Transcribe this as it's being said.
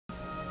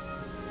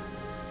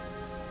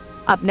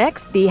Up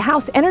next, the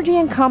House Energy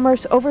and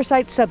Commerce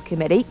Oversight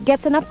Subcommittee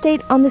gets an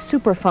update on the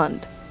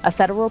Superfund, a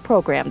federal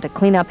program to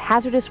clean up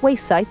hazardous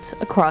waste sites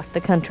across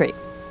the country.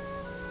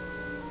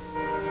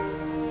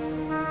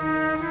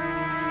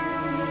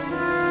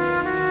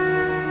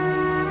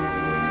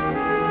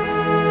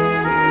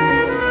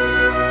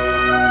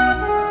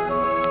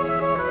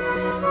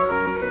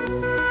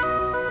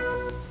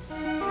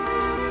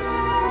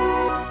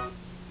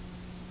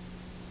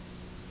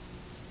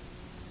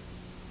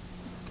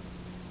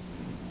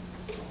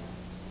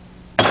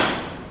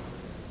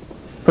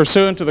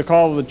 Pursuant to the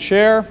call of the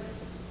Chair,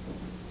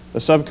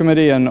 the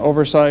Subcommittee on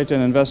Oversight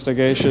and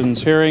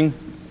Investigations hearing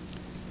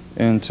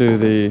into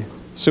the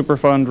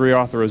Superfund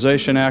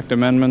Reauthorization Act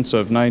amendments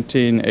of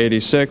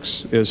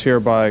 1986 is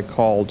hereby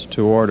called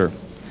to order.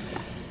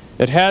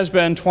 It has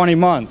been 20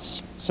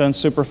 months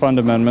since Superfund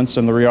amendments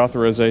in the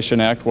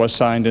Reauthorization Act was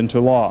signed into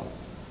law.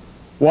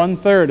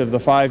 1/3 of the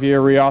 5-year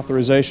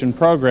reauthorization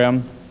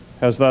program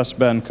has thus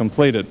been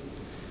completed.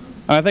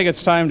 And I think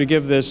it's time to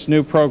give this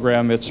new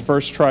program its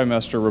first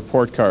trimester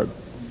report card.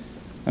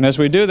 And as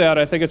we do that,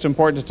 I think it's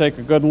important to take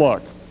a good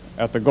look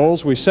at the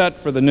goals we set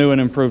for the new and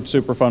improved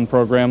Superfund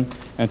program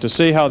and to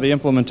see how the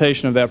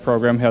implementation of that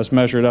program has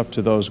measured up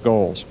to those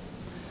goals.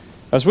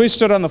 As we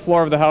stood on the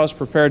floor of the House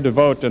prepared to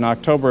vote in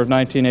October of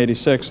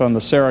 1986 on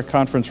the SARA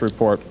conference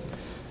report,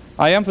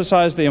 I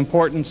emphasized the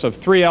importance of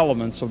 3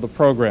 elements of the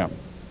program.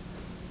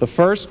 The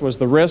first was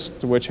the risk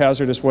to which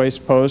hazardous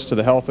waste posed to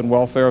the health and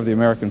welfare of the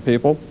American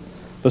people.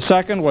 The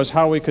second was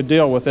how we could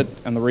deal with it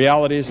and the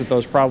realities that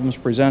those problems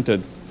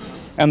presented.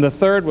 And the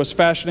third was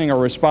fashioning a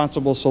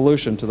responsible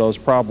solution to those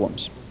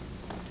problems.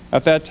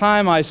 At that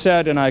time I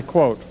said, and I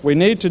quote, "We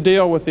need to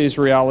deal with these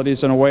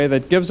realities in a way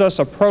that gives us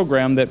a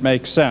program that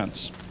makes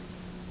sense.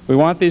 We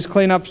want these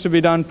cleanups to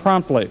be done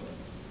promptly.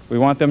 We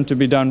want them to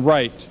be done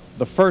right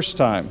the first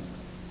time.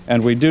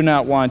 And we do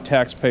not want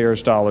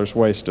taxpayers' dollars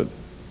wasted."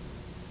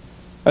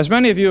 As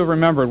many of you have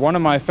remembered, one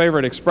of my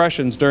favorite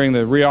expressions during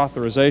the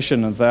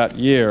reauthorization of that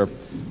year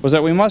was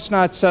that we must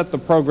not set the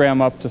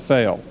program up to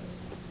fail.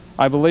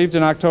 I believed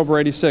in October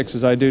 '86,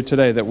 as I do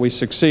today, that we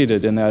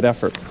succeeded in that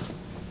effort.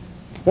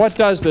 What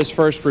does this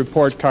first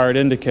report card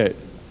indicate?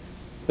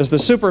 Is the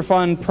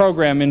Superfund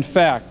program, in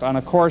fact, on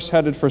a course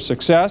headed for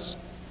success,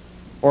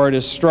 or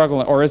is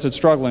it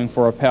struggling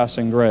for a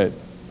passing grade?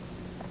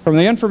 From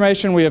the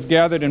information we have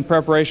gathered in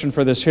preparation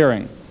for this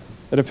hearing,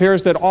 it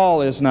appears that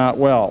all is not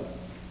well,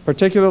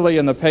 particularly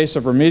in the pace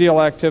of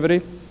remedial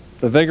activity,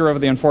 the vigor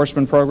of the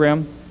enforcement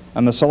program,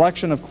 and the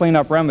selection of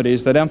cleanup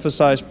remedies that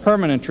emphasize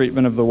permanent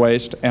treatment of the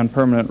waste and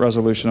permanent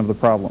resolution of the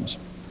problems.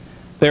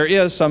 There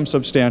is some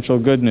substantial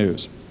good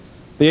news.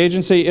 The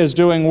agency is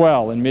doing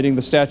well in meeting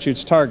the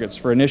statute's targets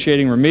for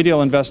initiating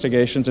remedial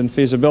investigations and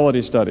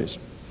feasibility studies.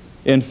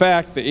 In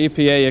fact, the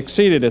EPA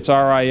exceeded its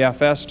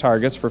RIFS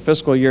targets for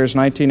fiscal years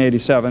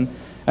 1987,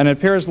 and it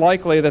appears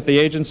likely that the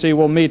agency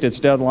will meet its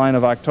deadline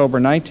of October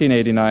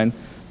 1989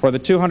 for the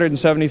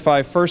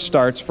 275 first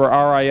starts for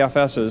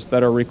RIFSs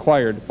that are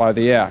required by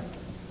the Act.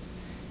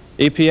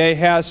 EPA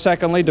has,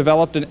 secondly,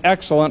 developed an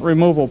excellent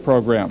removal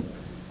program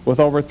with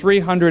over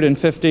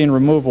 315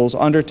 removals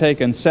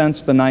undertaken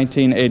since the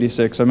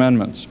 1986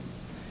 amendments.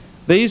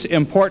 These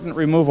important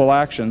removal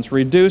actions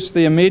reduce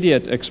the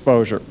immediate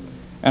exposure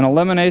and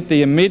eliminate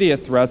the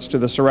immediate threats to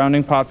the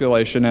surrounding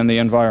population and the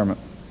environment.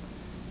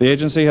 The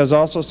agency has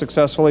also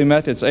successfully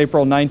met its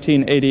April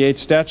 1988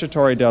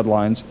 statutory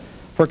deadlines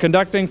for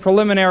conducting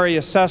preliminary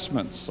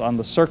assessments on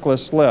the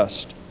CERCLAS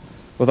list,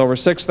 with over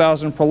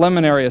 6,000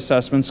 preliminary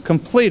assessments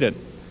completed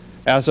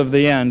as of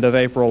the end of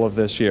April of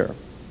this year.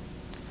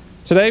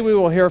 Today we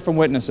will hear from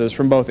witnesses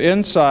from both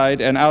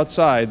inside and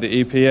outside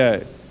the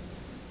EPA.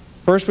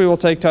 First, we will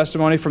take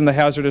testimony from the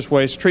Hazardous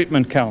Waste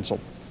Treatment Council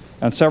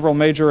and several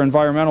major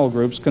environmental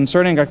groups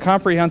concerning a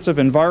comprehensive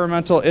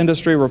environmental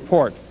industry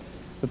report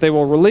that they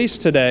will release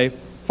today,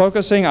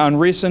 focusing on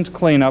recent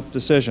cleanup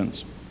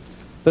decisions.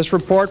 This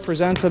report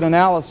presents an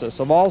analysis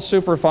of all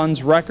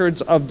Superfund's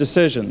records of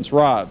decisions,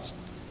 RODs,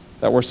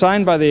 that were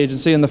signed by the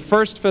agency in the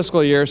first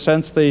fiscal year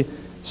since the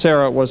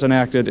SARA was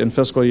enacted in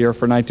fiscal year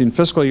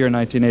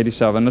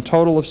 1987, a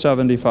total of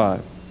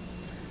 75.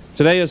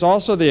 Today is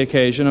also the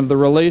occasion of the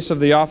release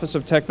of the Office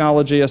of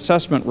Technology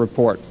Assessment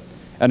Report,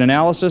 an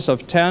analysis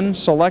of 10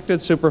 selected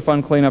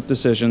Superfund cleanup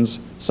decisions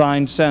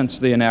signed since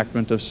the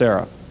enactment of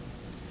SARA.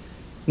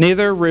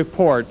 Neither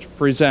report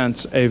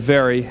presents a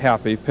very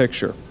happy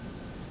picture.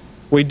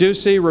 We do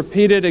see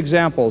repeated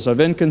examples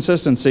of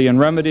inconsistency in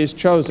remedies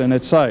chosen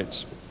at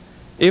sites,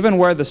 even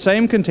where the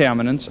same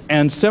contaminants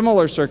and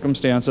similar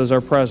circumstances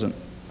are present.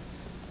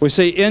 We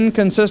see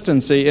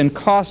inconsistency in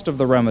cost of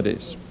the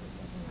remedies,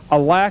 a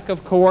lack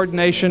of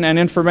coordination and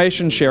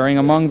information sharing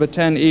among the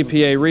 10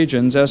 EPA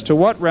regions as to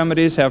what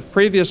remedies have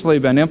previously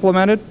been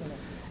implemented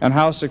and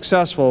how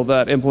successful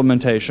that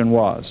implementation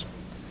was,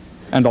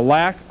 and a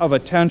lack of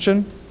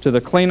attention to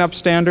the cleanup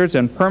standards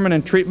and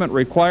permanent treatment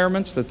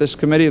requirements that this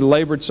committee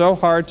labored so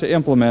hard to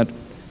implement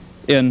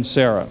in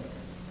SARA.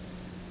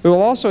 We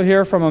will also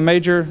hear from a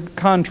major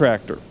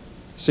contractor,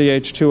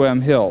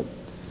 CH2M Hill,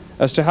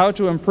 as to how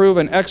to improve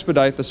and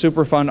expedite the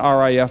Superfund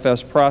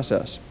RIFS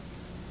process.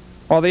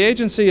 While the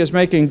agency is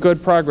making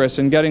good progress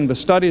in getting the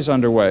studies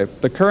underway,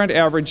 the current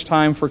average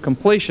time for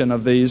completion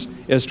of these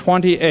is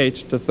 28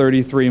 to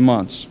 33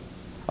 months,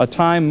 a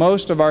time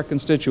most of our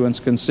constituents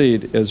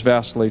concede is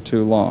vastly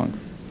too long.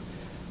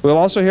 We'll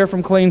also hear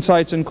from Clean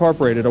Sites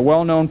Incorporated, a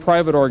well-known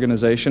private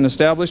organization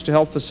established to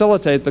help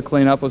facilitate the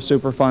cleanup of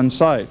Superfund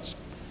sites.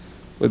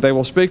 They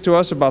will speak to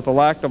us about the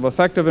lack of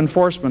effective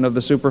enforcement of the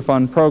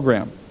Superfund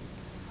program.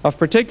 Of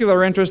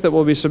particular interest that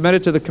will be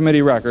submitted to the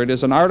committee record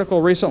is an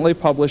article recently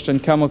published in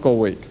Chemical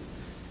Week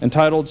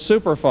entitled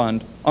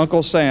Superfund,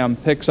 Uncle Sam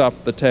Picks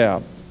Up the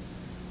Tab.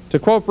 To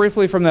quote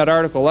briefly from that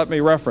article, let me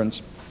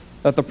reference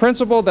that the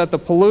principle that the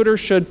polluter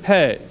should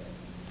pay,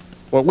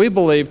 what we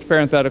believed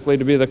parenthetically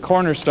to be the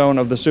cornerstone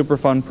of the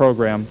Superfund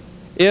program,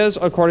 is,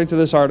 according to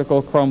this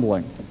article,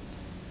 crumbling.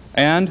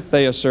 And,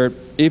 they assert,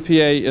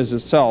 EPA is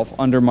itself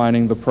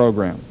undermining the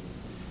program.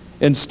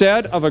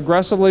 Instead of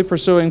aggressively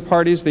pursuing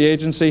parties the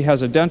agency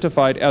has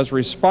identified as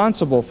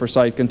responsible for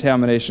site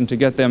contamination to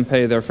get them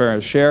pay their fair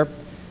share,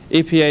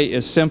 EPA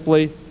is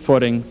simply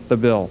footing the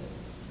bill.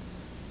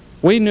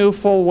 We knew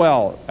full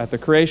well at the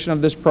creation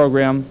of this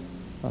program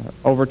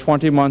over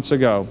 20 months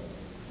ago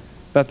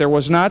that there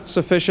was not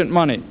sufficient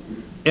money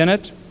in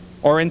it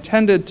or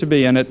intended to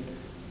be in it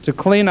to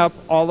clean up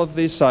all of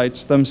these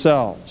sites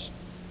themselves.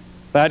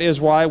 That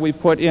is why we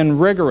put in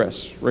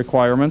rigorous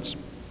requirements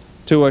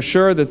to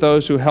assure that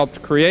those who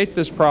helped create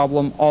this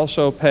problem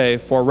also pay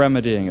for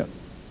remedying it.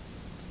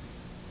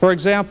 For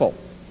example,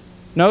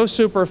 no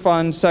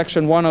Superfund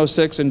Section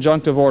 106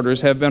 injunctive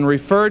orders have been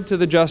referred to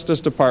the Justice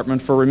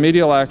Department for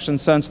remedial action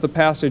since the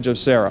passage of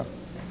SARA.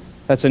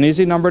 That's an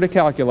easy number to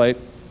calculate.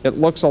 It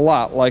looks a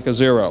lot like a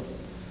zero.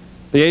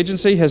 The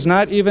agency has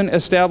not even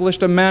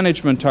established a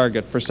management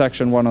target for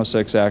Section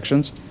 106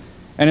 actions,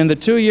 and in the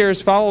 2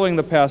 years following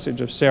the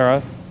passage of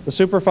SARA, the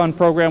Superfund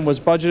program was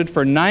budgeted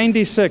for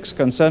 96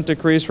 consent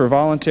decrees for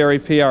voluntary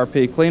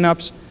PRP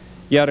cleanups,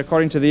 yet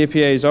according to the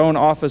EPA's own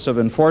Office of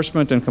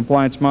Enforcement and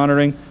Compliance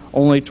Monitoring,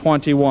 only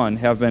 21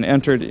 have been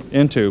entered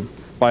into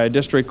by a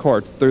district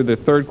court through the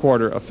third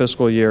quarter of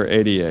fiscal year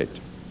 88.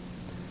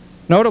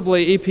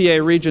 Notably,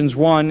 EPA Regions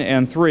 1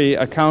 and 3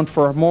 account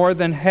for more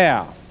than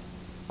half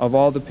of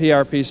all the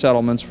PRP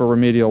settlements for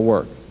remedial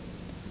work.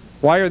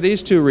 Why are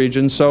these two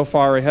regions so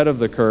far ahead of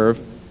the curve,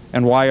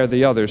 and why are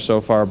the others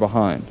so far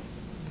behind?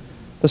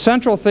 The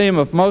central theme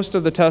of most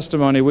of the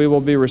testimony we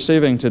will be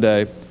receiving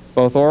today,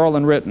 both oral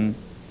and written,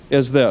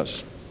 is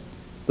this: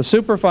 the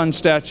Superfund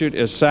statute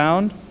is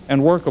sound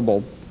and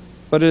workable,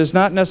 but it is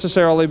not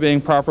necessarily being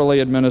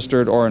properly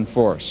administered or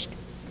enforced.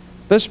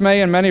 This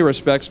may in many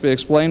respects be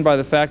explained by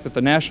the fact that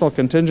the National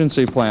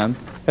Contingency Plan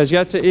has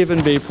yet to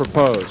even be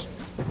proposed.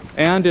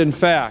 And in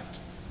fact,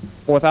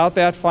 without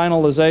that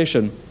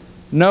finalization,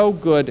 no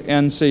good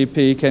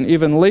NCP can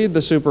even lead the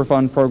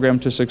Superfund program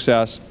to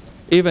success,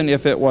 even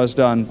if it was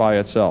done by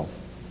itself.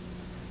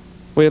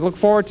 We look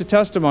forward to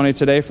testimony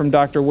today from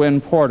Dr.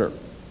 Wynne Porter.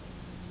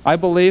 I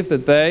believe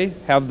that they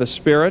have the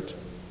spirit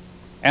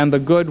and the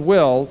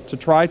goodwill to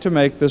try to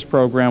make this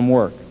program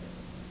work.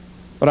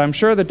 But I'm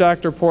sure that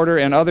Dr. Porter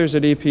and others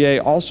at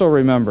EPA also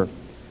remember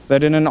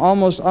that in an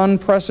almost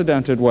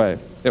unprecedented way,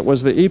 it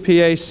was the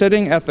EPA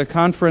sitting at the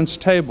conference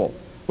table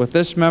with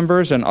this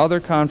members and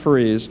other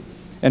conferees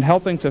in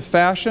helping to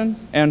fashion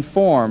and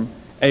form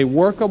a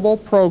workable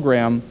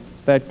program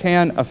that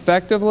can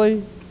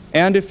effectively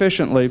and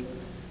efficiently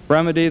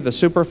remedy the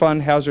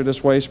Superfund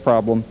hazardous waste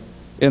problem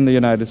in the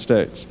United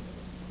States.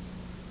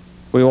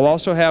 We will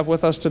also have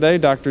with us today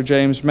Dr.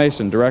 James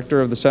Mason, Director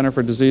of the Center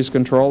for Disease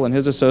Control, and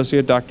his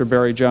associate, Dr.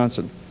 Barry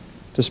Johnson,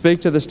 to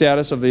speak to the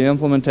status of the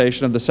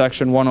implementation of the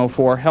Section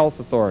 104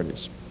 health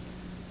authorities.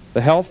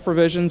 The health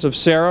provisions of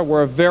SARA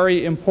were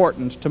very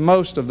important to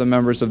most of the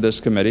members of this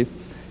committee,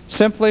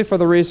 simply for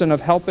the reason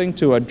of helping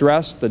to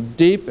address the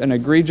deep and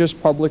egregious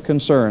public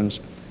concerns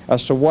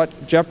as to what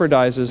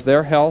jeopardizes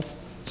their health,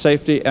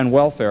 safety, and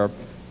welfare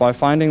by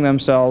finding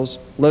themselves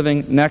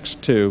living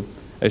next to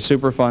a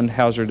Superfund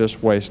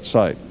hazardous waste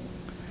site.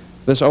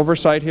 This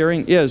oversight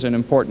hearing is an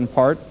important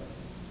part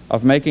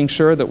of making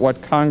sure that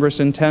what Congress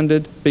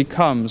intended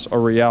becomes a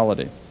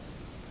reality.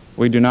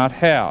 We do not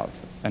have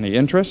any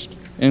interest,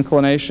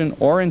 inclination,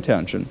 or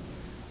intention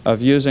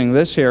of using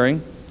this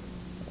hearing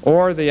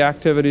or the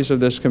activities of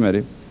this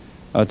committee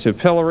to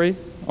pillory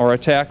or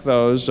attack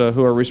those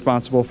who are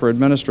responsible for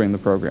administering the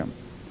program.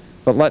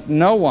 But let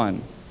no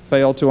one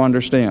fail to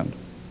understand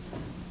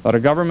that a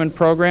government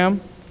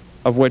program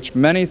of which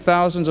many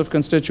thousands of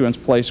constituents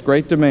place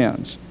great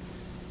demands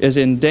is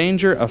in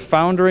danger of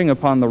foundering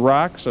upon the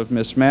rocks of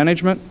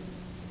mismanagement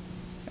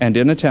and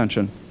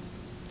inattention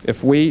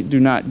if we do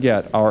not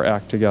get our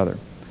act together.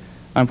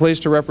 I'm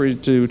pleased to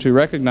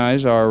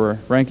recognize our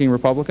ranking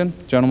Republican,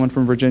 gentleman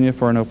from Virginia,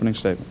 for an opening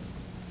statement.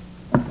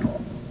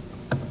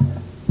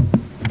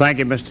 Thank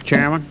you, Mr.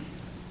 Chairman.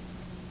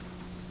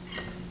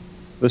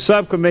 The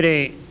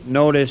subcommittee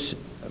notice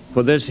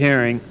for this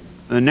hearing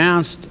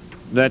announced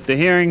that the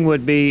hearing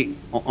would be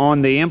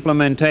on the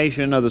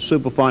implementation of the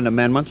Superfund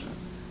amendments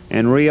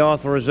and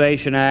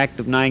Reauthorization Act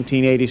of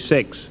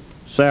 1986,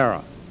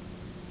 SARA,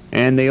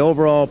 and the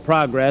overall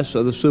progress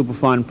of the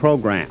Superfund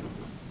program.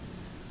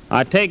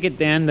 I take it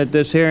then that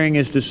this hearing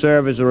is to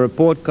serve as a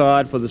report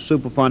card for the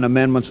Superfund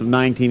amendments of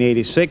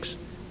 1986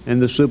 and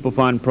the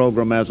Superfund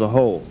program as a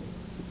whole.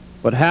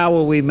 But how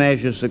will we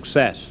measure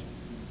success?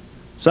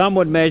 Some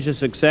would measure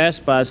success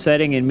by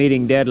setting and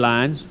meeting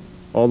deadlines.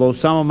 Although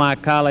some of my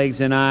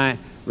colleagues and I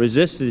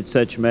resisted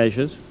such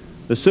measures,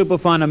 the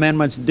Superfund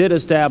amendments did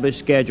establish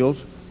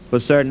schedules for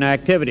certain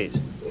activities.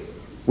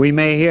 We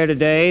may hear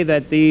today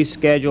that these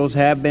schedules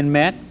have been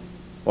met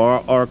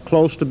or are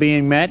close to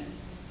being met,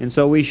 and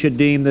so we should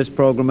deem this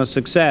program a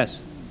success.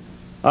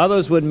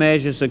 Others would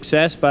measure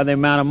success by the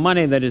amount of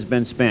money that has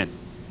been spent.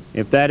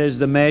 If that is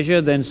the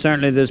measure, then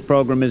certainly this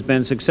program has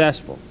been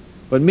successful.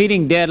 But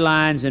meeting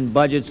deadlines and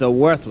budgets are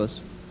worthless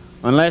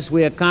unless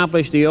we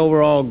accomplish the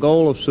overall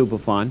goal of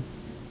Superfund,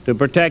 to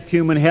protect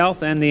human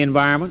health and the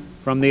environment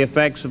from the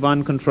effects of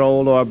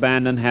uncontrolled or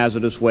abandoned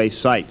hazardous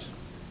waste sites.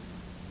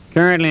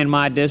 Currently in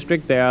my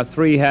district, there are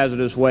 3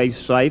 hazardous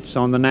waste sites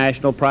on the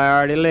national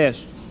priority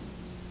list: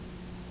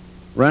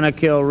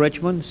 Rentokil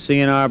Richmond,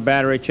 CNR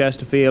Battery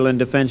Chesterfield, and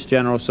Defense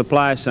General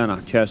Supply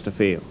Center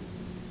Chesterfield.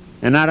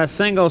 And not a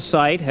single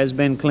site has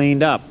been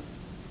cleaned up.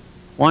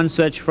 One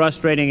such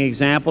frustrating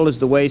example is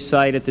the waste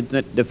site at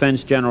the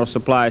Defense General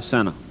Supply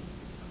Center.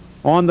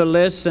 On the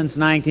list since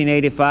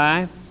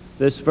 1985,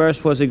 this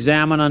first was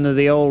examined under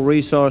the old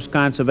Resource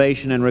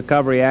Conservation and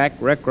Recovery Act,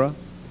 RCRA.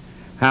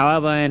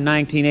 However, in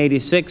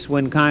 1986,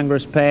 when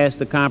Congress passed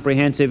the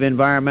Comprehensive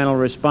Environmental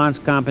Response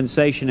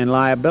Compensation and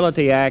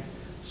Liability Act,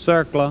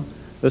 CERCLA,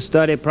 the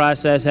study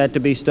process had to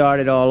be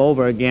started all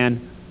over again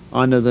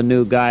under the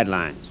new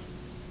guidelines.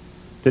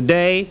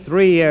 Today,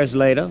 3 years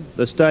later,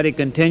 the study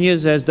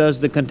continues, as does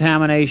the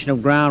contamination of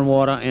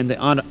groundwater and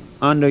the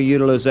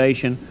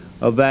underutilization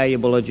of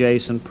valuable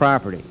adjacent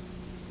property.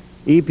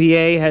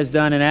 EPA has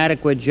done an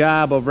adequate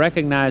job of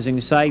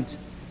recognizing sites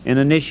and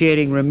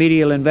initiating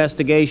remedial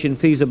investigation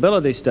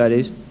feasibility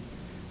studies.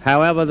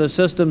 However, the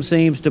system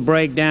seems to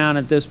break down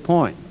at this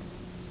point.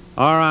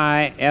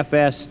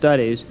 RIFS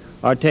studies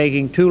are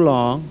taking too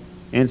long,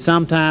 and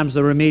sometimes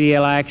the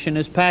remedial action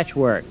is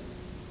patchwork.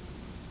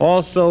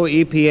 Also,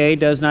 EPA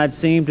does not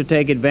seem to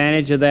take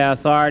advantage of their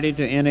authority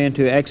to enter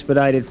into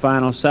expedited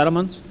final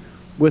settlements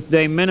with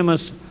de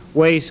minimis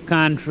waste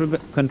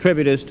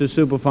contributors to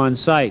Superfund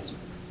sites.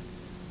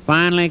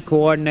 Finally,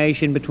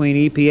 coordination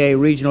between EPA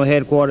regional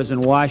headquarters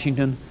in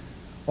Washington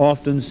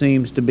often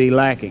seems to be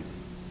lacking.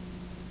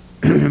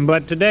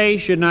 But today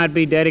should not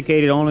be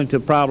dedicated only to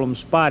problem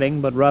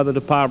spotting, but rather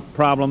to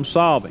problem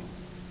solving.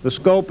 The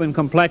scope and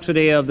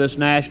complexity of this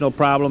national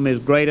problem is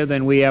greater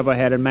than we ever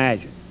had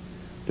imagined.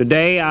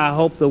 Today, I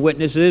hope the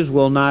witnesses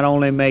will not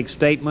only make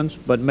statements,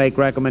 but make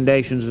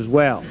recommendations as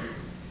well.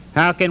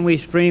 How can we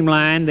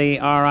streamline the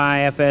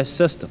RIFS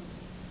system?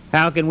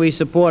 How can we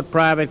support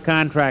private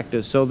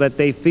contractors so that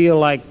they feel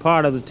like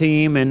part of the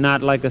team and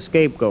not like a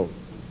scapegoat?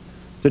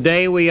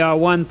 Today, we are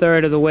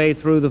 1/3 of the way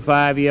through the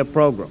 5-year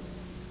program.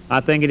 I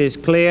think it is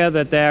clear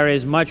that there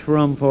is much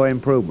room for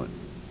improvement.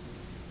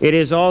 It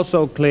is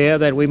also clear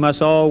that we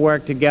must all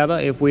work together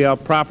if we are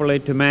properly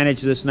to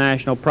manage this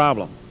national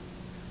problem.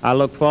 I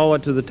look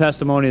forward to the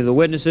testimony of the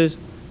witnesses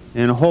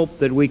and hope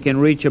that we can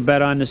reach a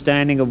better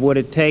understanding of what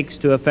it takes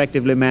to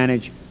effectively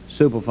manage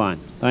Superfund.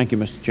 Thank you,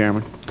 Mr.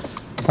 Chairman.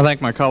 I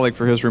thank my colleague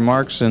for his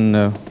remarks and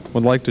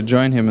would like to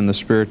join him in the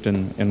spirit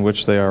in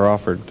which they are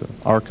offered.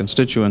 Our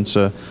constituents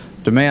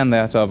demand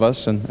that of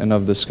us and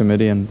of this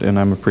committee, and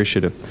I'm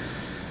appreciative.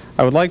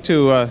 I would like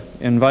to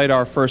invite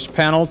our first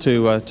panel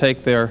to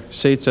take their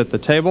seats at the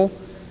table.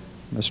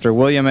 Mr.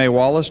 William A.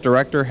 Wallace,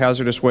 Director,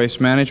 Hazardous Waste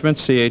Management,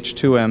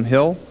 CH2M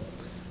Hill.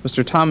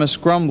 Mr. Thomas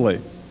Grumbly,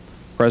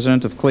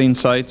 President of Clean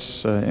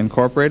Sites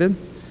Incorporated.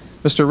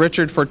 Mr.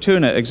 Richard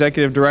Fortuna,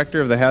 Executive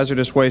Director of the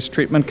Hazardous Waste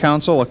Treatment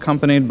Council,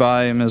 accompanied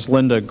by Ms.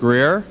 Linda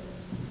Greer.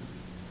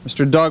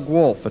 Mr. Doug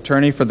Wolf,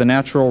 Attorney for the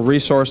Natural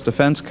Resource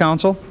Defense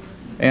Council.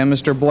 And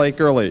Mr. Blake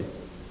Early,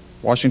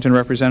 Washington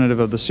representative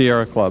of the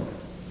Sierra Club.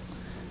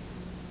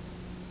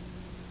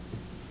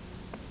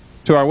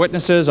 To our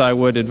witnesses, I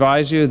would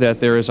advise you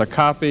that there is a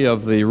copy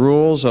of the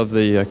rules of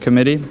the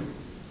committee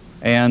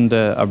and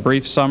a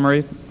brief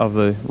summary of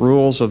the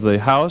rules of the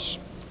House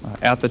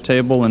at the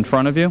table in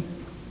front of you.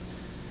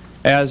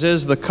 As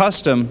is the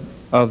custom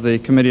of the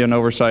Committee on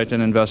Oversight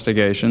and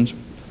Investigations,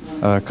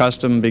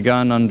 custom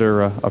begun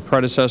under a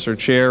predecessor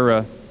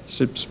chair,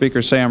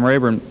 Speaker Sam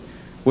Rayburn,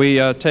 we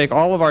take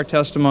all of our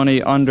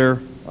testimony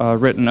under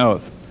written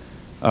oath,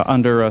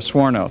 under a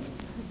sworn oath.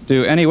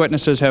 Do any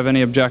witnesses have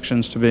any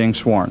objections to being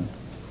sworn?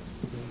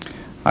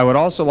 I would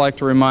also like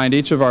to remind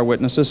each of our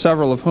witnesses,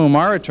 several of whom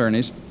are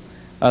attorneys,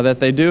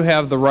 that they do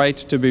have the right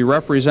to be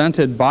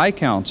represented by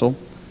counsel.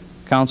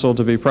 Counsel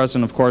to be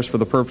present, of course, for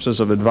the purposes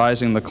of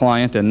advising the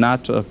client and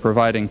not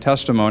providing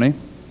testimony,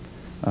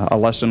 a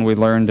lesson we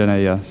learned in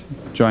a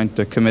joint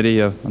committee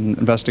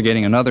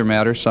investigating another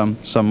matter some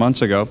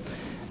months ago.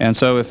 And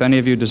so if any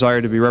of you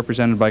desire to be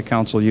represented by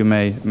counsel, you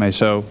may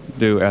so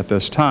do at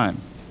this time.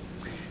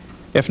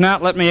 If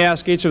not, let me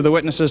ask each of the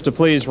witnesses to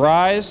please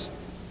rise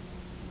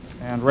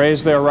and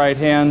raise their right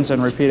hands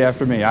and repeat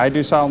after me. I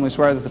do solemnly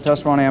swear that the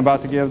testimony I am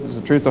about to give is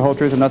the truth, the whole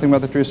truth, and nothing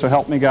but the truth, so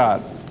help me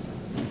God.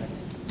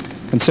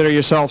 Consider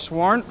yourself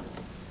sworn.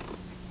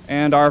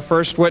 And our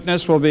first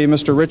witness will be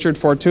Mr. Richard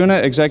Fortuna,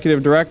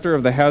 Executive Director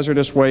of the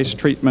Hazardous Waste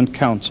Treatment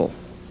Council.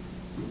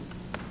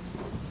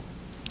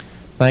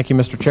 Thank you,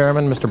 Mr.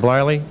 Chairman, Mr.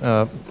 Bliley,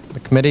 the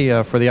committee,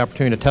 for the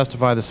opportunity to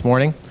testify this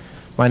morning.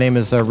 My name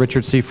is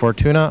Richard C.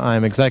 Fortuna. I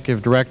am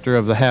Executive Director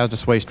of the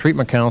Hazardous Waste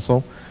Treatment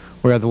Council.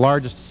 We are the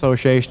largest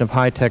association of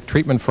high-tech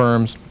treatment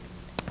firms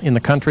in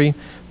the country,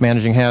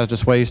 managing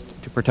hazardous waste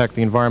to protect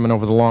the environment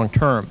over the long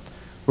term.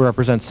 We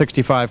represent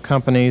 65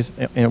 companies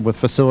with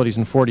facilities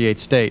in 48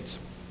 states.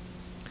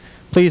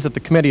 Pleased that the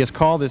committee has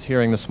called this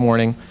hearing this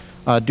morning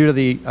due to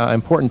the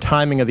important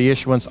timing of the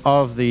issuance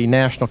of the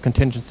National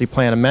Contingency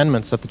Plan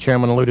amendments that the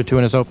Chairman alluded to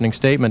in his opening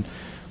statement.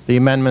 The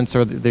amendments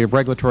are the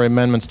regulatory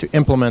amendments to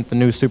implement the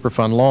new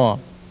Superfund law.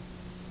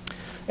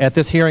 At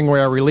this hearing, we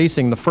are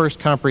releasing the first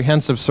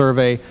comprehensive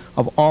survey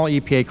of all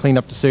EPA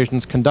cleanup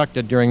decisions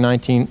conducted during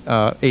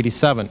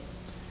 1987.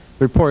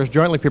 The report is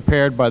jointly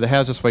prepared by the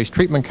Hazardous Waste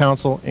Treatment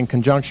Council in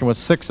conjunction with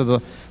 6 of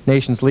the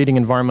nation's leading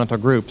environmental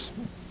groups: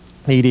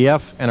 the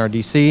EDF,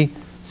 NRDC,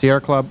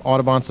 Sierra Club,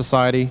 Audubon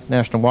Society,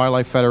 National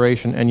Wildlife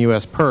Federation, and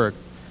U.S. PIRG.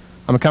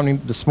 I'm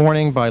accompanied this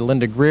morning by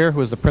Linda Greer,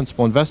 who is the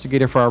principal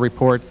investigator for our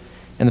report,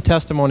 and the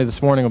testimony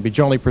this morning will be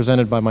jointly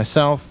presented by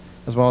myself,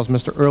 as well as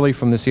Mr. Early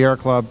from the Sierra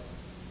Club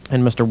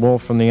and Mr.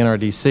 Wolf from the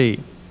NRDC.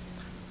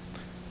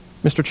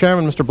 Mr.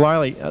 Chairman, Mr.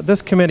 Bliley,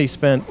 this committee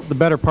spent the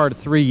better part of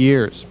 3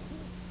 years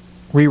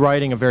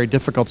rewriting a very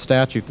difficult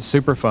statute, the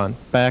Superfund,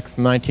 back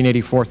from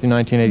 1984 through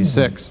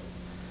 1986.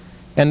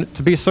 And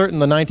to be certain,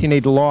 the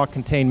 1980 law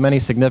contained many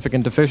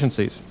significant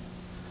deficiencies.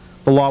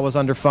 The law was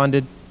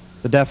underfunded,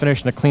 the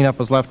definition of cleanup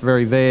was left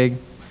very vague,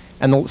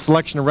 and the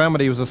selection of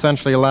remedy was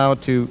essentially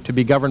allowed to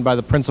be governed by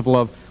the principle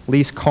of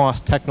least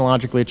cost,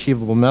 technologically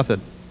achievable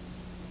method.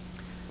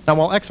 Now,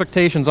 while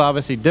expectations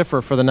obviously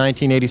differ for the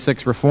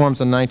 1986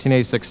 reforms and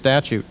 1986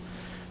 statute,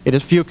 it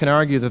is few can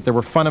argue that there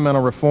were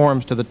fundamental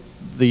reforms to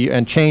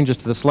and changes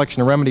to the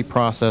selection of remedy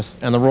process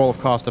and the role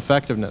of cost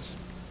effectiveness.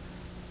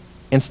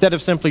 Instead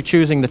of simply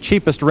choosing the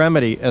cheapest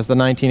remedy, as the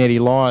 1980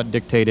 law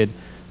dictated,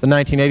 the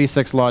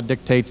 1986 law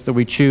dictates that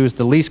we choose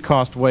the least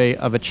cost way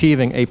of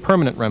achieving a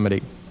permanent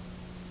remedy.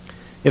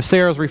 If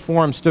Sarah's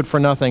reform stood for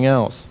nothing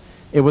else,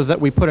 it was that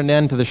we put an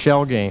end to the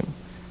shell game.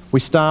 We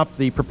stopped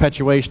the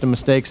perpetuation of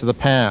mistakes of the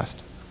past.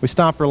 We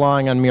stopped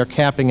relying on mere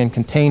capping and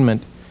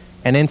containment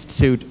and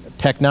institute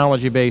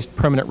technology-based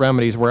permanent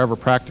remedies wherever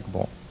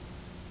practicable.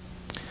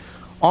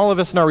 All of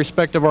us in our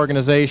respective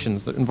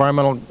organizations, the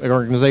environmental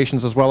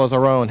organizations as well as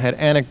our own, had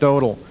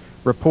anecdotal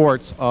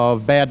reports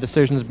of bad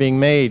decisions being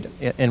made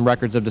in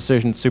records of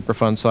decision at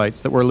Superfund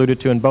sites that were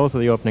alluded to in both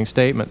of the opening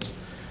statements.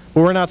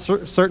 But we're not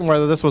certain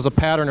whether this was a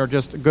pattern or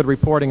just good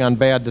reporting on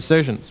bad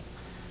decisions.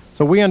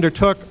 So we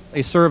undertook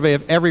a survey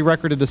of every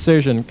record of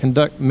decision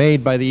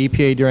made by the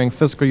EPA during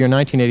fiscal year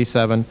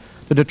 1987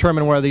 to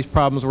determine whether these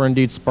problems were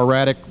indeed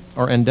sporadic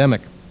or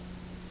endemic.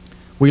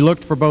 We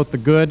looked for both the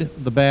good,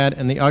 the bad,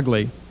 and the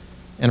ugly.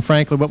 And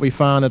frankly, what we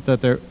found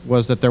that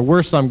there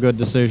were some good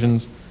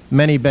decisions,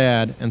 many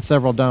bad, and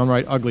several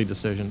downright ugly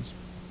decisions.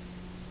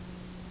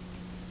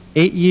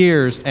 8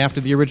 years after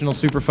the original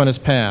Superfund is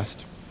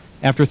passed,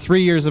 after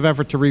 3 years of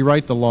effort to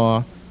rewrite the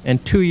law,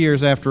 and 2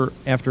 years after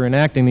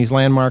enacting these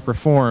landmark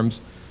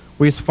reforms,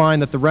 we find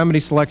that the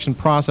remedy selection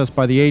process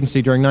by the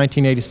agency during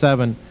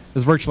 1987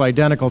 is virtually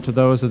identical to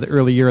those of the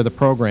early year of the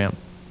program.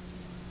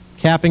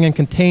 Capping and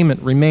containment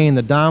remain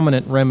the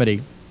dominant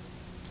remedy,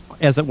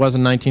 as it was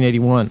in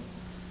 1981.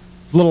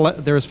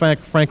 There is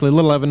frankly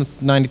little evidence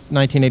the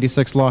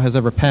 1986 law has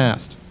ever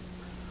passed.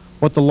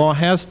 What the law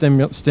has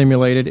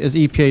stimulated is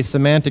EPA's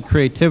semantic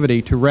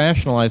creativity to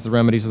rationalize the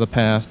remedies of the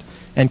past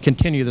and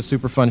continue the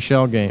Superfund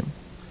shell game.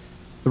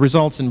 The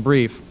results in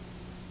brief: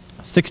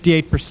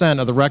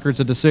 68% of the records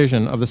of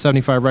decision, of the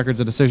 75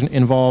 records of decision,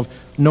 involved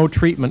no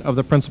treatment of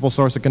the principal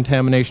source of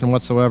contamination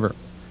whatsoever.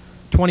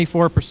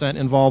 24%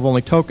 involve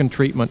only token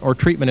treatment or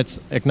treatment it's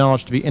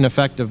acknowledged to be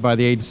ineffective by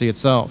the agency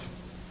itself.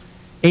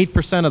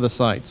 8% of the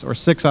sites, or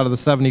 6 out of the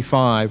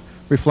 75,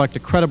 reflect a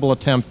credible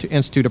attempt to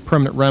institute a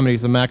permanent remedy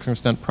to the maximum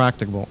extent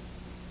practicable.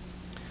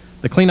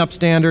 The cleanup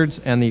standards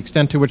and the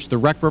extent to which the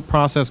RECRA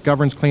process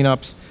governs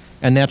cleanups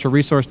and natural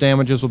resource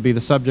damages will be the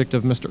subject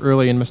of Mr.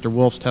 Early and Mr.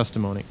 Wolf's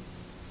testimony.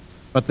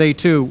 But they,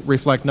 too,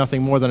 reflect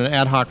nothing more than an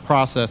ad hoc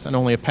process and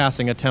only a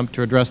passing attempt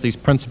to address these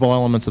principal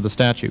elements of the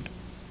statute.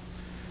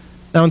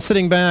 Now, in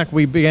sitting back,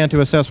 we began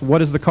to assess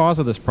what is the cause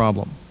of this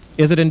problem.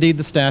 Is it indeed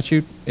the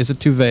statute? Is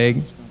it too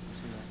vague?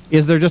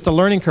 Is there just a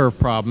learning curve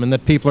problem in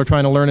that people are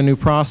trying to learn a new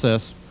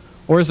process?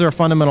 Or is there a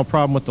fundamental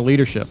problem with the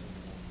leadership?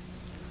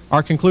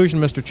 Our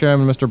conclusion, Mr.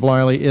 Chairman, Mr.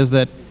 Bliley, is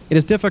that it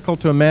is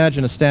difficult to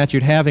imagine a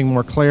statute having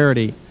more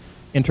clarity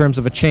in terms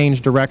of a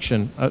change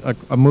direction,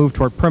 a move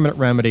toward permanent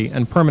remedy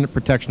and permanent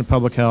protection of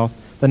public health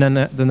than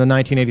the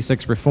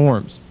 1986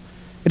 reforms.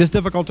 It is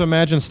difficult to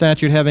imagine a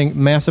statute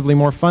having massively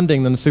more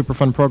funding than the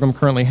Superfund program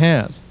currently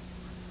has.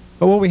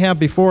 But what we have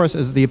before us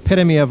is the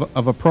epitome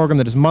of a program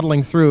that is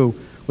muddling through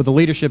with a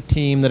leadership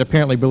team that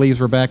apparently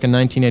believes we're back in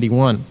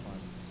 1981.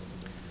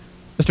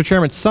 Mr.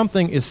 Chairman,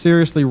 something is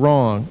seriously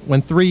wrong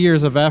when 3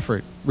 years of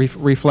effort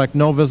reflect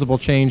no visible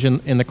change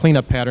in the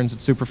cleanup patterns at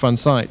Superfund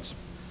sites.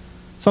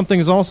 Something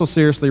is also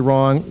seriously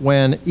wrong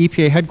when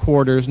EPA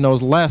headquarters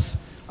knows less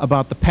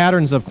about the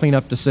patterns of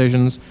cleanup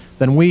decisions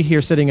than we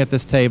here sitting at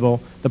this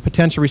table, the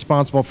potential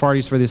responsible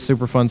parties for these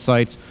Superfund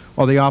sites,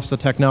 or the Office of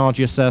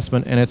Technology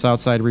Assessment and its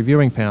outside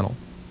reviewing panel.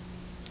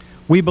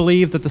 We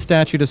believe that the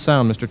statute is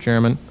sound, Mr.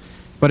 Chairman,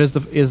 but is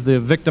the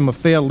victim of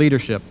failed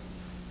leadership.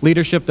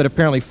 Leadership that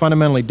apparently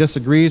fundamentally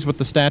disagrees with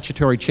the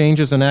statutory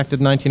changes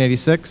enacted in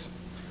 1986,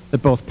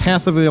 that both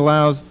passively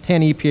allows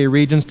 10 EPA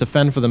regions to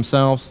fend for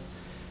themselves,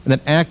 and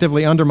that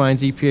actively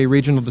undermines EPA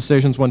regional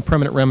decisions when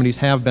permanent remedies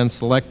have been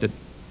selected.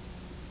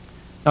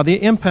 Now,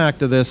 the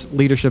impact of this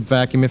leadership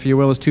vacuum, if you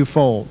will, is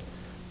twofold.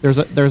 There's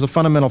a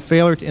fundamental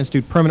failure to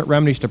institute permanent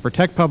remedies to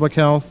protect public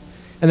health,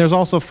 and there's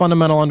also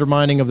fundamental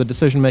undermining of the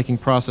decision-making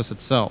process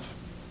itself.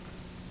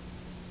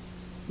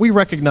 We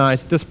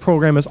recognize that this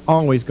program is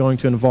always going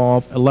to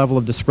involve a level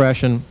of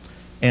discretion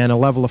and a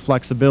level of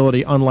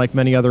flexibility unlike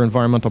many other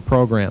environmental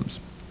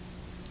programs.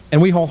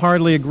 And we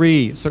wholeheartedly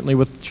agree, certainly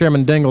with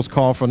Chairman Dingell's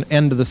call for an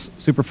end to this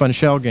Superfund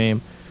shell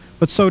game,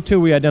 but so too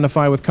we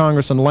identify with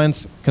Congressman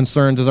Lent's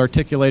concerns as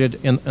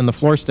articulated in the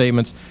floor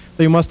statements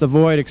that we must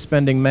avoid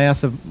expending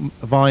massive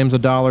volumes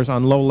of dollars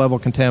on low-level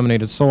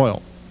contaminated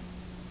soil.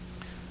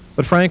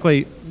 But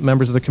frankly,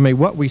 members of the committee,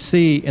 what we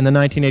see in the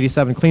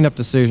 1987 cleanup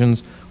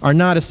decisions are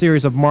not a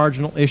series of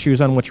marginal issues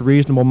on which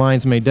reasonable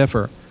minds may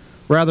differ.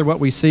 Rather,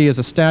 what we see is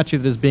a statute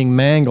that is being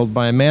mangled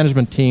by a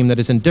management team that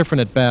is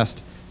indifferent at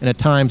best and at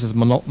times is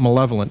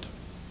malevolent.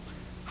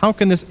 How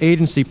can this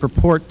agency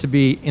purport to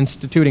be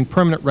instituting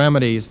permanent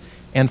remedies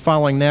and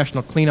following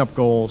national cleanup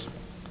goals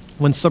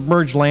when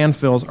submerged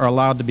landfills are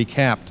allowed to be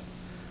capped,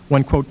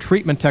 when, quote,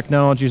 treatment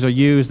technologies are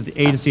used that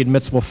the agency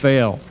admits will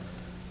fail,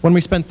 when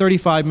we spend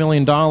 $35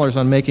 million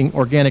on making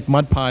organic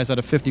mud pies out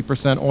of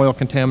 50%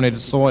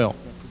 oil-contaminated soil,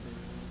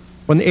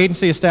 when the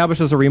agency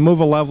establishes a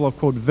removal level of,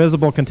 quote,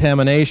 visible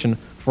contamination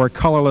for a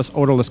colorless,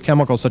 odorless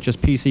chemical such as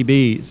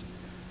PCBs,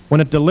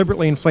 when it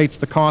deliberately inflates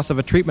the cost of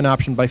a treatment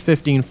option by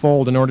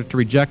 15-fold in order to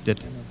reject it,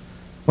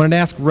 when it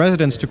asks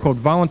residents to, quote,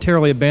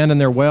 voluntarily abandon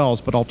their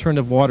wells but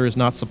alternative water is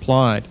not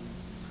supplied,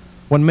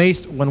 when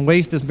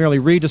waste is merely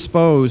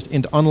redisposed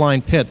into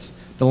unlined pits,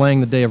 delaying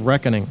the day of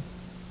reckoning,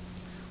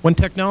 when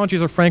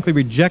technologies are frankly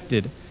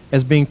rejected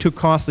as being too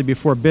costly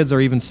before bids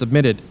are even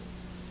submitted,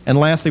 and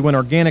lastly, when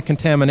organic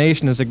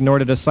contamination is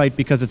ignored at a site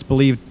because it's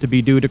believed to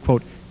be due to,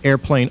 quote,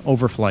 airplane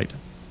overflight.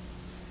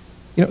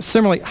 You know,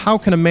 similarly, how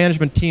can a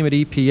management team at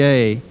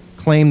EPA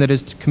claim that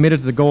it is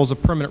committed to the goals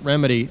of permanent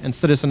remedy and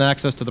citizen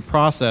access to the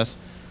process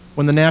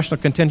when the National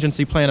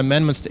Contingency Plan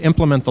amendments to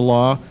implement the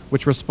law,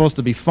 which were supposed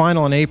to be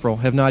final in April,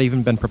 have not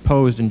even been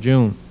proposed in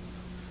June?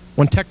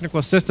 When technical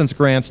assistance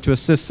grants to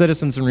assist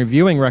citizens in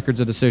reviewing records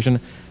of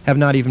decision have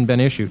not even been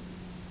issued?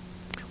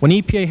 When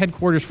EPA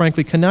headquarters,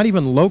 frankly, cannot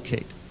even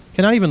locate,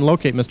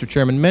 Mr.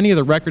 Chairman, many of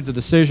the records of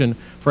decision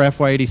for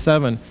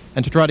FY87,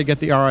 and to try to get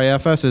the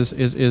RIFS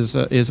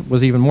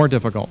was even more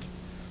difficult.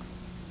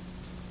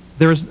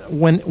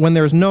 When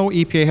there is no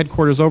EPA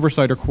headquarters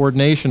oversight or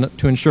coordination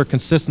to ensure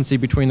consistency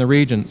between the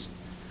regions,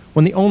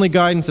 when the only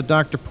guidance that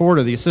Dr.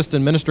 Porter, the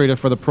assistant administrator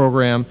for the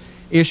program,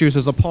 issues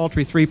is a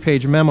paltry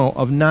 3-page memo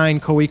of 9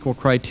 co-equal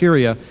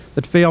criteria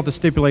that fail to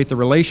stipulate the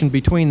relation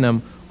between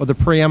them or the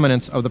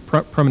preeminence of the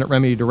permanent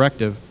remedy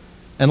directive,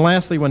 and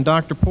lastly, when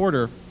Dr.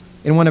 Porter,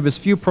 in one of his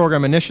few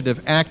program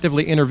initiatives,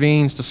 actively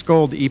intervenes to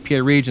scold the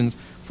EPA regions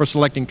for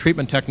selecting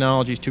treatment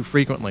technologies too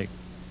frequently.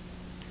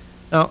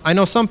 Now, I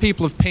know some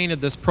people have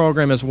painted this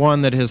program as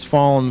one that has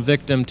fallen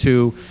victim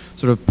to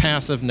sort of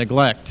passive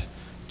neglect,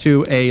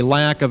 to a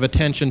lack of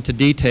attention to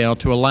detail,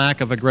 to a lack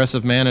of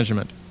aggressive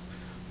management.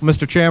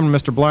 Mr. Chairman,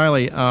 Mr.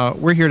 Bliley,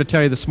 we're here to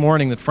tell you this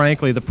morning that,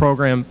 frankly, the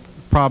program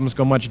problems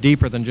go much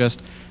deeper than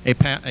just a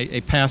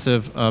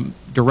passive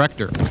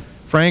director.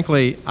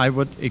 Frankly,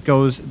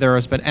 there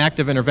has been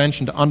active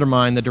intervention to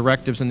undermine the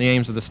directives and the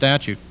aims of the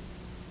statute.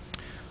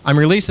 I'm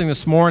releasing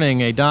this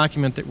morning a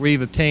document that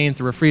we've obtained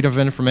through a Freedom of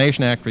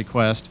Information Act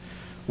request,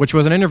 which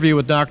was an interview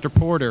with Dr.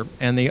 Porter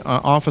and the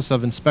Office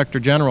of Inspector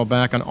General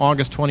back on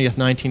August 20th,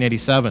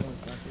 1987.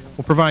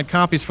 We'll provide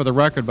copies for the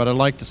record, but I'd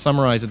like to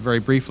summarize it very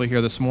briefly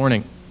here this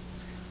morning.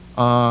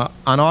 On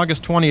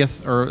August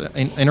 20th, or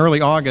in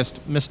early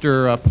August,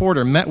 Mr.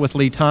 Porter met with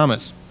Lee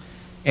Thomas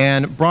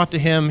and brought to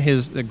him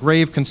his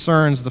grave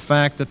concerns, the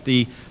fact that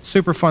the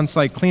Superfund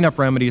site cleanup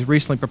remedies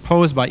recently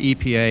proposed by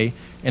EPA,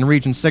 in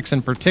Region 6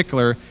 in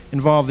particular,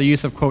 involve the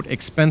use of, quote,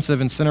 expensive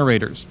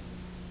incinerators.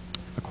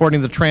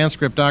 According to the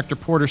transcript, Dr.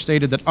 Porter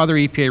stated that other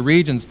EPA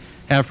regions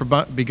have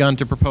begun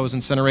to propose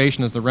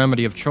incineration as the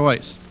remedy of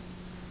choice.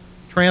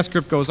 The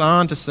transcript goes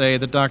on to say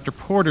that Dr.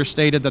 Porter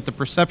stated that the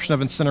perception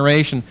of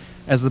incineration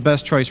as the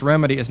best choice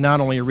remedy is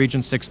not only a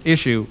Region 6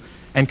 issue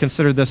and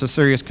considered this a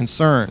serious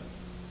concern.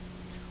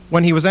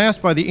 When he was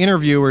asked by the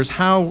interviewers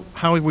how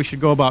we should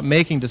go about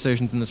making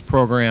decisions in this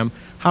program,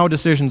 how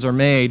decisions are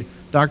made,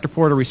 Dr.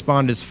 Porter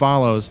responded as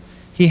follows.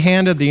 He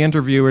handed the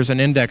interviewers an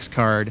index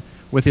card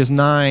with his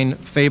 9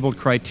 fabled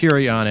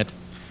criteria on it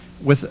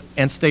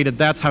and stated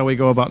that's how we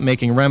go about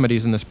making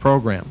remedies in this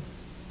program.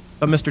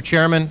 But Mr.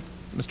 Chairman,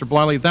 Mr.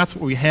 Bliley, that's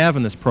what we have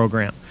in this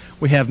program.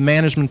 We have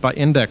management by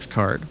index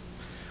card.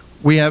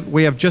 We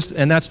have just,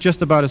 and that's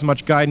just about as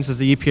much guidance as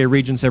the EPA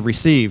regions have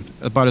received,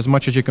 about as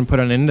much as you can put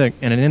on an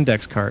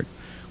index card.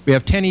 We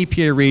have 10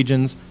 EPA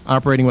regions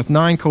operating with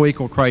 9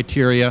 co-equal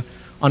criteria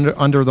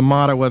under the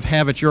motto of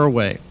have it your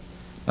way.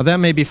 Now that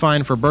may be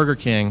fine for Burger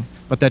King,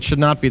 but that should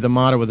not be the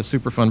motto of the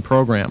Superfund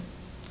program.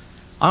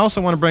 I also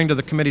want to bring to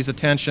the committee's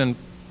attention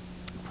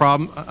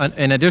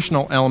an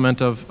additional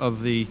element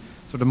of the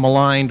sort of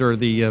maligned or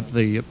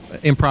the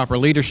improper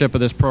leadership of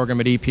this program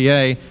at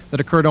EPA that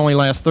occurred only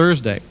last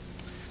Thursday.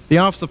 The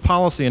Office of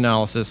Policy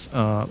Analysis,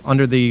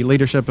 under the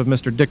leadership of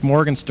Mr. Dick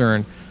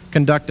Morgenstern,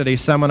 conducted a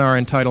seminar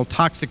entitled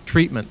Toxic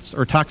Treatments,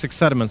 or Toxic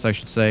Sediments, I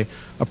should say,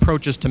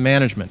 Approaches to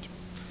Management.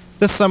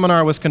 This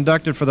seminar was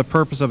conducted for the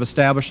purpose of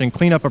establishing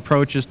cleanup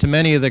approaches to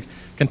many of the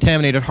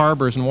contaminated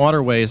harbors and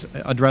waterways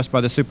addressed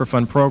by the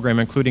Superfund program,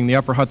 including the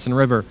Upper Hudson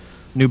River,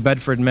 New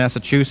Bedford,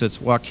 Massachusetts,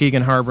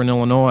 Waukegan Harbor in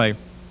Illinois,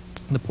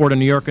 the Port of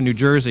New York and New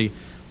Jersey,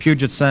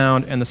 Puget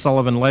Sound, and the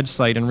Sullivan Ledge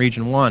site in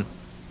Region 1.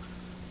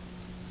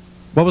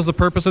 What was the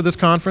purpose of this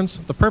conference?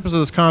 The purpose of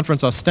this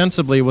conference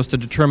ostensibly was to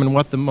determine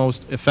what the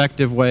most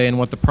effective way and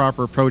what the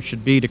proper approach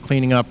should be to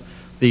cleaning up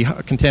the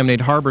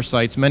contaminated harbor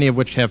sites, many of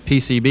which have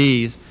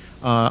PCBs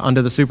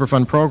under the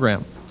Superfund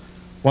program.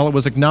 While it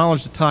was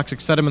acknowledged that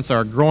toxic sediments are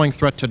a growing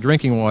threat to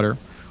drinking water,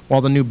 while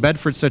the New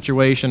Bedford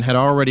situation had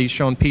already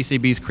shown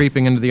PCBs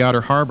creeping into the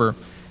outer harbor,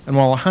 and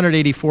while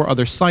 184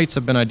 other sites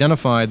have been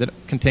identified that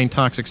contain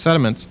toxic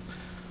sediments,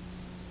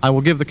 I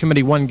will give the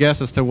committee one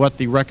guess as to what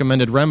the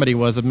recommended remedy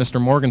was of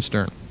Mr.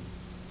 Morgenstern.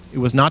 It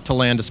was not to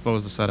land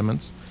dispose the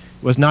sediments.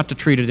 It was not to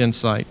treat it in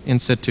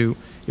situ.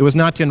 It was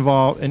not to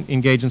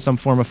engage in some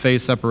form of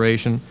phase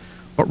separation,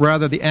 but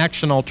rather the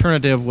action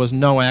alternative was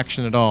no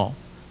action at all.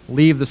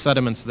 Leave the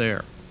sediments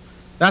there.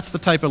 That's the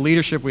type of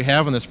leadership we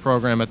have in this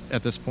program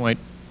at this point,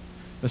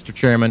 Mr.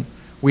 Chairman.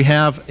 We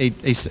have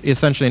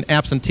essentially an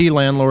absentee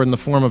landlord in the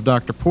form of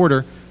Dr.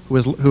 Porter, who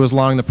is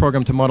allowing the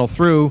program to muddle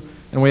through,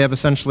 and we have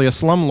essentially a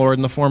slumlord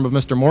in the form of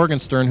Mr.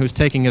 Morgenstern, who's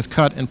taking his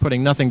cut and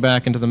putting nothing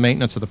back into the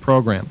maintenance of the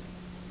program.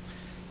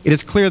 It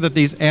is clear that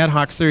these ad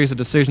hoc series of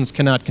decisions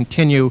cannot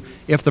continue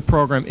if the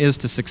program is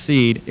to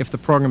succeed, if the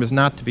program is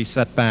not to be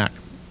set back,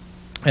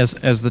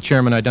 as the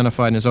chairman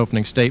identified in his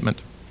opening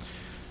statement.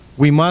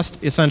 We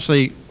must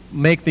essentially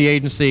make the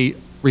agency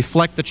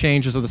reflect the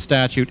changes of the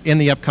statute in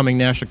the upcoming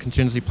National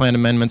Contingency Plan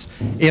amendments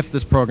if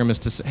this program is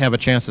to have a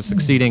chance of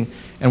succeeding,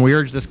 and we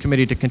urge this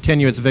committee to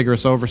continue its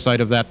vigorous oversight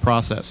of that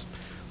process.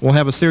 We'll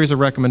have a series of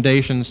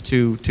recommendations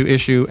to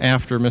issue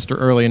after Mr.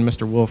 Early and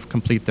Mr. Wolf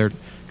complete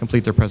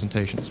their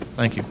presentations.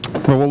 Thank you.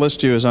 Well, we'll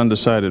list you as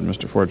undecided,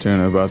 Mr.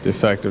 Fortuna, about the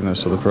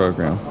effectiveness of the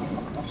program.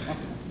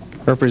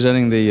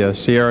 Representing the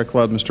Sierra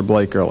Club, Mr.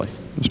 Blake Early.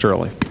 Mr.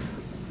 Early.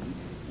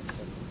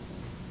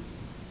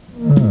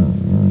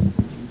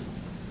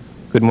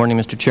 Good morning,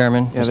 Mr.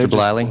 Chairman, Mr.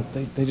 Bliley.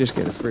 They just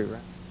get a free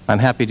ride. I'm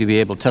happy to be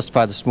able to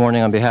testify this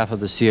morning on behalf of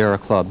the Sierra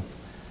Club.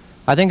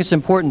 I think it's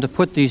important to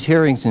put these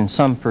hearings in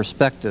some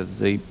perspective.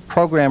 The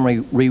program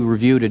we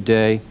review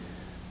today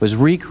was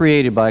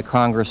recreated by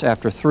Congress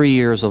after 3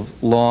 years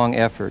of long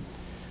effort.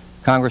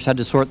 Congress had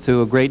to sort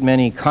through a great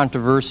many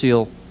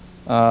controversial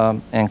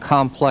and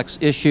complex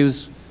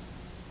issues.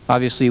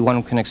 Obviously,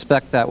 one can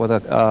expect that with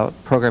a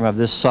program of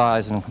this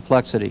size and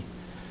complexity.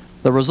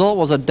 The result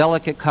was a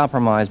delicate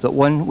compromise, but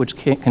one which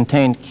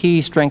contained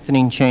key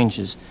strengthening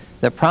changes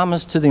that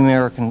promised to the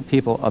American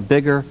people a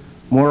bigger,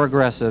 more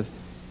aggressive,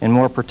 and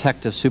more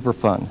protective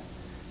Superfund.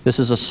 This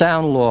is a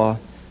sound law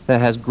that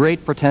has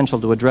great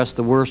potential to address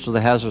the worst of the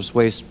hazardous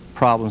waste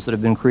problems that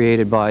have been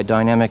created by a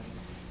dynamic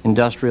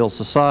industrial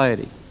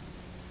society.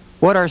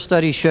 What our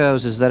study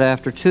shows is that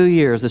after 2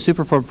 years, the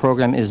Superfund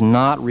program is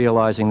not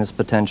realizing this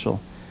potential.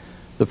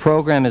 The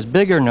program is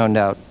bigger, no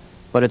doubt,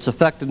 but its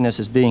effectiveness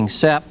is being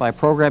sapped by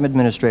program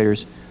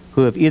administrators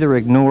who have either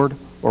ignored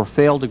or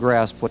failed to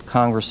grasp what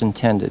Congress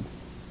intended.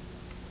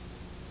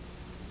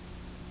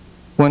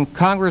 When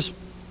Congress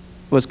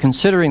was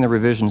considering the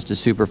revisions to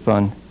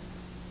Superfund,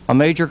 a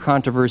major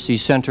controversy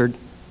centered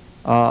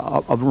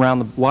around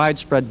the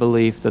widespread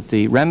belief that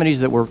the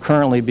remedies that were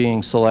currently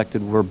being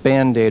selected were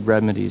Band-Aid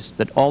remedies,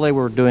 that all they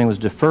were doing was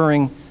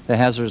deferring the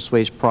hazardous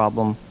waste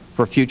problem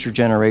for future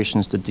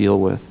generations to deal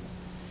with.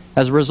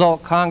 As a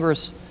result,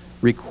 Congress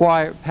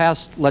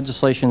passed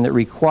legislation that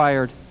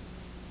required,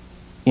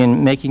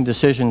 in making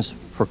decisions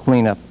for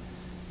cleanup,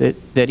 that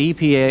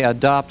EPA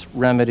adopt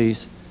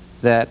remedies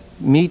that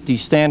meet the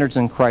standards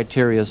and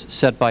criteria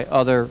set by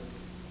other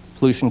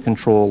pollution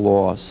control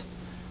laws,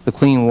 the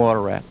Clean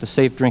Water Act, the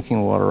Safe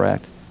Drinking Water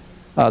Act,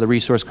 the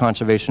Resource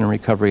Conservation and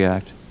Recovery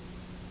Act.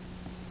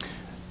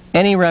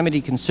 Any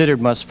remedy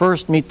considered must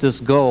first meet this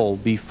goal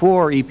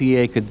before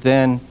EPA could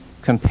then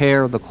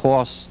compare the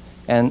costs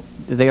and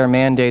they are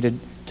mandated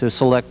to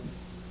select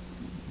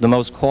the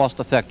most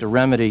cost-effective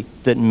remedy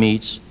that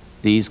meets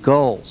these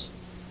goals.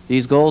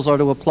 These goals are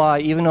to apply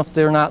even if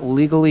they're not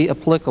legally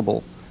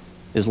applicable,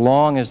 as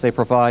long as they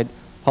provide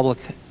public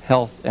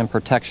health and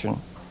protection.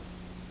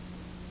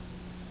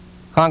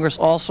 Congress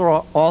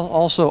also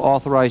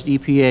authorized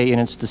EPA in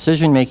its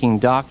decision-making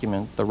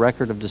document, the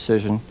Record of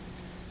Decision,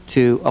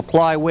 to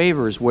apply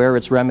waivers where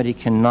its remedy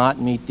cannot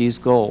meet these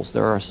goals.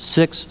 There are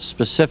 6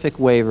 specific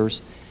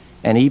waivers,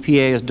 and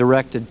EPA is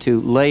directed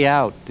to lay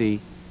out the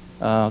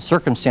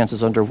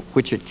circumstances under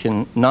which it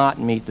cannot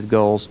meet the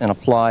goals and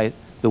apply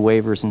the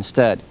waivers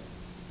instead.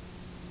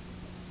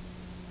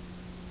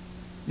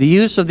 The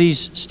use of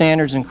these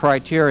standards and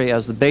criteria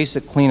as the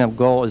basic cleanup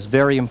goal is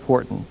very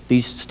important.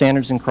 These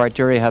standards and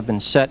criteria have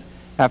been set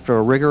after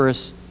a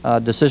rigorous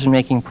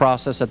decision-making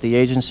process at the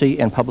agency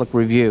and public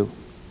review.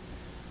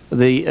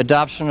 The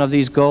adoption of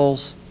these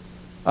goals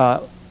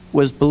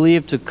was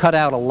believed to cut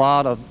out a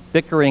lot of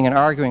bickering and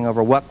arguing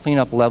over what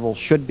cleanup level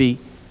should be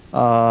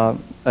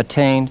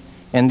attained,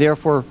 and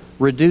therefore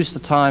reduce the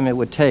time it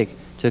would take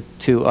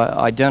to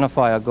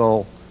identify a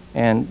goal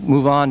and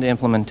move on to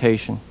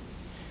implementation.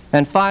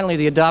 And finally,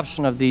 the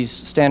adoption of these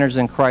standards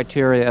and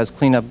criteria as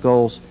cleanup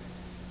goals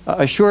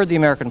assured the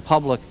American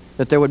public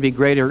that there would be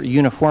greater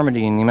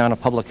uniformity in the amount of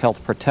public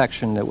health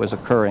protection that was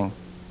occurring.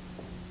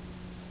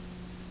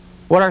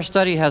 What our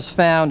study has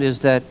found is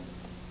that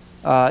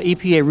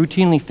EPA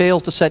routinely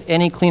fails to set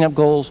any cleanup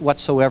goals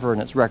whatsoever in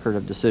its Record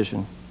of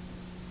Decision.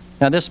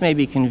 Now, this may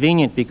be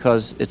convenient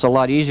because it's a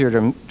lot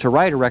easier to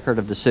write a Record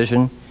of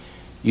Decision.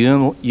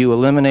 You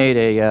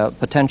eliminate a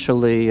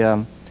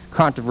potentially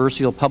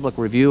controversial public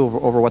review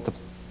over what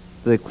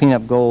the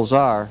cleanup goals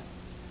are,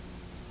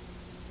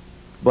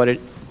 but it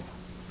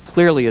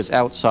clearly is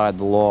outside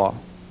the law.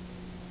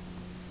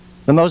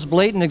 The most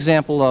blatant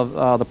example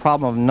of the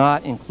problem of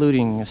not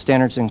including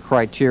standards and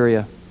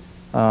criteria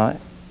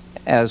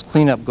as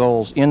cleanup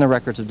goals in the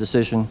Records of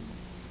Decision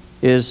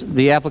is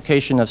the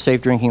application of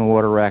Safe Drinking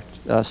Water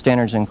Act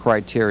standards and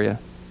criteria.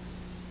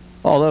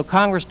 Although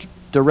Congress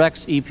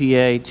directs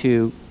EPA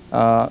to,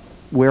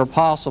 where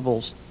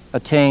possible,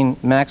 attain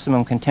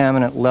maximum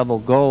contaminant level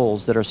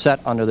goals that are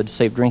set under the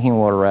Safe Drinking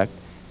Water Act.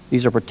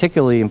 These are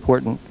particularly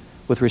important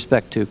with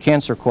respect to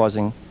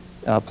cancer-causing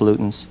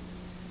pollutants.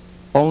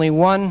 Only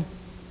one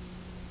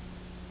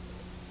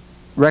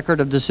Record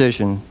of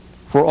Decision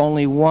for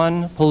only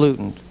one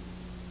pollutant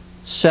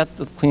set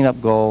the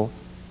cleanup goal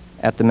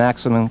at the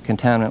maximum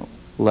contaminant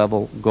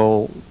level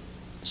goal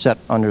set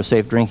under the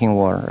Safe Drinking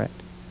Water Act.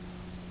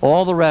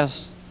 All the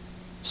rest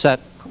set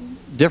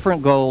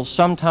different goals.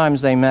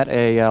 Sometimes they met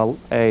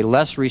a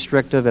less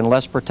restrictive and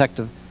less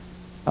protective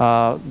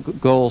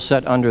goal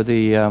set under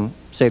the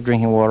Safe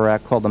Drinking Water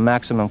Act called the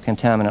maximum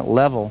contaminant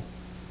level.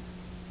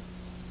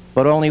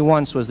 But only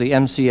once was the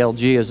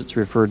MCLG, as it's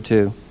referred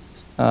to,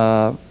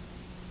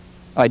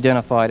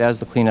 identified as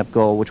the cleanup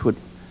goal, which would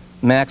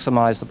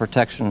maximize the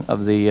protection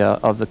of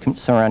the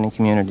surrounding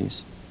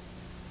communities.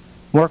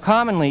 More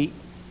commonly,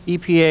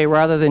 EPA,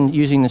 rather than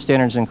using the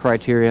standards and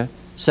criteria,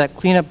 set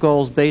cleanup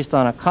goals based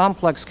on a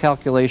complex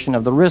calculation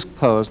of the risk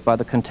posed by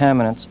the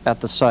contaminants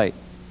at the site.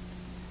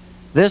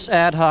 This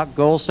ad hoc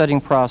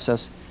goal-setting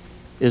process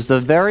is the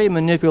very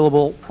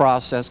manipulable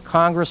process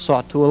Congress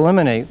sought to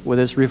eliminate with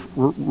its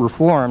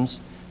reforms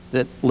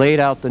that laid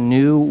out the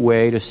new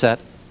way to set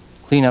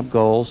cleanup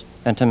goals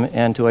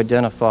and to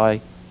identify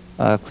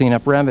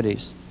cleanup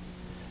remedies.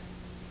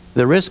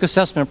 The risk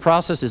assessment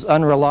process is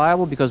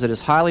unreliable because it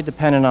is highly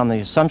dependent on the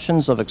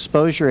assumptions of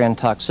exposure and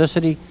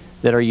toxicity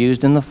that are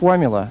used in the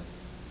formula.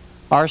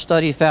 Our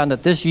study found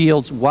that this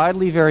yields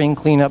widely varying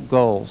cleanup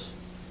goals.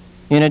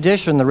 In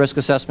addition, the risk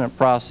assessment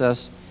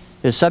process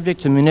is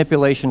subject to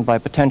manipulation by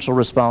potential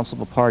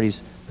responsible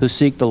parties who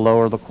seek to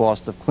lower the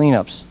cost of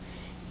cleanups.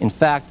 In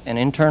fact, an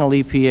internal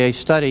EPA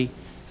study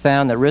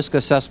found that risk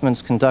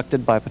assessments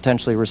conducted by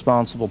potentially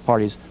responsible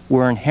parties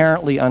were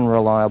inherently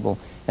unreliable,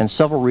 and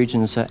several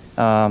regions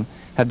have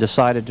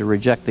decided to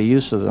reject the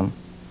use of them.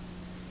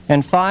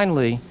 And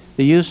finally,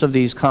 the use of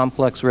these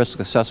complex risk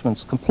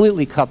assessments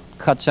completely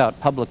cuts out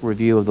public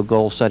review of the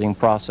goal-setting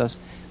process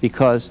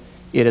because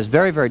it is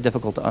very, very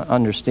difficult to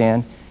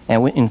understand.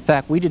 And in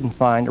fact, we didn't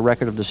find a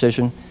Record of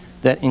Decision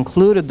that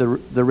included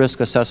the risk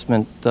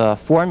assessment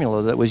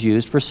formula that was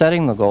used for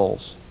setting the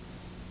goals.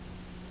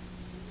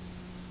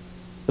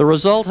 The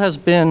result has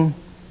been,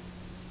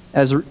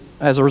 as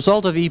a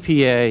result of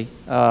EPA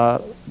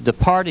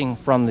departing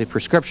from the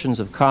prescriptions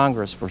of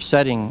Congress for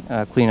setting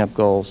cleanup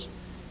goals,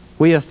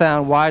 we have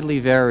found widely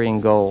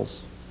varying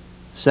goals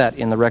set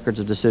in the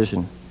Records of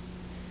Decision.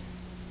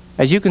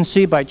 As you can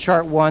see by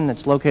Chart 1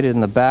 that's located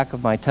in the back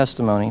of my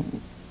testimony,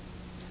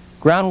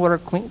 groundwater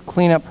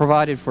cleanup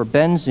provided for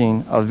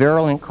benzene, a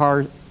virulent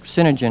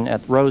carcinogen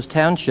at Rose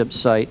Township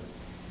site,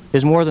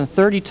 is more than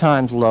 30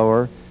 times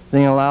lower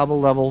than the allowable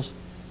levels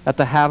at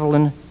the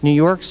Haviland, New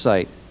York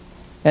site,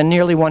 and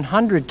nearly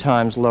 100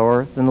 times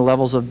lower than the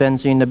levels of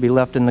benzene to be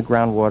left in the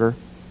groundwater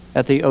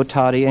at the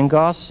Otati and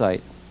Goss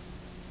site.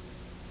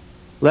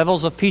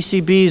 Levels of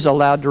PCBs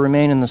allowed to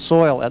remain in the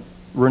soil at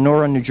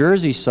Renora, New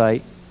Jersey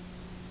site,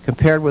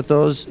 compared with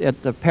those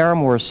at the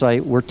Paramore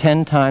site, were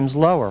 10 times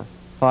lower,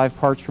 5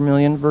 parts per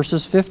million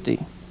versus 50.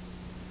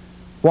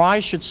 Why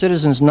should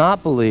citizens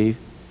not believe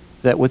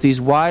that with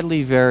these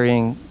widely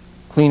varying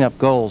cleanup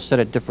goals set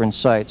at different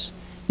sites,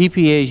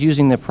 EPA is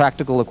using the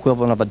practical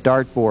equivalent of a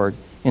dartboard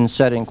in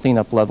setting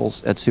cleanup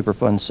levels at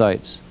Superfund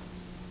sites?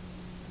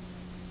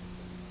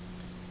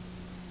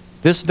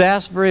 This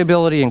vast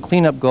variability in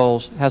cleanup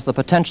goals has the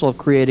potential of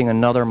creating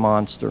another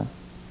monster.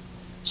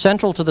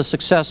 Central to the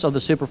success of the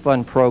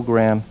Superfund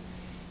program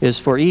is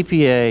for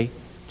EPA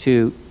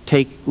to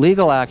take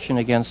legal action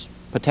against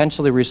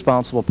potentially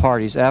responsible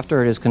parties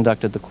after it has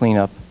conducted the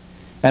cleanup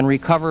and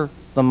recover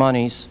the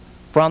monies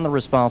from the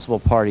responsible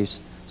parties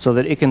so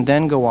that it can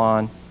then go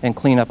on and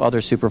clean up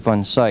other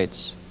Superfund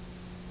sites.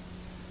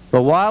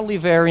 The wildly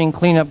varying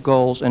cleanup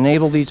goals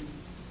enable these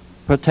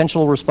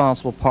potential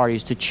responsible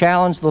parties to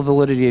challenge the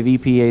validity of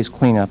EPA's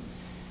cleanup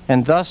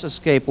and thus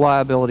escape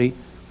liability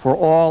for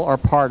all or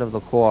part of the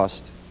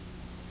cost.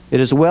 It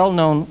is a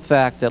well-known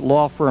fact that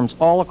law firms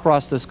all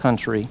across this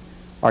country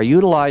are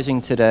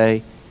utilizing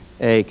today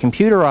a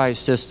computerized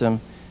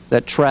system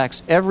that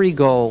tracks every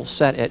goal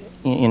set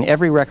in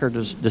every record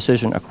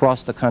decision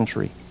across the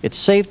country. It's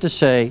safe to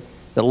say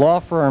that law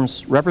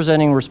firms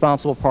representing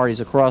responsible parties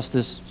across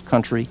this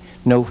country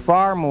know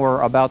far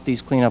more about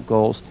these cleanup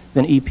goals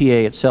than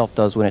EPA itself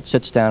does when it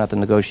sits down at the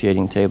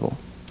negotiating table.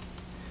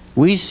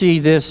 We see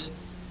this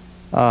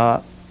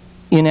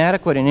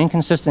inadequate and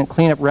inconsistent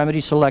cleanup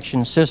remedy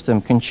selection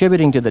system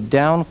contributing to the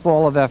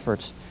downfall of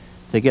efforts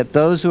to get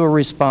those who are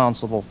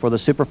responsible for the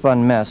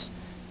Superfund mess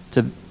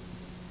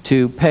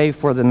to pay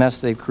for the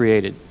mess they've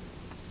created.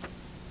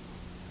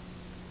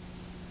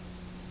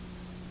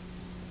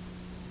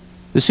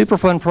 The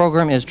Superfund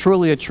program is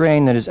truly a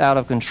train that is out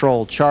of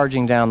control,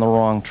 charging down the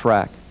wrong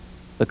track.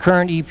 The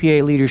current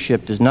EPA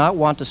leadership does not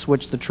want to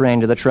switch the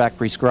train to the track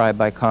prescribed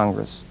by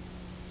Congress.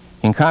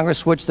 Can Congress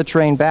switch the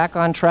train back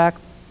on track?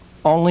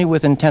 Only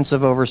with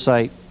intensive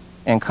oversight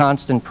and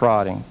constant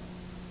prodding.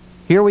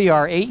 Here we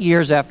are 8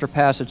 years after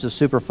passage of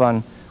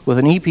Superfund with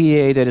an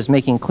EPA that is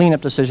making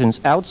cleanup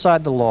decisions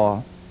outside the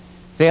law,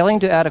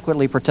 failing to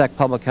adequately protect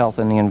public health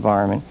and the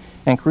environment,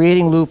 and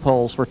creating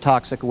loopholes for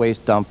toxic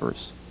waste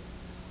dumpers.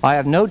 I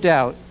have no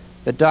doubt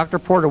that Dr.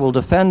 Porter will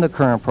defend the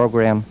current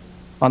program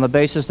on the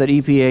basis that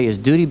EPA is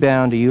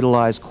duty-bound to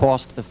utilize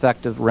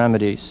cost-effective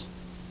remedies.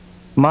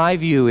 My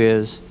view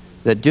is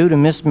that due to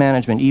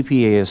mismanagement,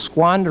 EPA is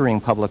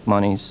squandering public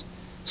monies,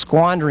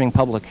 squandering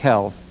public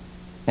health,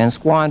 and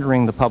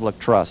squandering the public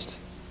trust.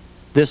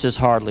 This is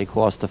hardly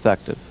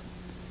cost-effective.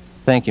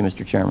 Thank you,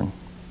 Mr. Chairman.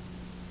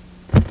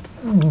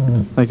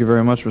 Thank you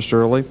very much, Mr.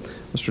 Early.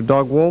 Mr.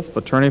 Doug Wolf,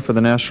 attorney for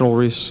the Natural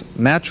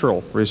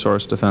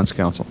Resource Defense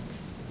Council.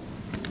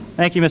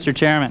 Thank you, Mr.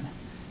 Chairman.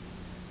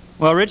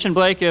 Well, Rich and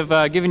Blake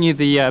have given you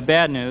the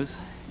bad news,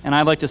 and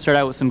I'd like to start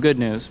out with some good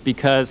news,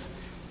 because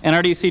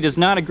NRDC does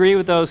not agree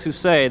with those who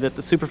say that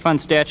the Superfund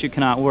statute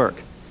cannot work.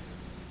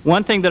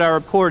 One thing that our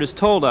report has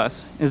told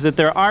us is that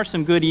there are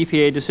some good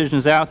EPA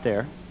decisions out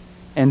there,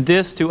 and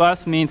this to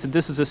us means that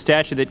this is a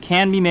statute that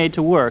can be made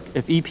to work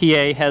if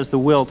EPA has the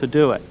will to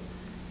do it.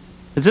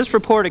 As this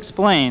report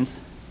explains,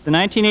 the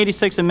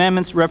 1986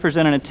 amendments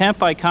represent an attempt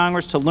by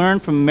Congress to learn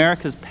from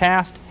America's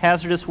past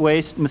hazardous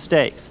waste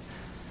mistakes.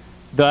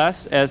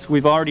 Thus, as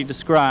we've already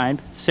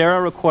described,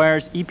 SARA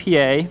requires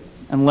EPA,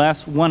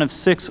 unless one of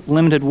 6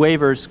 limited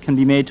waivers can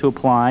be made to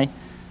apply,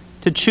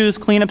 to choose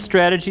cleanup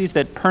strategies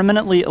that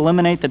permanently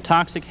eliminate the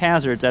toxic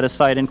hazards at a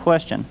site in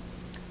question.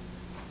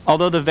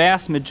 Although the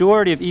vast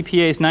majority of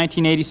EPA's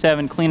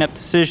 1987 cleanup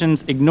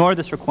decisions ignore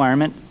this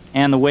requirement,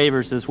 and the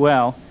waivers as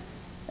well,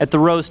 at the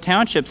Rose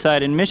Township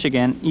site in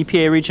Michigan,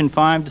 EPA Region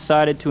 5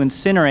 decided to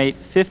incinerate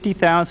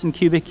 50,000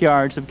 cubic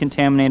yards of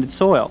contaminated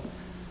soil,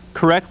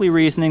 correctly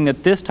reasoning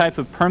that this type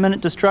of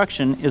permanent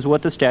destruction is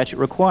what the statute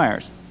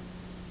requires.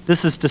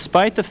 This is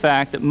despite the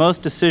fact that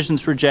most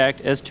decisions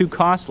reject as too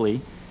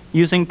costly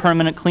using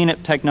permanent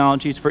cleanup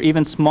technologies for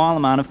even small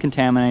amount of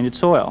contaminated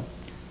soil.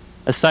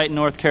 A site in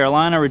North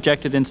Carolina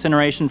rejected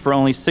incineration for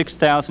only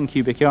 6,000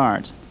 cubic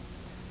yards.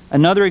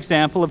 Another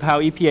example of how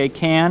EPA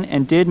can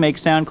and did make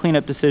sound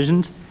cleanup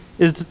decisions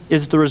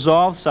is the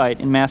Resolve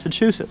site in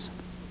Massachusetts.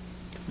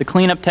 The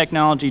cleanup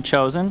technology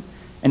chosen,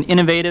 an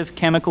innovative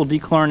chemical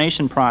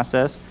dechlorination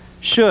process,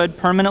 should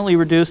permanently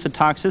reduce the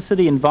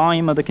toxicity and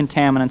volume of the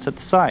contaminants at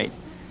the site.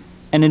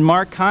 And in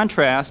marked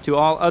contrast to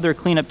all other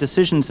cleanup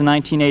decisions in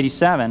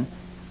 1987,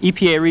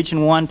 EPA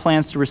Region 1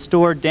 plans to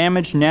restore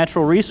damaged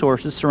natural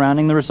resources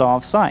surrounding the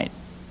Resolve site.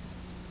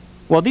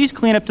 While these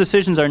cleanup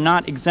decisions are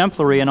not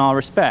exemplary in all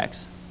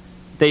respects,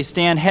 they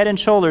stand head and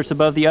shoulders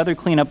above the other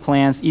cleanup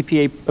plans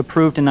EPA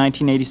approved in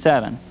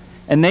 1987,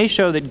 and they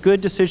show that good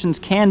decisions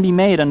can be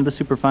made under the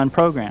Superfund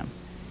program.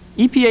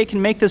 EPA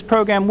can make this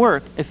program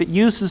work if it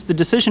uses the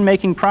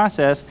decision-making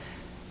process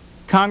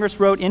Congress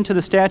wrote into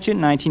the statute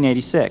in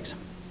 1986.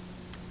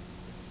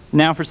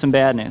 Now for some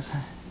bad news.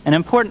 An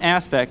important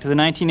aspect of the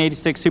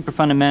 1986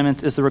 Superfund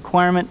amendments is the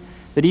requirement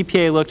that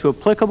EPA look to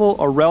applicable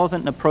or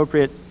relevant and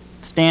appropriate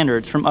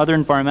standards from other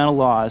environmental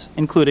laws,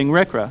 including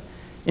RCRA,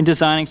 in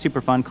designing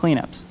Superfund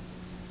cleanups.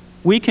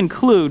 We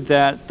conclude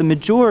that the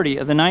majority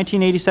of the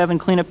 1987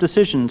 cleanup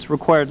decisions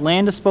required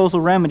land disposal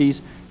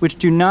remedies which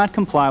do not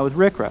comply with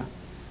RCRA.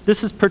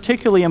 This is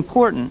particularly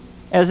important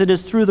as it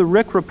is through the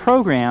RCRA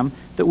program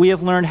that we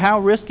have learned how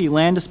risky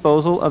land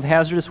disposal of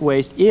hazardous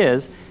waste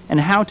is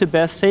and how to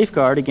best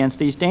safeguard against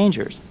these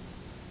dangers.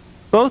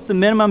 Both the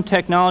minimum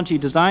technology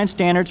design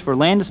standards for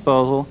land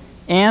disposal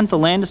and the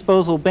land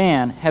disposal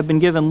ban have been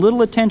given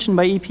little attention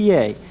by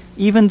EPA,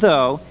 even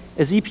though,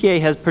 as EPA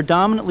has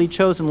predominantly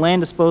chosen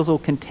land disposal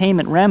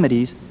containment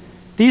remedies,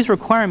 these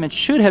requirements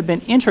should have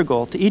been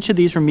integral to each of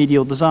these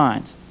remedial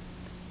designs.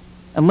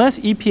 Unless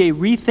EPA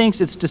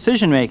rethinks its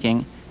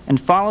decision-making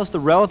and follows the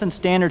relevant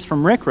standards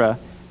from RCRA,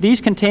 these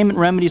containment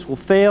remedies will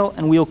fail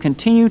and we will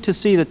continue to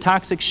see the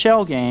toxic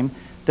shell game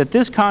that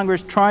this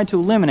Congress tried to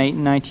eliminate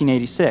in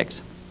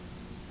 1986.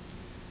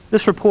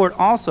 This report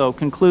also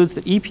concludes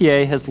that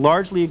EPA has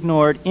largely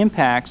ignored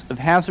impacts of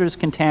hazardous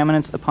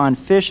contaminants upon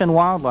fish and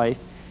wildlife,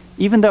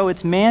 even though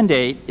its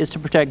mandate is to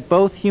protect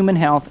both human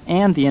health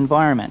and the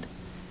environment.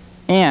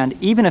 And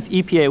even if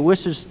EPA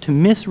wishes to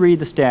misread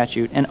the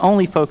statute and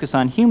only focus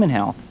on human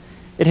health,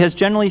 it has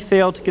generally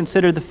failed to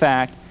consider the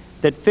fact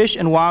that fish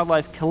and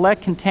wildlife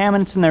collect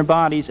contaminants in their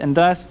bodies and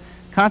thus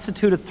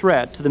constitute a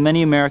threat to the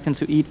many Americans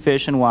who eat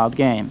fish and wild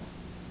game.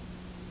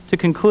 To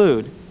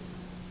conclude,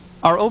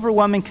 our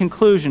overwhelming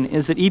conclusion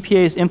is that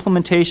EPA's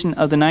implementation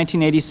of the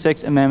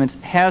 1986 amendments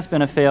has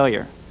been a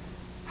failure.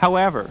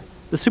 However,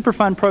 the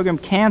Superfund program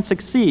can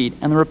succeed,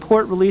 and the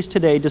report released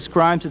today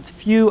describes its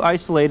few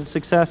isolated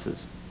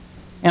successes.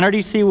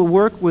 NRDC will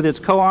work with its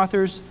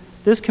co-authors,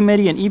 this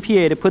committee, and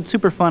EPA to put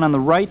Superfund on the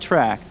right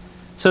track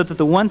so that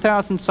the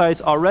 1,000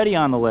 sites already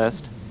on the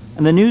list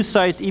and the new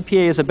sites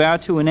EPA is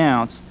about to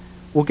announce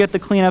will get the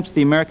cleanups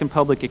the American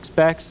public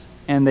expects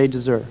and they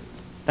deserve.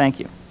 Thank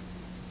you.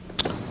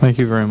 Thank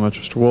you very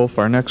much, Mr. Wolf.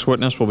 Our next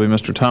witness will be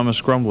Mr.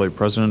 Thomas Grumbly,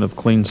 President of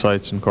Clean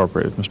Sites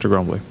Incorporated. Mr.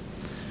 Grumbly.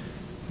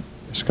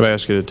 Yes, could I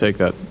ask you to take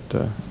that?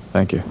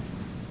 Thank you.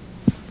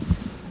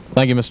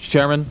 Thank you, Mr.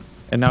 Chairman.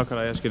 And now could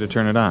I ask you to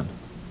turn it on?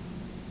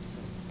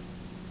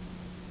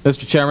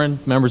 Mr. Chairman,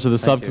 members of the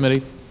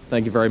subcommittee,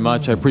 thank you very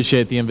much. I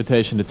appreciate the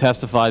invitation to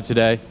testify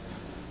today.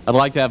 I'd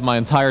like to have my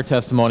entire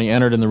testimony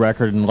entered in the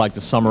record and I'd like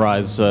to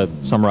summarize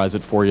it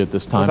for you at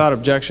this time. Without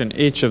objection,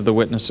 each of the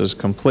witnesses'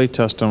 complete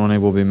testimony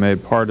will be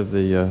made part of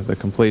the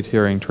complete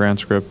hearing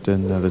transcript,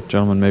 and the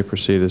gentleman may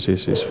proceed as he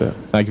sees fit.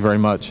 Thank you very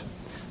much.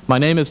 My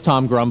name is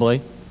Tom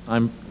Grumbly.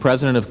 I'm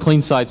president of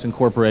Clean Sites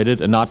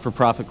Incorporated, a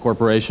not-for-profit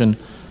corporation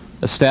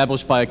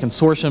established by a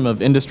consortium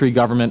of industry,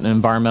 government, and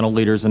environmental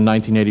leaders in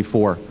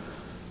 1984.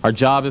 Our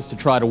job is to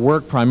try to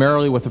work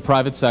primarily with the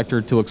private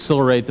sector to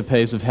accelerate the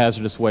pace of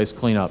hazardous waste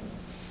cleanup.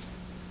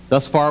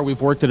 Thus far,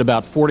 we've worked at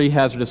about 40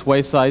 hazardous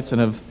waste sites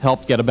and have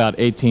helped get about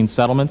 18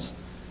 settlements.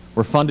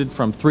 We're funded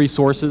from 3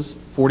 sources.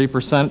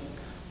 40%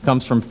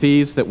 comes from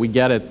fees that we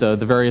get at the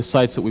various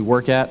sites that we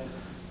work at.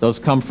 Those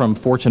come from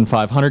Fortune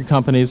 500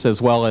 companies,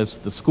 as well as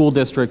the school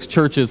districts,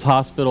 churches,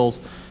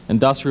 hospitals,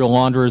 industrial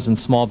launderers, and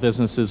small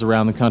businesses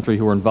around the country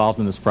who are involved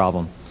in this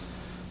problem.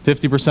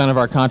 50% of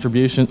our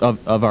contribution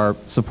of our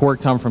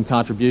support come from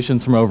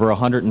contributions from over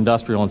 100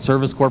 industrial and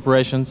service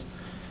corporations,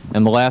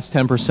 and the last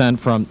 10%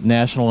 from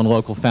national and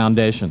local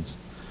foundations.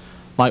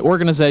 My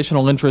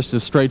organizational interest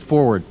is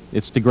straightforward.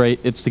 It's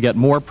to get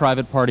more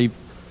private party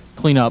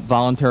cleanup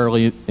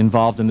voluntarily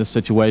involved in this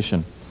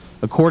situation.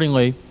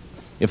 Accordingly,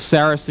 if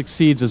SARA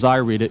succeeds as I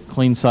read it,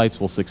 Clean Sites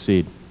will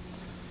succeed.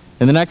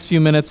 In the next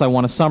few minutes, I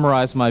want to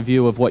summarize my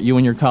view of what you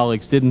and your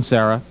colleagues did in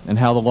SARA and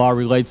how the law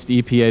relates to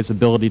EPA's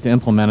ability to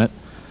implement it,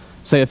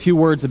 say a few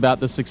words about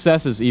the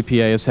successes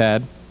EPA has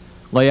had,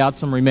 lay out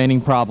some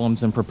remaining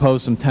problems, and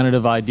propose some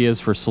tentative ideas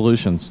for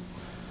solutions.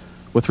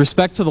 With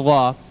respect to the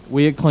law,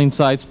 we at Clean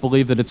Sites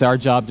believe that it's our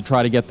job to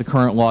try to get the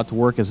current law to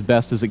work as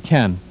best as it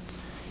can.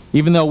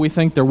 Even though we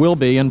think there will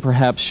be, and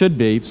perhaps should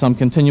be, some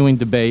continuing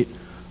debate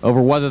over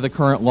whether the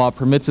current law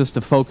permits us to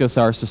focus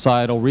our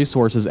societal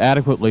resources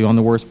adequately on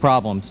the worst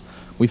problems,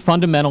 we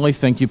fundamentally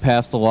think you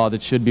passed a law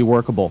that should be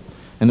workable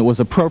and that was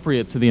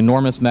appropriate to the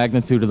enormous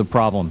magnitude of the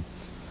problem.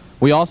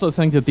 We also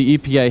think that the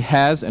EPA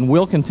has and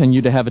will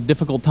continue to have a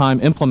difficult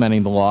time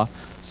implementing the law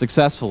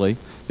successfully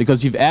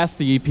because you've asked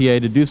the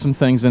EPA to do some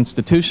things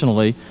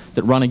institutionally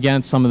that run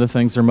against some of the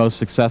things they're most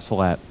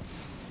successful at.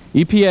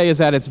 EPA is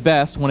at its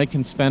best when it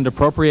can spend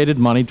appropriated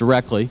money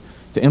directly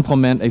to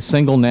implement a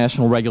single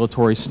national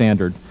regulatory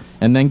standard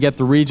and then get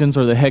the regions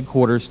or the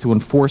headquarters to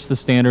enforce the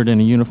standard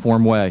in a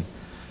uniform way.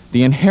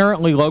 The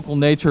inherently local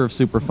nature of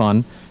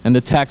Superfund and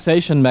the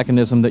taxation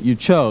mechanism that you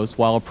chose,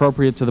 while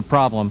appropriate to the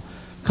problem,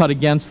 cut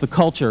against the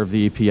culture of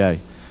the EPA.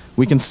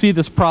 We can see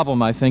this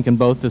problem, I think, in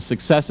both the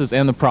successes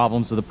and the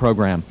problems of the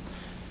program.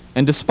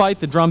 And despite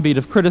the drumbeat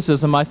of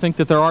criticism, I think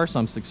that there are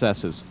some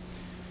successes.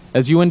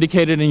 As you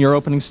indicated in your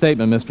opening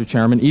statement, Mr.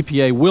 Chairman,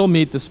 EPA will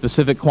meet the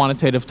specific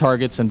quantitative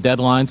targets and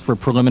deadlines for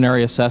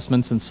preliminary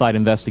assessments and site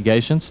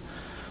investigations.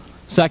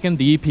 Second,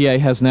 the EPA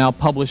has now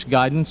published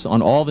guidance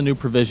on all the new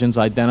provisions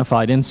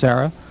identified in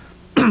SARA.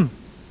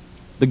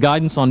 The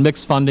guidance on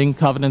mixed funding,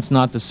 covenants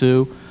not to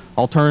sue,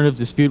 alternative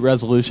dispute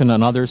resolution,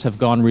 and others have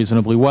gone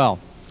reasonably well.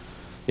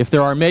 If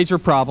there are major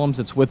problems,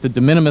 it's with the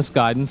de minimis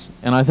guidance,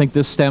 and I think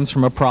this stems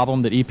from a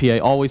problem that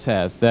EPA always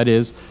has, that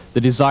is,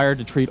 the desire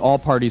to treat all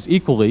parties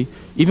equally,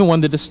 even when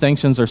the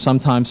distinctions are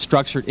sometimes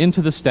structured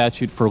into the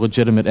statute for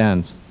legitimate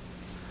ends.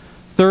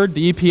 Third,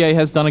 the EPA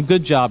has done a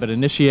good job at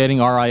initiating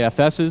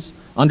RIFSs,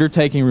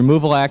 undertaking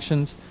removal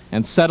actions,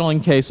 and settling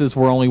cases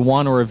where only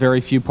one or a very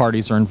few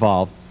parties are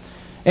involved.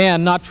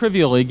 And, not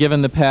trivially,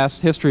 given the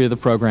past history of the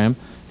program,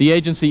 the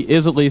agency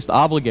is at least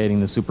obligating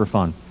the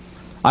Superfund.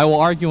 I will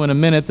argue in a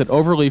minute that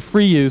overly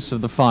free use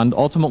of the fund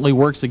ultimately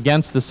works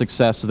against the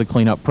success of the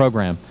cleanup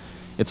program.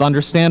 It's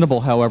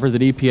understandable, however,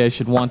 that EPA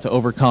should want to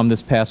overcome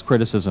this past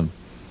criticism.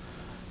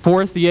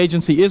 Fourth, the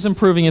agency is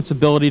improving its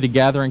ability to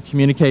gather and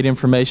communicate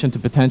information to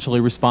potentially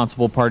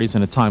responsible parties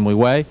in a timely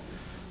way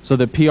so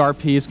that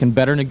PRPs can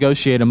better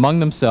negotiate among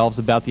themselves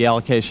about the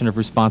allocation of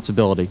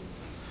responsibility.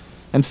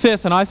 And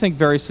fifth, and I think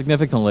very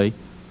significantly,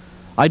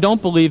 I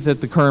don't believe that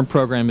the current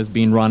program is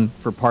being run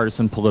for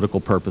partisan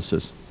political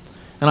purposes.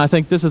 And I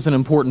think this is an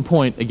important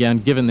point, again,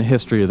 given the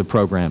history of the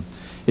program.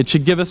 It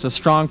should give us a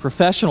strong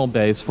professional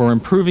base for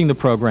improving the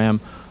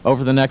program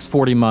over the next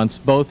 40 months,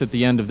 both at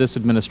the end of this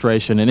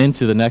administration and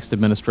into the next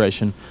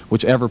administration,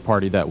 whichever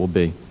party that will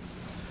be.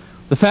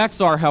 The facts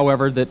are,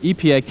 however, that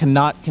EPA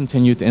cannot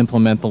continue to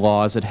implement the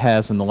law as it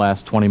has in the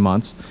last 20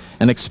 months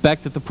and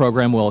expect that the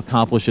program will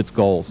accomplish its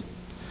goals.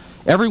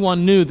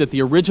 Everyone knew that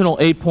the original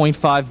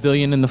 $8.5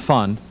 billion in the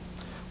fund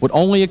would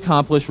only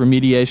accomplish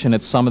remediation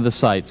at some of the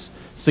sites.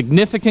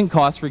 Significant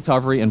cost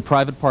recovery and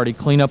private party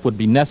cleanup would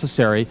be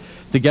necessary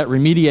to get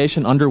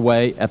remediation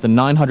underway at the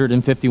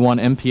 951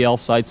 MPL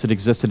sites that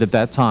existed at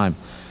that time.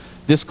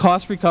 This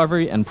cost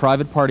recovery and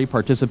private party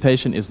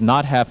participation is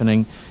not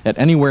happening at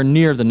anywhere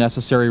near the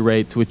necessary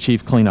rate to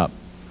achieve cleanup.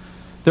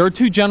 There are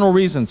two general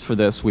reasons for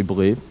this, we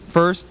believe.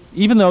 First,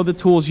 even though the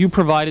tools you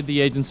provided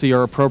the agency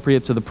are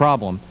appropriate to the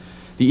problem,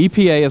 the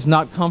EPA is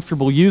not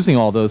comfortable using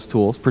all those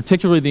tools,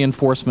 particularly the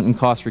enforcement and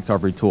cost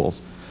recovery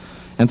tools.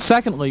 And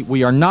secondly,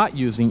 we are not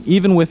using,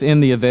 even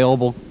within the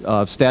available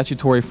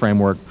statutory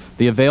framework,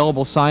 the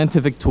available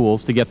scientific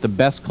tools to get the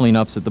best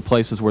cleanups at the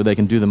places where they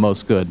can do the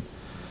most good.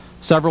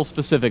 Several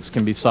specifics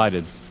can be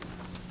cited.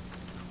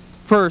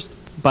 First,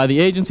 by the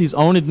agency's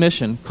own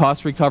admission,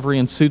 cost recovery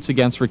and suits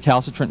against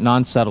recalcitrant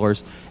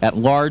non-settlers at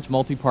large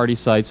multi-party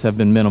sites have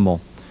been minimal.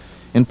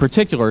 In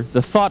particular,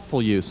 the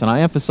thoughtful use, and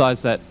I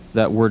emphasize that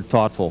word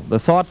thoughtful, the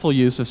thoughtful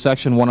use of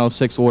Section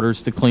 106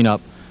 orders to clean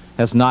up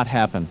has not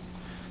happened.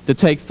 To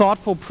take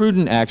thoughtful,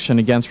 prudent action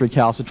against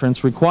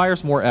recalcitrants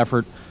requires more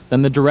effort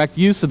than the direct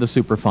use of the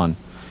Superfund.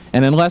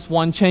 And unless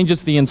one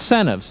changes the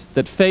incentives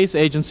that face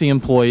agency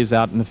employees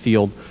out in the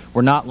field,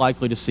 we're not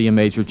likely to see a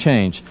major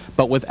change.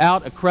 But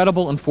without a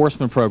credible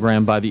enforcement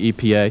program by the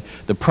EPA,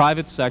 the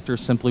private sector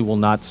simply will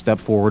not step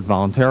forward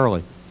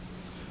voluntarily.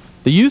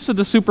 The use of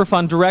the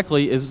Superfund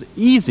directly is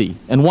easy,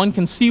 and one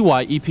can see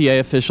why EPA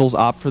officials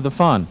opt for the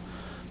fund.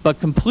 But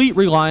complete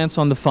reliance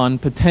on the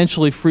fund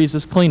potentially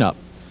freezes cleanup.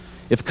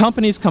 If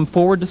companies come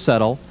forward to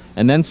settle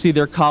and then see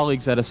their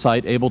colleagues at a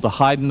site able to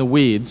hide in the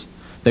weeds,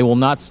 they will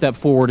not step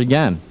forward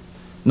again.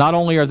 Not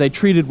only are they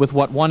treated with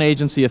what one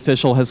agency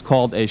official has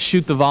called a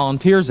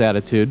shoot-the-volunteers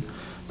attitude,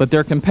 but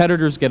their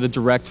competitors get a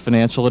direct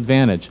financial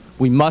advantage.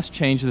 We must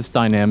change this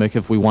dynamic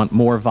if we want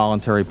more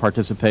voluntary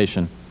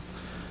participation.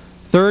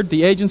 Third,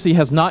 the agency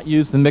has not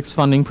used the mixed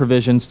funding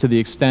provisions to the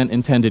extent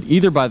intended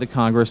either by the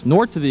Congress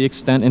nor to the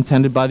extent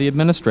intended by the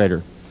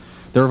administrator.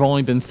 There have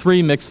only been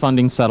 3 mixed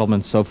funding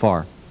settlements so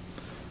far.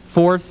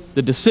 Fourth,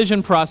 the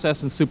decision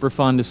process in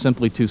Superfund is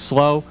simply too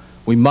slow.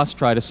 We must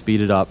try to speed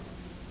it up.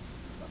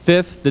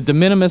 Fifth, the de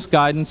minimis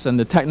guidance and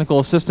the technical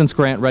assistance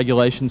grant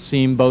regulations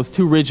seem both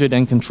too rigid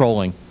and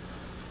controlling.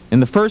 In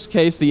the first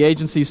case, the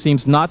agency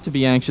seems not to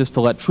be anxious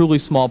to let truly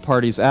small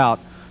parties out,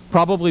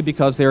 probably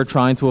because they are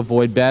trying to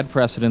avoid bad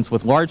precedents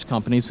with large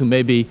companies who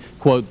may be,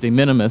 quote, de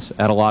minimis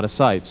at a lot of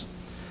sites.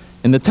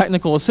 In the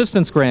technical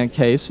assistance grant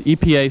case,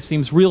 EPA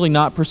seems really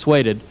not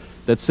persuaded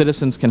that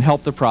citizens can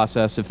help the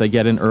process if they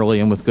get in early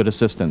and with good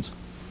assistance.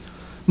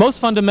 Most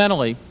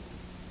fundamentally,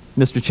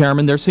 Mr.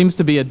 Chairman, there seems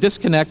to be a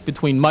disconnect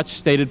between much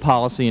stated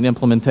policy and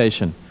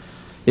implementation.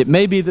 It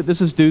may be that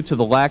this is due to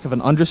the lack of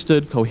an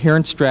understood,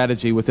 coherent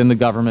strategy within the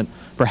government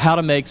for how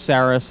to make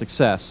SARA a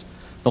success.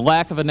 The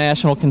lack of a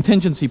national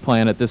contingency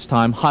plan at this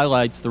time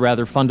highlights the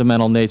rather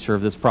fundamental nature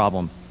of this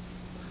problem.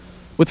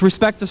 With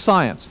respect to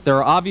science, there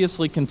are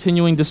obviously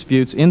continuing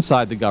disputes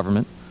inside the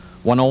government.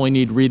 One only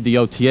need read the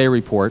OTA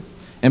report,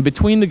 and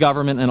between the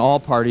government and all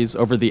parties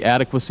over the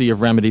adequacy of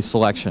remedy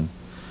selection.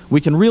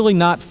 We can really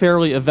not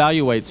fairly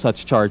evaluate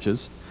such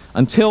charges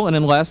until and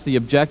unless the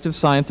objective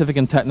scientific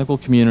and technical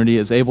community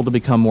is able to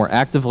become more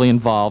actively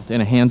involved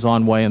in a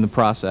hands-on way in the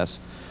process.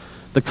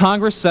 The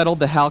Congress settled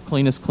the How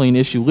Clean is Clean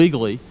issue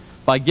legally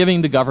by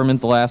giving the government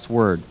the last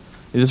word.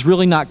 It is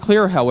really not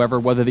clear, however,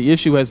 whether the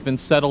issue has been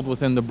settled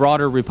within the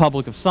broader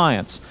Republic of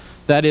Science,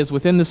 that is,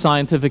 within the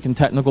scientific and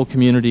technical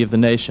community of the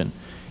nation.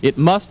 It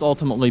must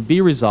ultimately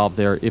be resolved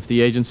there if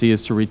the agency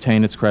is to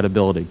retain its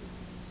credibility.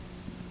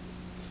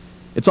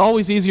 It's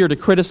always easier to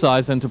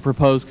criticize than to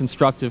propose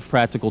constructive,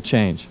 practical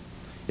change.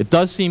 It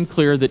does seem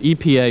clear that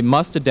EPA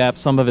must adapt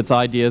some of its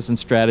ideas and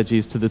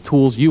strategies to the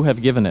tools you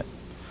have given it.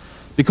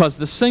 Because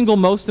the single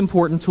most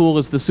important tool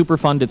is the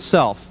Superfund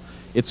itself,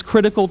 it's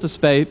critical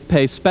to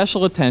pay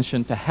special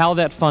attention to how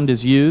that fund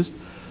is used,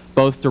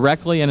 both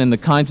directly and in the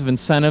kinds of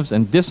incentives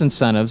and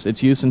disincentives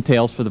its use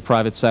entails for the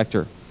private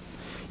sector.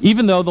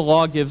 Even though the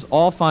law gives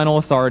all final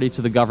authority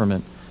to the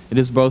government, it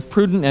is both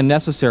prudent and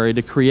necessary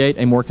to create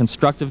a more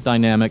constructive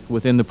dynamic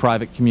within the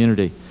private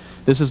community.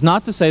 This is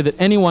not to say that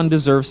anyone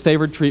deserves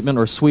favored treatment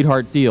or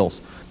sweetheart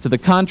deals. To the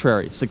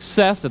contrary,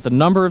 success at the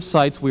number of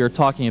sites we are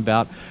talking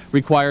about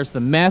requires the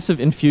massive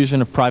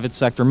infusion of private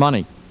sector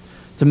money.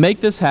 To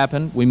make this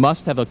happen, we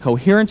must have a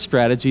coherent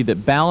strategy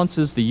that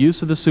balances the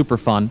use of the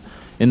Superfund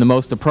in the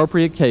most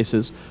appropriate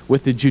cases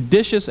with the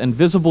judicious and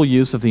visible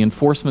use of the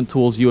enforcement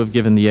tools you have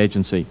given the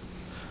agency.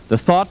 The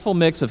thoughtful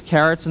mix of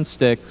carrots and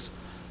sticks,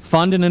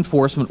 fund and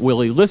enforcement,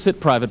 will elicit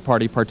private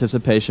party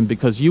participation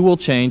because you will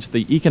change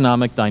the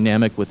economic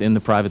dynamic within the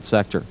private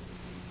sector.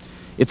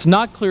 It's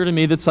not clear to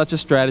me that such a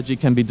strategy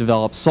can be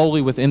developed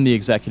solely within the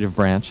executive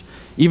branch,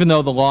 even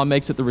though the law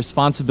makes it the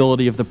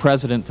responsibility of the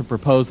President to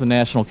propose the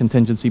National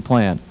Contingency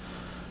Plan.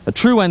 A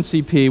true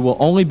NCP will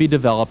only be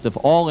developed if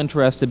all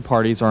interested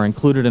parties are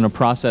included in a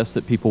process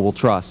that people will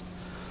trust.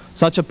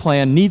 Such a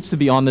plan needs to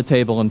be on the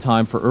table in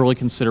time for early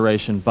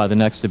consideration by the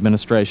next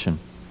administration.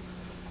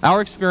 Our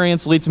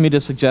experience leads me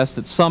to suggest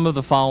that some of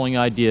the following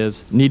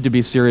ideas need to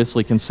be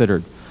seriously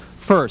considered.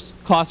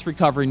 First, cost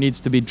recovery needs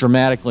to be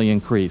dramatically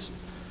increased.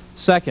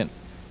 Second,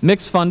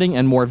 mixed funding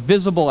and more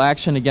visible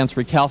action against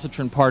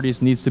recalcitrant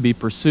parties needs to be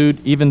pursued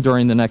even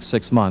during the next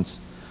 6 months.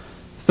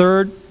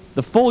 Third,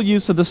 the full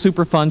use of the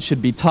Superfund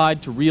should be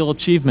tied to real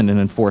achievement in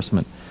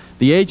enforcement.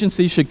 The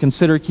agency should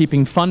consider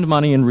keeping fund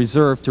money in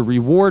reserve to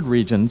reward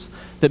regions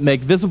that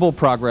make visible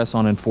progress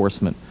on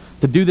enforcement.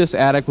 To do this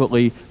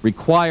adequately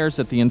requires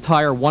that the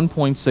entire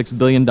 $1.6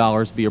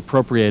 billion be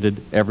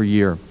appropriated every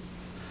year.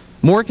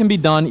 More can be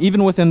done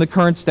even within the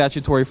current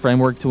statutory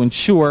framework to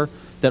ensure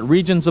that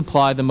regions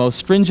apply the most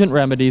stringent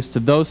remedies to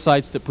those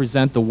sites that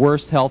present the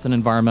worst health and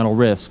environmental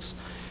risks.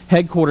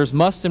 Headquarters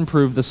must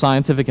improve the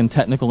scientific and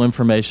technical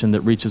information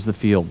that reaches the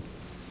field.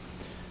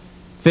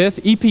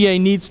 Fifth, EPA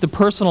needs to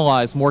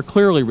personalize more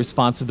clearly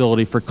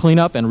responsibility for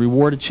cleanup and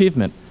reward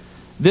achievement.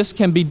 This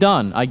can be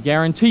done, I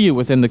guarantee you,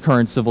 within the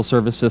current civil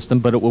service system,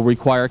 but it will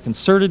require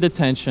concerted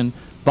attention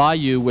by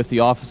you with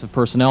the Office of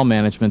Personnel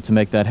Management to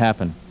make that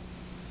happen.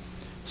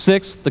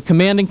 Sixth, the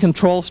command and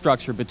control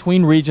structure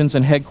between regions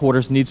and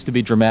headquarters needs to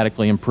be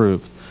dramatically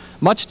improved.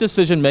 Much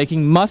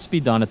decision-making must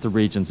be done at the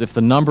regions if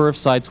the number of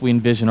sites we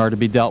envision are to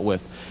be dealt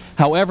with.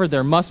 However,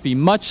 there must be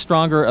much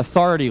stronger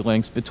authority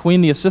links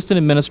between the assistant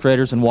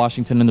administrators in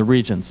Washington and the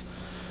regions.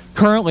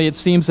 Currently, it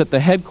seems that the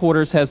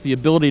headquarters has the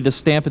ability to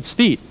stamp its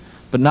feet,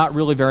 but not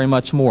really very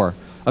much more.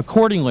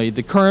 Accordingly,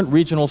 the current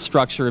regional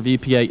structure of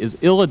EPA is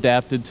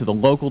ill-adapted to the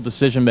local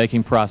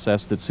decision-making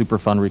process that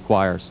Superfund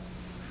requires.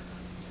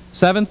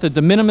 Seventh, the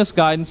de minimis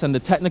guidance and the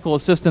technical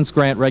assistance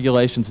grant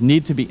regulations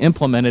need to be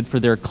implemented for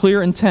their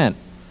clear intent.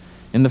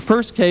 In the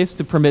first case,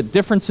 to permit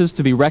differences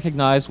to be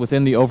recognized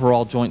within the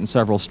overall joint and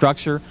several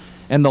structure,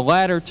 and the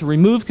latter to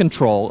remove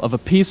control of a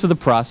piece of the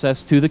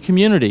process to the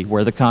community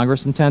where the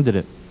Congress intended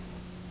it.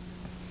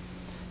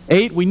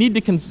 8, we need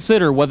to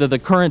consider whether the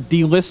current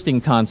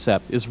delisting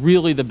concept is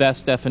really the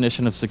best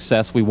definition of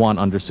success we want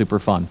under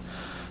Superfund.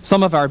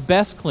 Some of our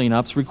best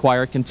cleanups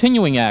require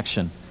continuing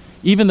action,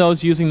 even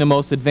those using the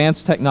most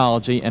advanced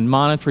technology and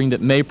monitoring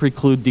that may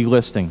preclude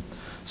delisting.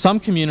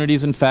 Some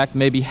communities, in fact,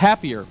 may be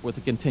happier with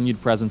the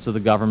continued presence of the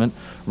government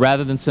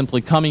rather than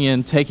simply coming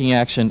in, taking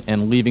action,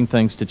 and leaving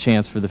things to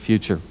chance for the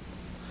future.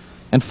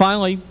 And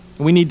finally,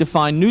 we need to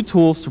find new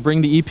tools to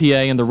bring the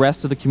EPA and the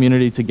rest of the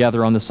community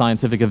together on the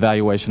scientific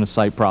evaluation of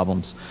site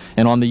problems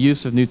and on the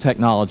use of new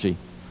technology.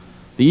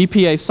 The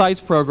EPA Sites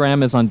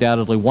program is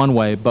undoubtedly one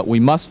way, but we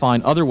must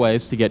find other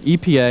ways to get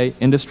EPA,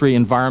 industry,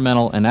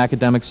 environmental, and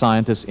academic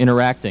scientists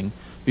interacting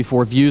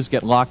before views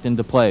get locked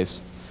into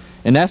place.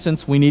 In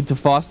essence, we need to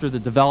foster the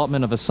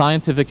development of a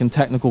scientific and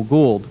technical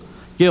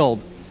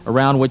guild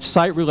around which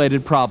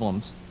site-related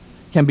problems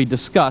can be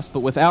discussed, but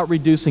without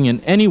reducing in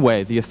any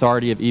way the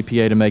authority of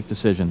EPA to make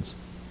decisions.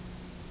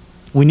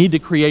 We need to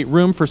create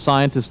room for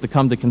scientists to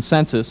come to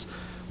consensus,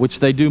 which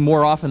they do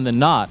more often than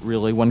not,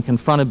 really, when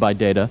confronted by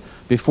data,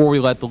 before we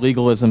let the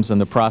legalisms in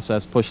the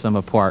process push them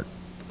apart.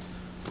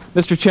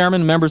 Mr.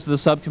 Chairman, members of the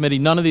subcommittee,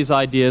 none of these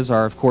ideas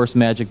are, of course,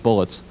 magic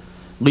bullets.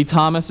 Lee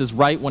Thomas is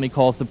right when he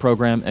calls the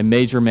program a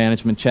major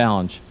management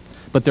challenge.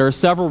 But there are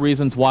several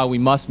reasons why we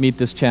must meet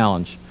this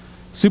challenge.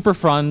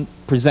 Superfund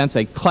presents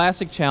a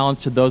classic challenge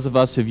to those of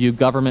us who view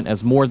government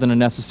as more than a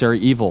necessary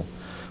evil.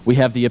 We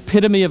have the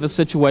epitome of a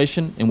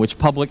situation in which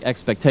public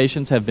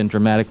expectations have been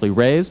dramatically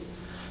raised.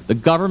 The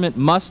government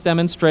must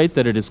demonstrate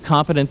that it is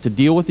competent to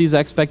deal with these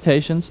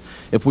expectations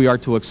if we are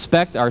to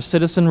expect our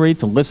citizenry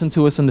to listen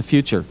to us in the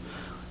future.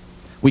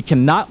 We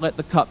cannot let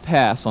the cup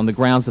pass on the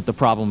grounds that the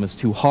problem is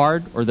too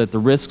hard or that the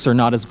risks are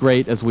not as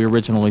great as we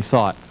originally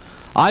thought.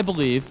 I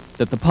believe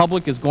that the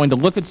public is going to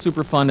look at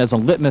Superfund as a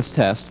litmus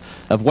test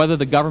of whether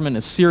the government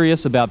is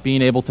serious about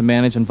being able to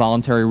manage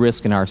involuntary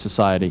risk in our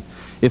society.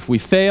 If we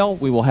fail,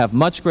 we will have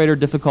much greater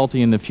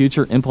difficulty in the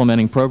future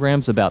implementing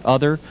programs about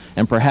other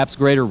and perhaps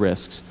greater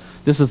risks.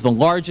 This is the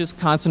largest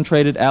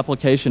concentrated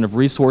application of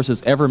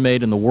resources ever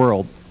made in the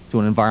world to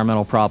an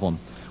environmental problem.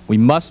 We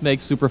must make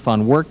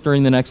Superfund work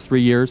during the next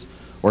 3 years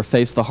or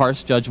face the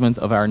harsh judgment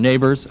of our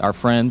neighbors, our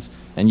friends,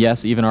 and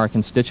yes, even our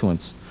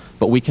constituents.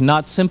 But we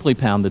cannot simply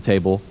pound the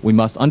table. We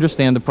must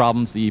understand the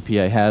problems the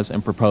EPA has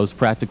and propose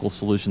practical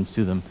solutions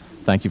to them.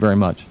 Thank you very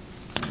much.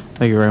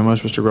 Thank you very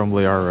much, Mr.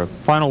 Grumbly. Our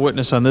final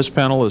witness on this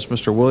panel is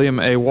Mr. William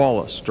A.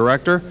 Wallace,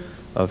 Director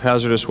of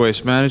Hazardous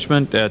Waste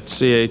Management at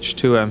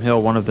CH2M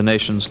Hill, one of the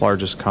nation's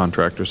largest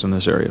contractors in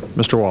this area.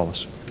 Mr.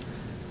 Wallace.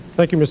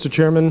 Thank you, Mr.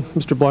 Chairman.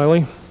 Mr.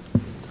 Bliley.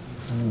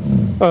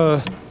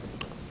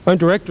 I'm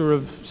Director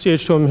of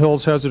CH2M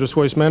Hill's Hazardous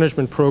Waste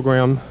Management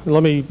Program. And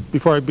let me,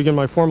 before I begin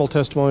my formal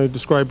testimony,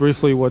 describe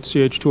briefly what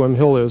CH2M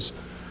Hill is.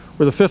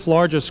 We're the 5th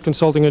largest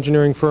consulting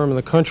engineering firm in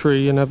the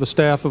country and have a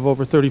staff of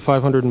over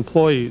 3,500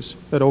 employees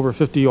at over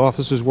 50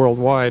 offices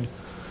worldwide.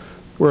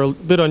 We're a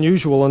bit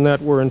unusual in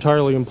that we're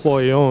entirely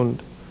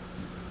employee-owned.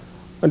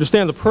 I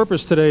understand the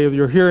purpose today of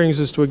your hearings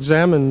is to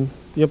examine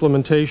the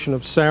implementation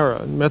of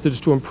SARA and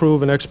methods to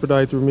improve and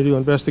expedite the remedial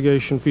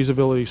investigation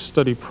feasibility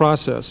study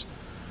process.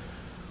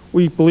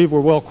 We believe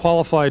we're well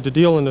qualified to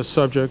deal in this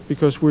subject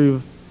because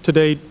we've to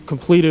date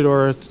completed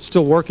or are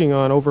still working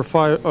on over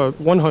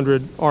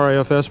 100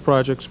 RIFS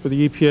projects for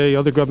the EPA,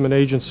 other government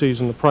agencies,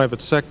 and the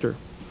private sector.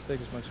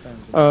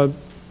 Let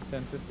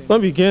me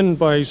begin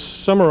by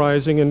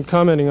summarizing and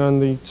commenting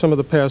on some of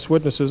the past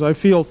witnesses. I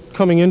feel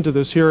coming into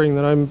this hearing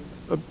that I'm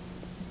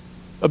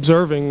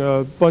observing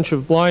a bunch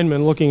of blind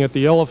men looking at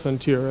the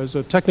elephant here. As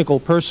a technical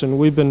person,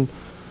 we've been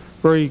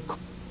very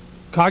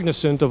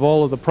cognizant of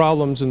all of the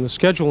problems in the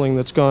scheduling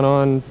that's gone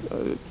on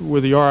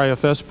with the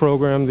RIFS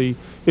program, the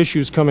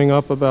issues coming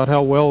up about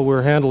how well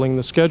we're handling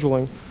the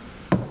scheduling.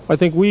 I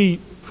think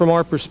we, from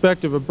our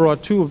perspective, have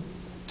brought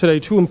today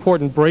two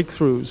important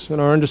breakthroughs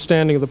in our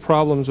understanding of the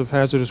problems of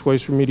hazardous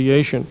waste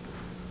remediation.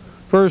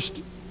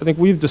 First, I think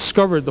we've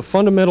discovered the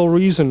fundamental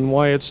reason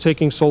why it's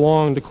taking so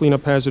long to clean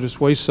up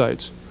hazardous waste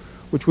sites,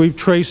 which we've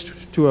traced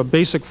to a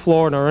basic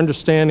flaw in our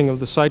understanding of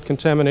the site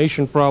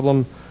contamination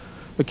problem,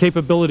 the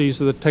capabilities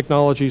of the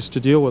technologies to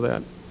deal with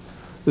that.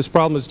 This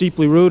problem is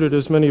deeply rooted,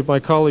 as many of my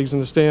colleagues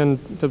in the stand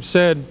have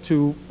said,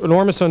 to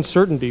enormous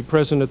uncertainty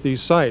present at these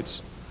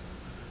sites.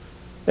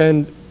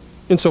 And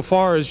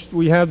insofar as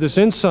we have this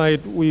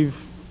insight,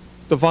 we've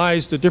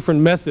devised a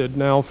different method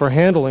now for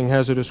handling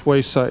hazardous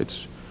waste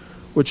sites,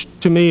 which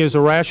to me is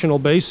a rational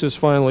basis,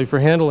 finally, for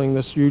handling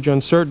this huge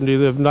uncertainty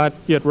that I've not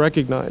yet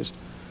recognized.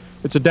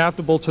 It's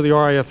adaptable to the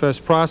RIFS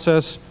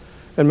process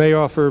and may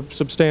offer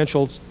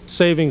substantial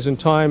savings in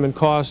time and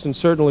cost, and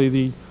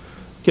certainly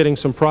getting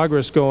some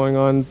progress going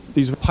on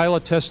these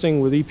pilot testing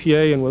with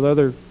EPA and with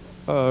other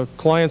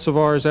clients of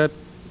ours at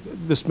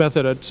this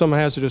method at some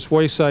hazardous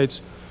waste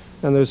sites.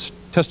 And this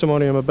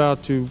testimony I'm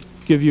about to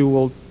give you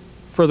will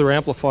further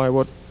amplify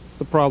what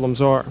the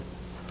problems are.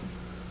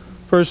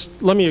 First,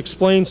 let me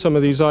explain some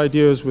of these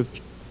ideas with,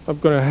 I'm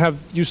going to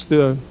use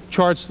the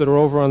charts that are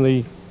over on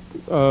the,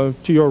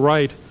 to your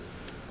right.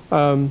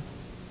 And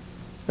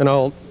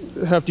I'll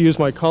have to use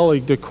my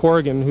colleague, Dick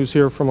Corrigan, who's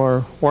here from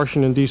our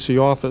Washington, D.C.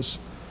 office.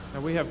 Now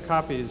we have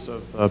copies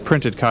of,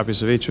 printed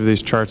copies of each of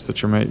these charts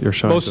that you're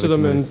showing. Most of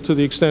them, and to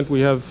the extent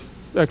we have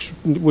extra,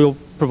 we'll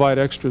provide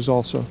extras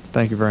also.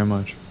 Thank you very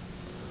much.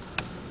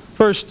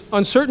 First,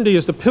 uncertainty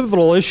is the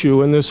pivotal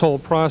issue in this whole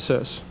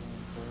process.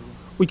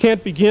 We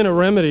can't begin a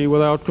remedy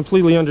without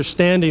completely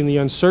understanding the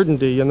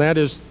uncertainty, and that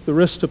is the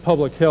risk to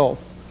public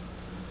health.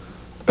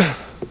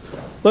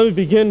 Let me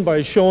begin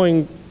by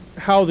showing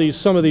how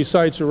some of these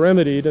sites are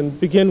remedied, and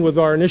begin with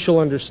our initial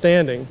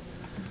understanding.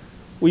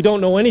 We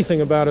don't know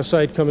anything about a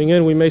site coming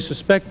in. We may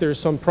suspect there's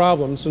some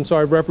problems, and so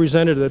I've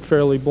represented it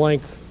fairly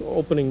blank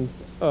opening,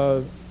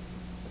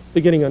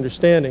 beginning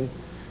understanding.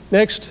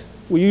 Next,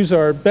 we use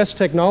our best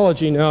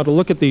technology now to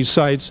look at these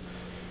sites,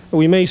 and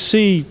we may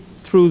see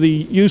through the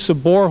use of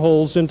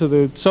boreholes into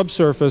the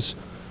subsurface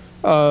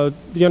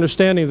the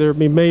understanding there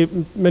may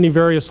be many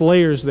various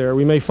layers there.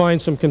 We may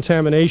find some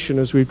contamination,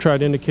 as we've tried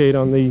to indicate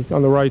on the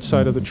right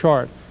side of the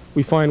chart.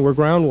 We find where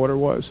groundwater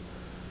was.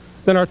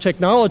 Then our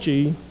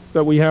technology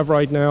that we have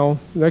right now,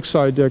 next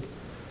slide, Dick,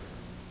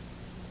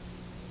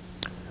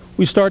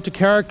 we start to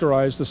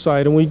characterize the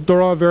site, and we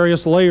draw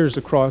various layers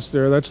across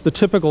there. That's the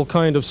typical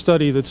kind of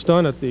study that's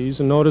done at these,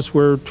 and notice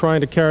we're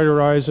trying to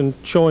characterize and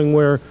showing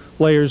where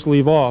layers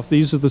leave off.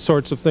 These are the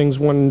sorts of things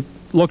one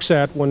looks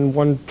at when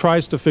one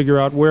tries to figure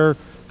out where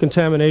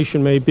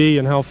contamination may be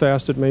and how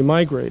fast it may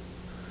migrate.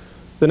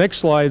 The next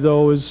slide,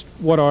 though, is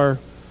what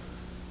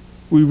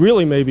we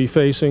really may be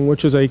facing,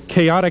 which is a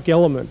chaotic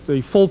element.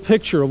 The full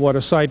picture of what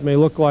a site may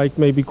look like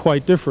may be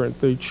quite different.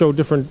 They show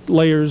different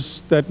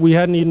layers that we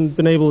hadn't even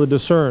been able to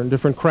discern,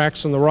 different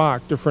cracks in the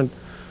rock, different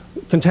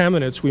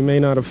contaminants we may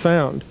not have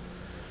found.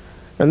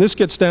 And this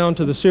gets down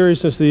to the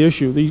seriousness of the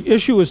issue. The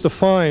issue is to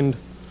find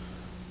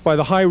by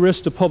the high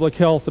risk to public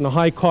health and the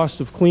high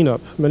cost of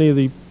cleanup. Many of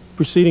the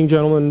preceding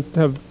gentlemen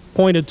have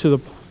pointed to the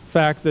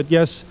fact that,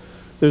 yes,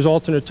 there's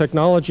alternate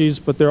technologies,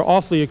 but they're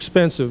awfully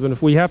expensive, and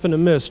if we happen to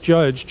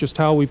misjudge just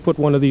how we put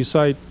one of these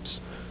sites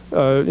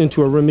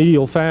into a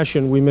remedial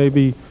fashion, we may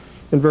be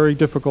in very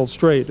difficult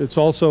strait. It's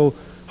also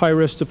high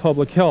risk to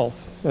public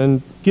health,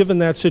 and given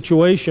that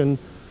situation,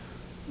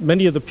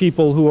 many of the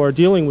people who are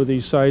dealing with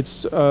these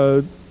sites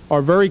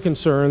are very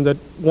concerned that,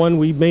 one,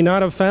 we may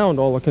not have found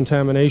all the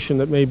contamination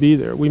that may be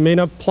there. We may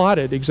not have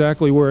plotted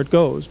exactly where it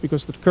goes,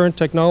 because the current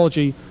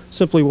technology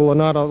simply will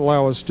not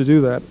allow us to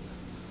do that.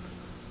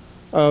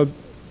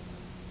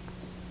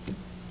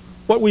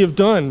 What we have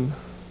done,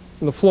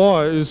 and the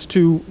flaw, is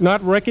to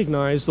not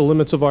recognize the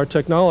limits of our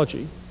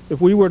technology.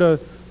 If we were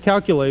to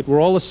calculate where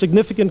all the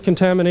significant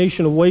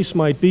contamination of waste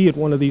might be at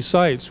one of these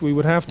sites, we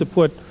would have to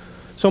put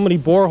so many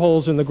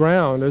boreholes in the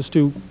ground as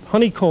to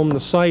honeycomb the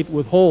site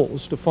with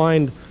holes to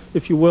find,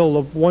 if you will,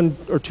 of 1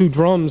 or 2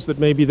 drums that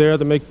may be there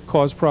that may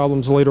cause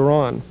problems later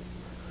on.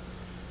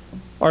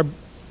 Our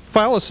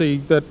fallacy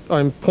that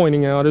I'm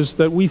pointing out is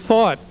that we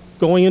thought,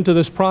 going into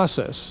this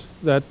process,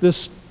 that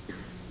this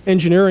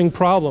engineering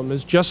problem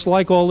is just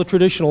like all the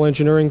traditional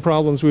engineering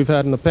problems we've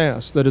had in the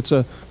past, that it's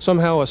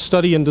somehow a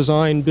study and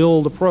design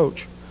build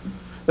approach.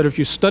 That if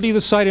you study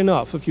the site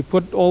enough, if you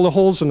put all the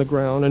holes in the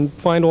ground and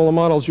find all the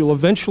models, you'll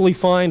eventually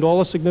find all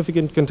the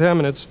significant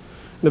contaminants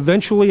and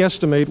eventually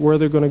estimate where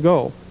they're going to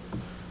go.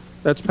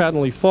 That's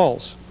patently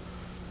false.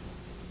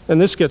 And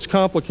this gets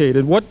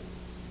complicated. What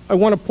I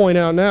want to point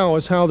out now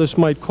is how this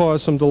might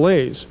cause some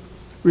delays.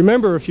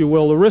 Remember, if you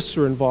will, the risks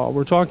are involved.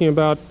 We're talking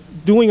about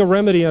doing a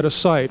remedy at a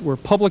site where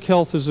public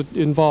health is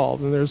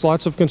involved, and there's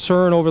lots of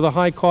concern over the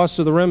high cost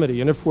of the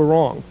remedy, and if we're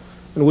wrong.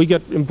 And we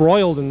get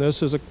embroiled in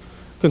this as a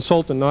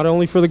consultant, not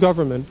only for the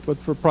government, but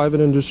for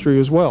private industry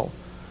as well.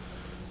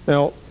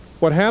 Now,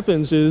 what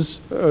happens is,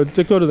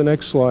 to go to the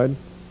next slide.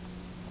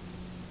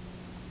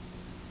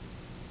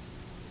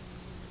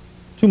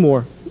 2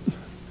 more.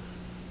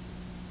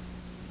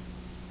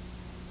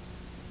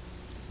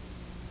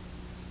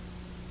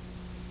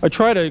 I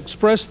try to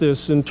express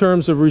this in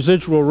terms of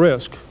residual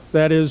risk.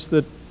 That is,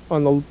 that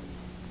on the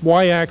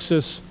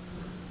y-axis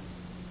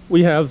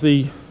we have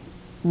the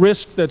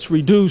risk that's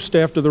reduced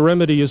after the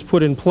remedy is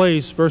put in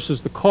place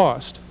versus the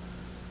cost.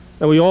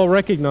 And we all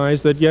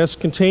recognize that, yes,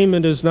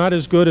 containment is not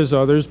as good as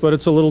others, but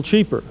it's a little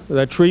cheaper.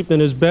 That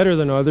treatment is better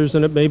than others,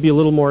 and it may be a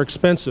little more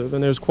expensive,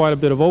 and there's quite a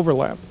bit of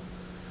overlap.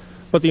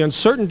 But the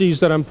uncertainties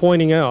that I'm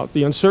pointing out,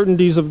 the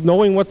uncertainties of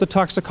knowing what the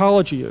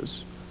toxicology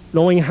is,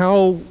 knowing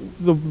how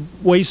the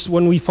waste,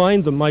 when we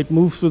find them, might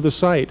move through the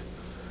site,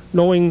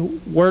 knowing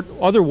where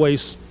other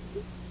waste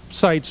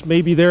sites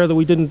may be there that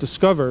we didn't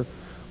discover,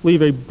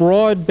 leave a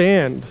broad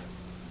band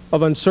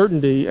of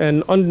uncertainty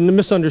and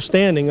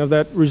misunderstanding of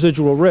that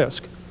residual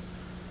risk.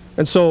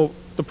 And so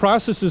the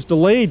process is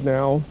delayed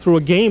now through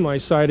a game I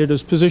cited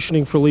as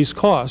positioning for least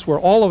cost, where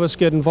all of us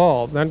get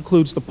involved. That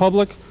includes the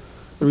public,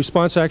 the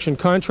response action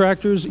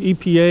contractors,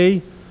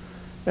 EPA,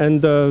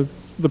 and the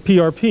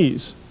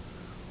PRPs.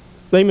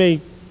 They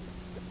may,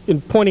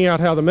 in pointing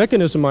out how the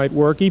mechanism might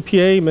work,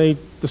 EPA may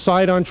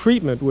decide on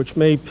treatment, which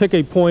may pick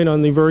a point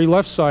on the very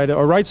left side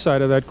or right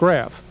side of that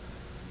graph.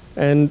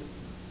 And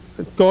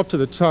go up to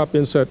the top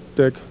inset,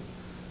 Dick.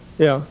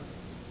 Yeah.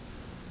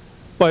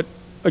 But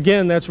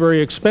again, that's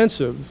very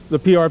expensive. The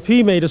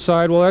PRP may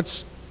decide, well,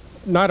 that's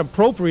not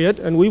appropriate,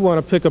 and we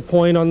want to pick a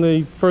point on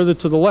the further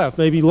to the left,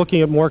 maybe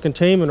looking at more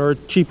containment or a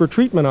cheaper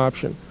treatment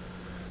option.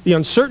 The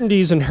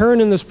uncertainties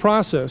inherent in this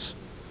process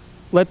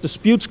let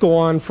disputes go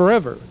on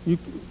forever.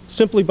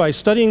 Simply by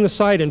studying the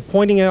site and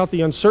pointing out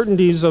the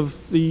uncertainties of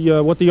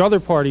what the other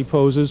party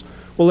poses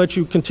will let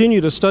you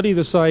continue to study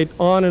the site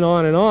on and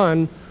on and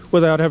on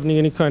without having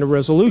any kind of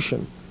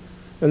resolution.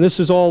 And this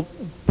is all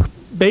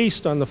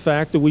based on the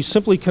fact that we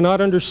simply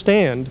cannot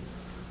understand,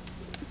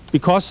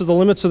 because of the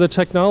limits of the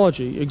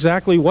technology,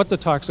 exactly what the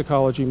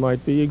toxicology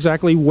might be,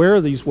 exactly where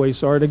these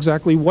wastes are, and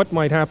exactly what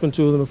might happen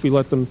to them if we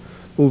let them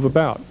move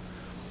about.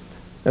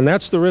 And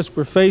that's the risk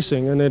we're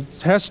facing, and it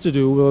has to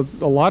do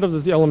with a lot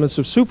of the elements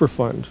of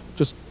Superfund,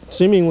 just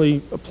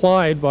seemingly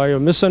applied by a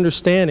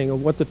misunderstanding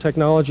of what the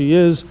technology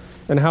is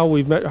and how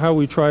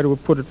we try to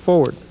put it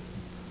forward.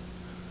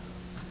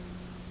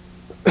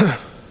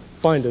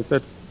 Find it.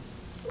 That,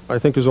 I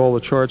think, is all the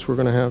charts we're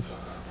going to have.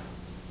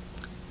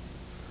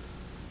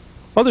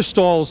 Other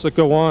stalls that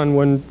go on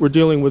when we're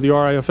dealing with the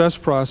RIFS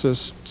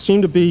process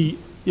seem to be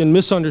in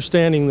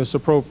misunderstanding this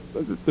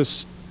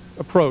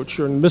approach,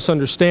 or in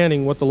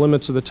misunderstanding what the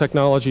limits of the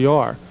technology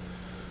are.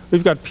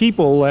 We've got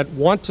people that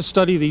want to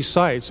study these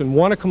sites and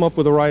want to come up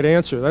with the right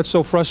answer. That's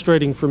so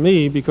frustrating for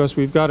me, because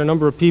we've got a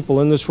number of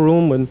people in this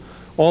room and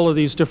all of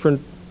these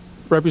different,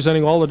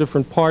 representing all the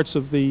different parts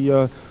of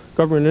the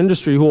government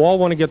industry, who all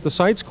want to get the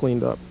sites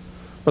cleaned up.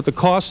 But the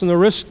cost and the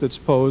risk that's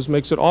posed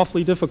makes it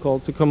awfully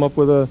difficult to come up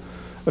with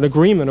an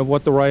agreement of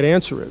what the right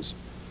answer is.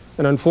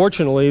 And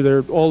unfortunately,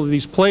 all of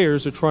these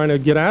players are trying to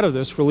get out of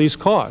this for least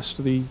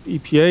cost. The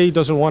EPA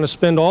doesn't want to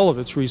spend all of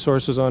its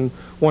resources on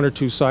 1 or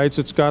 2 sites.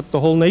 It's got the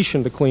whole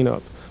nation to clean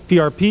up.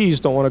 PRPs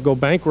don't want to go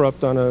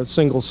bankrupt on a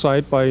single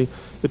site by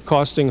it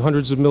costing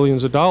hundreds of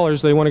millions of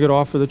dollars. They want to get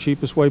off for the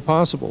cheapest way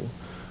possible.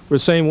 The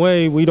same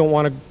way, we don't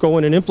want to go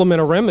in and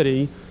implement a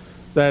remedy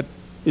that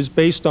is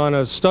based on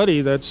a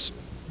study that's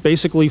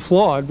basically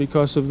flawed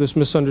because of this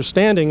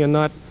misunderstanding and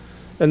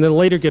then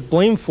later get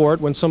blamed for it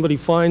when somebody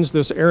finds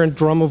this errant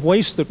drum of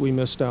waste that we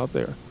missed out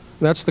there. And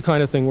that's the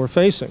kind of thing we're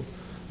facing.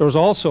 There's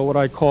also what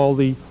I call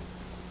the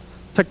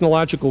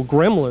technological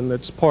gremlin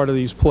that's part of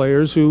these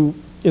players who,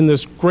 in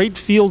this great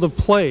field of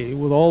play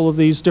with all of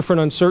these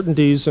different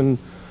uncertainties and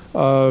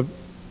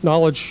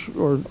knowledge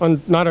or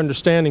not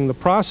understanding the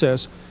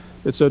process,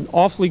 it's an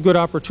awfully good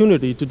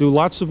opportunity to do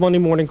lots of Monday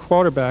morning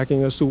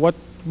quarterbacking as to what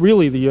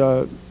really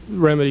the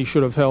remedy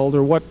should have held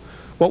or what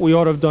we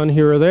ought to have done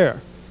here or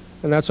there.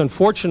 And that's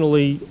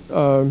unfortunately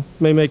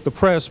may make the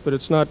press, but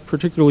it's not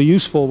particularly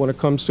useful when it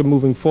comes to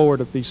moving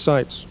forward at these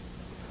sites.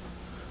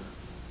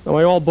 Now,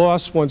 my old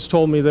boss once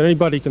told me that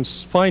anybody can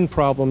find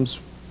problems.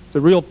 The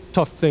real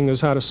tough thing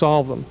is how to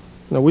solve them.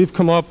 Now, we've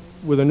come up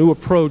with a new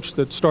approach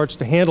that starts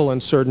to handle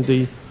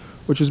uncertainty,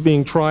 which is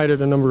being tried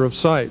at a number of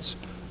sites.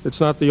 It's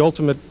not the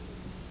ultimate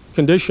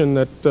condition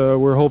that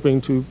we're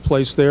hoping to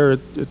place there.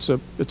 It's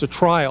a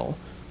trial,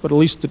 but at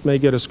least it may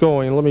get us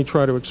going, and let me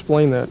try to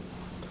explain that.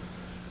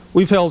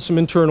 We've held some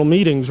internal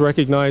meetings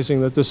recognizing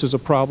that this is a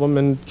problem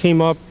and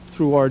came up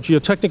through our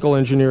geotechnical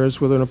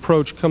engineers with an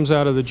approach comes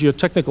out of the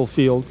geotechnical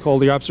field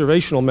called the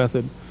observational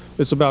method.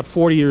 It's about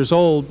 40 years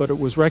old, but it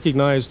was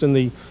recognized in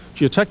the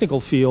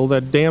geotechnical field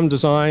that dam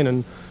design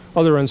and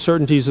other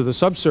uncertainties of the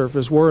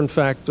subsurface were in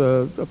fact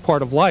a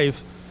part of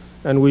life,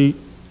 and we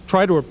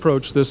try to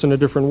approach this in a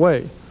different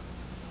way.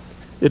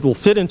 It will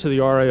fit into the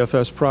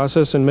RAFS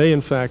process and may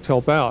in fact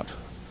help out.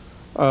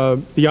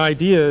 The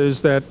idea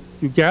is that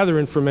you gather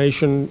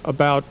information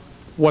about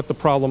what the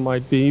problem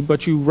might be,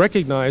 but you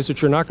recognize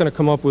that you're not going to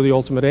come up with the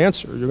ultimate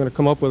answer. You're going to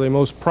come up with a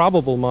most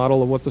probable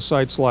model of what the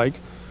site's like,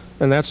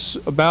 and that's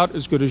about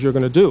as good as you're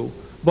going to do.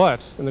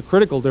 But, and the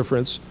critical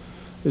difference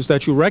is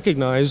that you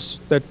recognize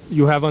that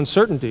you have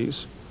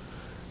uncertainties,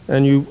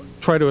 and you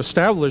try to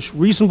establish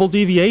reasonable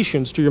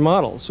deviations to your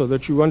model so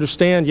that you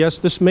understand, yes,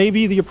 this may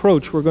be the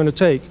approach we're going to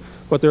take,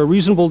 but there are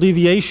reasonable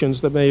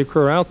deviations that may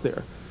occur out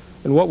there.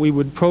 And what we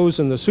would pose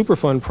in the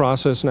Superfund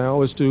process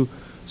now is to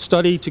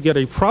study to get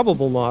a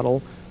probable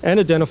model and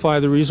identify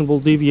the reasonable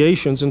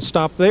deviations and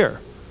stop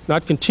there,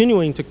 not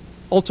continuing to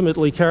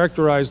ultimately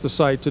characterize the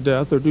site to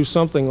death or do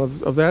something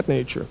of that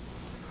nature.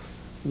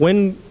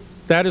 When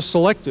that is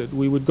selected,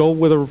 we would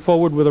go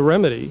forward with a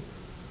remedy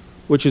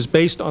which is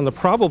based on the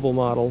probable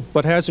model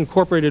but has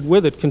incorporated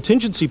with it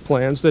contingency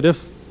plans that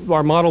if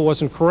our model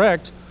wasn't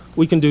correct,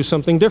 we can do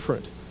something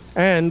different.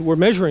 And we're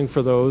measuring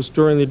for those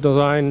during the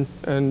design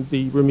and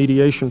the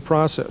remediation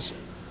process.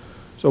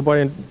 So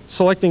by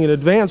selecting in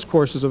advance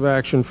courses of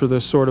action for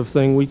this sort of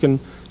thing, we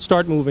can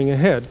start moving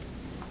ahead.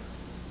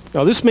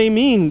 Now, this may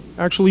mean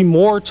actually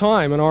more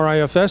time in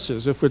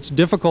RIFSs if it's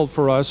difficult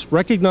for us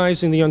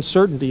recognizing the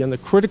uncertainty and the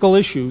critical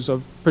issues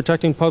of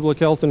protecting public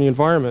health and the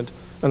environment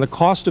and the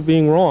cost of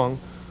being wrong.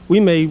 We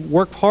may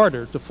work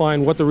harder to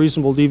find what the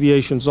reasonable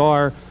deviations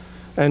are,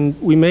 and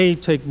we may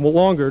take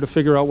longer to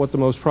figure out what the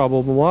most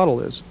probable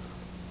model is.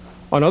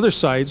 On other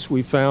sites,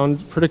 we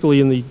found,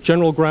 particularly in the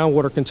general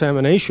groundwater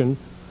contamination,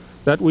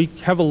 that we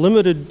have a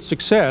limited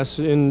success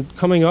in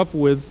coming up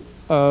with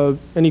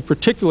any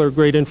particular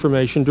great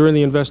information during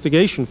the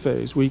investigation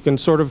phase. We can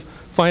sort of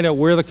find out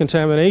where the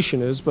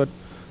contamination is, but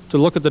to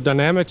look at the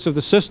dynamics of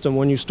the system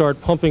when you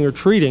start pumping or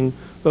treating,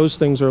 those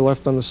things are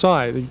left on the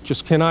side. You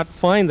just cannot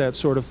find that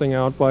sort of thing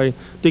out by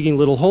digging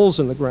little holes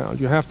in the ground.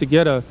 You have to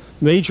get a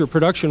major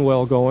production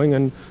well going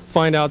and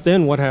find out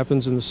then what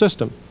happens in the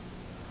system.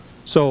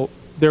 So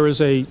there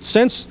is a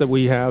sense that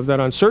we have that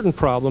on certain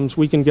problems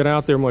we can get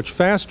out there much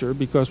faster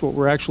because what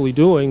we're actually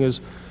doing is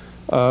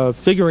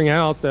figuring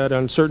out that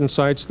on certain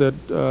sites that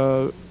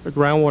a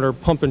groundwater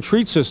pump and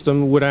treat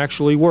system would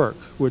actually work,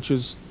 which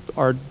is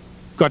our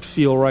gut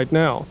feel right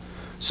now.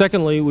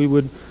 Secondly, we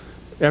would,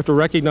 after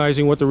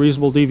recognizing what the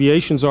reasonable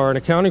deviations are and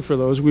accounting for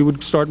those, we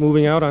would start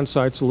moving out on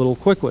sites a little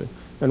quickly.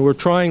 And we're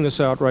trying this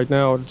out right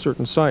now at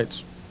certain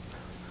sites.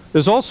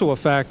 There's also a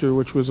factor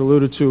which was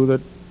alluded to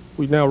that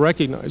we now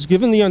recognize.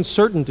 Given the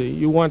uncertainty,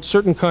 you want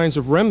certain kinds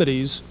of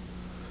remedies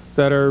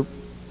that are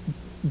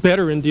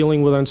better in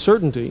dealing with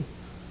uncertainty.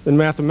 In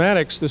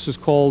mathematics, this is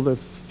called a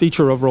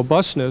feature of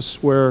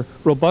robustness, where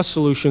robust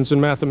solutions in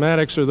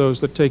mathematics are those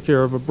that take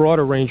care of a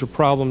broader range of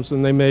problems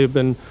than they may have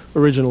been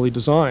originally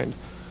designed.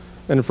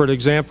 And for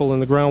example, in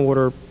the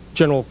groundwater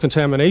general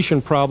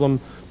contamination problem,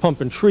 pump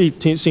and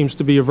treat seems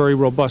to be a very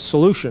robust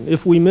solution.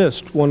 If we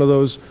missed one of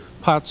those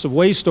pots of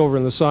waste over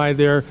in the side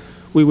there,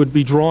 we would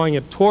be drawing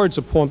it towards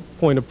a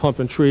point of pump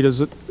and treat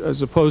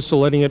as opposed to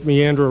letting it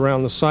meander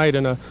around the site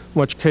in a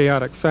much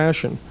chaotic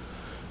fashion.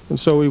 And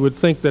so we would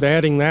think that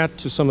adding that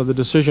to some of the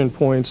decision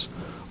points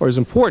is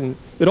important.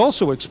 It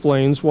also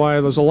explains why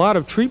there's a lot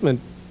of treatment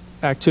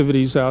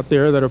activities out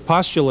there that are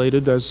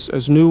postulated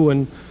as new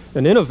and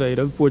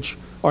innovative, which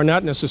are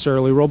not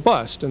necessarily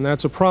robust, and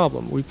that's a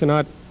problem.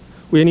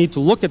 we need to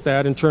look at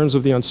that in terms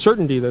of the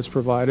uncertainty that's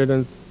provided,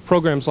 and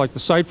programs like the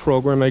SITE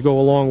program may go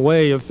a long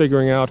way of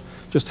figuring out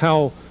just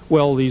how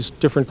well these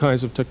different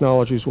kinds of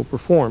technologies will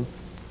perform.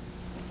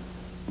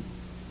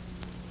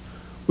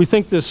 We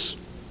think this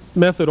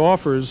method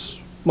offers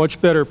much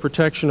better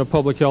protection of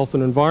public health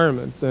and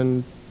environment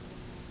than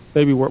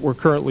maybe what we're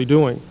currently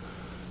doing,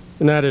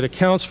 in that it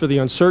accounts for the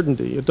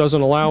uncertainty. It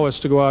doesn't allow us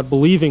to go out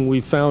believing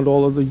we've found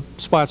all of the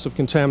spots of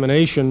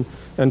contamination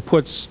and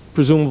puts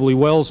presumably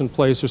wells in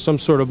place or some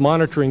sort of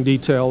monitoring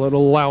detail that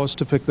will allow us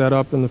to pick that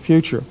up in the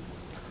future.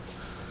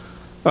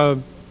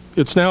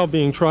 It's now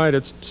being tried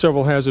at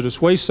several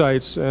hazardous waste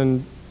sites,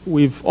 and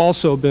we've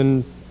also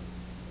been,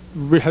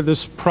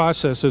 this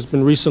process has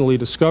been recently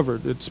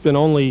discovered. It's been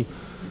only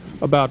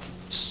about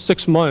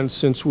 6 months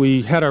since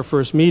we had our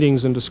first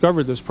meetings and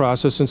discovered this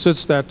process, and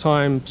since that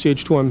time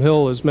CH2M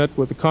Hill has met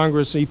with the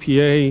Congress,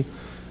 EPA,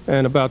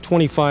 and about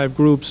 25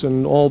 groups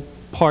in all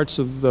parts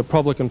of the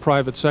public and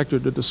private sector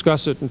to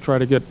discuss it and try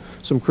to get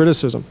some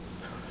criticism.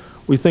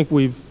 We think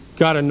we've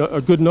got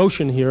a good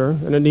notion here,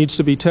 and it needs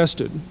to be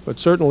tested, but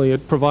certainly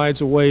it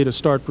provides a way to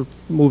start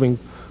moving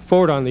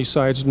forward on these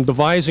sites and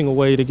devising a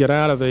way to get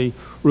out of a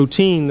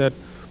routine that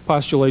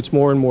postulates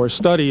more and more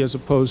study as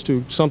opposed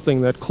to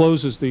something that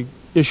closes the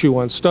issue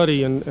on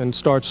study and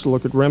starts to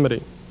look at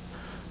remedy.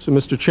 So,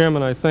 Mr.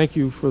 Chairman, I thank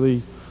you for the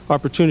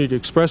opportunity to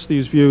express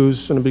these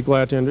views, and I'd be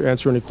glad to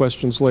answer any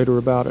questions later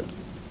about it.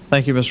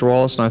 Thank you, Mr.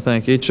 Wallace, and I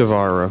thank each of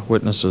our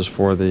witnesses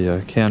for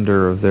the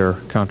candor of their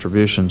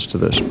contributions to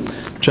this.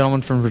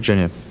 Gentleman from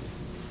Virginia.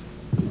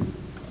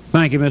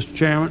 Thank you, Mr.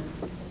 Chairman.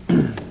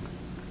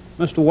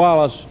 Mr.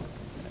 Wallace,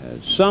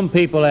 some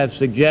people have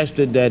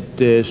suggested that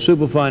the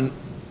Superfund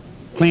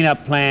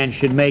cleanup plan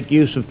should make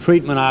use of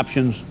treatment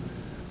options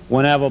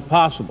whenever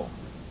possible.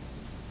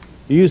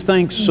 Do you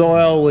think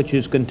soil which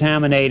is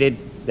contaminated,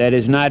 that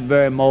is not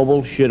very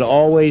mobile, should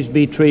always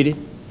be treated?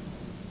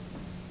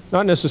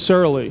 Not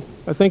necessarily.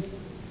 I think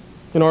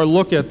in our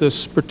look at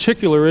this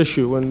particular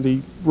issue and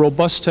the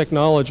robust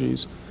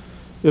technologies,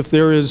 if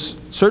there is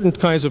certain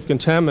kinds of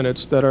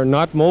contaminants that are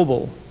not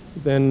mobile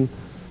then,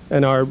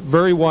 and are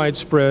very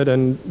widespread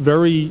and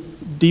very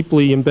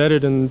deeply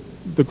embedded in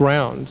the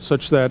ground,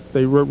 such that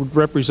they would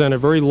represent a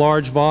very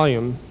large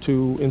volume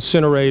to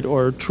incinerate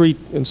or treat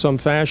in some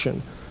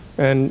fashion,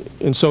 and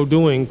in so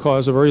doing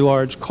cause a very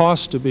large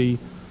cost to be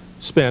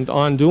spent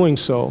on doing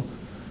so,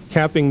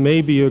 capping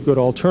may be a good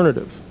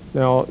alternative.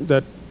 Now,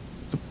 the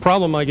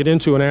problem I get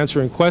into in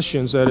answering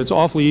questions that it's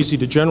awfully easy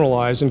to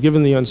generalize, and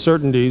given the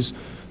uncertainties,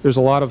 there's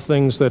a lot of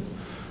things that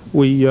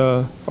we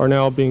are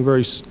now being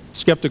very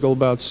skeptical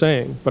about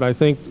saying. But I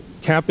think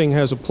capping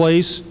has a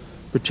place,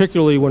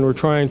 particularly when we're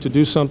trying to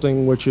do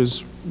something which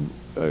is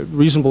a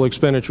reasonable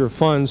expenditure of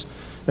funds,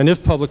 and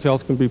if public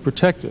health can be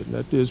protected.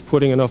 That is,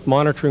 putting enough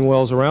monitoring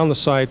wells around the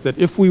site that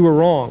if we were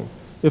wrong,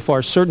 if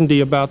our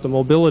certainty about the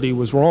mobility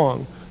was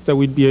wrong, that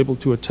we'd be able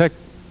to detect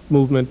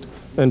movement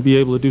and be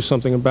able to do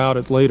something about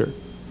it later.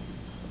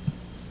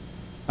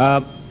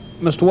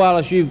 Mr.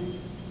 Wallace,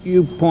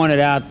 you pointed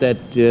out that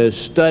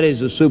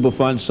studies of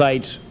Superfund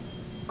sites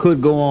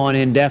could go on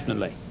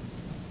indefinitely,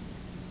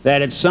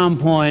 that at some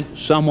point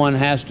someone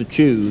has to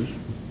choose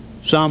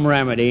some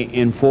remedy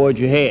and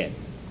forge ahead.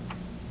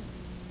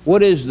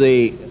 What is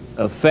the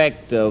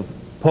effect of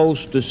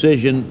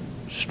post-decision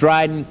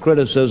strident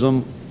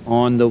criticism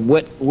on the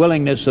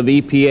willingness of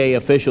EPA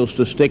officials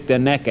to stick their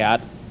neck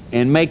out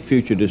and make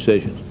future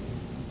decisions?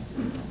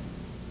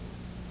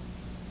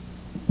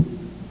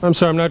 I'm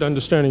sorry, I'm not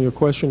understanding your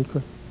question.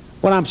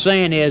 What I'm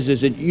saying is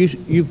that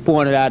you've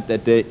pointed out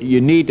that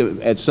you need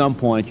to, at some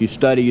point, you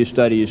study,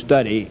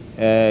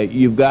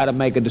 you've got to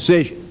make a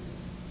decision.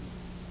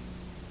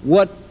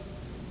 What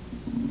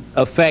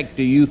effect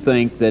do you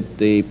think that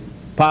the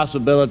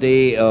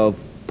possibility of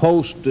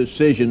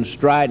post-decision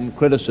strident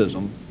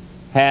criticism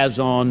has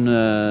on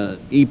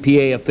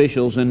EPA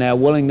officials and their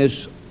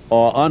willingness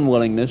or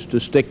unwillingness to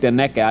stick their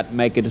neck out and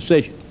make a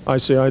decision? I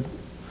see.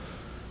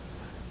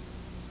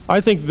 I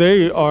think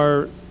they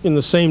are in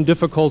the same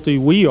difficulty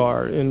we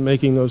are in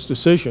making those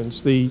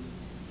decisions. The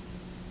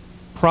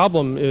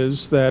problem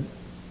is that,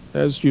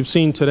 as you've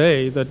seen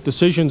today, that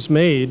decisions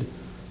made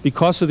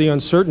because of the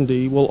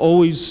uncertainty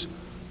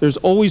there's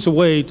always a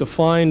way to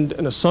find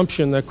an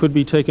assumption that could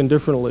be taken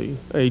differently,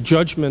 a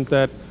judgment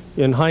that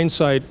in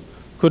hindsight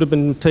could have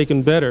been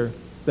taken better,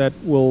 that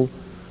will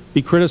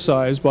be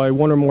criticized by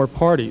one or more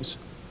parties.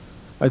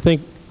 I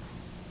think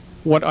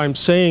what I'm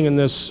saying in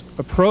this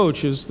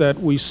approach is that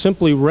we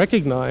simply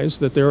recognize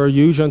that there are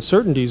huge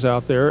uncertainties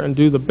out there and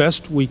do the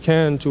best we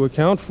can to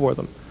account for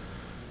them.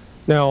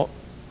 Now,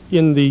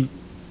 in the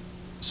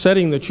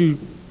setting that you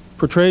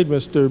portrayed,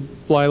 Mr.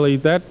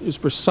 Bliley, that is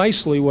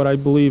precisely what I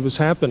believe is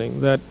happening,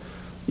 that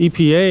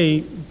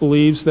EPA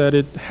believes that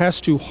it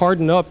has to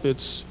harden up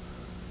its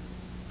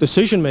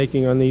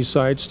decision-making on these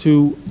sites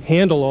to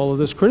handle all of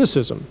this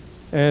criticism.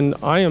 And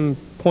I am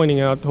pointing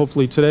out,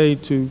 hopefully today,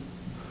 to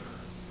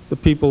the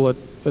people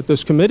at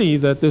this committee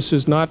that this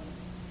is not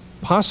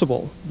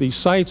possible. The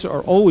sites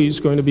are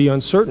always going to be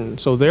uncertain,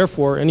 so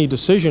therefore any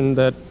decision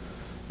that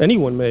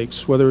anyone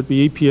makes, whether it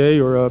be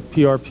EPA or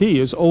PRP,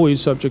 is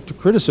always subject to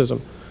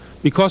criticism.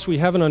 Because we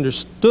haven't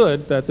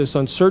understood that this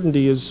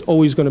uncertainty is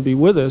always going to be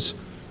with us,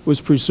 it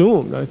was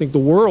presumed. I think the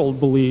world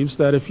believes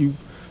that if you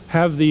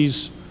have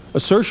these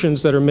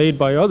assertions that are made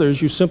by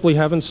others, you simply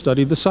haven't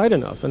studied the site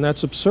enough, and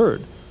that's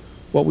absurd.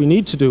 What we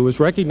need to do is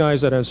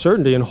recognize that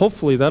uncertainty, and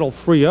hopefully that'll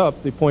free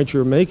up the point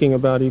you're making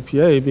about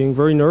EPA being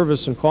very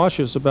nervous and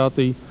cautious about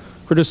the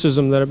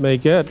criticism that it may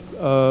get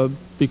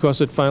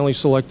because it finally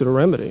selected a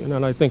remedy.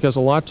 And I think has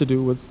a lot to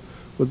do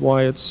with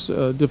why it's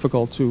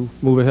difficult to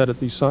move ahead at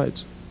these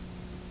sites.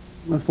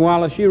 Mr.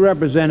 Wallace, you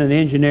represent an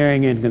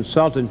engineering and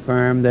consulting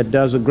firm that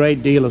does a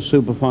great deal of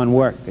Superfund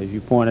work, as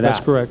you pointed out.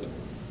 That's correct.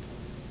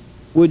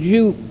 Would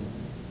you,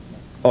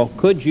 or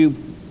could you,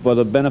 for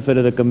the benefit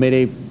of the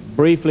committee,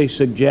 briefly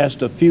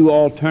suggest a few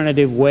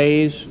alternative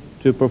ways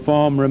to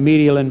perform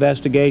remedial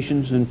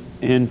investigations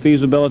and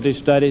feasibility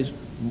studies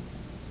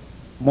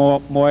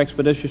more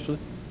expeditiously?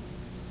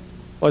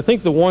 Well, I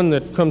think the one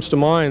that comes to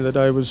mind that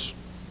I was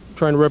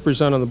trying to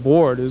represent on the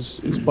board is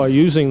by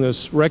using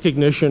this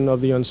recognition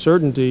of the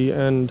uncertainty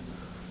and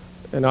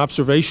an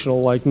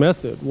observational-like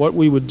method. What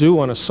we would do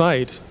on a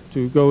site,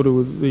 to go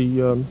to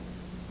the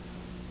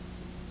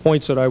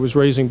points that I was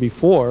raising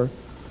before,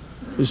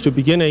 is to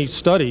begin a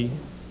study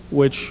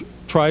which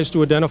tries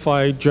to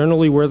identify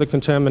generally where the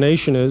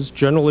contamination is,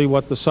 generally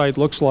what the site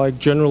looks like,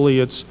 generally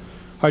its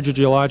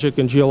hydrogeologic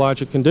and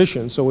geologic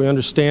conditions, so we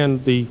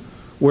understand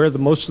where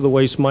most of the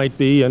waste might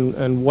be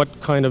and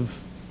what kind of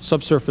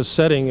subsurface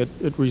setting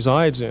it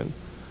resides in.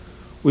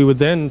 We would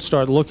then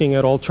start looking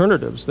at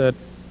alternatives that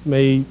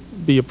may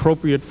be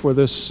appropriate for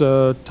this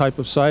type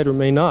of site or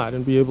may not,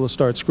 and be able to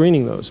start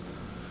screening those.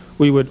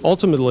 We would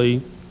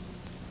ultimately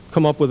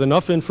come up with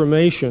enough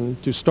information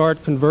to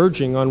start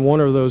converging on one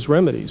of those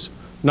remedies,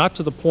 not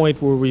to the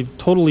point where we've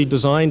totally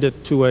designed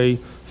it to a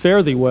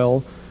fare thee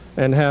well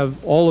and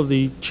have all of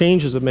the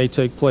changes that may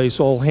take place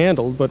all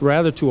handled, but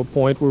rather to a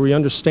point where we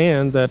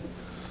understand that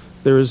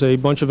there is a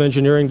bunch of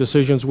engineering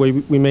decisions we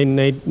may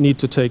need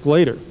to take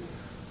later.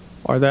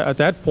 Or at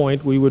that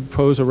point, we would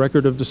pose a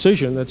record of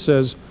decision that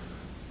says,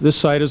 this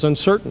site is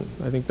uncertain.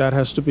 I think that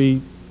has to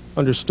be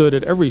understood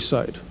at every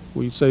site.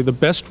 We say the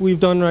best we've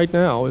done right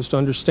now is to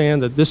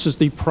understand that this is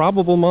the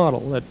probable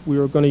model that we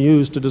are going to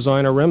use to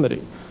design our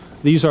remedy.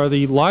 These are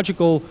the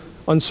logical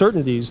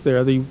uncertainties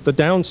there, the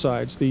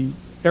downsides, the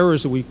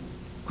errors that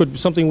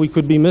something we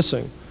could be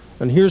missing.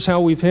 And here's how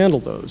we've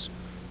handled those.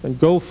 And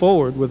go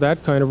forward with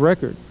that kind of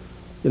record.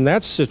 In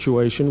that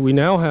situation, we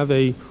now have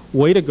a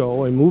way to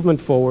go, a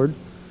movement forward,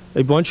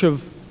 a bunch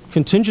of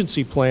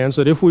contingency plans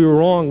that if we were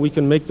wrong, we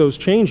can make those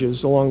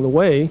changes along the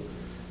way,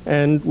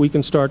 and we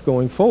can start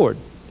going forward.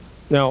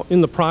 Now,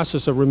 in the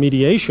process of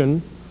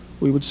remediation,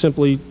 we would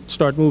simply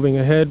start moving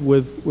ahead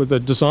with a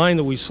design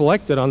that we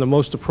selected on the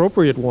most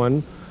appropriate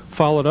one,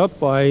 followed up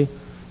by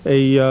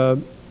a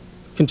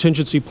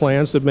contingency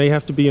plans that may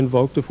have to be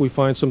invoked if we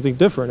find something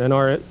different. And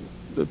our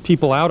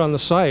people out on the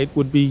site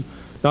would be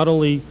not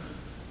only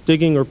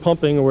digging or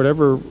pumping or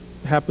whatever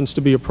happens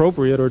to be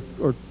appropriate, or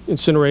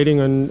incinerating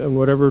and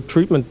whatever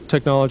treatment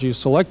technology is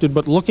selected,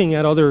 but looking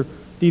at other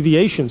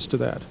deviations to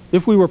that.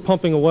 If we were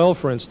pumping a well,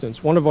 for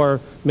instance, one of our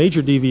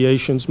major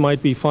deviations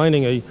might be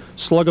finding a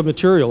slug of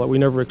material that we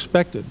never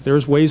expected.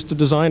 There's ways to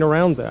design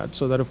around that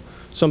so that if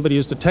somebody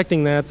is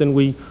detecting that, then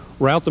we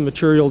route the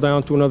material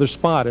down to another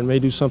spot and may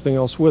do something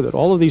else with it.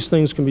 All of these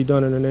things can be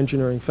done in an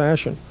engineering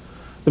fashion.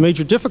 The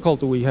major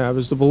difficulty we have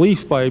is the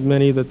belief by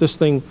many that this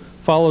thing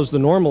follows the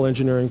normal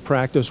engineering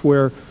practice,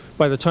 where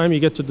by the time you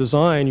get to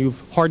design,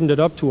 you've hardened it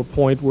up to a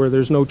point where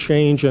there's no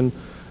change, and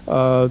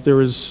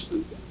there is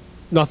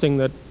nothing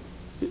that,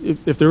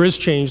 if there is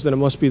change, then it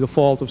must be the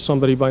fault of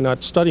somebody by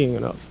not studying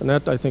enough. And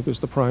that, I think, is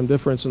the prime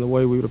difference in the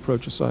way we would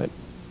approach a site.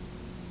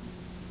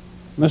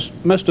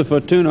 Mr.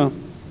 Fortuna,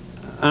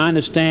 I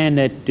understand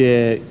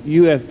that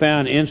you have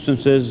found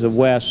instances of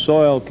where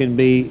soil can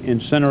be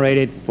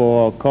incinerated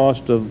for a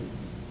cost of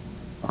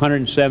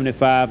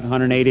 $175 to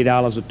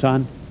 $180 a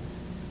ton.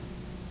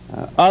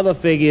 Other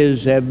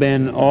figures have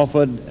been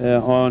offered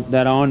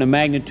that are on the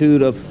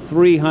magnitude of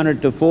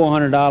 $300 to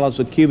 $400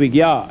 a cubic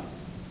yard.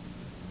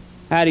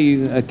 How do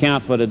you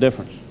account for the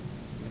difference?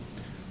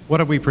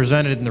 What we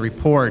presented in the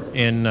report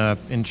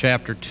in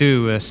Chapter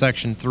 2,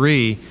 Section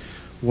 3,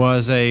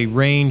 was a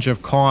range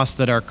of costs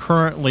that are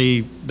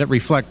that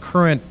reflect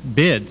current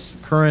bids,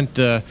 current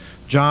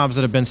jobs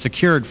that have been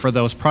secured for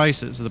those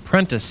prices. The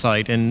Prentice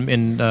site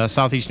in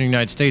southeastern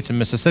United States and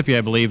Mississippi,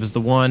 I believe, is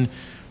the one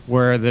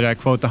where that I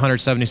quote the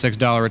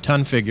 $176 a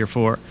ton figure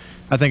for.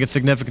 I think it's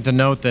significant to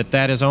note that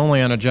that is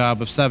only on a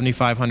job of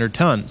 7,500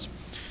 tons.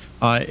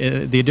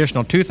 The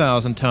additional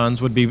 2,000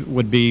 tons would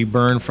be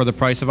burned for the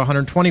price of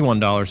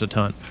 $121 a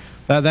ton.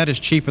 That is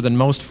cheaper than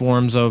most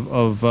forms of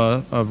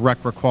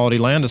RCRA quality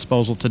land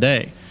disposal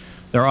today.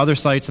 There are other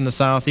sites in the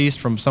southeast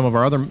from some of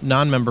our other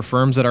non-member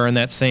firms that are in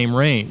that same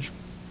range.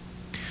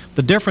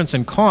 The difference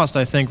in cost,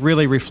 I think,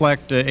 really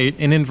reflect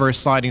an inverse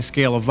sliding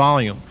scale of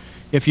volume.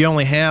 If you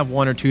only have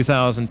 1,000 or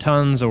 2,000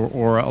 tons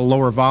or a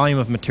lower volume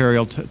of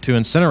material to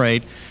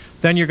incinerate,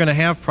 then you're going to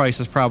have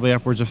prices probably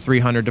upwards of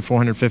 $300 to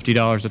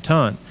 $450 a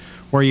ton.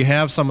 Where you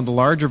have some of the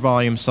larger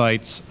volume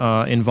sites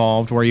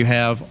involved, where you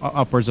have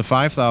upwards of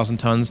 5,000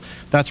 tons,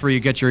 that's where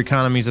you get your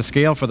economies of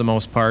scale for the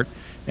most part,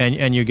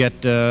 and you get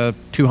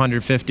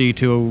 $250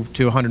 to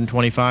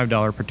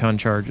 $125 per ton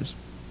charges.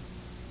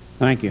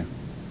 Thank you.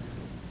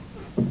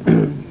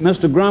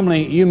 Mr.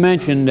 Grumley, you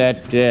mentioned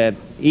that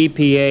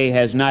EPA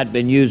has not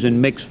been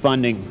using mixed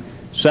funding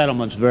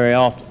settlements very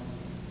often.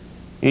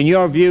 In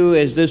your view,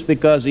 is this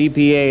because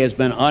EPA has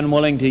been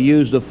unwilling to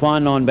use the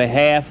fund on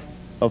behalf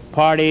of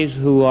parties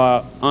who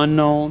are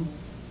unknown,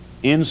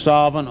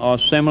 insolvent, or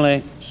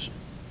similarly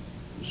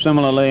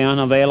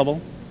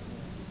unavailable,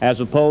 as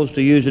opposed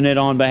to using it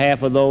on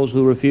behalf of those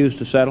who refuse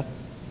to settle?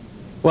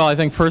 Well, I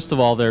think first of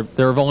all, there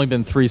have only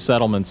been 3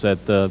 settlements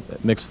at the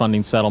mixed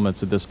funding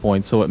settlements at this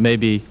point, so it may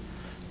be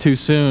too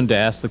soon to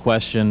ask the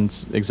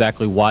questions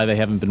exactly why they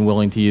haven't been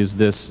willing to use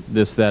this,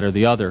 that, or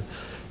the other.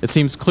 It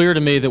seems clear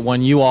to me that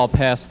when you all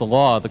passed the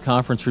law, the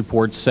conference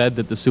report said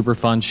that the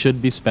Superfund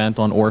should be spent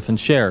on orphan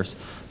shares.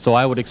 So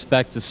I would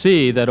expect to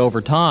see that over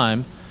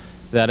time,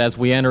 that as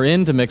we enter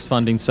into mixed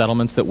funding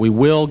settlements, that we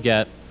will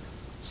get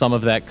some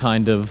of that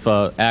kind of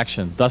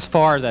action. Thus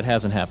far, that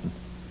hasn't happened.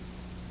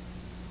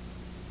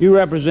 You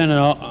represent an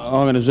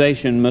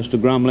organization, Mr.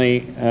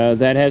 Grumley,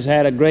 that has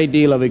had a great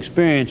deal of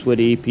experience with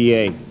the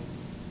EPA.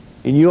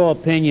 In your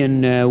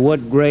opinion,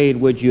 what grade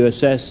would you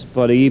assess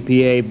for the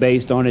EPA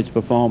based on its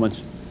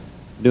performance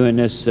during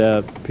this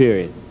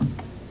period?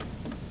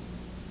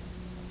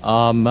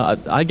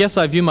 I guess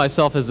I view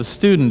myself as a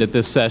student at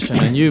this session,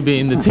 and you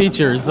being the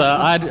teachers,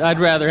 I'd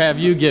rather have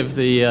you give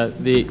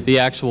the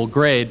actual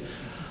grade.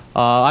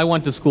 I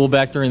went to school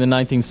back during the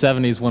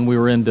 1970s when we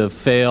were into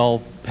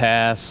fail,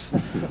 pass,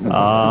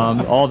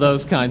 all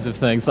those kinds of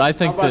things. I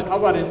think how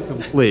about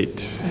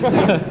incomplete?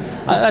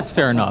 That's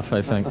fair enough,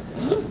 I think.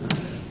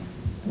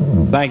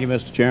 Thank you,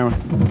 Mr. Chairman.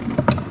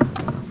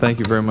 Thank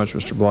you very much,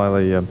 Mr.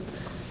 Bliley.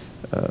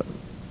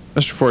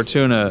 Mr.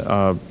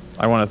 Fortuna,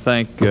 I want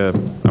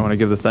to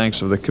give the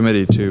thanks of the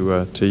committee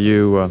to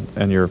you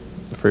and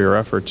for your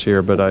efforts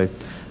here. But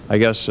I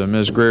guess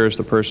Ms. Greer is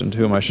the person to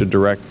whom I should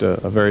direct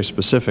a very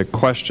specific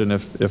question,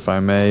 if I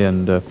may.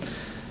 And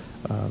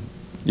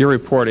your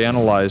report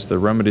analyzed the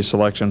remedy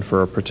selection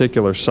for a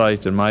particular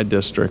site in my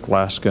district,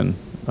 Alaskan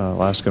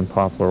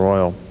poplar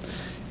oil.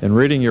 In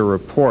reading your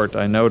report,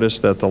 I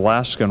noticed that the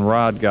Alaskan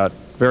rod got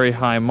very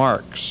high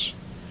marks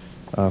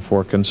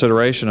for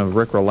consideration of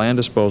RCRA land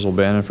disposal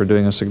ban and for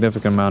doing a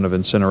significant amount of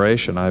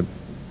incineration. I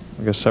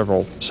guess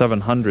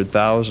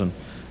 700,000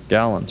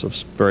 gallons of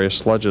various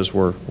sludges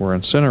were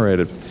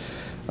incinerated.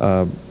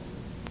 But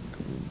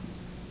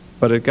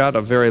it got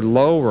a very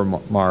low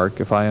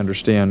mark, if I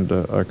understand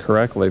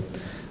correctly,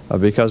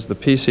 because the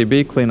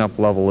PCB cleanup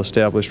level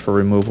established for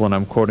removal, and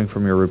I'm quoting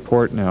from your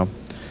report now,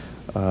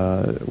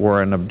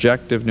 were an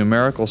objective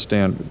numerical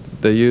standard.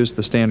 They used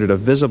the standard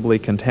of visibly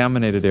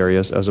contaminated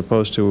areas as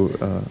opposed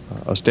to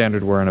a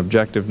standard where an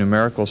objective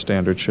numerical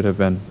standard should have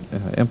been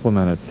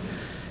implemented.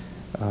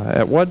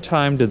 At one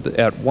time did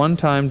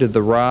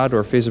the ROD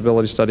or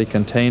feasibility study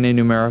contain a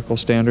numerical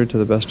standard, to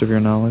the best of your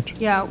knowledge?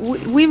 Yeah,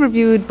 we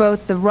reviewed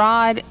both the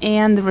ROD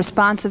and the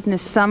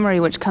responsiveness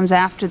summary, which comes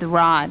after the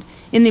ROD.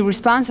 In the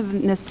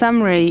responsiveness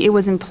summary, it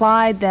was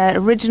implied that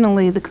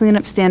originally the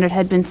cleanup standard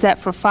had been set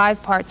for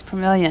 5 parts per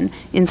million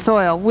in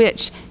soil,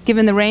 which,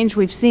 given the range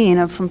we've seen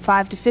of from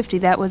 5 to 50,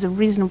 that was a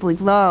reasonably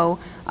low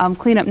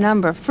cleanup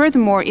number.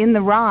 Furthermore, in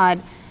the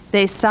ROD,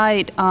 they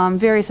cite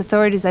various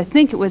authorities, I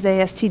think it was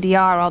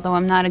ASTDR, although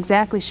I'm not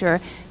exactly sure,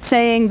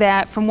 saying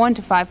that from 1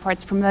 to 5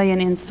 parts per million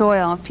in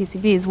soil of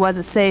PCBs was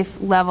a safe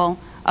level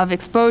of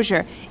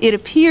exposure. It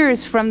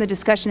appears from the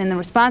discussion in the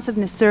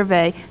responsiveness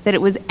survey that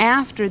it was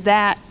after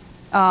that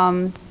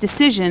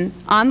decision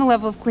on the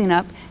level of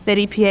cleanup that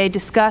EPA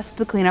discussed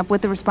the cleanup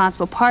with the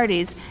responsible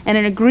parties, and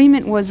an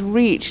agreement was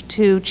reached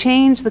to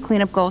change the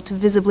cleanup goal to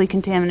visibly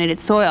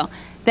contaminated soil.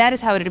 That is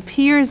how it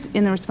appears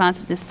in the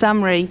responsiveness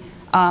summary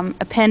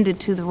appended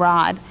to the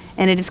ROD.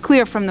 And it is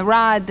clear from the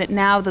ROD that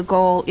now the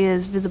goal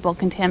is visible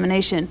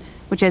contamination,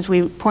 which, as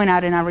we point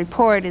out in our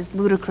report, is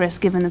ludicrous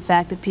given the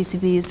fact that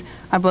PCBs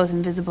are both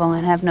invisible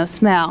and have no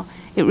smell.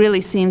 It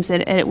really seems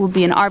that it will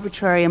be an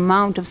arbitrary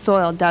amount of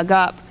soil dug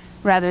up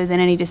rather than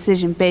any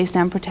decision based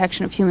on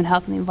protection of human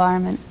health and the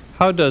environment.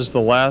 How does the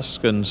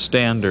Alaskan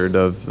standard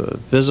of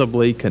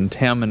visibly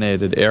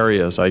contaminated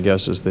areas, I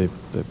guess is the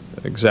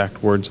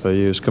exact words they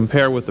use,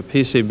 compare with the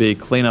PCB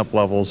cleanup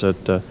levels at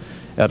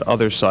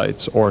other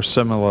sites or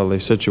similarly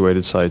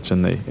situated sites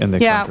in the country?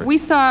 Yeah, we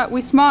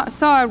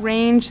saw a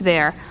range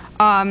there.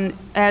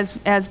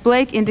 As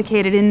Blake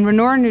indicated, in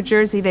Renora, New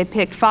Jersey, they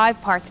picked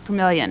 5 parts per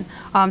million.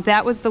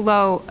 That was the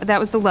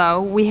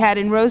low. We had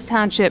in Rose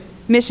Township,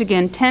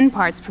 Michigan, 10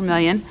 parts per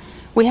million.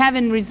 We have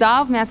in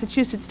Resolve,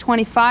 Massachusetts,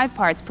 25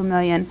 parts per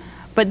million.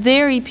 But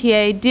their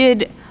EPA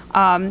did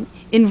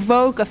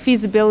invoke a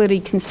feasibility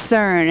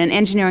concern, an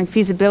engineering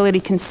feasibility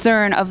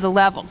concern of the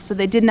level. So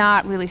they did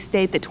not really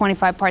state that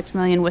 25 parts per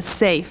million was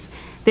safe.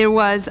 There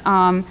was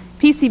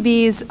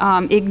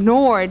PCBs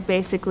ignored,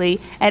 basically,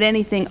 at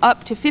anything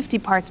up to 50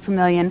 parts per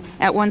million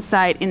at one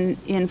site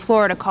in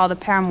Florida called the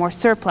Paramore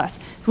surplus.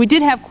 We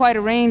did have quite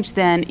a range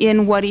then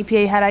in what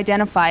EPA had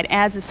identified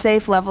as a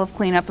safe level of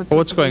cleanup of PCBs. Well,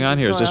 what's going on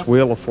here? Is this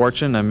Wheel of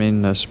Fortune? I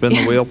mean, spin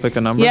the wheel, pick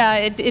a number? Yeah,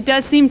 it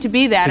does seem to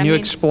be that. Can you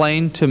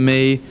explain to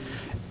me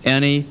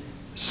any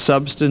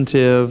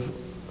substantive,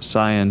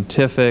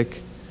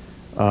 scientific,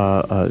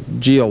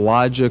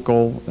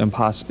 geological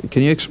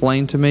can you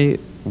explain to me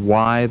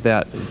why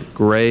that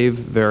grave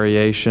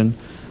variation,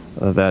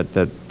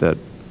 that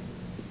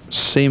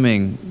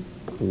seeming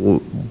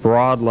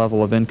broad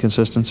level of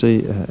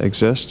inconsistency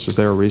exists? Is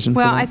there a reason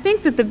for that? Well, I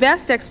think that the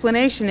best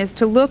explanation is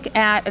to look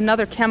at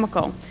another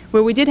chemical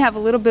where we did have a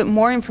little bit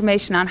more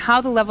information on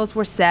how the levels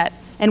were set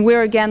and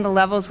where, again, the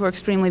levels were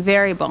extremely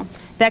variable.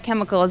 That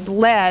chemical is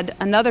lead,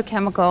 another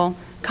chemical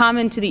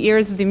common to the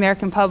ears of the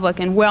American public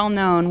and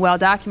well-known,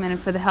 well-documented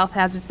for the health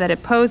hazards that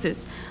it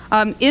poses.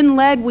 In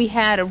lead, we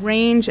had a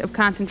range of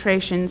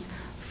concentrations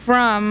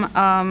from,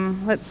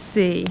 let's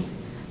see,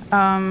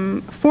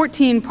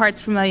 14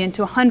 parts per million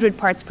to 100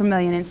 parts per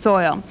million in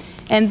soil.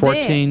 And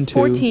 14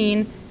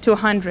 to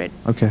 100.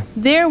 Okay.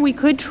 There we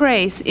could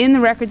trace in the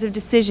records of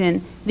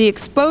decision the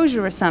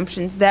exposure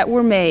assumptions that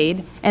were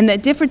made and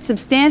that differed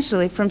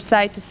substantially from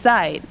site to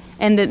site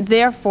and that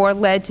therefore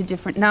led to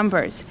different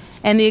numbers.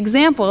 And the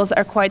examples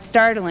are quite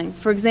startling.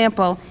 For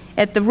example,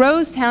 at the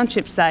Rose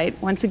Township site,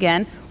 once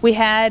again, we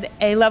had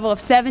a level of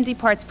 70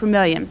 parts per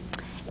million.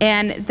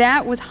 And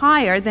that was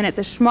higher than at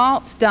the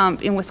Schmaltz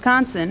dump in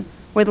Wisconsin,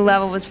 where the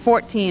level was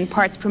 14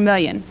 parts per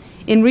million.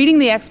 In reading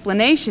the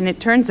explanation, it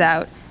turns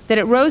out that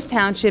at Rose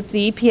Township,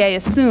 the EPA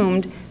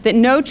assumed that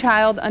no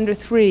child under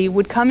 3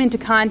 would come into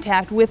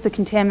contact with the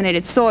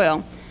contaminated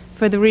soil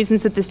for the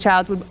reasons that this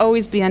child would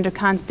always be under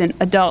constant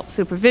adult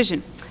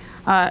supervision.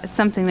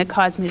 Something that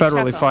caused me to chuckle.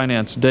 Federally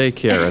financed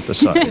daycare at the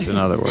site, in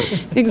other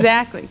words.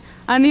 Exactly.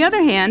 On the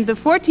other hand, the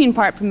 14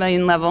 part per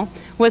million level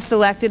was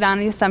selected on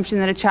the assumption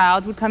that a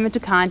child would come into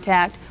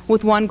contact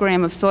with 1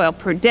 gram of soil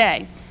per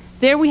day.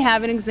 There we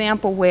have an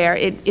example where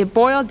it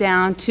boiled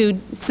down to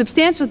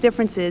substantial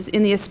differences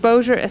in the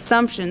exposure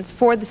assumptions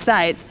for the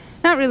sites,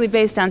 not really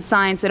based on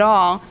science at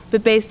all,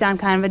 but based on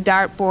kind of a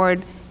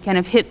dartboard, kind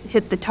of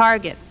hit the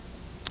target.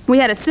 We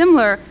had a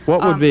similar...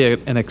 What would be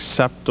an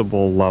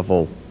acceptable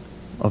level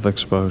of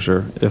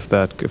exposure if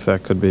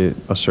that could be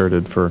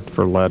asserted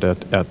for lead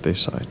at these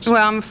sites?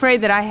 Well, I'm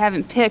afraid that I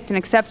haven't picked an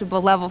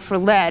acceptable level for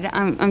lead.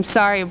 I'm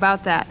sorry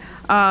about that.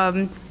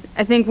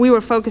 I think we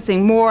were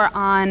focusing more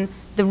on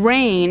the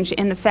range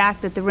and the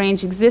fact that the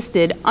range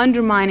existed,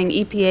 undermining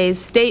EPA's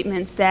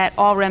statements that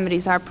all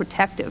remedies are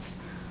protective.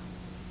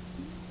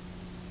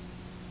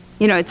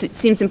 You know, it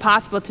seems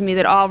impossible to me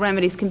that all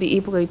remedies can be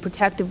equally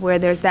protective where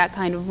there's that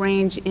kind of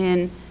range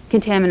in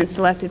contaminants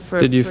selected for...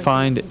 Did you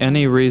find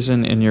any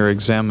reason in your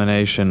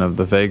examination of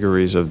the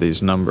vagaries of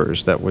these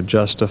numbers that would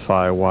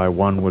justify why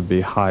one would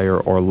be higher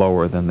or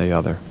lower than the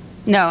other?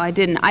 No, I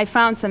didn't. I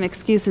found some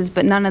excuses,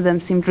 but none of them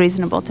seemed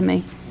reasonable to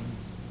me.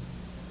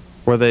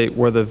 Were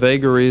the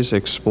vagaries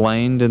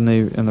explained in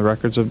the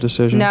records of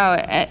decision? No.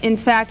 In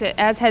fact,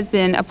 as has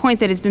been a point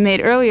that has been made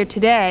earlier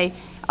today,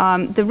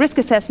 the risk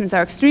assessments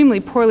are extremely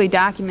poorly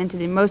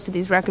documented in most of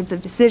these records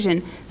of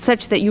decision,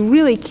 such that you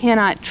really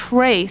cannot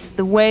trace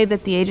the way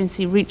that the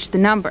agency reached the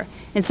number.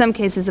 In some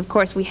cases, of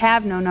course, we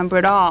have no number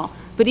at all.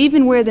 But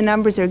even where the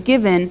numbers are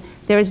given,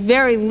 there is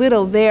very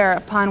little there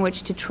upon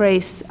which to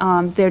trace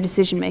their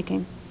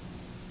decision-making.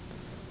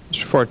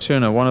 Mr.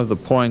 Fortuna, one of the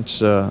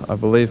points I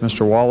believe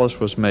Mr.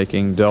 Wallace was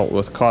making dealt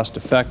with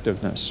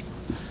cost-effectiveness,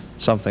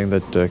 something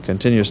that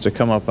continues to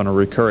come up on a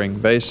recurring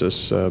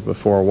basis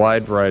before a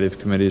wide variety of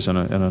committees in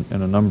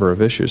a number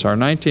of issues. Our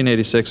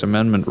 1986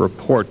 amendment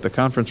report, the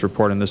conference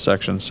report in this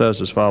section,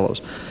 says as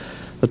follows.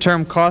 The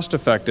term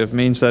cost-effective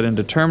means that in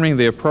determining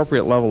the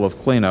appropriate level of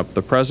cleanup,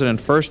 the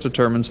President first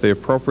determines the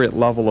appropriate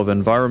level of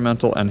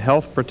environmental and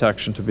health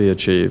protection to be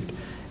achieved,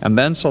 and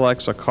then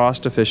selects a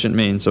cost-efficient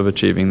means of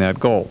achieving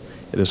that goal.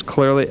 It is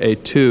clearly a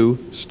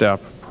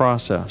two-step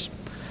process.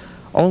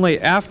 Only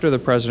after the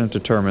President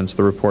determines,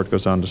 the report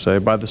goes on to say,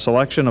 by the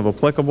selection of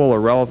applicable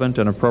or relevant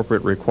and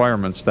appropriate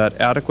requirements that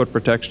adequate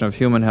protection of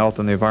human health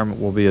and the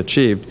environment will be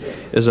achieved,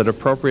 is it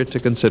appropriate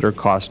to consider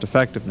cost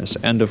effectiveness.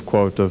 End of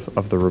quote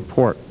of the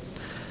report.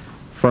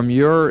 From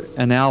your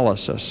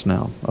analysis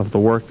now of the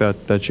work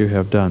that you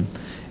have done,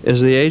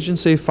 is the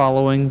agency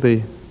following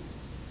the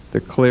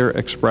clear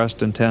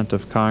expressed intent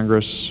of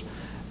Congress,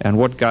 and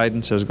what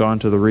guidance has gone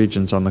to the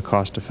regions on the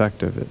cost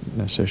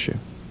effectiveness issue?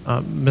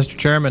 Mr.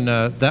 Chairman,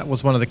 that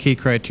was one of the key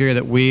criteria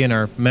that we and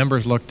our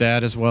members looked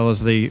at, as well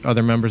as the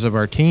other members of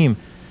our team.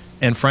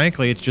 And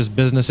frankly, it's just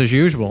business as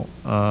usual.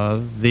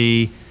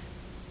 The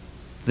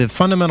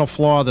fundamental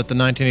flaw that the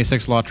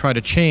 1986 law tried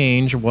to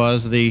change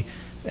was the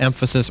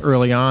emphasis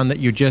early on that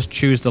you just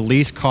choose the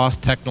least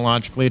cost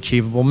technologically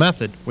achievable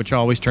method, which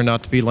always turned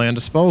out to be land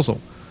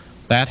disposal.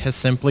 That has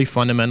simply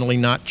fundamentally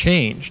not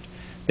changed.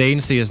 The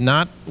agency is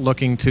not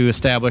looking to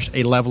establish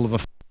a level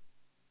of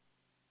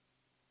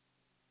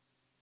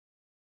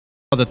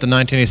that the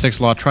 1986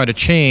 law tried to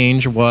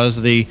change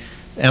was the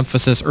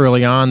emphasis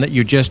early on that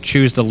you just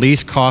choose the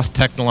least cost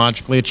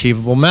technologically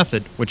achievable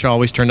method, which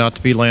always turned out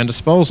to be land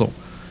disposal.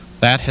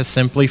 That has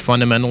simply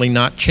fundamentally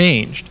not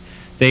changed.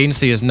 The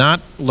agency is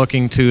not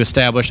looking to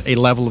establish a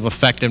level of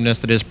effectiveness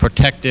that is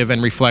protective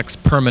and reflects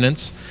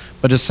permanence,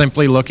 but is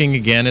simply looking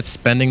again at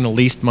spending the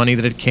least money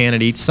that it can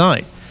at each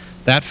site.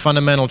 That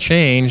fundamental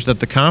change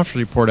that the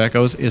conference report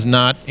echoes is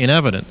not in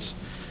evidence.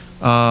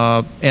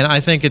 And I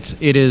think that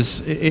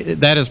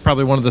is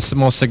probably one of the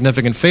most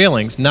significant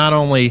failings. Not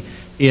only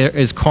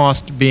is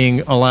cost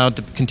being allowed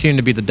to continue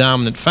to be the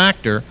dominant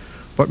factor,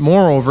 but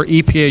moreover,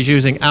 EPA is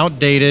using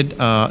outdated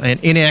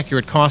and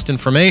inaccurate cost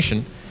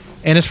information,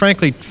 and is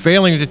frankly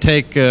failing to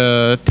take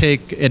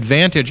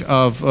advantage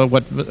of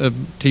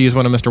to use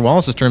one of Mr.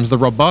 Wallace's terms, the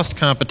robust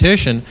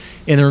competition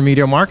in the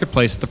remedial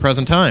marketplace at the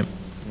present time.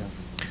 Yeah.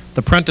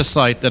 The Prentice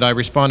site that I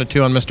responded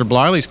to on Mr.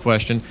 Bliley's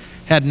question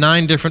had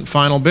 9 different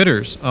final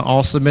bidders,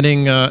 all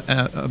submitting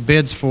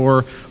bids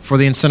for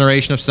the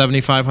incineration of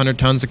 7,500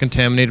 tons of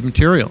contaminated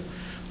material.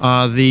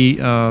 The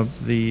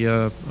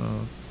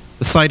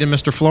site in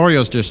Mr.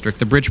 Florio's district,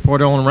 the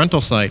Bridgeport Oil and Rental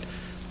site,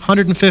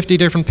 150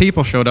 different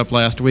people showed up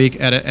last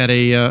week at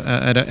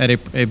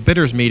a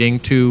bidders meeting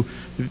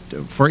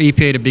for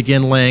EPA to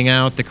begin laying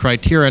out the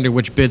criteria under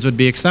which bids would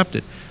be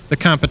accepted. The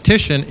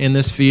competition in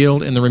this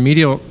field, in the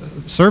remedial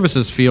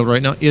services field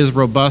right now, is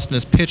robust and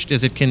as pitched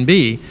as it can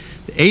be.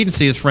 The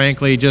agency is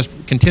frankly just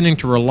continuing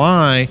to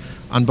rely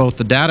on both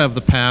the data of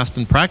the past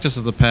and practice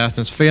of the past,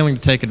 and is failing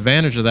to take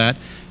advantage of that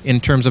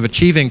in terms of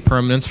achieving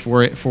permanence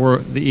for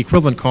the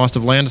equivalent cost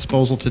of land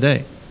disposal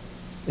today.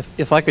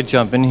 If I could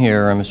jump in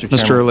here, Mr. Chairman.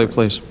 Mr. Early,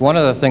 please. One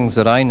of the things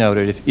that I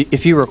noted,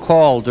 if you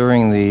recall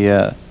during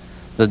the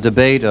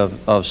debate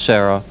of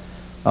SARA,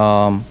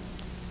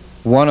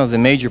 one of the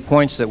major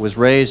points that was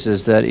raised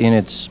is that in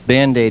its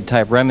Band-Aid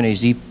type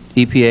remedies,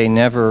 EPA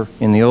never,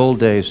 in the old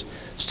days,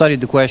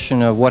 studied the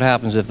question of what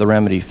happens if the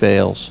remedy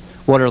fails.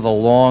 What are the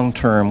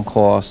long-term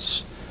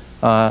costs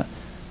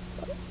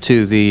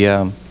to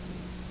the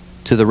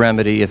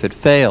remedy if it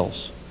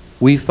fails?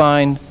 We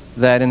find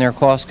that in their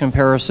cost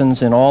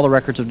comparisons in all the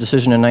records of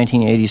decision in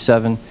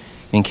 1987,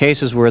 in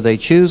cases where they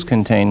choose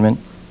containment,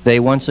 they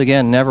once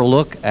again never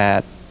look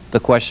at the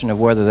question of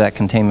whether that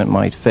containment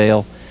might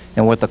fail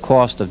and what the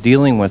cost of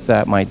dealing with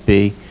that might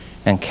be,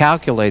 and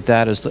calculate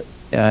that as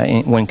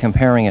when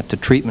comparing it to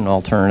treatment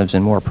alternatives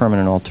and more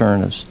permanent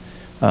alternatives.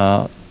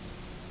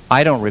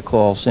 I don't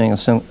recall seeing a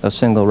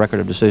single record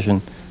of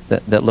decision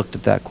that looked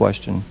at that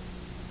question.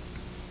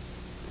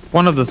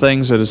 One of the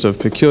things that is of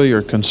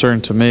peculiar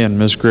concern to me, and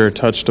Ms. Greer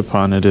touched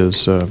upon it,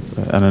 is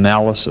an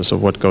analysis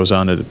of what goes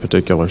on at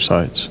particular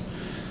sites.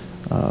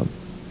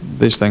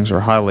 These things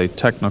are highly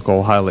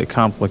technical, highly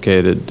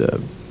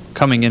complicated.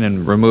 Coming in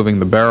and removing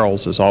the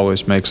barrels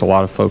always makes a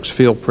lot of folks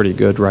feel pretty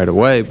good right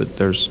away, but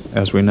there's,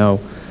 as we know,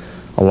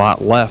 a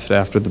lot left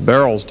after the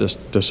barrels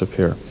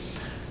disappear.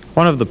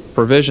 One of the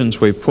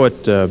provisions we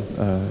put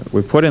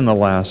in the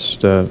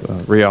last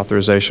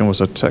reauthorization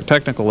was a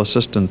technical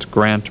assistance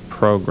grant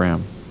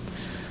program.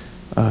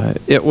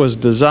 It was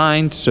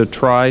designed to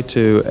try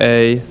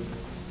to,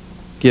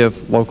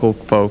 give local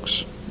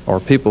folks or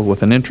people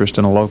with an interest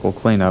in a local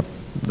cleanup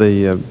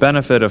the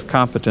benefit of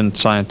competent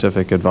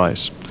scientific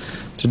advice,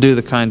 to do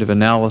the kind of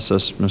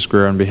analysis, Ms.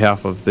 Greer, on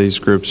behalf of these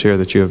groups here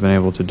that you have been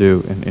able to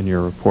do in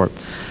your report.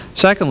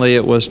 Secondly,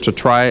 it was to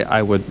try,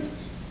 I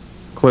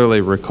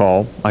clearly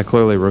recall,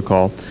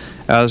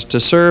 as to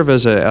serve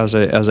as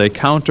a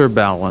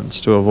counterbalance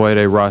to avoid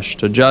a rush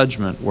to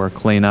judgment where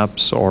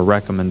cleanups or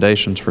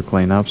recommendations for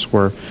cleanups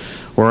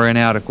were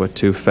inadequate,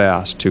 too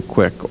fast, too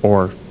quick,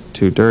 or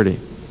too dirty.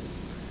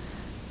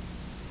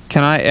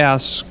 Can I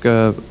ask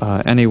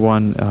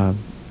anyone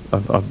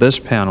of this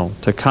panel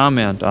to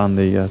comment on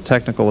the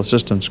Technical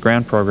Assistance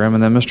Grant Program?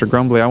 And then, Mr.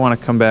 Grumbly, I want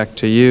to come back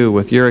to you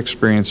with your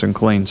experience in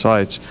clean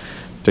sites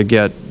to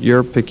get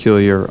your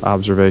peculiar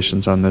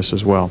observations on this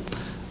as well.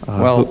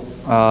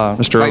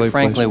 Mr. Early, quite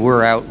frankly, please.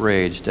 We're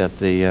outraged at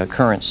the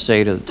current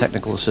state of the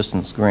Technical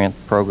Assistance Grant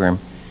Program.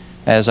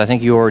 As I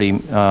think you already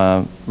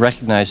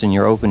recognized in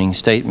your opening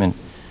statement,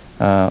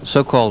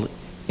 so-called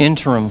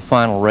interim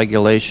final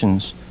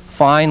regulations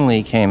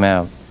finally came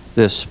out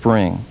this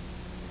spring.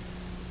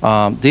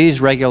 These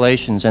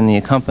regulations and the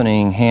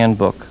accompanying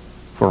handbook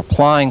for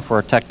applying for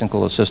a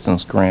technical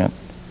assistance grant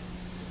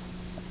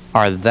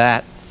are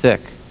that thick.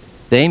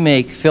 They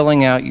make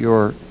filling out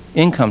your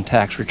income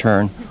tax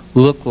return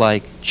look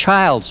like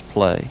child's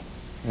play.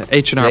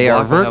 They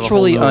are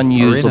virtually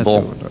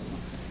unusable.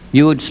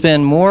 You would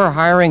spend more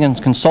hiring a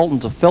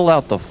consultant to fill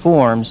out the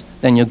forms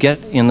than you'll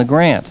get in the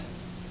grant.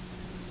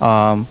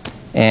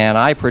 And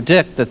I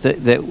predict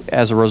that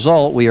as a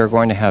result, we are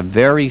going to have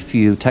very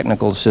few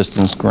technical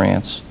assistance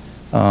grants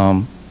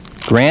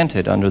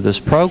granted under this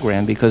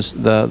program because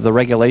the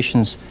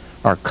regulations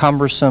are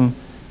cumbersome,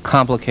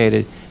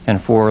 complicated,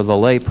 and for the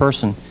lay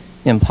person,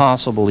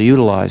 impossible to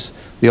utilize.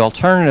 The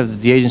alternative that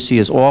the agency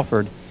has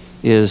offered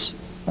is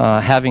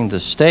having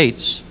the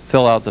states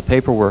fill out the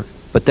paperwork,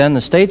 but then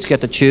the states get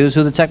to choose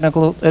who the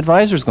technical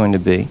advisor is going to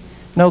be.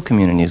 No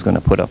community is going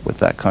to put up with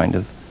that kind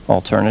of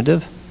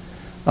alternative.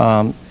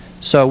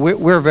 So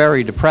we're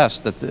very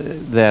depressed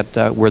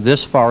that we're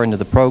this far into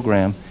the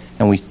program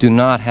and we do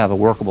not have a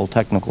workable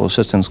technical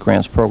assistance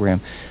grants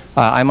program.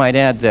 I might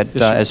add that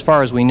as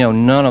far as we know,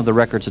 none of the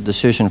records of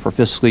decision for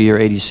fiscal year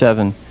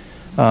 87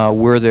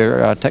 were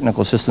there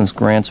technical assistance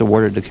grants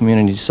awarded to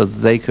communities so that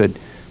they could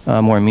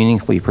more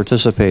meaningfully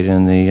participate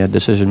in the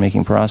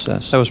decision-making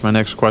process. That was my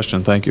next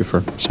question. Thank you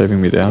for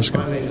saving me the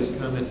asking. If I may just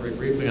comment very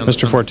briefly on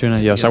Mr. Fortuna,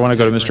 yes, I want to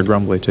go to Mr.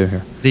 Grumbly too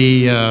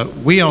here.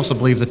 We also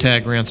believe the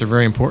TAG grants are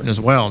very important as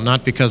well,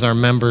 not because our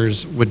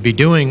members would be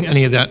doing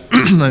any of that,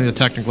 any of the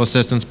technical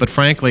assistance, but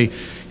frankly,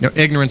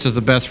 ignorance is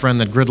the best friend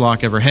that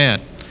gridlock ever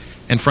had.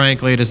 And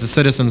frankly, it is the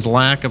citizens'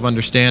 lack of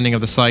understanding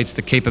of the sites,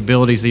 the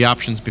capabilities, the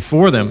options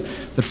before them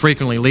that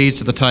frequently leads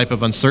to the type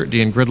of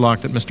uncertainty and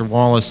gridlock that Mr.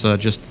 Wallace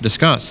just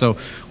discussed. So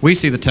we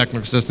see the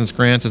technical assistance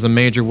grants as a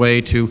major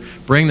way to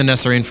bring the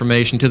necessary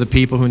information to the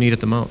people who need it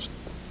the most.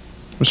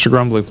 Mr.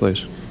 Grumbly,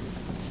 please.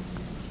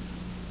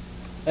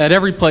 At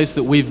every place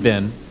that we've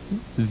been,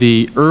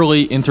 the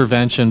early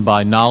intervention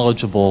by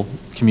knowledgeable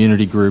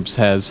community groups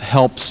has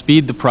helped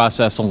speed the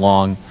process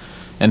along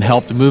and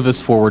helped move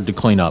us forward to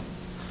clean up.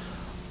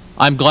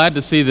 I'm glad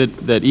to see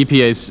that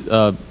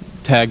EPA's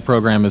TAG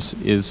program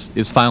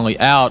is finally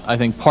out. I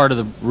think part of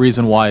the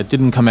reason why it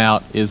didn't come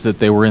out is that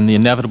they were in the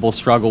inevitable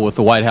struggle with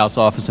the White House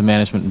Office of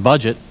Management and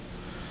Budget,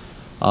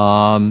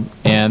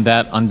 and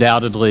that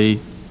undoubtedly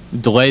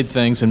delayed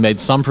things and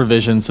made some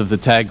provisions of the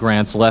TAG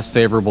grants less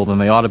favorable than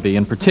they ought to be.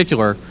 In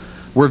particular,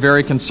 we're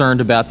very concerned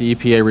about the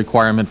EPA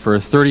requirement for a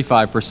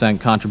 35%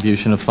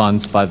 contribution of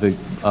funds by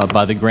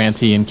the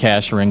grantee in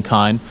cash or in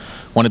kind,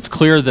 when it's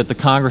clear that the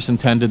Congress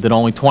intended that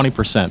only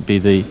 20%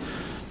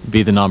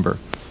 be the number.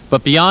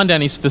 But beyond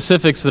any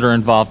specifics that are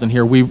involved in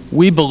here,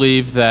 we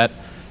believe that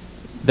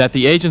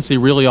the agency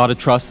really ought to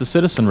trust the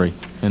citizenry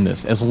in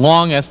this. As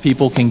long as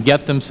people can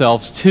get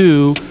themselves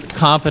to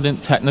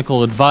competent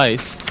technical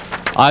advice,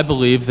 I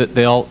believe that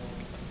they'll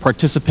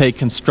participate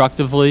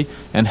constructively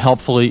and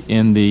helpfully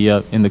in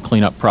the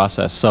cleanup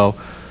process. So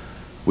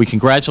we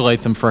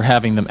congratulate them for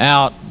having them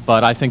out,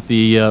 but I think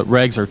the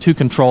regs are too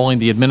controlling.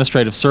 The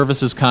administrative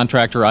services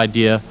contractor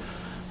idea,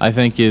 I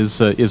think,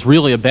 is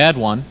really a bad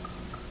one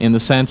in the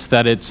sense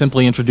that it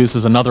simply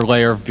introduces another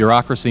layer of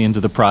bureaucracy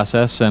into the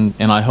process, and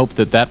I hope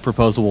that that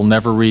proposal will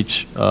never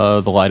reach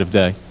the light of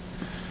day.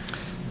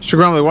 Mr.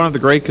 Grumley, one of the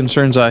great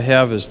concerns I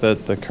have is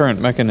that the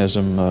current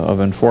mechanism of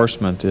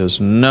enforcement is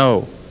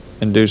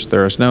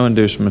there is no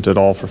inducement at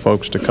all for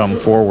folks to come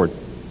forward.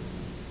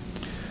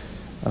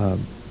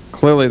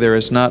 Clearly there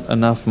is not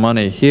enough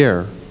money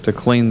here to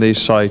clean these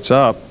sites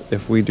up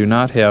if we do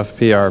not have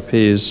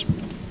PRPs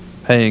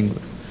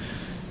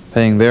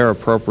paying their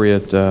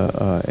appropriate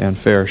and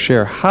fair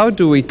share. How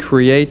do we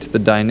create the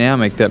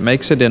dynamic that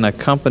makes it in a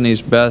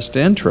company's best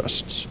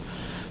interests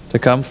to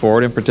come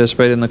forward and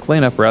participate in the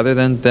cleanup rather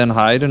than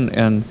hide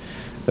and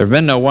there have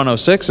been no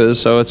 106s,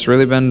 so it's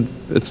really been,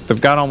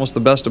 they've got almost the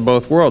best of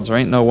both worlds. There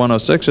ain't no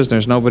 106s,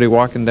 there's nobody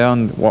walking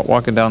down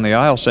the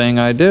aisle saying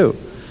I do.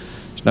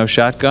 There's no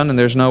shotgun and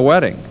there's no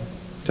wedding.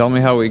 Tell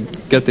me how we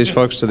get these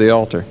folks to the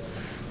altar.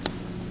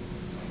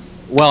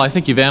 Well, I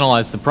think you've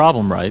analyzed the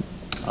problem right.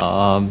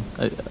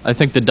 I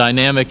think the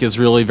dynamic is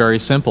really very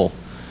simple.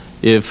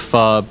 If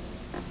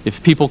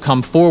people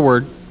come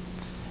forward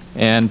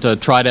and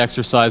try to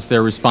exercise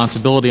their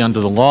responsibility under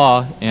the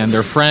law, and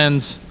their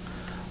friends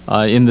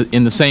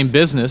in the same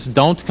business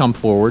don't come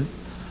forward,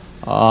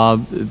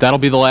 that'll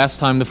be the last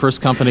time the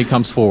first company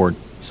comes forward.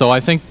 So I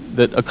think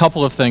that a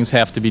couple of things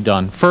have to be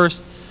done.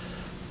 First,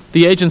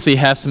 the agency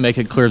has to make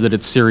it clear that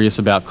it's serious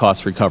about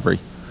cost recovery.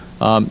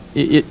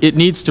 It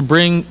needs to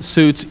bring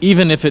suits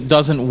even if it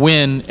doesn't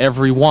win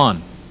every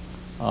one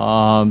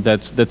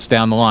that's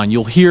down the line.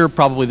 You'll hear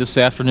probably this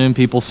afternoon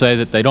people say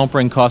that they don't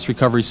bring cost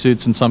recovery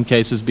suits in some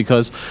cases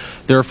because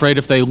they're afraid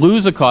if they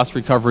lose a cost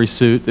recovery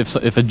suit,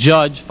 if a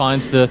judge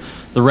finds the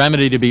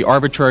remedy to be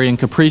arbitrary and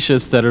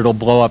capricious, that it'll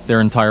blow up their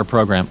entire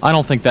program. I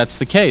don't think that's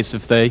the case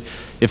if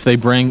they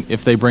bring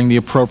the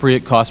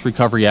appropriate cost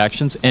recovery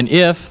actions, and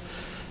if,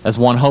 as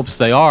one hopes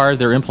they are,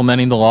 they're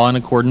implementing the law in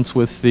accordance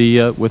with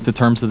the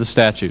terms of the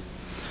statute.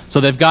 So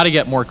they've got to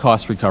get more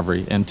cost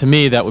recovery, and to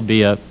me that would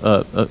be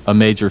a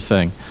major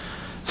thing.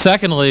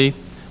 Secondly,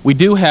 we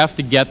do have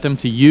to get them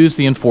to use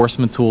the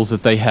enforcement tools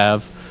that they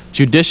have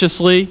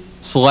judiciously,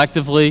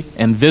 selectively,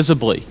 and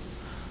visibly.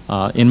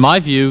 In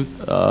my view,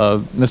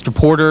 Mr.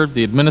 Porter,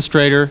 the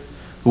administrator,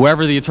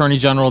 whoever the Attorney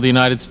General of the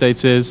United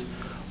States is,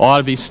 ought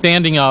to be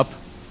standing up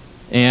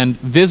and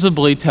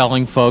visibly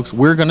telling folks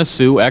we're going to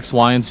sue X,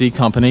 Y, and Z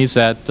companies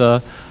at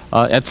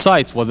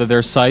sites, whether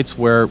they're sites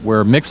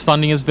where mixed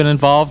funding has been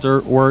involved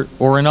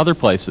or in other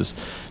places.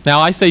 Now,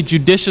 I say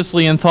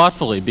judiciously and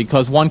thoughtfully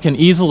because one can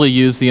easily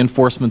use the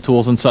enforcement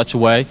tools in such a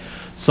way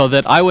so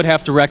that I would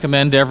have to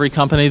recommend to every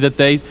company that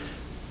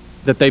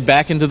they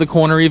back into the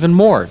corner even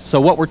more. So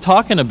what we're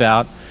talking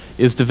about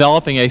is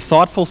developing a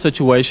thoughtful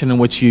situation in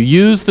which you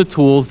use the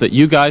tools that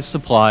you guys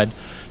supplied.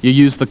 You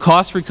use the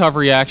cost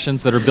recovery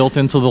actions that are built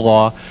into the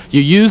law.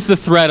 You use the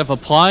threat of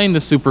applying the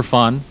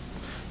Superfund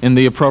in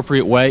the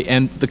appropriate way,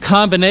 and the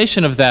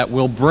combination of that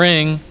will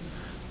bring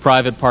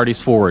private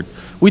parties forward.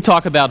 We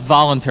talk about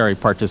voluntary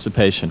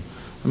participation.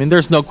 I mean,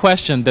 there's no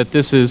question that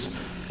this is,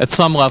 at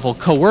some level,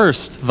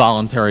 coerced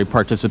voluntary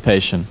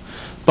participation.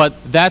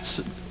 But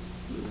that's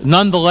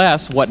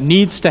nonetheless what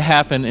needs to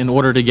happen in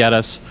order to get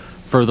us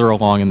further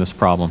along in this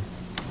problem.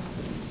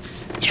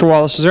 Mr.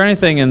 Wallace, is there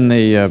anything in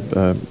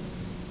the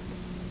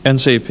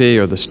NCP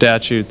or the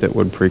statute that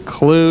would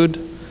preclude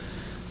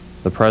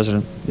the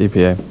President,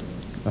 EPA,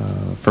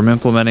 from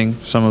implementing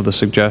some of the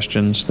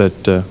suggestions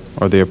that,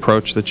 or the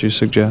approach that you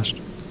suggest?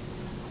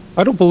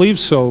 I don't believe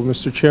so,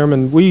 Mr.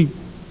 Chairman. We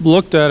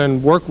looked at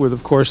and work with,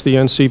 of course, the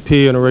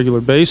NCP on a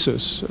regular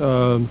basis.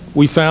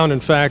 We found, in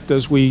fact,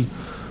 as we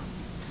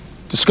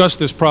discussed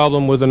this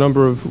problem with a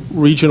number of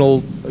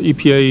regional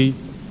EPA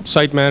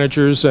site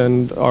managers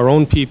and our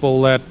own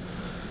people, that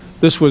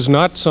this was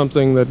not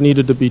something that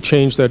needed to be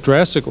changed that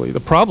drastically.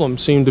 The problem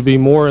seemed to be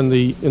more in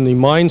the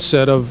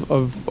mindset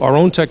of our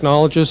own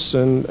technologists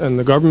and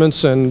the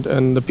governments and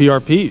the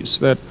PRPs,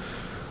 that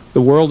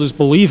the world is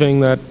believing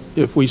that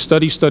if we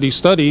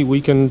study,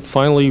 we can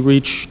finally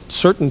reach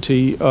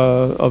certainty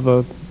of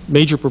a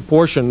major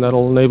proportion that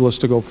will enable us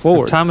to go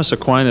forward. Thomas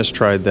Aquinas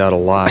tried that a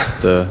lot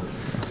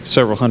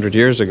several hundred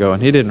years ago,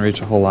 and he didn't reach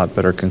a whole lot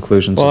better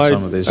conclusions on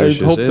some of these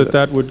issues. I hope that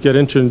that would get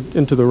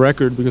into the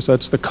record, because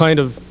that's the kind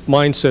of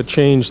mindset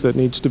change that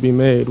needs to be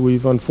made.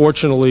 We've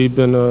unfortunately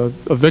been a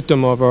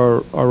victim of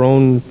our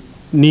own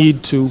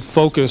need to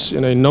focus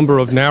in a number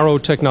of narrow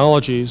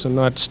technologies and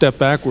not step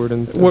backward.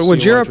 And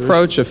would your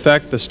approach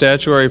affect the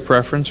statutory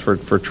preference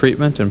for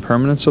treatment and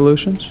permanent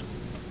solutions?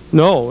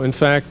 No. In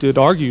fact, it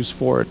argues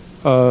for it.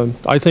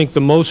 I think the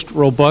most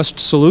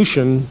robust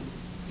solution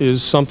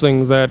is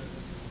something that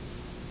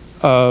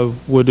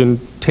would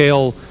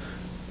entail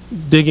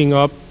digging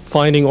up,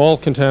 finding all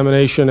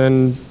contamination,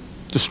 and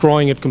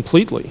destroying it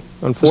completely.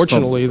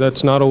 Unfortunately,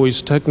 that's not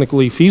always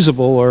technically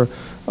feasible, or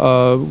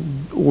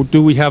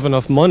do we have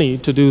enough money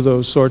to do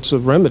those sorts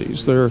of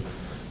remedies?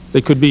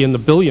 They could be in the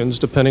billions,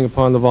 depending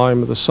upon the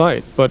volume of the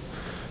site. But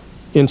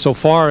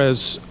insofar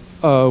as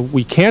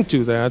we can't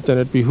do that, then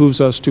it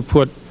behooves us to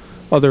put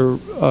other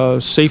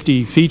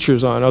safety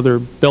features on, other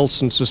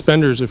belts and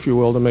suspenders, if you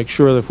will, to make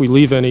sure that if we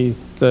leave any,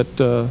 that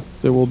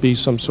there will be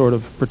some sort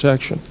of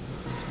protection.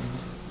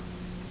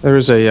 There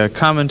was a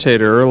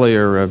commentator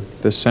earlier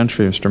this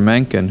century, Mr.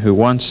 Mencken, who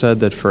once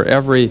said that for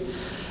every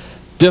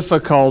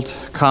difficult,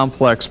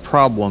 complex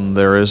problem,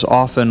 there is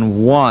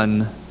often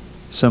one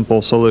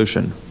simple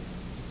solution.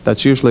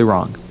 That's usually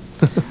wrong.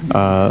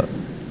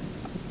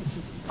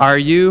 Are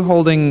you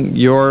holding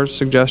your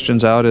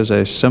suggestions out as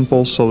a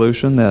simple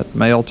solution that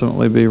may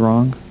ultimately be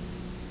wrong?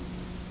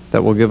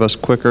 That will give us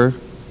quicker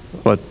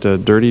but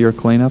dirtier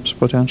cleanups,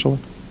 potentially?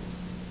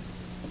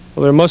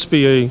 Well, there must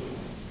be a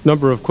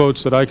number of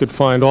quotes that I could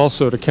find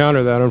also to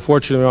counter that.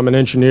 Unfortunately, I'm an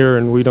engineer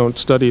and we don't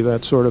study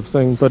that sort of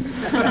thing. But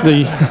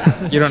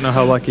you don't know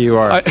how lucky you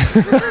are.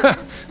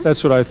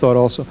 That's what I thought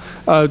also.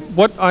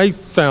 What I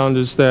found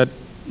is that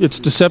it's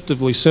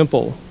deceptively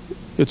simple.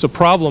 It's a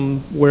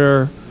problem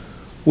where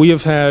we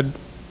have had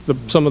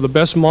some of the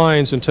best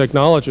minds and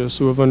technologists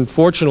who have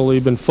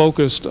unfortunately been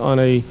focused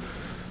on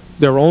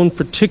their own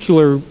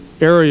particular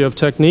area of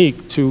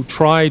technique to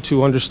try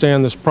to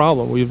understand this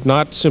problem. We have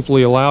not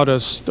simply allowed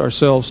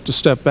ourselves to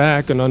step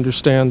back and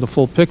understand the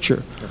full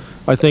picture.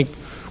 I think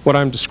what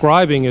I'm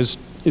describing is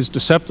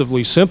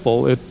deceptively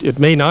simple. It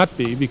may not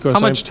be, because how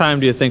much time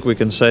do you think we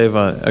can save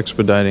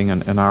expediting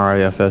an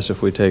RIFS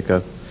if we take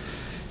an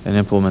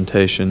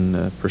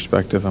implementation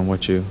perspective on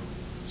what you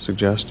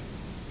suggest?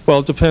 Well,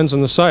 it depends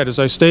on the site. As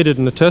I stated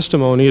in the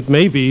testimony, it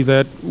may be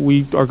that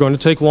we are going to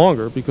take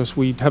longer because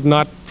we have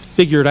not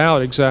figured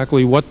out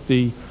exactly what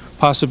the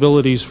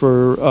possibilities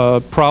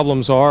for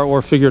problems are,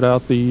 or figured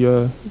out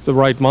the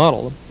right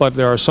model. But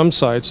there are some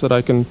sites that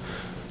I can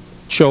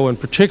show, and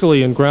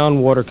particularly in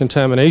groundwater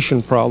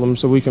contamination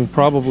problems, that we can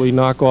probably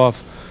knock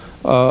off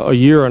a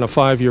year and a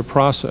 5-year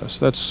process.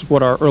 That's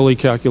what our early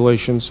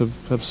calculations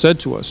have said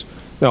to us.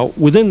 Now,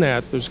 within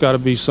that, there's got to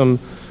be some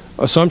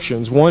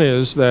assumptions. One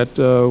is that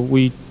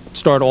we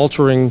start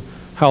altering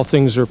how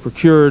things are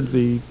procured,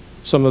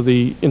 some of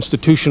the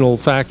institutional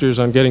factors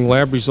on getting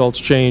lab results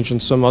changed,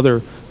 and some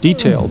other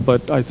detail,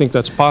 but I think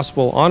that's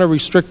possible on a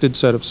restricted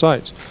set of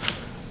sites.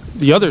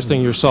 The other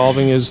thing you're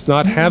solving is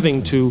not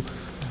having to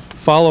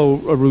follow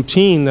a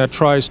routine that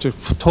tries to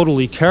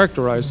totally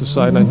characterize the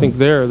site, and I think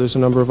there's a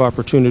number of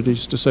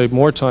opportunities to save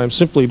more time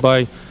simply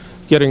by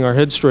getting our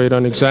head straight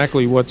on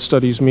exactly what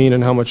studies mean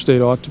and how much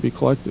data ought to be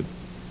collected.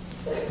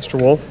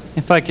 Mr. Wolf?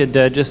 If I could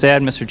just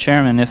add, Mr.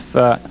 Chairman,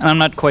 I'm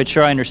not quite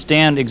sure I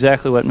understand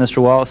exactly what Mr.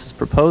 Wallace is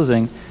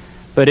proposing,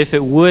 but if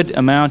it would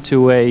amount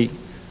to a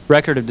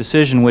record of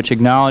decision which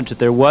acknowledged that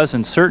there was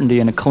uncertainty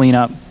in a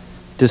cleanup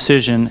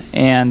decision,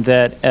 and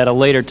that at a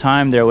later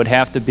time there would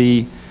have to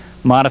be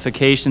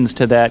modifications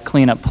to that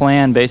cleanup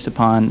plan based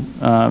upon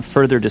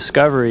further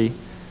discovery,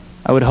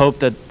 I would hope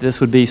that this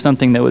would be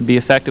something that would be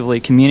effectively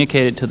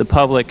communicated to the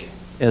public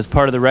as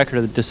part of the record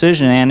of the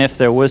decision, and if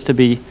there was to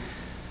be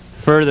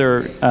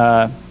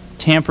further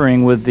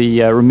tampering with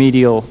the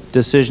remedial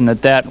decision,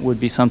 that would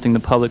be something the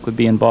public would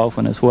be involved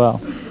in as well.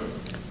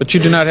 But you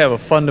do not have a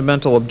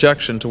fundamental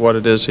objection to what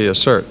it is he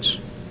asserts.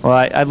 Well,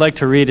 I'd like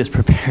to read his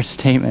prepared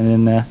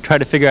statement and try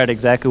to figure out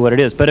exactly what it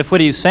is. But if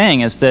what he's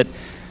saying is that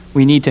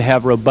we need to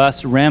have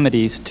robust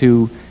remedies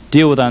to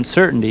deal with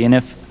uncertainty, and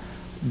if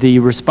the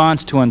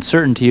response to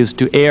uncertainty is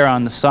to err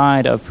on the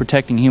side of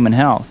protecting human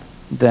health,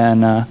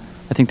 then I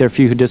think there are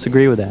few who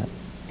disagree with that.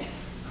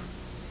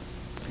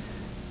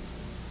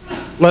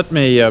 Let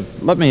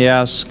me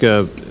ask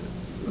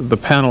the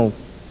panel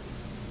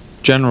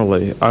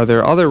generally, are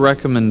there other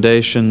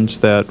recommendations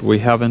that we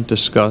haven't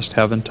discussed,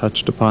 haven't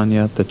touched upon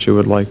yet, that you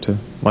would like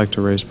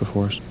to raise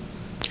before us?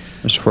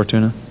 Mr.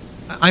 Fortuna?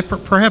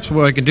 Perhaps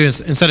what I could do is,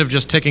 instead of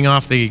just ticking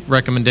off the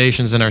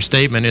recommendations in our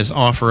statement, is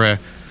offer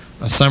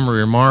a summary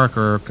remark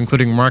or a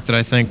concluding remark that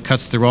I think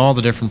cuts through all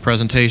the different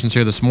presentations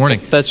here this morning.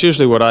 That's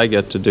usually what I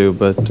get to do,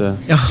 but...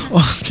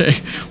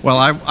 Okay. Well,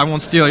 I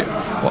won't steal it.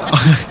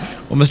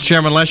 Well, Mr.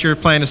 Chairman, unless you're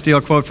planning to steal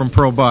a quote from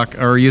Pearl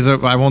Buck, or use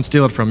it, I won't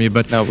steal it from you,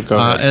 but no, go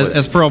ahead,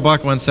 as Pearl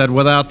Buck once said,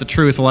 without the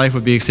truth, life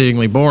would be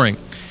exceedingly boring.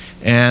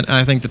 And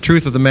I think the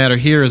truth of the matter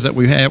here is that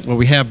what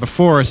we have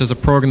before us is a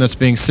program that's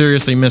being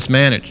seriously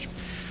mismanaged.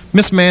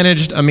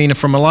 Mismanaged, I mean,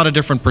 from a lot of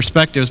different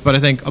perspectives, but I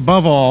think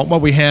above all,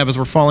 what we have is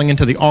we're falling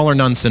into the all or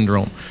none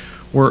syndrome,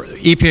 where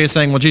EPA is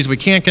saying, well, geez, we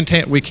can't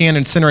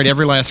incinerate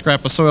every last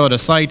scrap of soil at a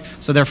site,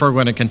 so therefore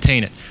we're going to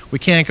contain it. We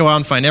can't go out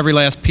and find every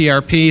last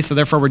PRP, so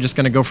therefore we're just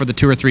going to go for the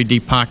 2 or 3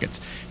 deep pockets.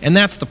 And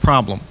that's the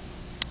problem.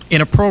 In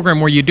a program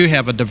where you do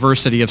have a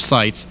diversity of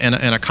sites and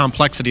a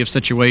complexity of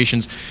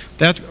situations,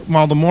 that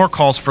while the more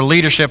calls for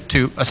leadership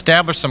to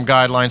establish some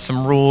guidelines,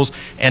 some rules,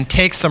 and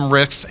take some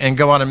risks and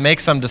go out and make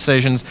some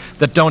decisions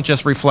that don't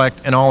just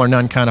reflect an all or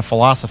none kind of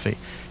philosophy.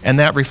 And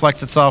that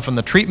reflects itself in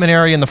the treatment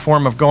area in the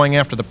form of going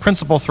after the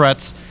principal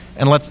threats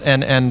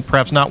and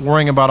perhaps not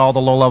worrying about all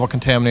the low-level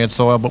contaminated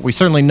soil, but we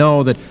certainly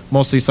know that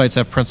most of these sites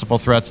have principal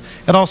threats.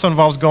 It also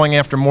involves going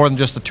after more than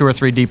just the 2 or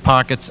 3 deep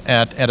pockets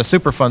at a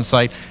Superfund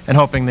site and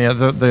hoping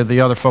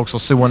the other folks will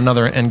sue one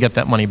another and get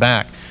that money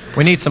back.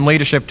 We need some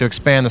leadership to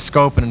expand the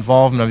scope and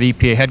involvement of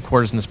EPA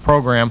headquarters in this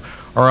program,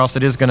 or else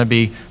it is going to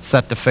be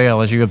set to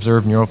fail, as you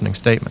observed in your opening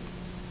statement.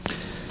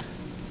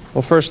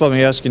 Well, first let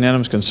me ask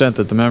unanimous consent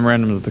that the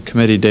memorandum of the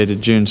committee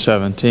dated June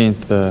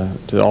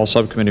 17th to all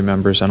subcommittee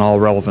members and all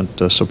relevant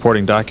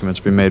supporting documents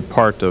be made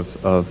part of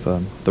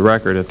the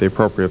record at the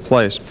appropriate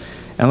place.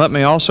 And let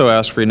me also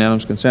ask for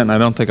unanimous consent, and I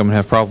don't think I'm going to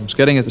have problems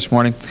getting it this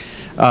morning,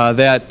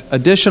 that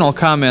additional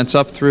comments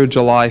up through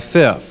July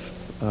 5th,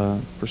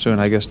 pursuant,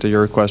 I guess, to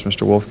your request,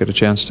 Mr. Wolf, get a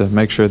chance to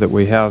make sure that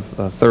we have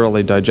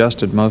thoroughly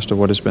digested most of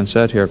what has been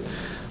said here,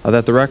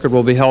 that the record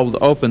will be held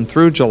open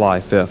through July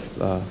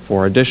 5th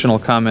for additional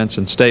comments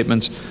and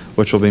statements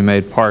which will be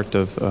made part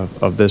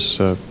of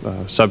this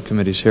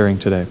subcommittee's hearing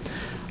today.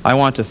 I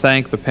want to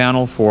thank the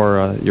panel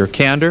for your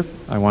candor.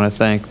 I want to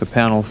thank the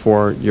panel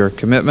for your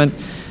commitment.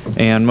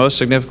 And most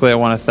significantly, I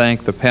want to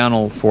thank the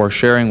panel for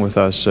sharing with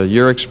us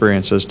your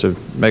experiences to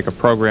make a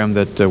program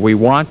that we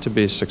want to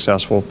be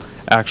successful,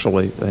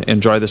 actually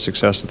enjoy the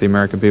success that the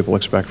American people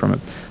expect from it.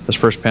 This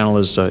first panel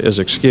is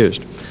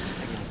excused.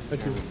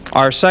 Thank you.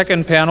 Our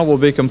second panel will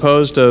be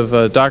composed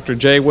of Dr.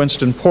 J.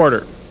 Winston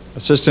Porter,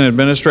 Assistant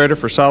Administrator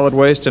for Solid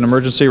Waste and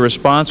Emergency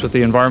Response with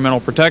the Environmental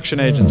Protection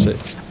Agency.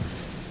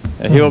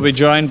 He will be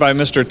joined by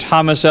Mr.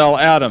 Thomas L.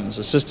 Adams,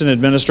 Assistant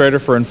Administrator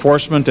for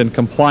Enforcement and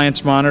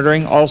Compliance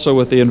Monitoring, also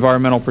with the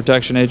Environmental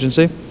Protection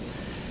Agency,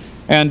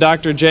 and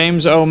Dr.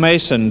 James O.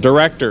 Mason,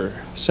 Director,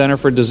 Center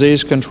for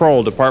Disease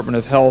Control, Department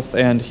of Health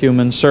and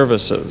Human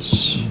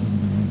Services.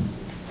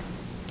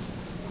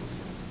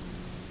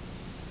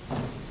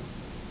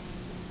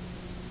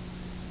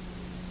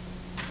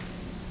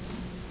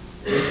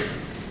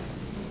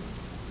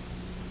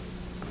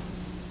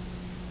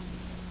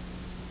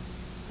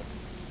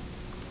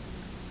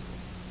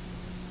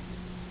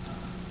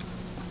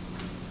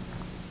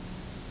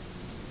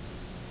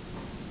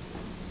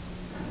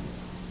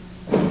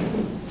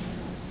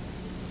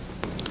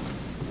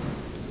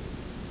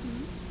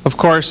 Of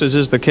course, as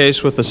is the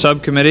case with the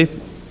subcommittee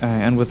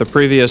and with the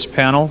previous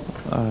panel,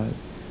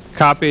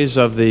 copies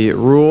of the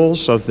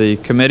rules of the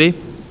committee,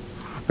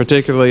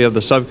 particularly of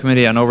the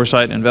Subcommittee on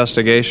Oversight and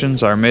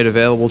Investigations, are made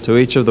available to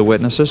each of the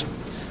witnesses.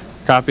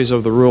 Copies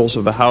of the rules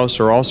of the House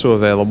are also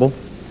available.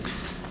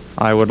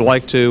 I would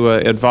like to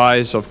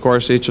advise, of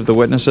course, each of the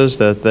witnesses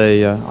that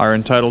they are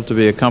entitled to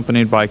be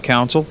accompanied by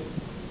counsel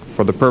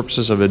for the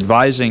purposes of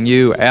advising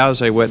you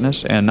as a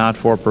witness and not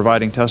for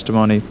providing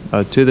testimony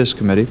to this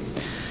committee.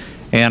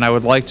 And I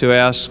would like to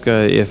ask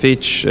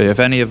if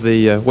any of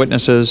the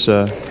witnesses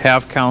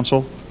have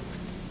counsel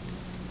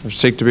or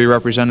seek to be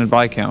represented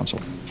by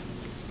counsel.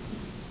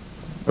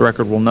 The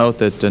record will note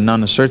that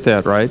none assert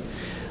that right.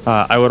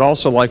 I would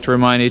also like to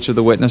remind each of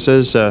the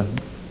witnesses,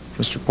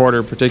 Mr.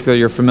 Porter particularly,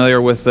 you're familiar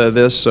with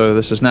this, so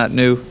this is not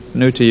new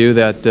to you,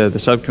 that the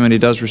subcommittee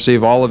does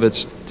receive all of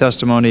its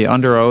testimony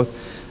under oath.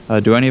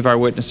 Do any of our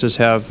witnesses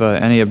have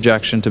any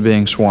objection to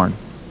being sworn?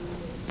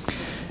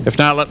 If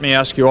not, let me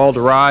ask you all to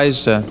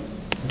rise.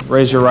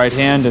 raise your right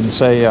hand and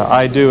say,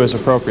 I do as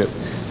appropriate.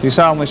 Do you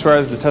solemnly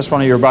swear that the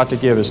testimony you're about to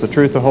give is the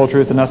truth, the whole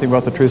truth, and nothing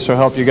but the truth, so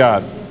help you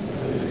God?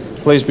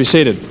 Please be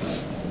seated.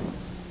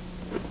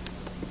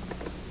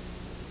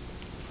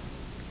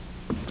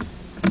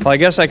 Well, I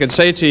guess I could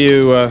say to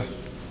you,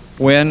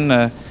 Wynn,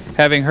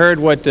 having heard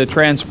what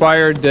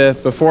transpired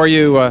before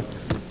you,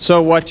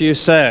 so what do you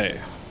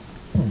say?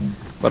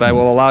 But I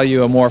will allow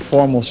you a more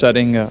formal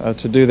setting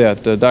to do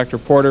that. Dr.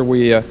 Porter,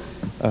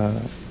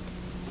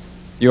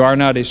 you are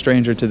not a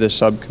stranger to this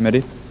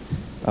subcommittee,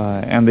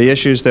 and the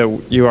issues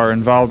that you are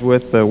involved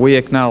with, we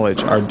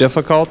acknowledge, are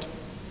difficult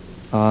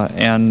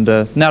and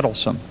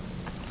nettlesome.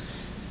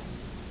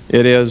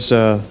 It is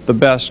the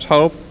best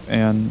hope,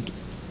 and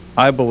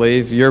I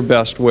believe your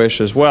best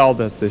wish as well,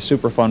 that the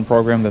Superfund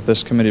program that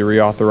this committee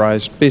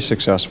reauthorized be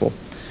successful.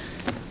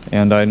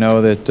 And I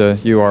know that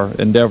you are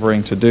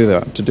endeavoring to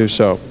do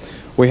so.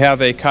 We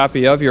have a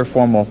copy of your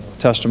formal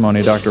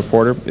testimony, Dr.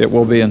 Porter. It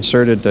will be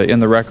inserted in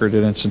the record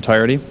in its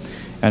entirety.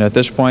 And at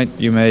this point,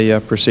 you may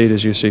proceed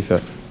as you see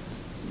fit.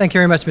 Thank you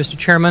very much, Mr.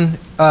 Chairman.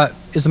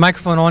 Is the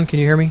microphone on? Can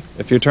you hear me?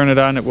 If you turn it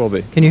on, it will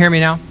be. Can you hear me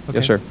now? Okay.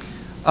 Yes, sir.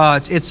 I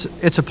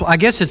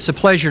guess it's a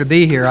pleasure to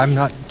be here. I'm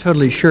not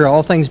totally sure.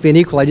 All things being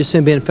equal, I just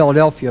seem to be in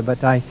Philadelphia,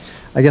 but I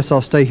guess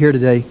I'll stay here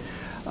today.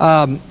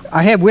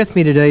 I have with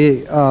me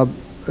today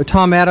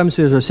Tom Adams,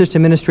 who is our Assistant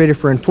Administrator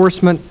for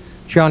Enforcement,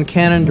 John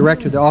Cannon,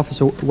 Director of the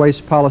Office of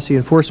Waste Policy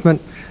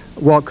Enforcement,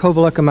 Walt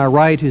Kovaluk on my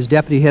right, who's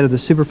Deputy Head of the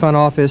Superfund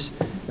Office,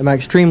 and my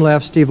extreme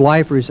left, Steve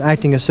Leifer, who's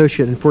Acting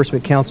Associate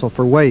Enforcement Counsel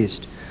for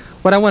Waste.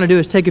 What I want to do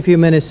is take a few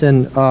minutes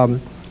and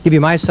give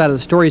you my side of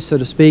the story, so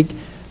to speak,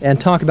 and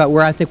talk about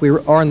where I think we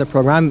are in the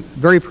program. I'm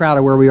very proud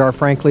of where we are,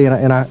 frankly,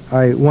 and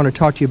I want to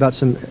talk to you about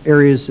some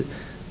areas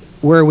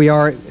where we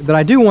are, but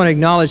I do want to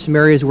acknowledge some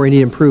areas where we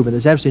need improvement.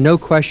 There's absolutely no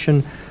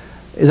question.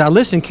 As I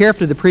listened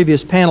carefully to the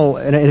previous panel,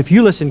 and if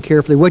you listen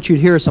carefully, what you'd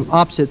hear is some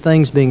opposite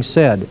things being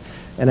said.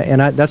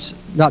 That's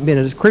not being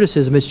a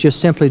criticism, it's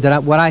just simply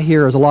that what I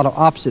hear is a lot of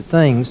opposite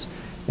things,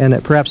 and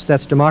that perhaps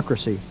that's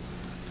democracy.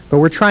 But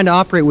we're trying to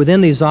operate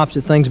within these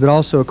opposite things, but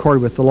also accord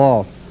with the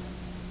law.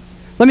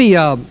 Let me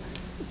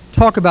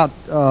talk about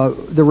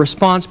the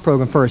response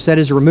program first. That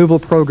is the removal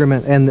program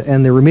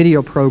and the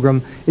remedial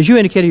program. As you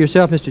indicated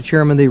yourself, Mr.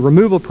 Chairman, the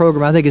removal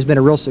program I think has been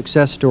a real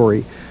success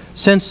story.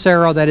 Since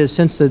SARA, that is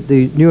since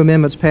the new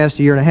amendments passed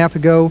a year and a half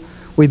ago,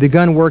 we've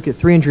begun work at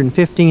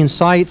 315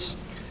 sites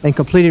and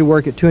completed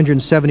work at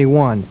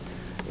 271.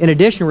 In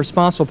addition,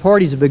 responsible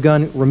parties have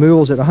begun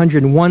removals at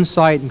 101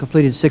 sites and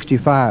completed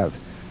 65.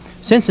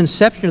 Since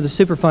inception of the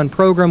Superfund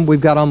program, we've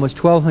got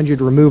almost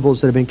 1,200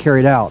 removals that have been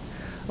carried out.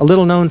 A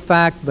little known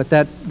fact, but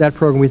that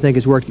program we think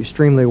has worked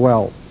extremely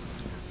well.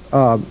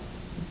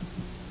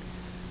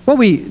 What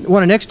we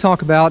want to next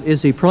talk about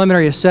is the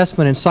preliminary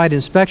assessment and site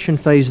inspection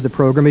phase of the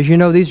program. As you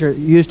know, these are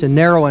used to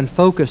narrow and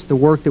focus the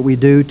work that we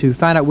do to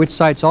find out which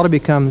sites ought to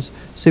become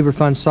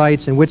Superfund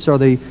sites and which are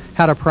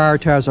how to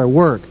prioritize our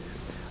work.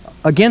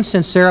 Again,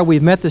 since SARA,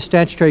 we've met the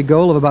statutory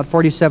goal of about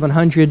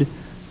 4,700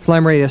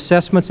 preliminary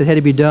assessments that had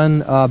to be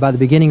done by the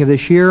beginning of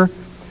this year.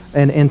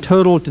 And in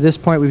total, to this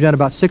point, we've done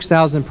about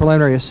 6,000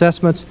 preliminary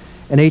assessments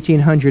and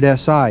 1,800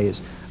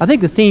 SIs. I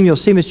think the theme you'll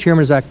see, Mr.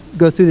 Chairman, as I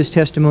go through this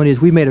testimony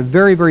is we've made a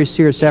very, very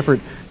serious effort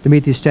to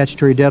meet these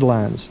statutory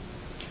deadlines.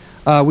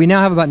 We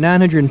now have about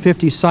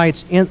 950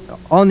 sites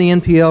on the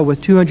NPL,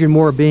 with 200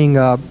 more being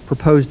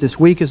proposed this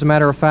week, as a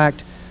matter of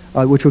fact,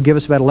 which will give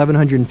us about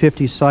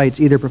 1,150 sites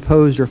either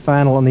proposed or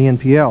final on the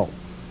NPL.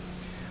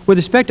 With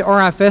respect to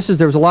RFSs,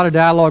 there was a lot of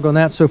dialogue on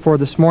that so far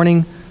this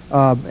morning,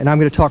 and I'm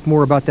going to talk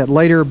more about that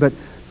later, but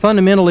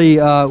fundamentally,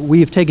 we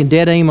have taken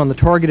dead aim on the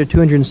target of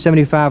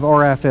 275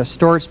 RFS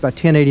starts by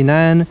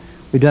 1089.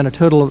 We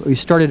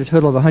started a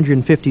total of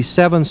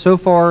 157 so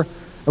far,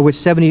 of which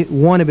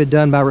 71 have been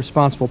done by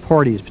responsible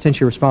parties,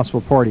 potentially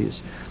responsible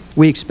parties.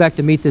 We expect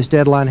to meet this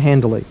deadline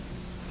handily.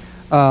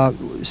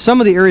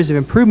 Some of the areas of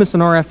improvements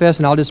in RFS,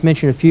 and I'll just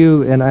mention a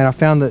few, and I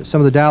found that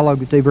some of the dialogue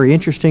today very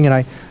interesting, and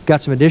I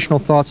got some additional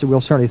thoughts that we'll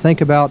certainly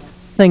think about.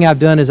 The thing I've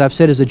done is I've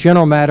said, as a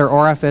general matter,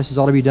 RFS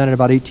ought to be done in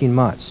about 18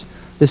 months.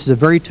 This is a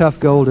very tough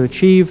goal to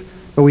achieve,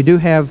 but we do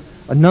have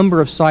a number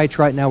of sites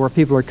right now where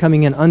people are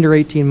coming in under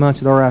 18 months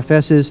with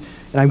RFSs,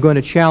 and I'm going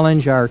to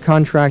challenge our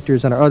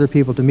contractors and our other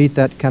people to meet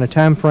that kind of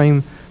time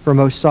frame for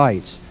most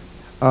sites.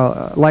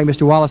 Like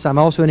Mr. Wallace, I'm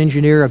also an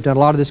engineer. I've done a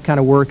lot of this kind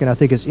of work, and I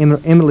think it's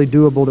eminently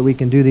doable that we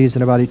can do these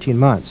in about 18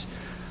 months.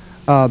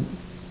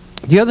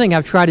 The other thing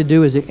I've tried to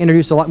do is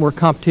introduce a lot more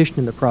competition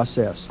in the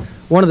process.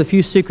 One of the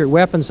few secret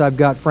weapons I've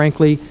got,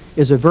 frankly,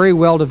 is a very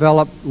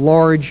well-developed,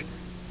 large,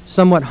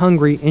 somewhat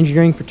hungry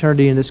engineering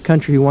fraternity in this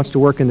country who wants to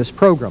work in this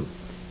program.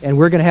 And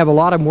we're going to have a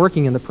lot of them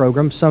working in the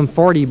program, some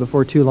 40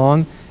 before too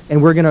long,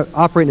 and we're going to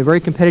operate in a very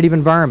competitive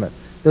environment.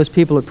 Those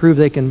people that prove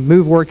they can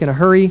move work in a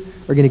hurry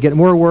are going to get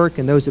more work,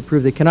 and those that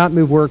prove they cannot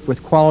move work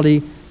with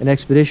quality and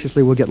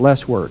expeditiously will get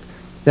less work.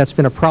 That's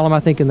been a problem, I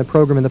think, in the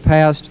program in the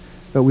past,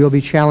 but we'll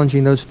be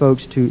challenging those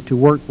folks to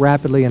work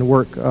rapidly and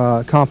work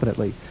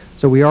competently.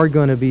 So we are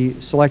going to be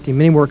selecting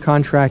many more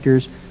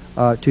contractors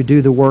to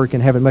do the work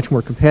and have it much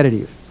more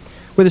competitive.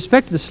 With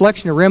respect to the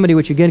selection of remedy,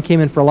 which again came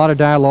in for a lot of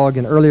dialogue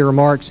in earlier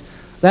remarks,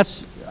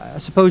 that's, I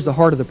suppose, the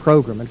heart of the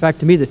program. In fact,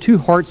 to me, the two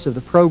hearts of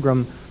the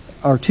program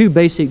are two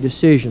basic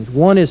decisions.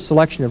 One is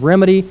selection of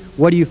remedy.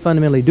 What do you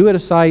fundamentally do at a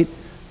site?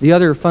 The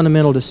other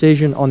fundamental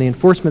decision on the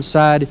enforcement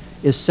side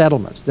is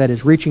settlements. That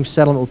is, reaching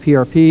settlement with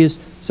PRPs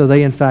so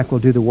they, in fact, will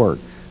do the work.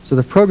 So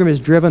the program is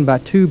driven by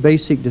two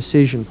basic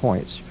decision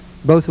points,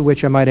 both of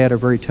which I might add are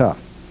very tough.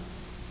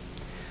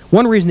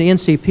 One reason the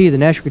NCP, the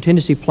National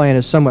Contingency Plan,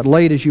 is somewhat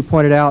late, as you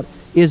pointed out,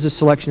 is the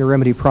selection of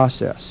remedy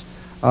process.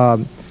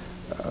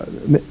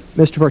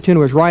 Mr. Fortuna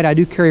was right. I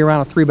do carry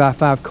around a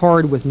 3x5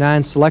 card with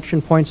 9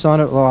 selection points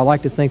on it, although I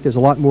like to think there's a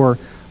lot more,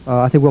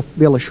 I think we'll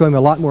be able to show him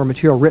a lot more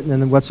material written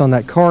than what's on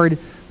that card.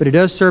 But it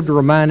does serve to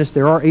remind us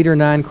there are 8 or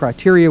 9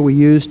 criteria we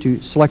use to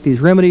select these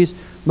remedies,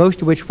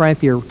 most of which,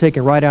 frankly, are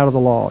taken right out of the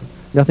law.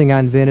 Nothing I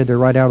invented, they're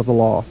right out of the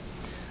law.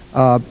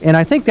 And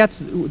I think that's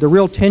the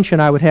real tension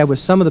I would have with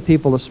some of the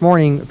people this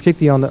morning,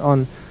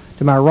 particularly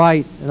to my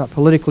right, not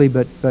politically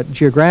but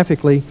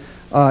geographically,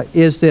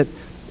 is that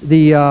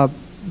the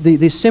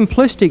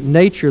simplistic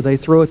nature they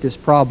throw at this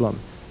problem.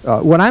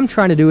 What I'm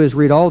trying to do is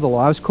read all the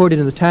law. I was quoted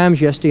in the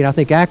Times yesterday, and I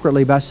think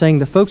accurately, by saying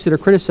the folks that are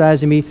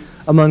criticizing me,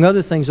 among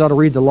other things, ought to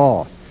read the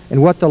law.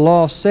 And what the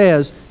law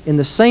says, in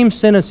the same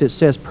sentence it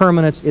says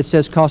permanence, it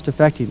says cost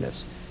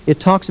effectiveness.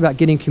 It talks about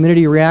getting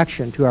community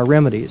reaction to our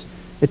remedies.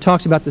 It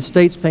talks about the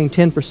states paying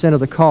 10% of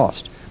the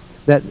cost.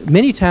 That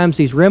many times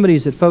these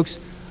remedies that folks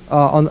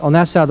on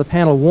that side of the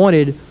panel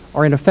wanted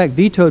are in effect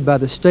vetoed by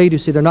the state, who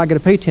say they're not going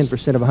to pay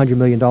 10% of a $100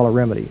 million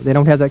remedy. They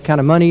don't have that kind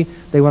of money.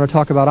 They want to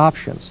talk about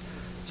options.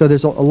 So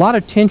there's a lot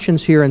of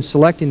tensions here in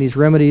selecting these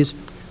remedies.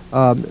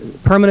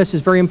 Permanence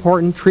is very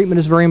important. Treatment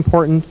is very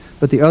important.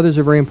 But the others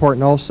are very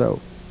important also.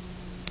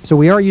 So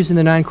we are using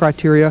the 9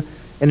 criteria,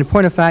 and in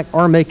point of fact,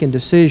 are making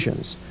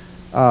decisions.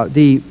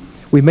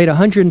 We've made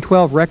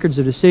 112 records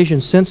of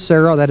decisions since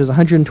Sarah. That is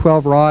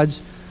 112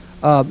 rods.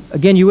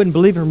 Again, you wouldn't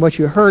believe it from what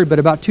you heard, but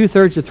about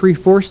 2/3 to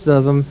 3/4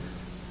 of them,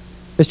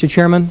 Mr.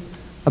 Chairman,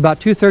 about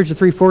 2/3 to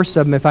 3/4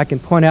 of them, if I can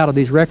point out, of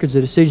these records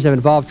of decisions have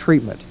involved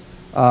treatment.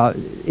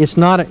 It's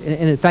not,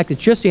 and in fact,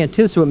 it's just the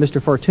antithesis of what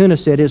Mr. Fortuna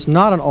said. It's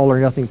not an all or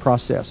nothing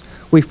process.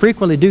 We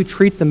frequently do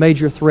treat the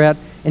major threat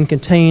and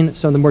contain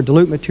some of the more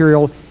dilute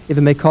material if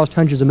it may cost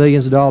hundreds of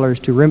millions of dollars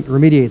to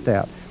remediate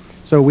that.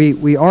 So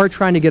we are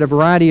trying to get a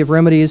variety of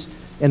remedies,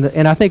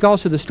 and I think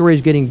also the story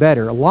is getting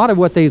better. A lot of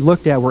what they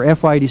looked at were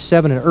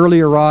FY87 and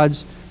earlier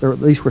rods, or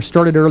at least were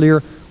started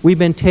earlier. We've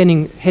been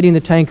heading the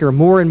tanker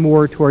more and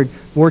more toward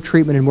more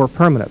treatment and more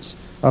permanence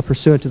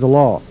pursuant to the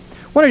law.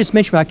 I want to just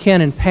mention, if I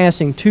can, in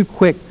passing, 2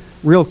 quick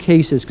real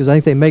cases, because I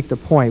think they make the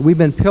point. We've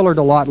been pillared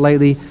a lot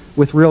lately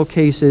with real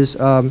cases,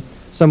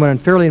 somewhat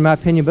unfairly in my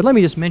opinion, but let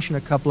me just mention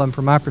a couple of them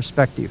from my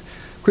perspective.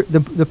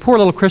 The poor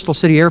little Crystal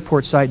City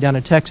Airport site down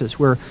in Texas,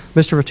 where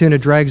Mr. Fortuna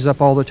drags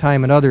up all the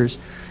time, and others,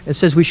 it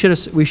says we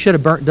should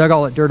have dug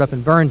all that dirt up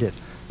and burned it.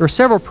 There are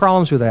several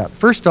problems with that.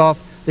 First off,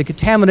 the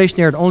contamination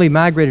there had only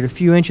migrated a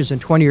few inches in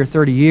 20 or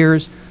 30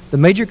 years. The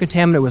major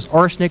contaminant was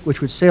arsenic,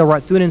 which would sail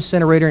right through an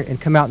incinerator and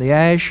come out in the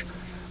ash.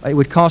 It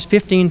would cost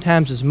 15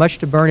 times as much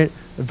to burn it.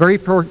 A very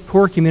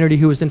poor community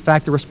who was, in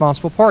fact, the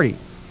responsible party.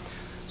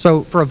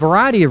 So for a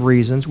variety of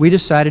reasons, we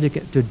decided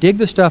to dig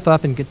the stuff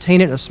up and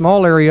contain it in a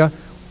small area.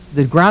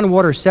 The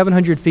groundwater is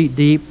 700 feet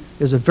deep.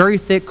 There's a very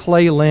thick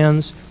clay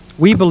lens.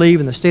 We believe,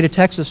 and the state of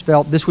Texas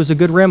felt, this was a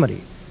good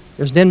remedy.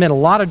 There's then been a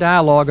lot of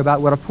dialogue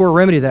about what a poor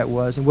remedy that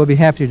was, and we'll be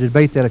happy to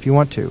debate that if you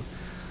want to.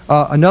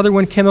 Another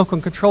one, chemical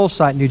control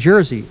site in New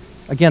Jersey.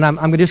 Again,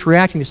 I'm just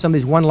reacting to some of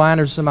these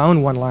one-liners, some of my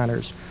own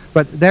one-liners.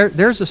 But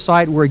there's a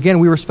site where, again,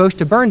 we were supposed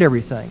to burn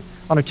everything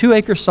on a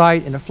 2-acre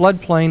site in a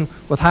floodplain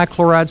with high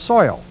chloride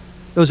soil.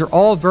 Those are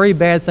all very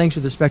bad things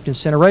with respect to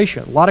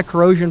incineration. A lot of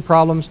corrosion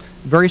problems,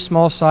 very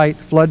small site,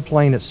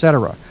 floodplain,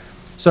 etc.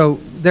 So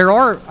there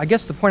are, I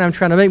guess the point I'm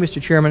trying to make,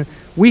 Mr. Chairman,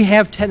 we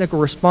have technical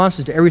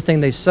responses to everything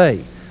they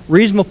say.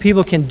 Reasonable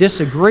people can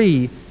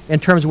disagree in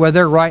terms of whether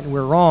they're right and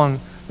we're wrong,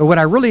 but what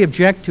I really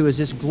object to is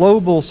this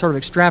global sort of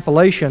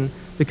extrapolation,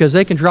 because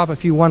they can drop a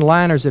few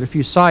one-liners at a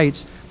few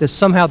sites that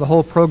somehow the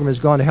whole program has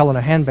gone to hell in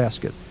a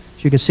handbasket.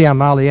 As you can see, I'm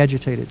mildly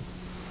agitated.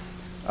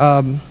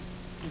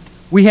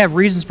 We have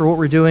reasons for what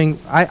we're doing.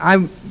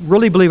 I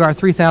really believe our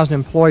 3,000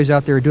 employees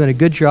out there are doing a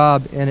good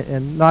job,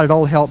 and not at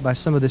all helped by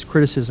some of this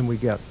criticism we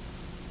get.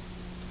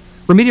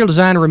 Remedial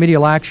design and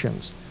remedial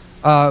actions.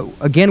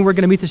 Again, we're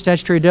going to meet the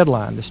statutory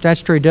deadline. The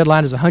statutory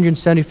deadline is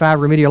 175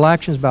 remedial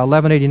actions by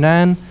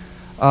 1089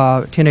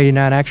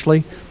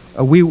 actually.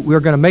 We're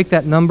going to make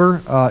that number.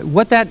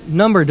 What that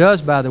number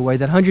does, by the way,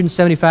 that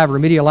 175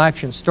 remedial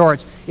actions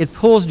starts, it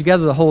pulls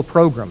together the whole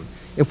program.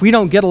 If we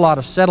don't get a lot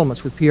of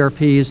settlements with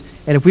PRPs,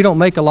 and if we don't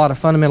make a lot of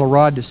fundamental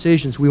ROD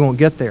decisions, we won't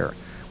get there.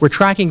 We're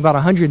tracking about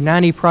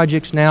 190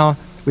 projects now.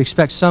 We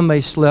expect some may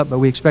slip, but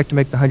we expect to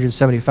make the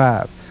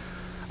 175.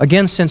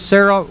 Again, since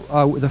Sarah,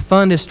 the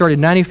fund has started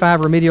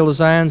 95 remedial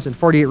designs and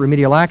 48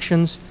 remedial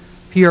actions.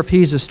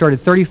 PRPs have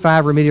started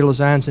 35 remedial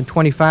designs and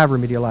 25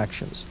 remedial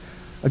actions.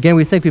 Again,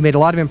 we think we made a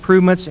lot of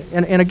improvements.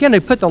 And again,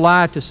 they put the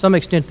lie to some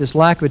extent, this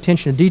lack of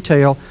attention to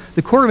detail.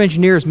 The Corps of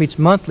Engineers meets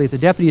monthly at the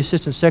Deputy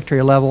Assistant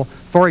Secretary level,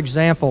 for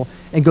example,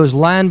 and goes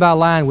line by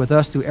line with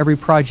us through every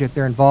project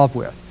they're involved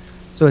with.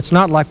 So it's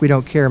not like we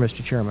don't care,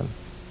 Mr. Chairman.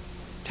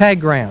 Tag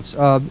grants,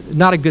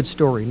 not a good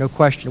story, no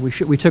question.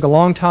 We took a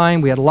long time.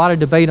 We had a lot of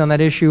debate on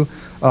that issue.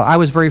 I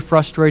was very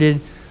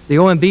frustrated. The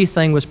OMB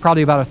thing was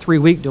probably about a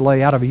 3-week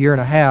delay out of a year and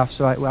a half,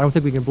 so I don't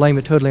think we can blame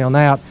it totally on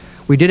that.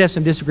 We did have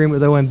some disagreement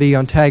with OMB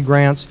on tag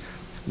grants.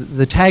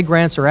 The tag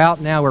grants are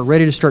out now. We're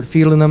ready to start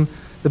fielding them.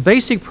 The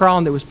basic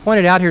problem that was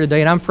pointed out here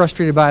today, and I'm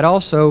frustrated by it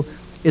also,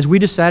 is we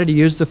decided to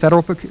use the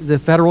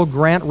federal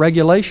grant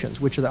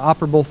regulations, which are the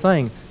operable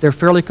thing. They're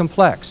fairly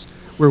complex.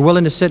 We're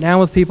willing to sit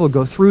down with people,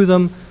 go through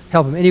them,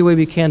 help them any way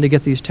we can to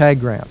get these tag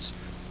grants.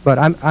 But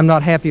I'm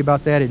not happy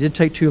about that. It did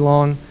take too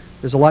long.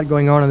 There's a lot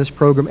going on in this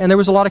program, and there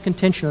was a lot of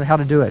contention on how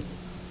to do it.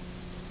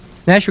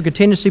 National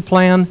Contingency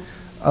Plan,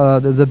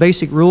 the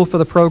basic rule for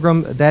the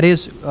program, that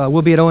is,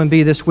 will be at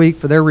OMB this week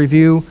for their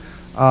review.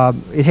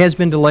 It has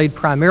been delayed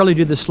primarily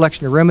due to the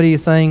selection of remedy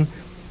thing.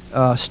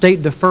 State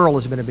deferral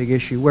has been a big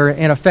issue, where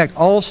in effect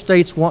all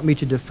states want me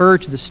to defer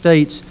to the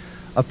states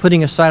of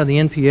putting aside of the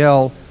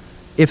NPL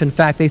if in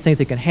fact they think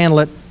they can handle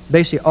it.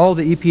 Basically all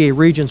the EPA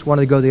regions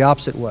wanted to go the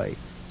opposite way.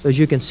 So as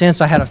you can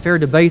sense, I had a fair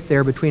debate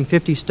there between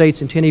 50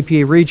 states and 10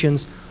 EPA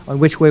regions on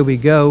which way we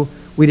go.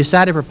 We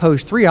decided to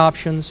propose 3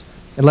 options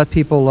and let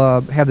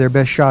people have their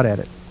best shot at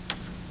it.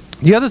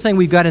 The other thing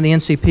we've got in the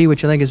NCP,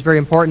 which I think is very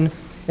important,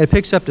 and it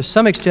picks up to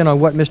some extent on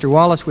what Mr.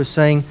 Wallace was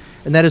saying,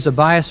 and that is a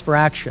bias for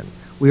action.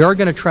 We are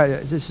going to try,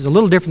 this is a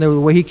little different than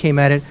the way he came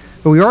at it,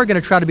 but we are going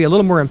to try to be a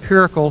little more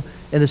empirical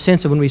in the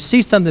sense of when we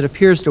see something that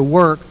appears to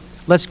work,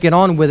 let's get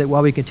on with it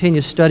while we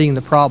continue studying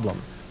the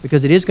problem,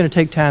 because it is going to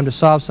take time to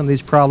solve some of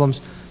these problems.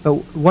 But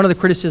one of the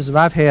criticisms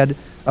I've had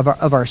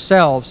of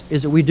ourselves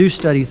is that we do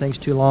study things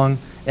too long,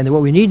 and that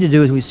what we need to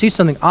do is we see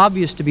something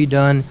obvious to be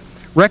done,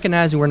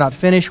 recognizing we're not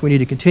finished, we need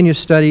to continue to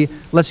study,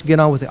 let's get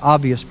on with the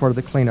obvious part of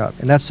the cleanup.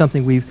 And that's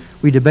something we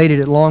debated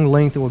at long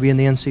length and will be in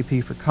the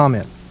NCP for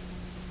comment.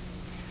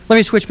 Let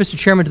me switch, Mr.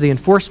 Chairman, to the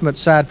enforcement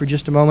side for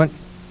just a moment.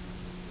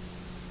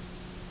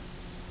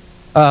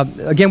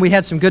 Again, we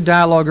had some good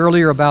dialogue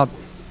earlier about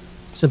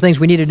some things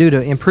we need to do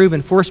to improve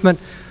enforcement.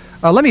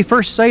 Let me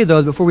first say,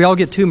 though, before we all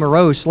get too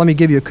morose, let me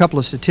give you a couple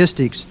of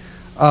statistics.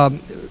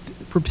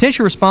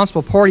 Potentially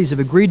responsible parties have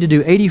agreed to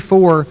do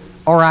 84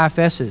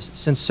 RIFSs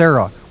since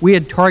SARA. We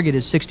had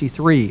targeted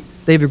 63.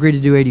 They've agreed to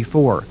do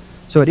 84.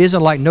 So it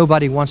isn't like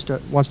nobody wants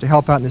to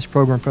help out in this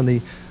program from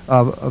the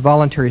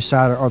voluntary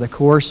side or the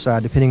coerced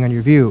side, depending on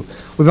your view.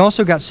 We've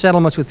also got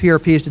settlements with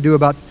PRPs to do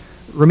about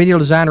remedial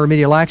design and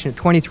remedial action at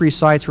 23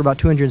 sites for about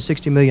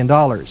 $260 million.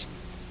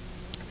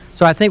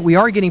 So I think we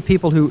are getting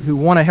people who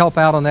want to help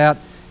out on that,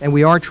 and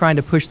we are trying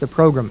to push the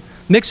program.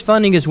 Mixed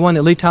funding is one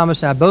that Lee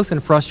Thomas and I have both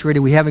been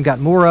frustrated we haven't got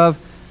more of.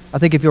 I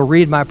think if you'll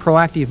read my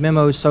proactive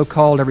memos,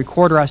 so-called, every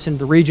quarter I send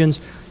to the regions,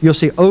 you'll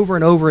see over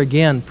and over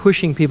again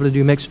pushing people to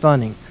do mixed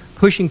funding,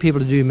 pushing people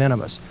to do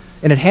minimus.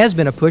 And it has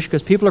been a push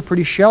because people are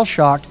pretty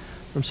shell-shocked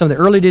from some of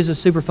the early days of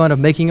Superfund of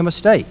making a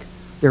mistake.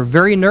 They're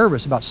very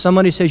nervous about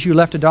somebody says you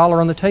left $1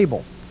 on the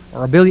table,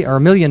 or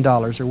 $1 million,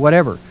 or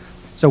whatever.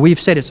 So we've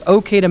said it's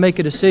okay to make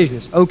a decision.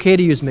 It's okay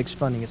to use mixed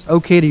funding. It's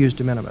okay to use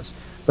de minimis.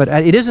 But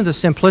it isn't the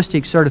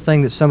simplistic sort of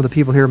thing that some of the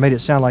people here made it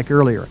sound like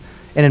earlier.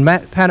 And in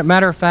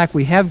matter of fact,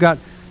 we have got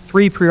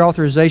 3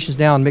 pre-authorizations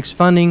now on mixed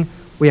funding.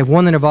 We have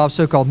one that involves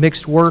so-called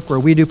mixed work, where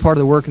we do part of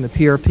the work and the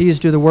PRPs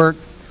do the work.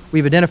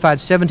 We've identified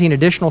 17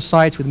 additional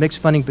sites with mixed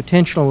funding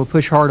potential, and we'll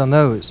push hard on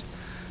those.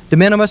 De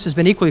minimis has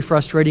been equally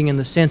frustrating in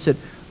the sense that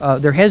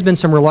there has been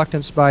some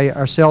reluctance by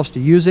ourselves to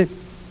use it.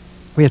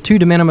 We have 2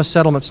 de minimis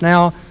settlements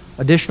now,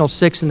 additional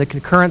 6 in the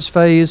concurrence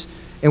phase,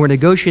 and we're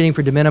negotiating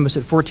for de minimis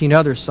at 14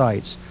 other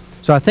sites.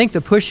 So I think the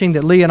pushing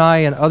that Lee and I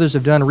and others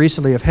have done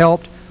recently have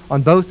helped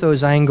on both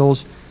those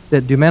angles,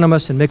 that de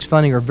minimis and mixed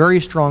funding are very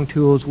strong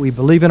tools. We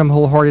believe in them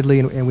wholeheartedly,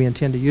 and we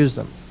intend to use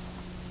them.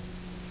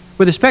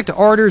 With respect to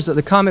orders,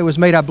 the comment was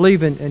made, I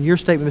believe, in your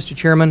statement, Mr.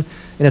 Chairman,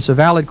 and it's a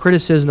valid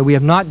criticism that we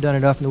have not done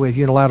enough in the way of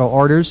unilateral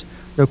orders.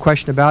 No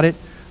question about it.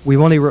 We've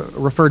only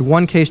referred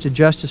 1 case to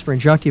justice for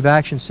injunctive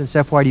action since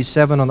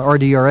FYD7 on the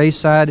RDRA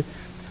side.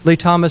 Lee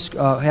Thomas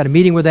had a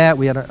meeting with that.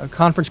 We had a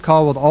conference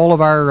call with all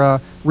of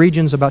our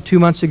regions about 2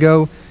 months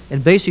ago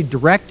and basically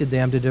directed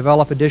them to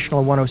develop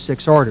additional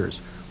 106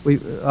 orders.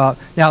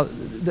 Now,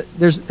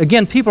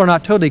 again, people are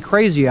not totally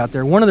crazy out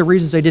there. One of the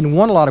reasons they didn't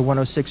want a lot of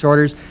 106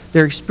 orders,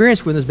 their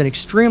experience with them has been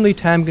extremely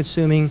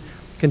time-consuming,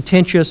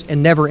 contentious,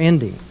 and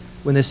never-ending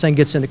when this thing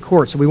gets into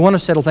court. So we want to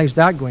settle things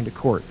without going to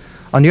court.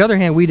 On the other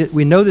hand,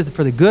 we know that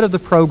for the good of the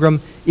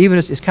program, even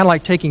if it's kind of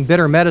like taking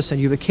bitter medicine,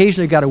 you've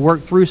occasionally got to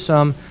work through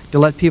some to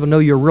let people know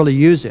you'll really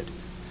use it.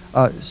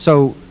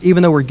 So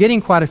even though we're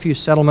getting quite a few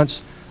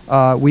settlements,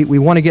 we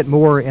want to get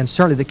more, and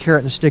certainly the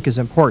carrot and stick is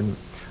important.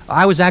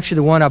 I was actually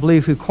the one, I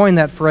believe, who coined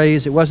that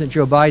phrase. It wasn't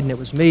Joe Biden, it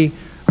was me,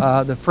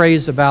 the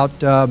phrase about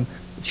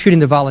shooting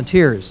the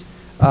volunteers.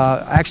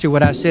 Actually,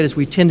 what I said is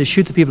we tend to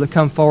shoot the people that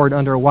come forward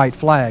under a white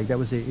flag. That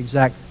was the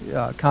exact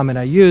comment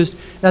I used.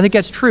 And I think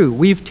that's true.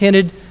 We've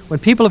tended, when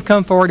people have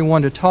come forward and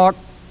wanted to talk,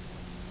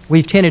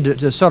 we've tended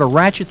to sort of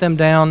ratchet them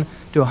down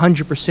to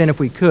 100% if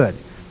we could.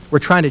 We're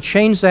trying to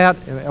change that.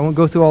 I won't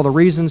go through all the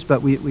reasons,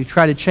 but we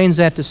try to change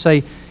that to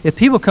say, if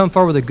people come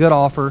forward with a good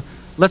offer,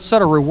 let's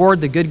sort of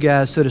reward the good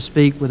guys, so to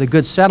speak, with a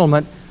good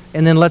settlement,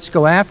 and then let's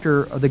go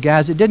after the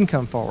guys that didn't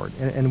come forward.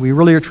 And we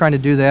really are trying to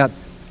do that.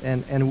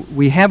 And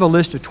we have a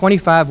list of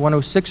 25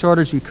 106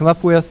 orders we come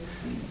up with.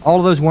 All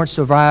of those won't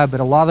survive, but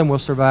a lot of them will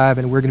survive,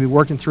 and we're going to be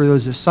working through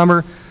those this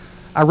summer.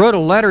 I wrote a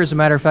letter, as a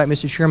matter of fact,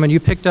 Mr. Chairman. You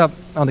picked up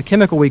on the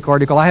Chemical Week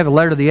article. I have a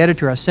letter to the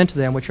editor I sent to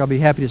them, which I'll be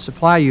happy to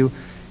supply you,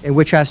 in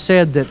which I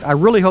said that I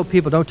really hope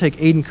people don't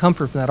take aid and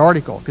comfort from that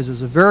article, because it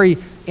was a very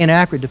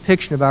inaccurate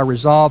depiction of our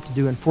resolve to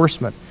do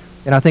enforcement.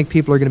 And I think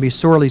people are going to be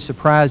sorely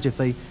surprised if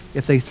they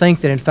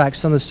think that, in fact,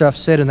 some of the stuff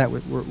said in that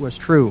was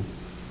true.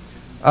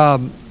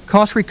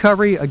 Cost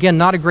recovery, again,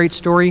 not a great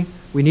story.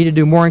 We need to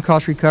do more in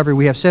cost recovery.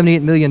 We have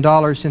 $78 million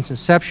since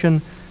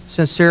inception.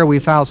 Since Sarah, we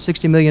filed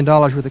 $60 million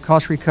worth of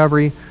cost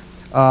recovery.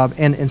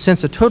 And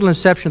since the total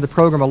inception of the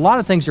program, a lot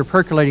of things are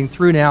percolating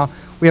through now.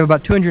 We have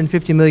about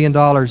 $250 million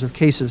of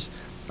cases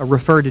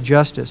referred to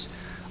justice.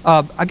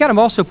 I got to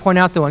also point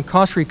out, though, on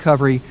cost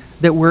recovery,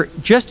 that we're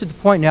just at the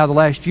point now, the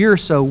last year or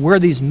so, where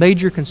these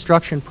major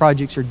construction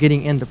projects are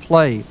getting into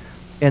play.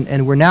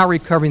 And we're now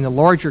recovering the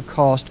larger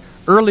cost.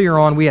 Earlier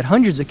on, we had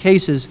hundreds of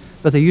cases,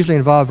 but they usually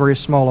involve very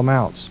small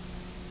amounts.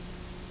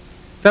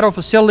 Federal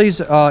facilities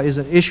is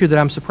an issue that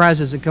I'm surprised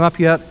hasn't come up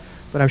yet,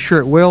 but I'm sure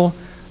it will.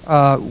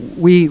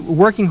 We're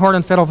working hard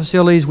on federal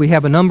facilities. We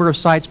have a number of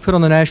sites put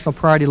on the national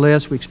priority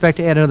list. We expect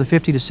to add another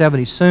 50 to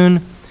 70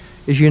 soon.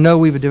 As you know,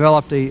 we've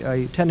developed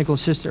a technical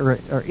assistance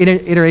or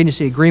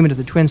interagency agreement at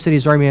the Twin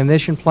Cities Army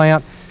Ammunition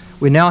Plant.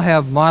 We now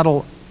have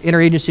model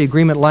interagency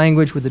agreement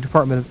language with the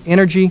Department of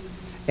Energy,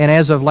 and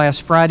as of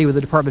last Friday with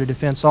the Department of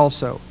Defense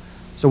also.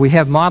 So we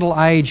have model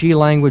IAG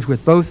language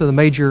with both of the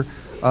major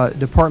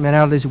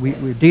departmentalities that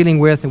we're dealing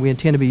with, and we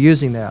intend to be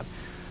using that.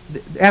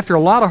 After a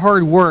lot of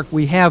hard work,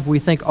 we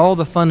think, all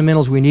the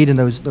fundamentals we need in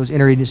those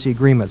interagency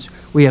agreements.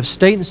 We have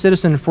state and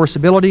citizen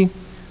enforceability.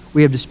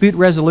 We have dispute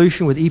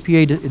resolution with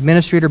EPA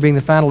administrator being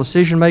the final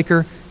decision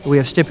maker. And we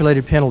have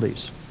stipulated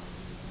penalties.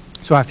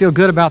 So I feel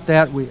good about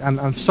that.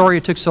 I'm sorry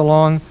it took so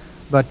long,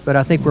 but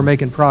I think we're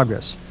making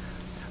progress.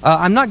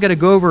 I'm not going to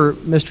go over,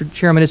 Mr.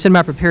 Chairman, it's in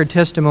my prepared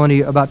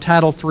testimony about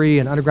Title III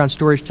and underground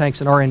storage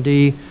tanks and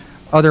R&D,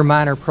 other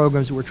minor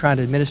programs that we're trying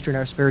to administer in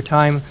our spare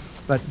time,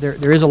 but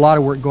there is a lot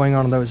of work going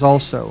on those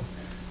also.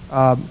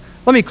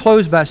 Let me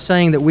close by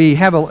saying that we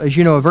have, as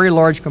you know, a very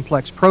large,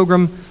 complex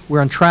program.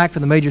 We're on track for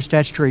the major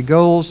statutory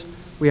goals.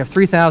 We have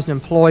 3,000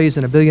 employees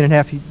and a $1.5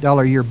 billion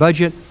a year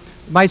budget.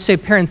 I might say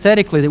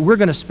parenthetically that we're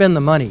going to spend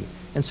the money.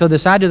 And so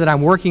this idea that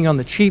I'm working on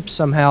the cheap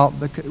somehow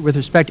with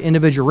respect to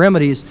individual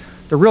remedies,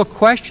 the real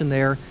question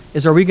there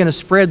is, are we going to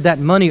spread that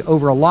money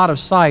over a lot of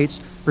sites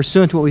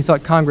pursuant to what we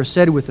thought Congress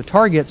said with the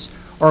targets,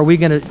 or are we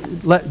going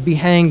to be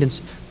hanged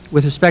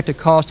with respect to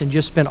cost and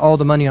just spend all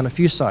the money on a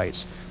few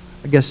sites?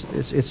 I guess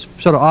it's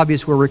sort of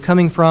obvious where we're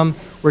coming from.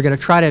 We're going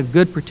to try to have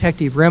good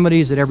protective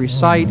remedies at every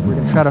site. We're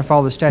going to try to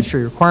follow the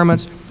statutory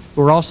requirements.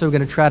 But we're also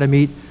going to try to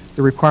meet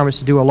the requirements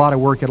to do a lot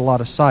of work at a lot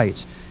of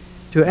sites.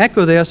 To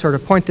echo this, or to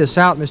point this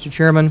out, Mr.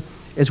 Chairman,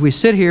 as we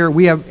sit here,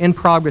 we have in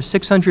progress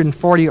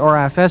 640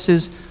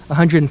 RFSs,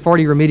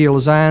 140 remedial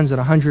designs, and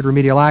 100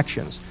 remedial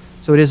actions.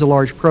 So it is a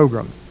large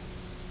program.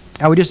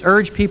 I would just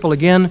urge people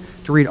again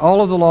to read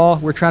all of the law.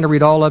 We're trying to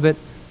read all of it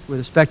with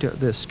respect to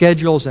the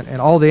schedules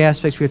and all the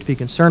aspects we have to be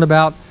concerned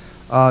about.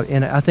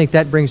 And I think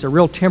that brings a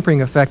real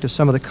tempering effect to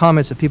some of the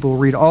comments that people will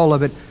read all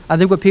of it. I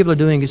think what people are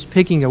doing is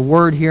picking a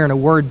word here and a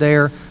word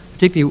there.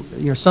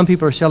 Particularly, some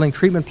people are selling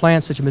treatment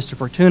plants, such as Mr.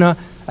 Fortuna.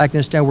 I can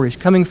understand where he's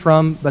coming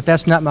from, but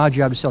that's not my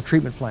job to sell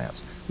treatment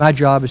plants. My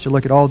job is to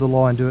look at all the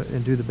law and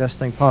do the best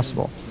thing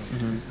possible.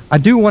 Mm-hmm. I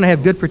do want to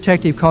have good,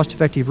 protective,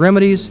 cost-effective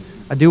remedies.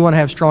 I do want to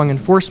have strong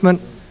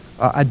enforcement.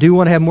 I do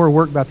want to have more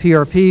work by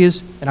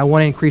PRPs, and I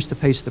want to increase the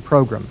pace of the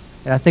program.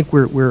 And I think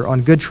we're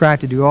on good track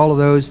to do all of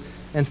those.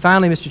 And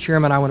finally, Mr.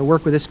 Chairman, I want to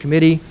work with this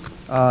committee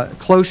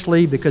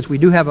closely, because we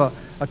do have a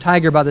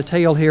tiger by the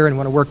tail here, and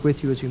want to work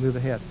with you as we move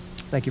ahead.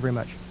 Thank you very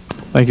much.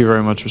 Thank you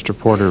very much, Mr.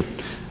 Porter.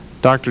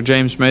 Dr.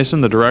 James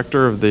Mason, the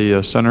Director of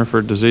the Center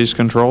for Disease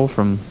Control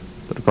from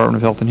the Department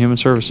of Health and Human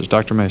Services.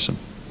 Dr. Mason.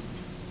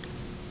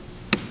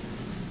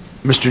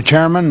 Mr.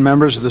 Chairman,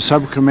 members of the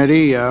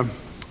subcommittee,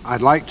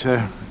 I'd like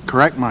to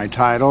correct my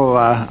title.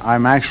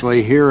 I'm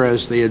actually here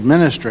as the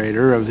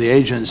administrator of the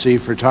Agency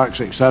for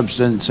Toxic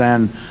Substance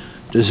and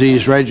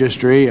Disease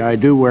Registry. I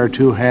do wear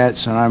two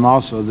hats, and I'm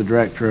also the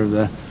director of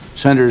the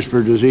Centers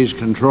for Disease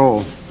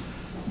Control.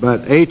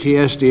 But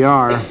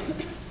ATSDR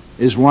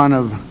is one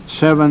of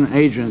 7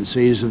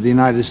 agencies of the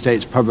United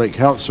States Public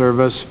Health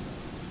Service.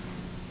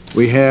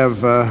 We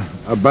have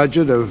a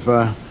budget of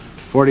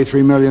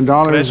 $43 million Could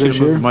I ask you this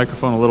to move year. the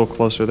microphone a little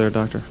closer there,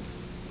 Doctor?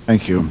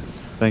 Thank you.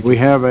 Thank you. We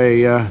have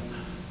a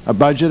a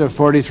budget of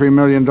 $43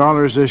 million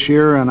this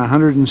year, and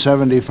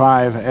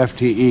 175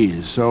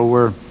 FTEs. So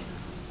we're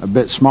a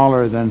bit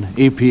smaller than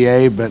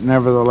EPA, but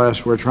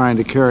nevertheless we're trying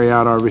to carry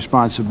out our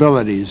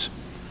responsibilities.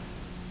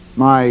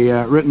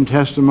 My written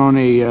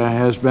testimony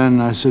has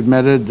been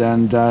submitted,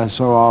 and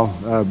so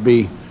I'll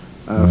be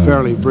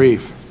fairly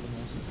brief.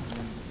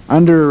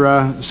 Under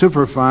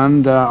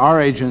Superfund, our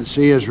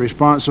agency is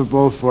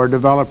responsible for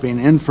developing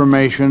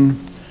information,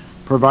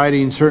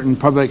 providing certain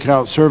public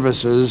health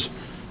services,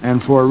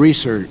 and for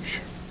research.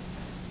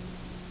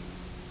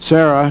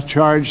 Sarah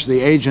charged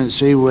the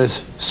agency with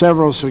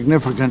several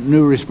significant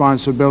new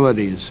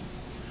responsibilities.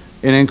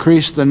 It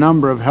increased the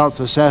number of health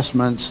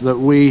assessments that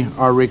we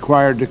are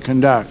required to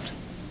conduct.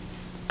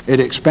 It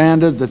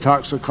expanded the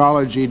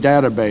toxicology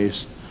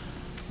database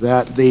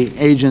that the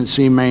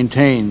agency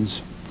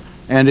maintains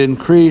and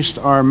increased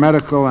our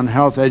medical and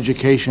health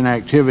education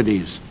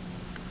activities.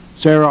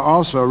 Sarah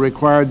also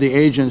required the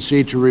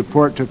agency to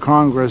report to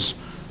Congress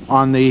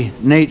on the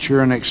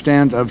nature and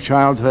extent of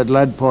childhood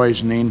lead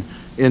poisoning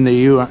in the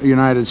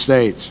United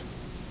States.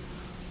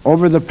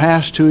 Over the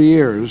past 2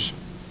 years,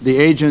 the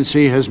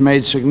agency has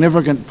made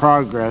significant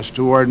progress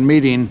toward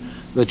meeting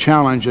the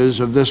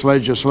challenges of this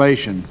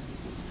legislation.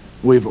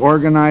 We've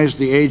organized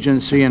the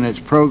agency and its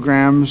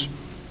programs,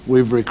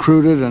 we've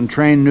recruited and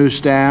trained new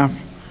staff,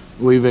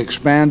 we've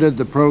expanded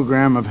the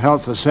program of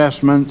health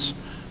assessments,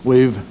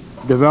 we've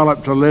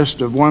developed a list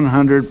of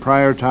 100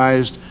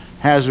 prioritized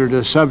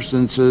hazardous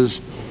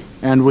substances,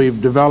 and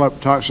we've developed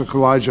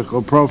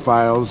toxicological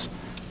profiles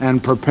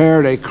and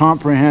prepared a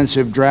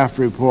comprehensive draft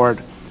report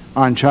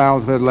on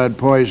childhood lead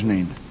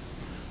poisoning.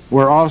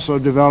 We're also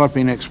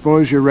developing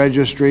exposure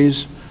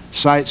registries,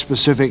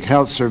 site-specific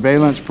health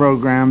surveillance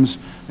programs,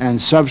 and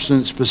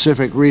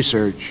substance-specific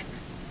research,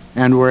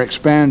 and we're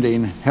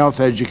expanding health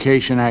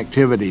education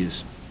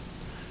activities.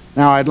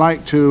 Now, I'd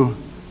like to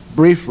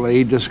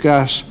briefly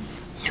discuss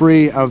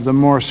 3 of the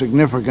more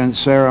significant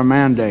SARA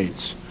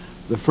mandates.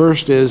 The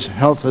first is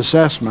health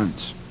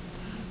assessments.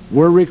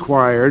 We're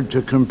required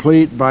to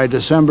complete by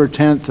December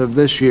 10th of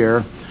this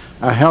year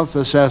a health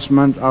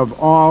assessment of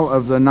all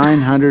of the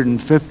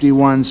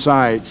 951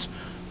 sites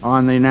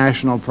on the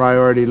national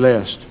priority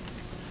list.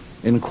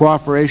 In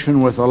cooperation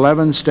with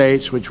 11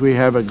 states which we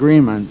have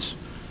agreements,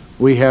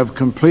 we have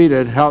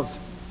completed health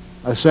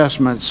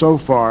assessments so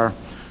far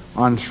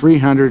on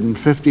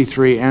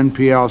 353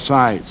 NPL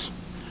sites.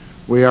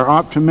 We are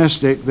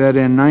optimistic that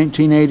in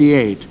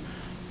 1988,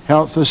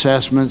 health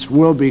assessments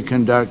will be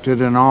conducted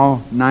in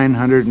all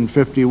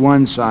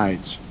 951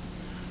 sites.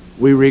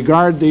 We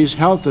regard these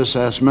health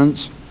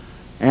assessments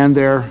and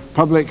their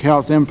public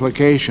health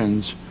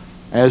implications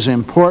as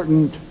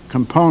important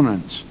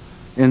components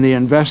in the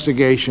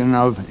investigation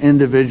of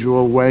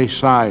individual waste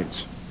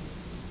sites.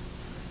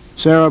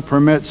 SARA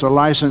permits a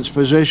licensed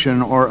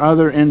physician or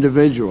other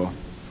individual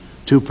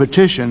to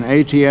petition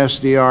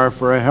ATSDR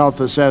for a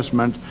health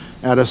assessment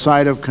at a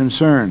site of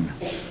concern.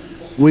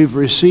 We've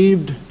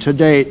received to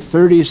date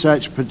 30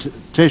 such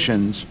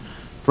petitions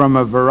from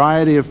a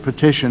variety of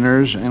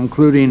petitioners,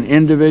 including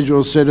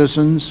individual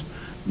citizens,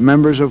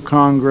 members of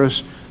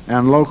Congress,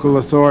 and local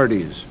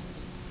authorities.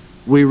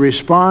 We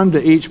respond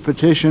to each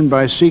petition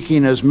by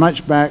seeking as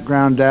much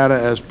background data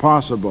as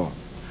possible.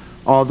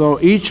 Although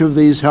each of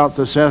these health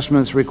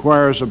assessments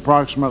requires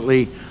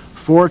approximately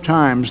 4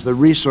 times the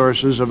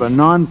resources of a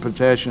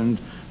non-petitioned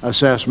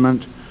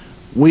assessment,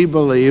 we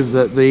believe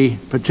that the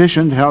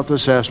petitioned health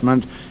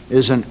assessment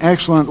is an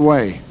excellent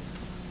way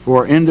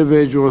for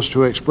individuals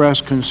to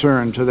express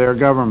concern to their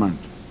government.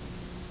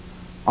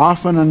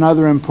 Often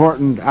another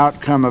important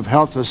outcome of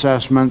health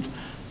assessment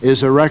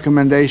is a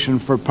recommendation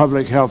for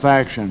public health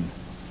action.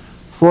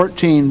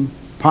 14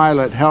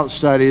 pilot health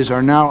studies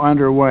are now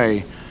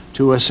underway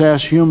to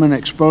assess human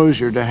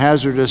exposure to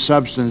hazardous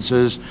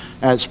substances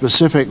at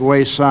specific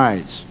waste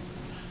sites.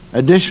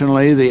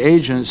 Additionally, the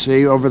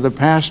agency over the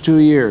past 2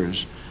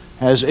 years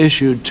has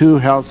issued 2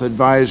 health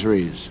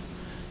advisories.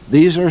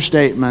 These are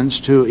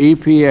statements to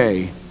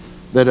EPA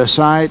that a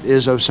site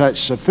is of such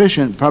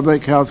sufficient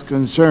public health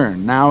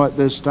concern now at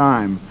this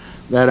time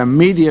that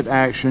immediate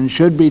action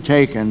should be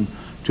taken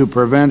to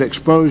prevent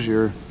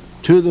exposure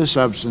to the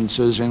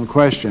substances in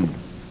question.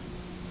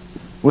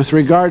 With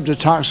regard to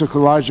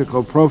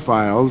toxicological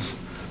profiles,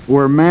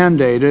 we're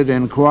mandated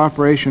in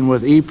cooperation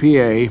with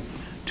EPA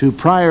to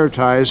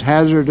prioritize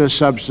hazardous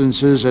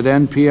substances at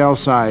NPL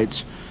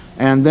sites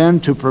and then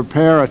to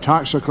prepare a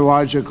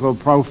toxicological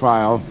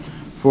profile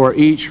for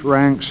each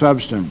ranked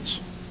substance.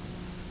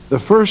 The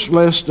first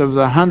list of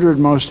the 100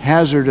 most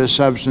hazardous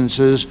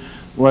substances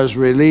was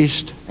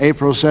released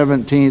April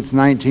 17,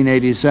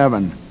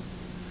 1987.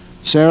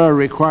 SARA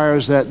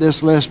requires that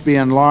this list be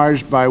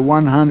enlarged by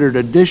 100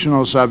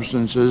 additional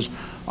substances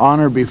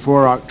on or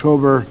before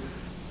October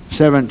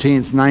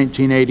 17,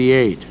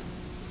 1988.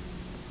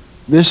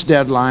 This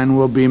deadline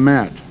will be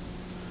met.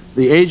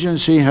 The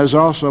agency has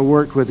also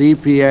worked with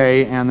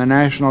EPA and the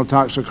National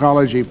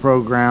Toxicology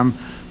Program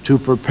to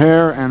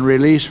prepare and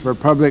release for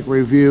public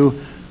review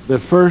the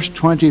first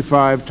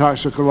 25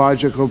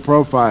 toxicological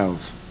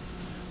profiles.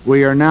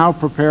 We are now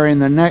preparing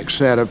the next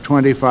set of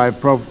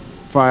 25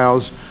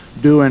 profiles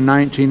due in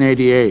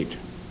 1988.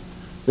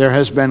 There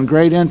has been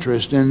great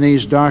interest in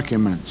these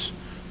documents.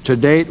 To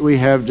date, we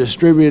have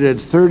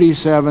distributed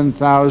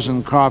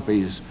 37,000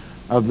 copies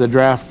of the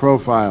draft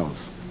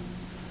profiles.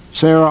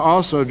 Sarah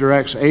also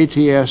directs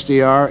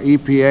ATSDR,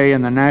 EPA,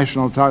 and the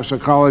National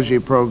Toxicology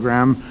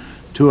Program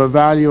to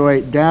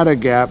evaluate data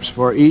gaps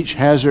for each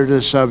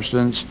hazardous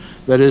substance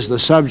that is the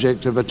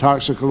subject of a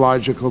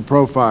toxicological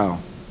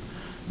profile.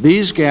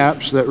 These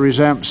gaps that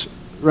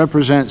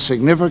represent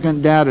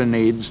significant data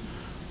needs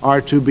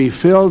are to be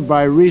filled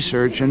by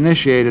research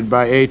initiated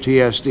by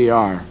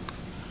ATSDR.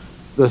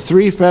 The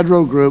three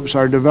federal groups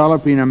are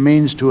developing a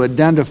means to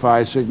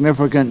identify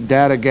significant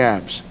data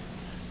gaps.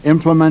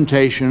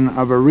 Implementation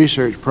of a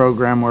research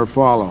program will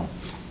follow.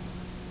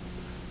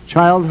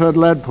 Childhood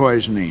lead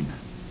poisoning.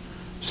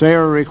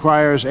 SARA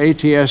requires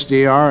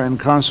ATSDR in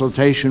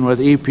consultation with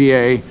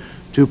EPA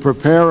to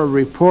prepare a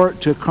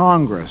report to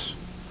Congress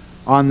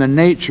on the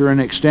nature and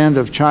extent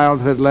of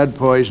childhood lead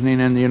poisoning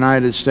in the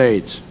United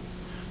States.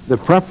 The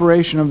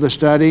preparation of the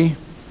study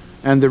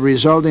and the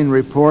resulting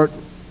report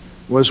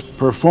was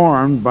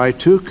performed by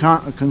two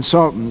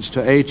consultants to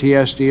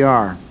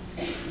ATSDR.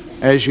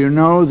 As you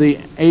know, the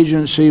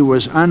agency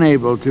was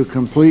unable to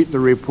complete the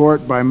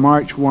report by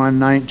March 1,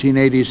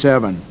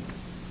 1987.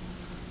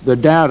 The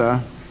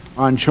data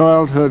on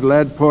childhood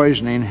lead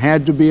poisoning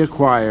had to be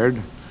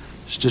acquired,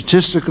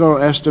 statistical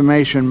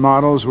estimation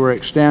models were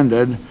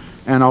extended,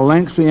 and a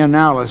lengthy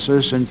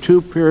analysis and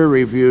 2 peer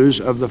reviews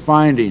of the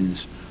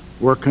findings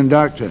were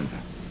conducted.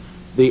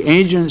 The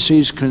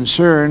agency's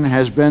concern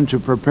has been to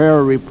prepare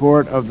a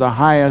report of the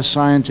highest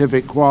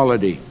scientific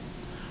quality.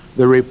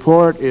 The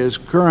report is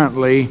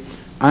currently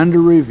under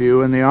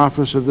review in the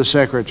Office of the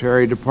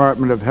Secretary,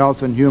 Department of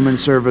Health and Human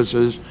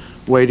Services,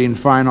 waiting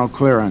final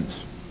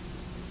clearance.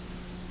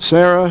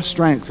 SARA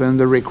strengthened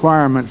the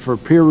requirement for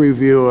peer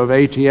review of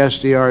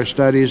ATSDR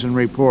studies and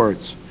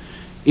reports.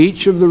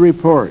 Each of the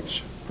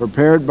reports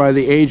prepared by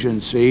the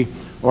agency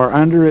or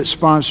under its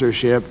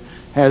sponsorship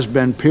has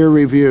been peer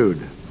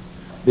reviewed.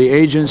 The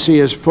agency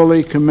is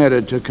fully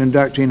committed to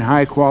conducting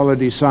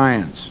high-quality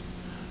science.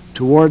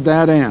 Toward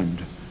that end,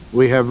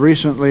 we have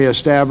recently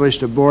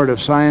established a board of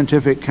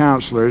scientific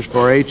counselors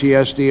for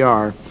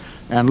ATSDR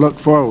and look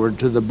forward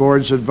to the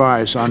board's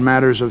advice on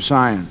matters of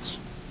science.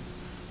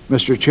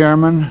 Mr.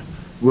 Chairman,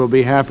 we'll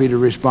be happy to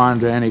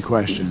respond to any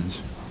questions.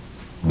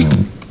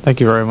 Thank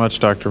you very much,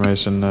 Dr.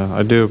 Mason.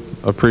 I do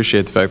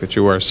appreciate the fact that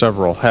you wear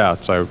several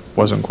hats. I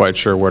wasn't quite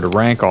sure where to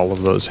rank all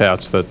of those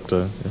hats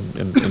that,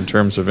 in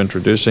terms of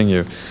introducing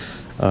you.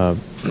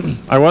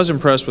 I was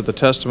impressed with the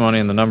testimony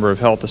and the number of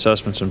health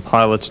assessments and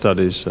pilot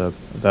studies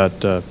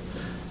that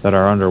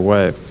are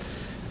underway.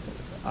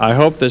 I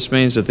hope this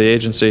means that the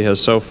agency has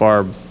so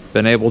far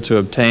been able to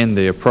obtain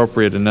the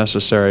appropriate and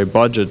necessary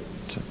budget,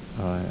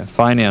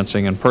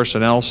 financing, and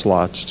personnel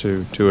slots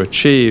to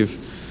achieve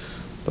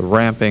the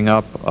ramping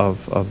up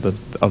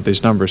of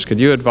these numbers. Could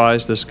you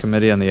advise this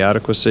committee on the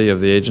adequacy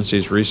of the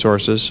agency's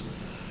resources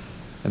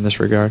in this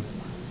regard?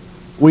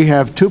 We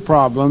have two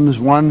problems,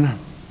 one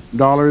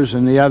dollars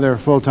and the other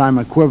full-time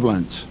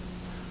equivalents.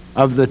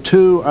 Of the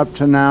two up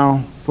to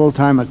now,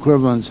 full-time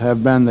equivalents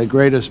have been the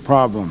greatest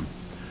problem.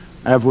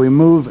 As we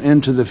move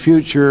into the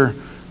future,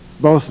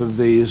 both of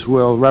these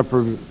will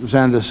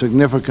represent a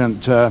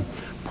significant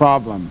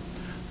problem.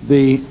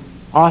 The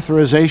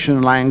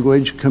authorization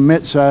language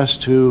commits us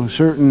to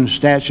certain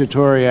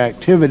statutory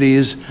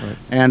activities, right,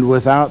 and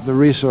without the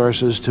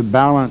resources to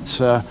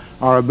balance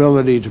our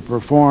ability to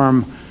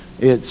perform,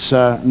 it's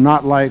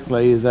not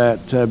likely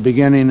that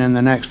beginning in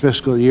the next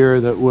fiscal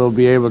year that we'll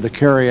be able to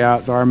carry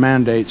out our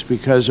mandates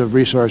because of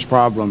resource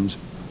problems.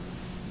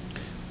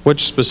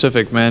 Which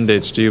specific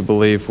mandates do you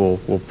believe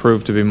will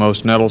prove to be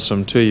most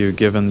nettlesome to you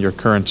given your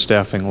current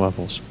staffing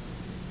levels?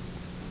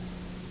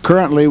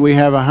 Currently, we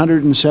have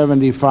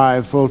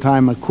 175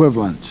 full-time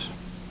equivalents.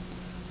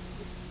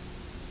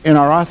 In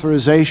our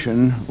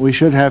authorization, we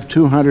should have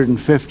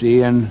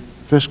 250 in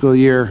fiscal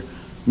year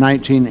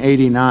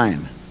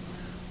 1989.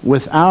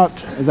 Without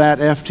that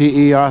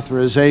FTE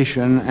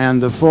authorization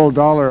and the full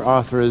dollar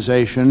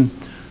authorization,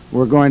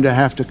 we're going to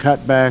have to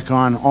cut back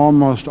on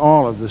almost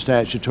all of the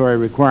statutory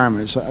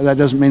requirements. That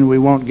doesn't mean we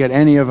won't get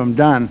any of them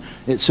done.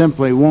 It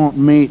simply won't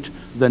meet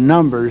the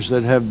numbers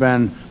that have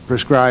been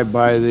prescribed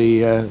by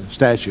the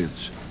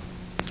statutes.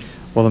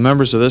 Well, the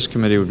members of this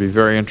committee would be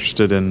very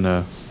interested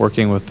in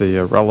working with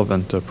the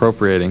relevant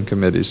appropriating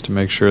committees to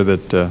make sure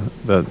that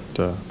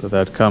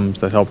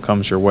that help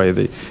comes your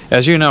way.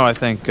 As you know, I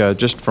think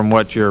just from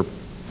what your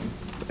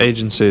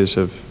agencies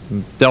have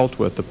dealt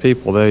with, the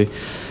people, they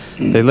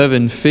live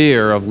in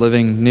fear of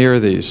living near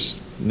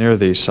these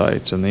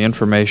sites, and the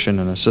information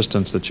and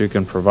assistance that you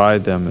can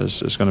provide them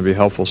is going to be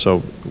helpful.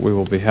 So we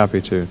will be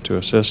happy to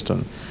assist.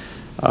 And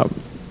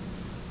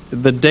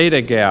the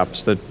data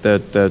gaps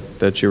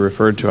that you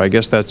referred to, I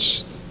guess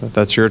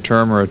that's your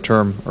term or a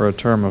term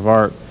of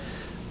art.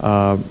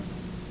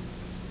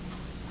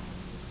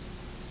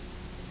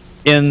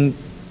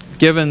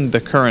 Given the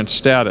current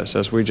status,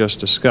 as we just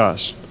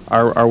discussed,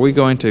 Are we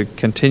going to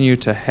continue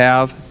to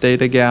have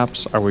data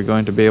gaps? Are we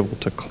going to be able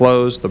to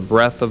close the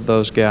breadth of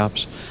those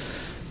gaps,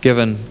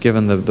 given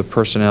the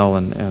personnel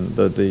and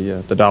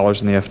the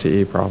dollars and the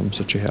FTE problems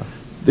that you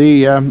have?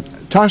 The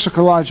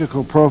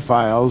toxicological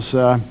profiles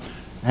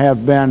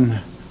have been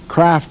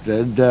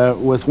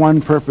crafted with one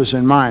purpose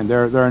in mind.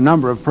 There are a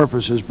number of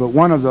purposes, but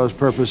one of those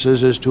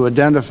purposes is to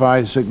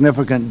identify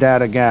significant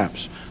data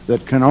gaps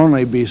that can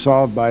only be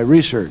solved by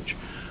research.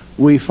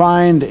 We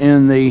find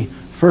in the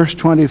first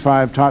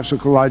 25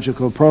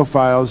 toxicological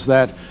profiles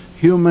that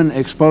human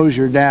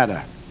exposure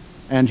data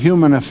and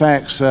human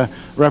effects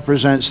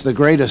represents the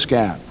greatest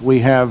gap. We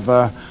have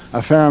a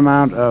fair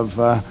amount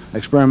of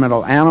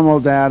experimental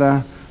animal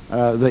data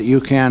that you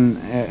can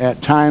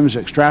at times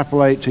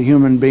extrapolate to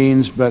human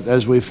beings, but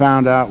as we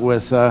found out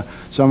with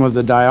some of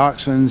the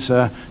dioxins,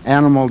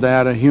 animal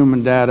data,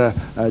 human data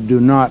do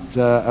not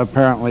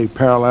apparently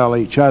parallel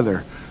each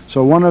other.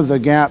 So one of the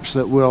gaps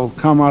that will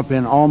come up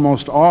in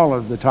almost all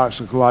of the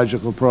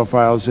toxicological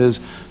profiles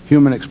is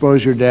human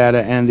exposure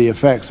data and the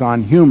effects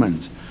on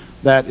humans.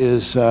 That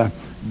is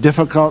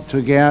difficult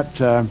to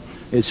get,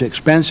 it's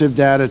expensive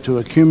data to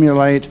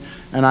accumulate,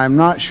 and I'm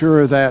not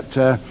sure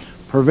that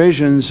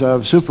provisions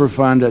of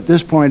Superfund at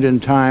this point in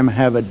time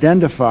have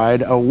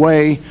identified a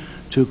way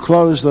to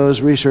close those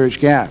research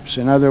gaps.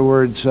 In other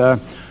words,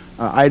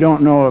 I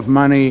don't know of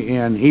money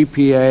in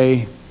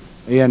EPA,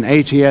 in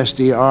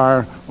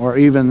ATSDR, or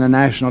even the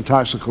National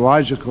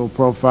Toxicological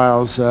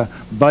Profiles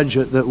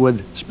budget that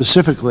would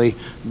specifically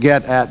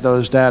get at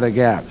those data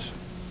gaps.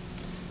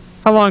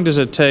 How long does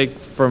it take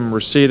from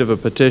receipt of a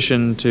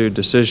petition to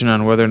decision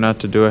on whether or not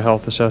to do a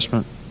health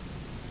assessment?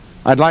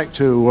 I'd like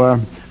to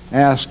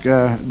ask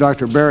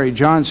Dr. Barry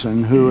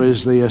Johnson, who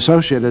is the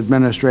Associate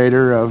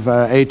Administrator of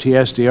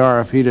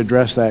ATSDR, if he'd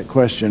address that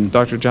question.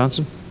 Dr.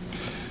 Johnson?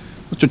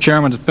 Mr.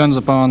 Chairman, it depends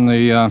upon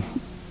the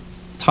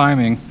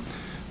timing.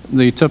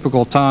 The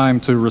typical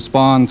time to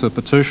respond to a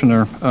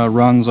petitioner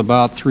runs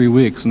about 3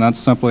 weeks, and that's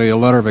simply a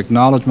letter of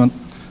acknowledgement.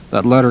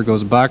 That letter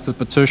goes back to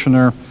the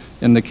petitioner,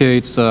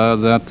 indicates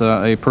that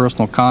a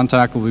personal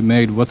contact will be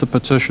made with the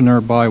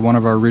petitioner by one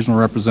of our regional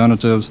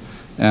representatives,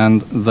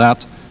 and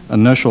that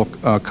initial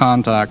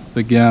contact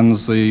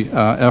begins the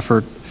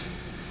effort.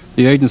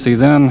 The agency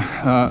then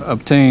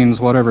obtains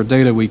whatever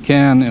data we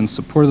can in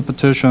support of the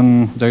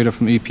petition, data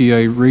from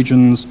EPA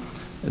regions,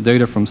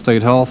 data from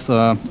state health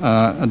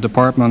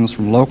departments,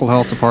 from local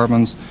health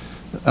departments,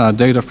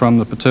 data from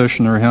the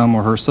petitioner, him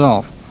or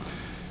herself.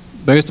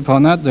 Based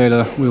upon that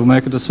data, we will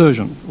make a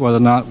decision whether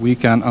or not we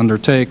can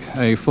undertake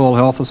a full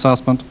health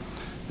assessment.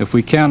 If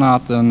we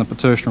cannot, then the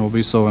petitioner will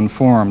be so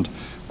informed.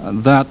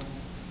 That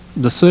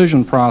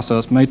decision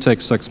process may take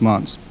 6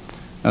 months.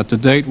 To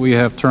date, we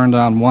have turned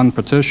down 1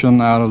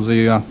 petition out of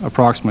the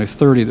approximately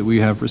 30 that we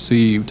have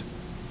received.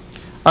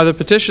 Are the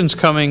petitions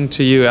coming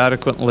to you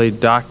adequately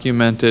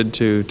documented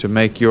to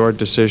make your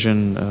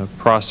decision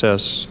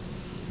process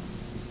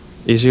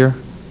easier?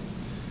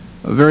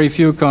 Very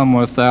few come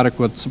with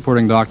adequate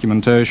supporting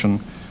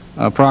documentation.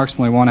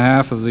 Approximately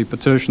 1/2 of the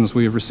petitions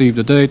we have received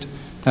to date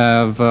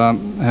have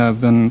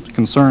been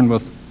concerned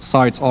with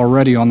sites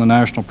already on the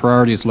national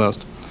priorities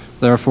list.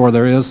 Therefore,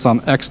 there is some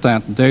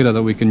extant data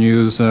that we can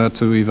use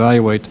to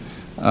evaluate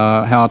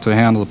how to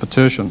handle the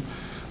petition.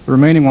 The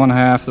remaining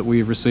 1/2 that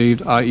we've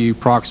received, i.e.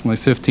 approximately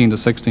 15 to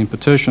 16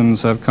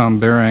 petitions, have come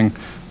bearing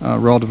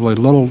relatively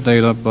little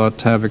data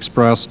but have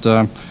expressed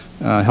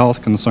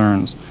health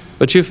concerns.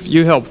 But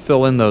you help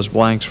fill in those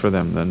blanks for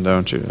them then,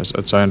 don't you?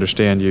 As I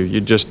understand you.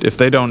 You just, if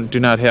they do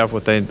not have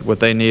what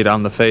they need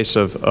on the face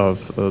of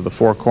the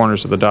 4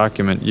 corners of the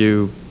document,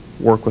 you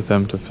work with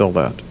them to fill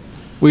that.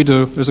 We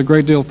do. There's a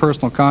great deal of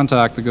personal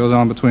contact that goes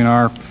on between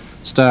our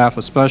staff,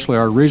 especially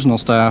our regional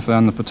staff,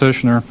 and the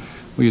petitioner.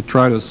 We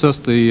try to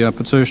assist the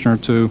petitioner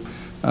to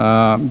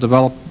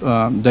develop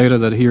data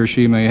that he or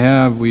she may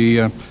have. We,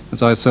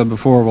 as I said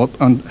before, will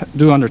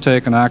do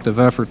undertake an active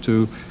effort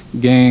to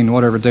gain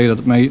whatever data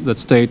that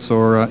states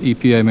or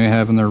EPA may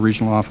have in their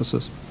regional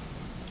offices.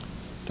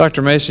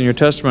 Dr. Mason, your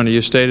testimony,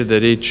 you stated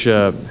that each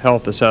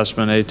health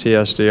assessment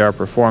ATSDR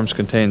performs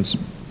contains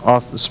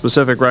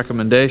specific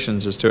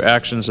recommendations as to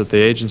actions that the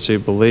agency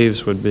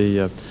believes would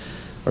be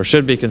or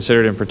should be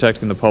considered in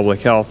protecting the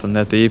public health, and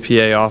that the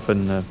EPA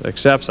often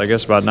accepts, I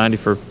guess about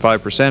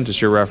 95% is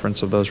your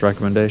reference of those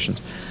recommendations.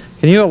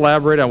 Can you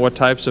elaborate on what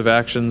types of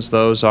actions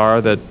those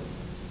are? That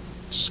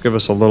just give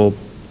us a little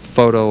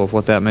photo of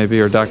what that may be.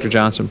 Or Dr.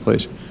 Johnson,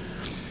 please.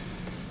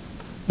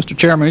 Mr.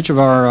 Chairman, each of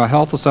our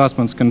health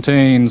assessments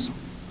contains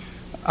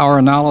our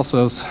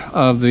analysis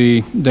of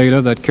the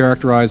data that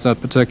characterize that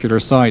particular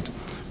site.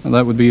 And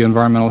that would be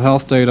environmental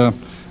health data,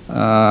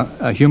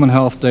 human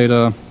health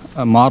data,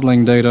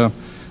 modeling data,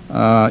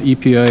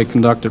 EPA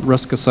conducted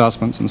risk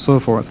assessments, and so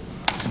forth.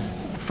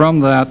 From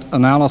that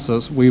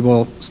analysis, we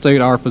will state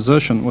our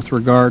position with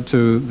regard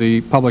to the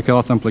public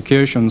health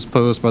implications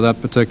posed by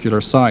that particular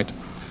site.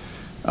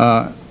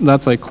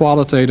 That's a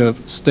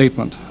qualitative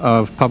statement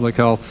of public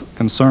health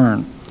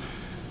concern.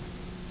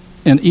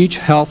 In each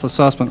health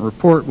assessment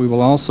report, we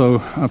will also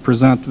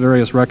present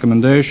various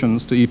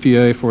recommendations to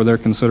EPA for their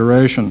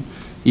consideration.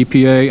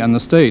 EPA and the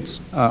states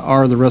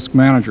are the risk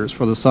managers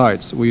for the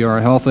sites. We are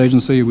a health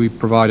agency. We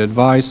provide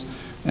advice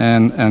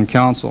and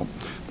counsel.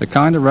 The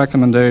kind of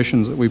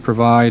recommendations that we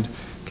provide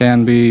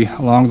can be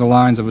along the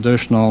lines of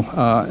additional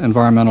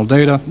environmental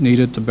data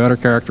needed to better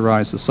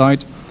characterize the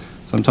site.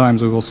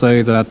 Sometimes we will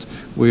say that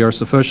we are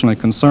sufficiently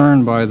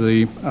concerned by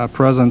the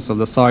presence of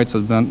the sites that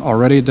have been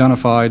already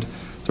identified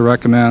to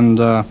recommend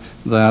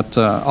that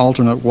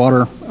alternate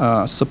water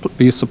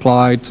be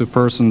supplied to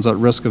persons at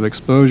risk of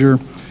exposure.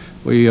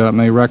 We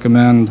may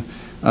recommend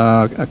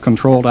a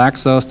controlled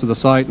access to the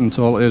site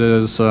until it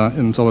is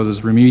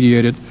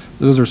remediated.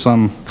 Those are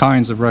some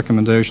kinds of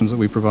recommendations that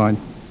we provide.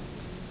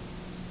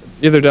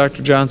 Either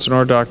Dr. Johnson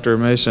or Dr.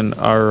 Mason,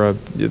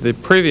 the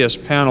previous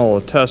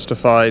panel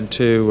testified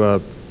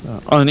to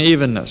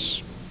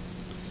unevenness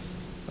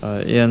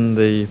in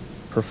the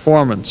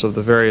performance of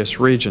the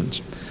various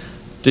regions.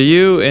 Do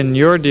you, in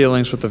your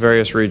dealings with the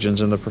various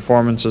regions and the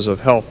performances of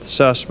health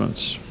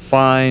assessments,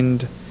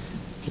 find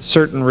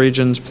certain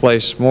regions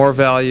place more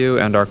value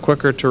and are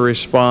quicker to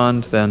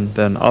respond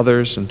than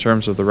others in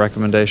terms of the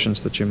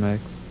recommendations that you make?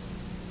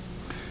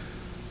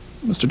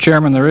 Mr.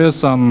 Chairman, there is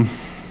some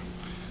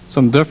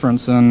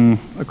difference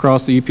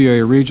across the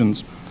EPA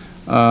regions,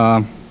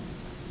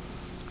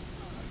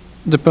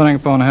 depending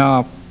upon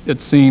how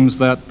it seems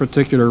that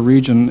particular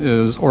region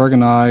is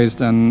organized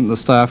and the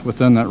staff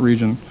within that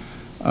region.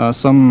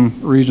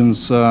 Some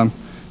regions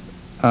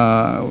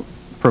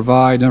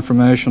provide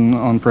information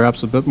on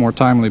perhaps a bit more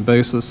timely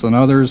basis than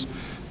others.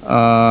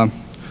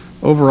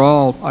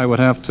 Overall, I would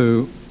have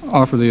to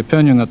offer the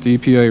opinion that the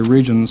EPA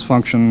regions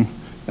function,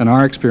 in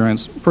our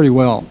experience, pretty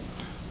well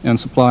in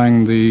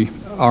supplying the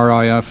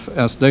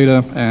RIFS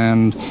data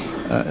and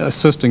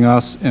assisting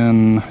us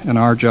in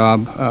our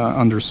job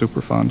under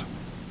Superfund.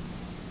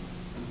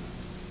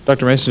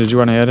 Dr. Mason, did you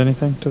want to add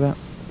anything to that?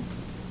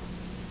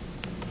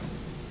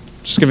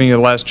 Just giving you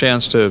the last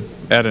chance to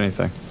add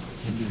anything.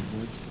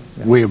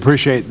 We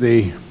appreciate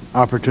the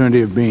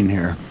opportunity of being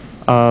here.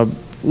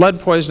 Lead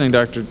poisoning,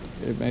 Dr.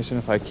 Mason,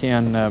 if I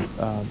can.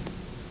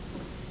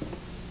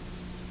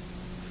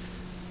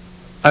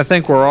 I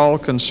think we're all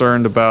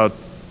concerned about,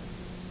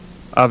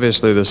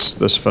 obviously,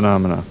 this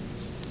phenomena.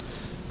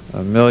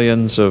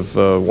 Millions of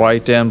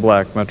white and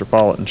black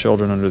metropolitan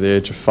children under the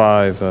age of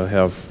 5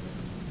 have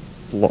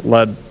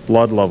lead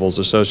blood levels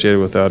associated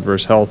with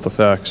adverse health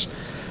effects.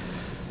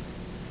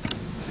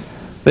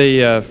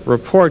 The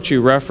report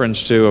you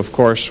referenced to, of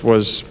course,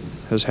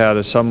 has had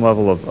some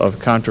level of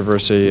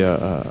controversy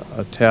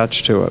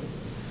attached to it.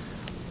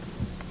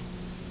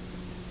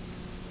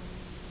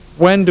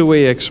 When do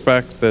we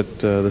expect that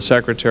the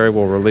Secretary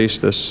will release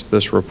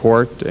this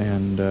report,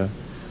 and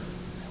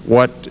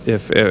what,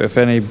 if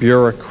any,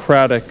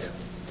 bureaucratic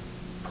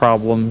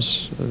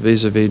problems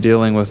vis-a-vis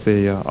dealing with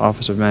the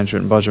Office of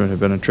Management and Budget have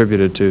been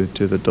attributed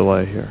to the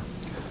delay here?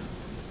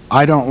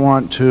 I don't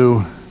want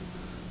to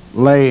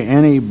lay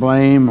any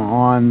blame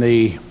on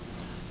the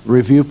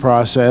review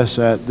process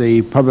at the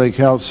Public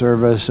Health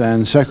Service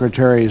and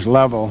Secretary's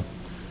level.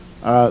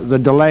 The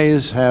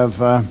delays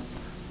have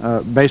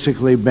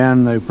basically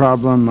been the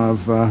problem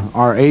of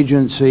our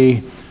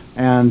agency,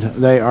 and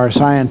they are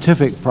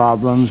scientific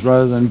problems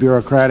rather than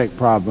bureaucratic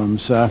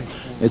problems.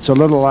 It's a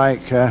little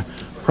like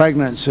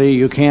pregnancy.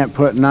 You can't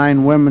put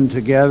 9 women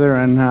together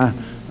and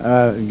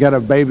get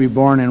a baby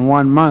born in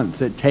 1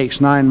 month. It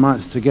takes 9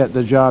 months to get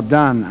the job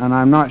done. And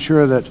I'm not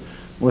sure that,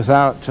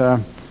 without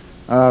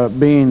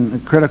being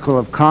critical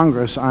of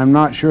Congress, I'm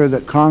not sure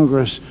that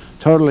Congress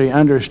totally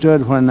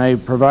understood when they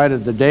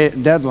provided the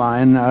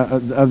deadline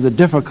of the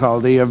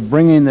difficulty of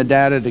bringing the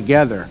data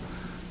together,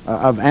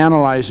 of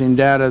analyzing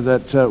data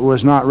that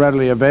was not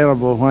readily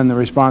available when the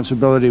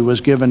responsibility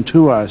was given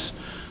to us.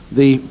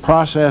 The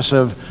process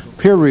of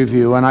peer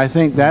review, and I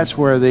think that's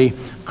where the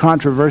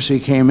controversy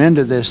came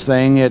into this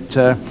thing. It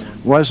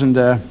wasn't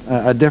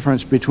a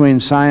difference between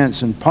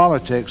science and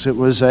politics. It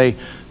was a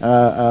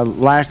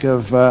lack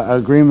of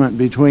agreement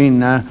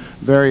between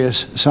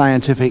various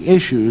scientific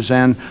issues,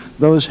 and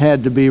those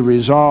had to be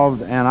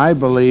resolved, and I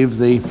believe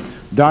the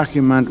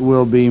document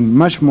will be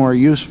much more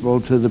useful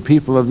to the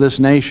people of this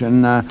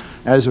nation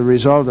as a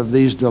result of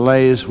these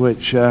delays,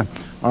 which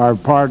are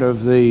part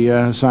of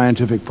the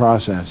scientific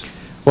process.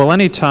 Well,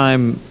 any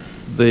time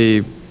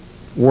the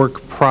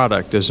work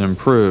product is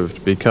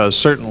improved, because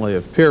certainly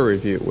of peer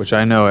review, which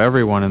I know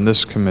everyone in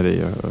this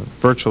committee,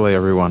 virtually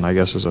everyone, I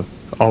guess is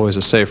always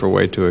a safer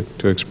way to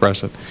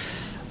express it,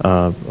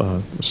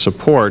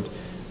 support,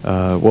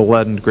 will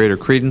lend greater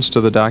credence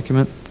to the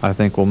document. I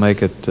think will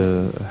make it,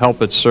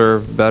 help it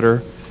serve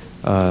better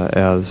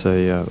as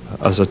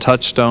a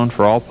touchstone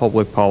for all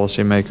public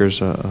policymakers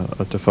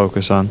to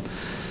focus on.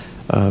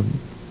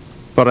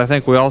 But I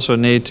think we also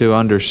need to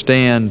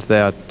understand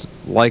that,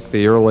 like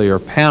the earlier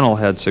panel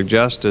had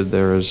suggested,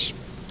 there is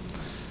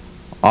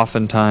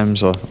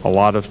oftentimes a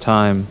lot of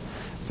time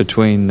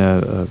between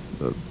the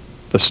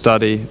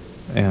study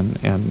and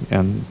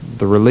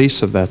the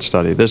release of that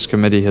study. This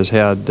committee has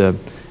had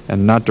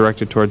and not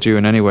directed towards you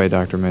in any way,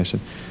 Dr. Mason,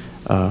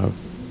 a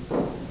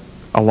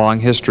long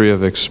history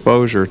of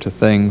exposure to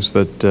things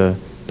that,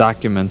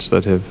 documents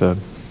that have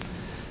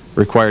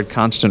required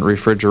constant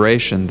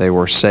refrigeration. They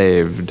were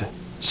saved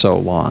so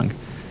long.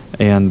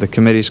 And the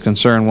committee's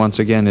concern, once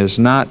again, is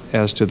not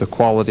as to the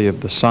quality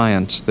of the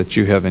science that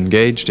you have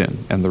engaged in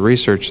and the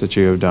research that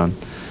you have done,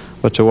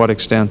 but to what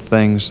extent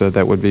things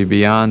that would be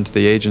beyond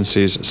the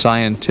agency's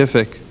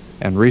scientific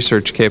and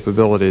research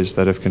capabilities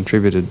that have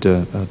contributed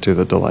to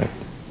the delay.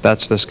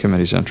 That's this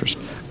committee's interest.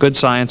 Good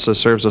science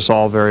serves us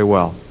all very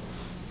well.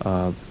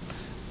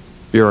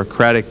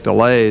 Bureaucratic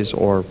delays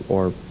or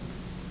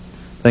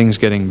things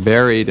getting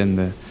buried in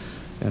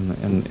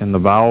the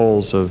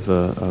bowels of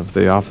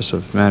the Office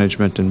of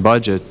Management and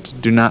Budget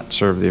do not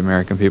serve the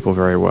American people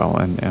very well,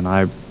 and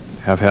I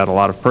have had a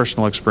lot of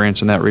personal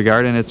experience in that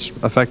regard, and it's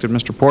affected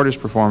Mr. Porter's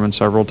performance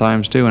several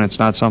times too, and it's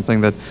not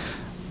something that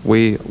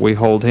we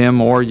hold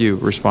him or you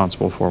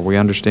responsible for. We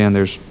understand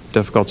there's a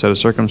difficult set of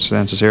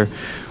circumstances here.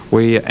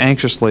 We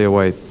anxiously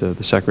await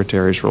the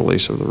Secretary's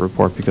release of the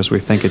report because we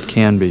think it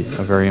can be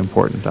a very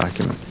important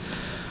document.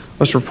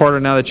 Mr.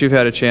 Porter, now that you've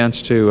had a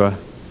chance to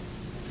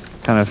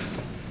kind of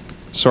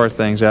sort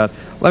things out,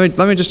 let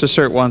me just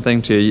assert one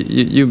thing to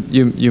you.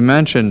 You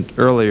mentioned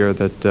earlier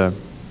that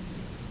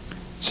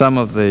some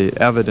of the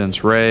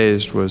evidence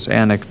raised was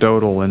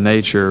anecdotal in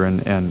nature,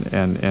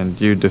 and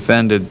you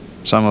defended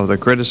some of the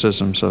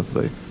criticisms of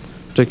the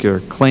particular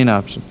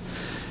cleanups.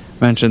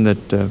 Mentioned that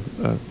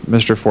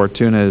Mr.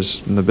 Fortuna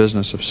is in the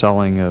business of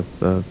selling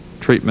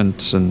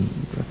treatments. And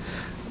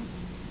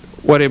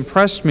what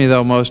impressed me,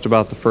 though, most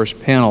about the first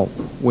panel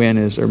win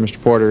is, or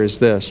Mr. Porter, is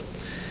this.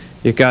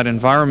 You've got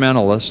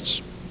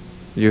environmentalists,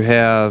 you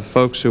have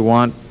folks who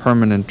want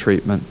permanent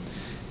treatment,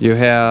 you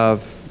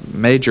have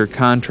major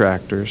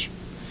contractors,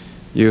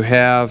 you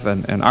have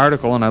an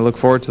article, and I look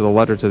forward to the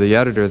letter to the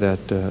editor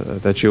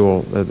that you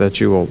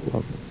will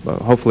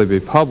hopefully be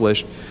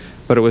published,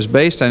 but it was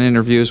based on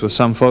interviews with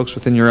some folks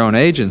within your own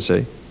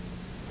agency,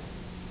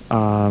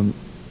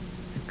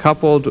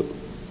 coupled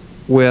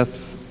with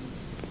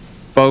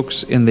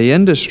folks in the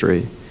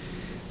industry,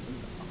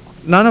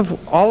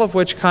 all of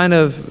which kind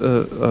of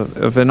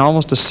in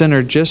almost a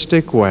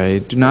synergistic way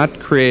do not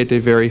create a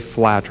very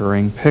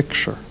flattering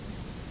picture.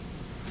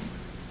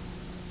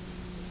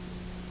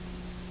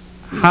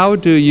 How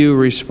do you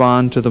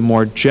respond to the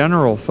more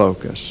general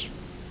focus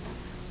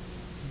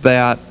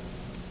that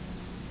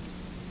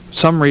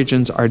some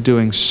regions are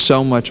doing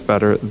so much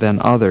better than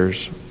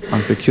others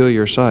on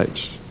peculiar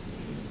sites?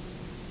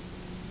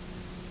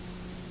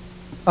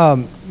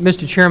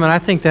 Mr. Chairman, I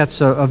think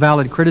that's a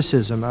valid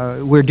criticism.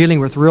 We're dealing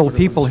with real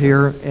people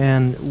here,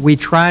 and we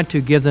try to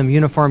give them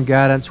uniform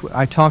guidance.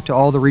 I talk to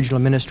all the regional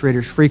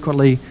administrators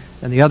frequently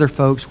and the other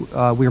folks.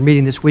 We are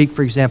meeting this week,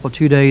 for example,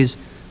 2 days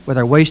with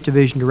our waste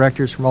division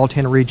directors from all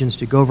 10 regions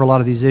to go over a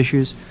lot of these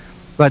issues.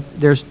 But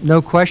there's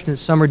no question that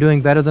some are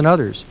doing better than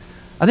others.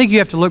 I think you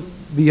have to look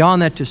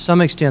beyond that to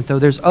some extent, though.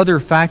 There's other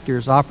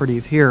factors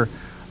operative here.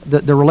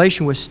 The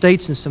relation with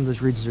states in some of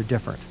those regions are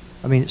different.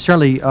 I mean,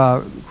 certainly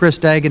Chris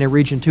Daggett in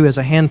Region 2 has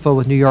a handful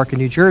with New York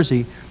and New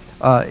Jersey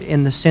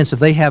in the sense of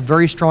they have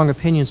very strong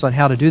opinions on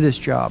how to do this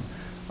job.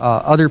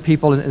 Other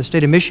people in the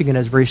state of Michigan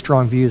has very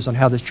strong views on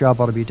how this job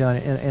ought to be done,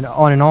 and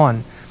on and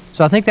on.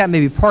 So I think that may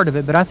be part of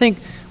it, but I think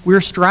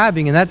we're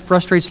striving, and that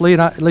frustrates Lee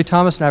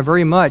Thomas and I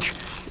very much,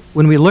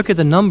 when we look at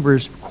the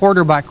numbers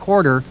quarter by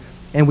quarter,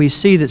 and we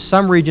see that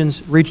some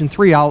regions, Region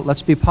 3,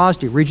 let's be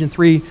positive, Region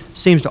 3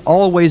 seems to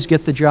always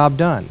get the job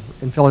done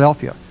in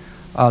Philadelphia.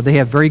 They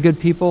have very good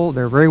people,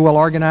 they're very well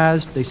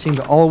organized, they seem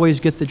to always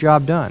get the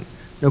job done.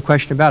 No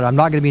question about it. I'm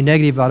not going to be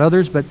negative about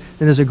others, but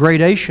then there's a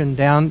gradation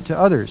down to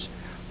others.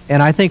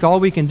 And I think all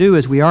we can do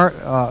is we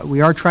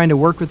are trying to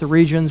work with the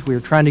regions, we are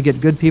trying to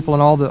get good people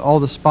in all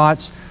the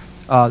spots.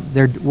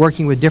 They're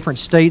working with different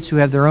states who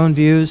have their own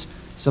views.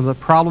 Some of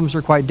the problems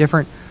are quite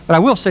different. But I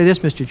will say this,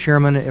 Mr.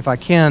 Chairman, if I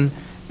can,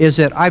 is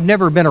that I've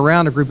never been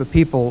around a group of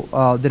people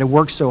that have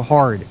worked so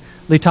hard.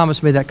 Lee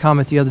Thomas made that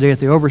comment the other day at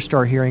the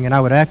Overstar hearing, and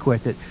I would echo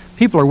it, that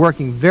people are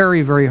working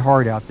very, very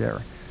hard out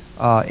there.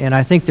 And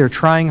I think they're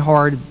trying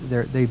hard.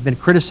 They've been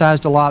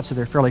criticized a lot, so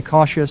they're fairly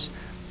cautious.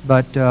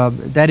 But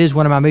that is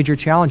one of my major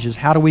challenges.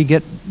 How do we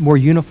get more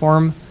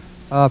uniform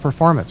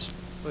performance?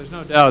 Well, there's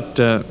no doubt,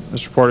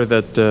 Mr. Porter,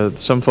 that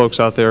some folks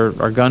out there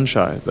are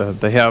gun-shy.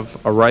 They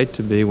have a right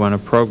to be when a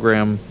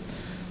program's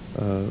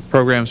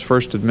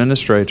first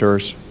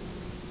administrators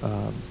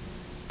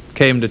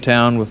came to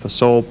town with the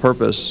sole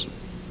purpose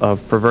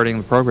of perverting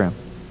the program.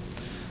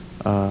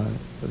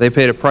 They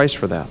paid a price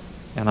for that,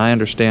 and I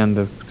understand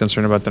the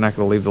concern about they're not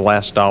going to leave the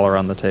last dollar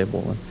on the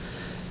table.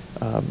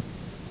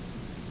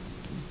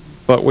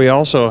 But we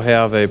also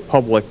have a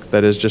public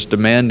that is just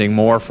demanding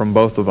more from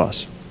both of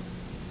us,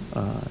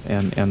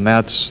 and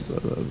that's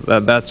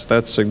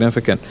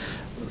significant.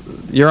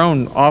 Your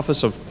own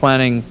Office of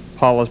Planning,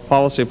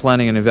 Policy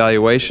Planning and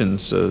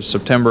Evaluation's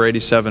September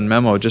 '87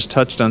 memo just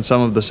touched on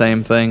some of the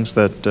same things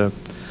that the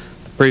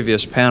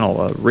previous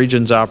panel.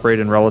 Regions operate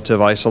in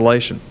relative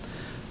isolation.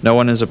 No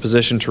one is in a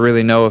position to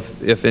really know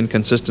if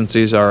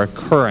inconsistencies are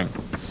occurring.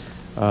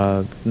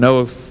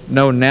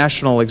 No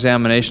national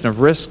examination of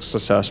risks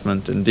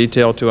assessment in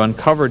detail to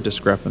uncover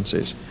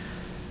discrepancies.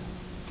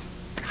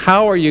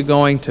 How are you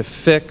going to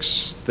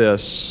fix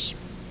this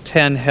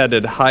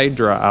 10-headed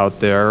hydra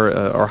out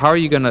there, or how are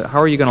you going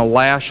to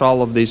lash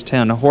all of these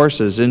 10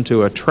 horses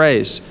into a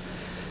trace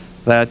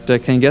that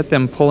can get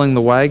them pulling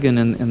the wagon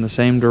in the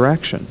same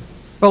direction?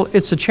 Well,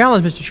 it's a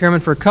challenge, Mr. Chairman,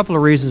 for a couple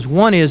of reasons.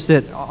 One is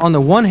that, on the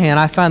one hand,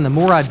 I find the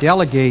more I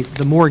delegate,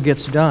 the more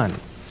gets done.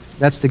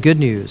 That's the good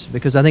news,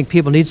 because I think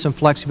people need some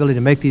flexibility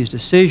to make these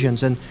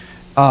decisions. And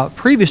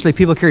previously,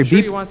 people carried... Sure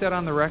you want that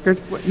on the record?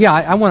 Yeah,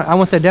 I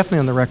want that definitely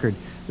on the record.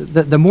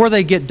 The more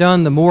they get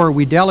done, the more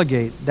we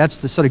delegate. That's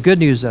the sort of good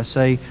news, I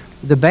say.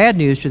 The bad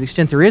news, to the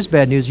extent there is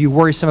bad news, you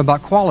worry some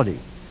about quality.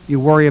 You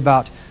worry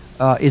about,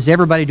 is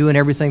everybody doing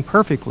everything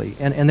perfectly?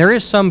 And there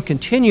is some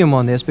continuum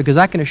on this, because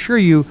I can assure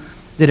you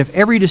that if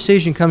every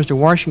decision comes to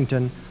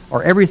Washington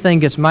or everything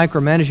gets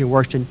micromanaged in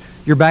Washington,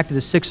 you're back to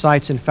the 6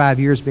 sites in 5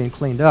 years being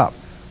cleaned up.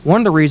 One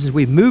of the reasons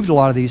we've moved a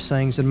lot of these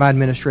things in my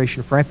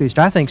administration, frankly, at least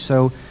I think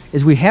so,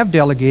 is we have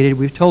delegated.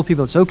 We've told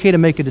people it's okay to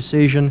make a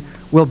decision.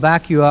 We'll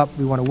back you up.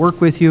 We want to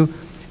work with you.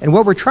 And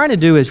what we're trying to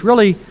do is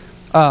really,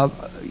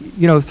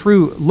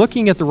 through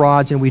looking at the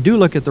rods, and we do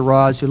look at the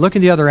rods, to look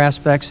at the other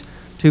aspects,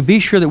 to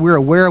be sure that we're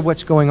aware of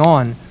what's going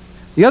on.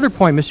 The other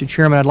point, Mr.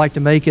 Chairman, I'd like to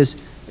make is,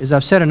 as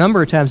I've said a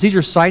number of times, these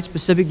are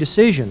site-specific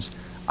decisions.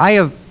 I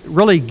have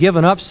really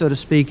given up, so to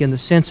speak, in the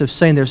sense of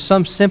saying there's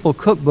some simple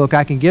cookbook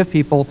I can give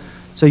people,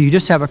 so you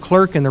just have a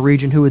clerk in the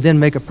region who would then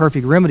make a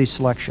perfect remedy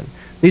selection.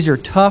 These are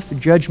tough,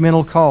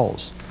 judgmental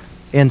calls.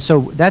 And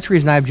so that's the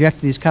reason I object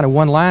to these kind of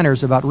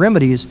one-liners about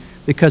remedies,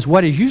 because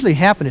what has usually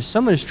happened is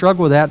someone has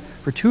struggled with that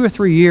for 2 or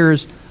 3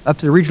 years up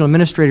to the regional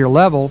administrator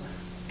level,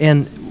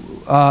 and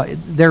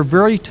they're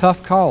very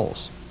tough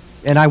calls.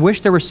 And I wish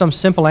there was some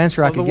simple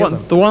answer I could give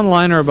them. The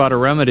one-liner about a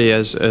remedy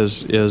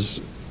is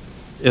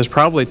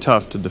probably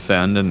tough to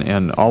defend,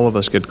 and all of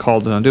us get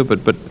called to undo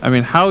it. But I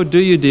mean, how do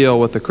you deal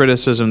with the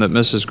criticism that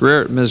Ms.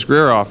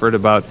 Greer offered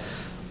about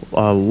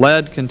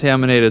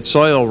lead-contaminated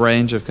soil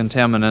range of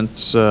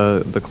contaminants,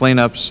 the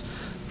cleanups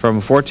from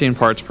 14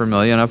 parts per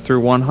million up through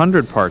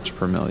 100 parts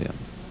per million?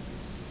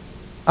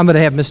 I'm going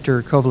to have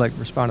Mr. Kovalek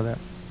respond to that.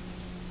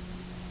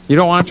 You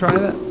don't want to try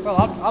that? Well,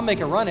 I'll make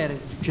a run at it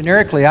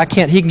generically. I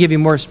can't. He can give you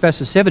more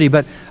specificity,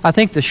 but I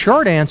think the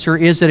short answer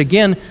is that,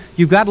 again,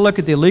 you've got to look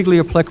at the legally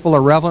applicable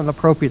or relevant and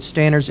appropriate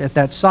standards at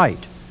that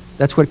site.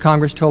 That's what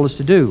Congress told us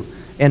to do.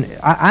 And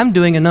I'm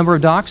doing a number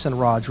of docks and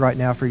rods right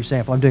now, for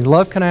example. I'm doing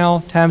Love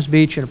Canal, Thames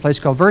Beach, and a place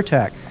called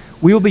Vertac.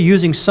 We will be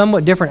using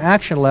somewhat different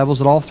action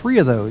levels at all 3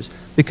 of those,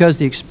 because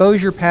the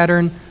exposure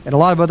pattern and a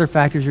lot of other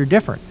factors are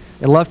different.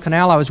 At Love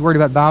Canal, I was worried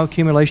about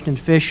bioaccumulation in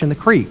fish in the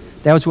creek.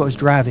 That was what was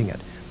driving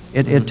it.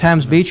 At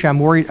Thames Beach, I'm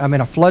worried. I'm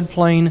in a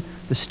floodplain.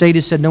 The state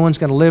has said no one's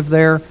going to live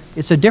there.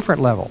 It's a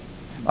different level.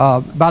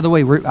 By the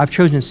way, I've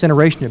chosen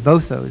incineration at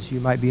both those. You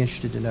might be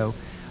interested to know.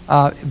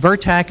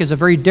 Vertac is a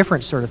very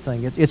different sort of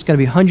thing. It's going to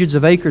be hundreds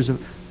of acres of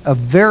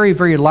very,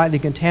 very lightly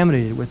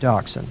contaminated with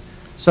dioxin.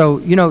 So,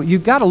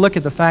 you've got to look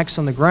at the facts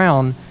on the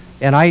ground,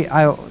 and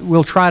I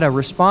will try to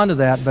respond to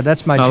that, but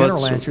that's my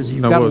general answer, is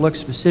you've got to look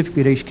specifically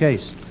at each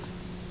case.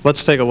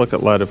 Let's take a look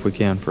at lead, if we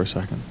can, for a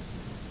second.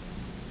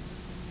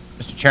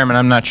 Mr. Chairman,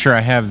 I'm not sure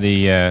I have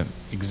the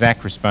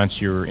exact response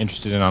you were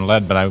interested in on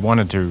lead, but I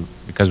wanted to,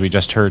 because we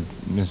just heard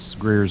Ms.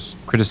 Greer's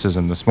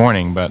criticism this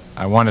morning, but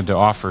I wanted to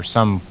offer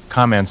some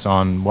comments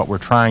on what we're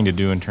trying to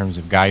do in terms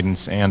of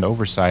guidance and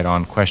oversight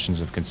on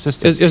questions of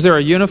consistency. Is there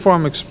a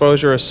uniform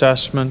exposure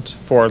assessment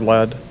for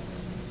lead?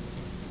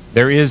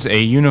 There is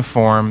a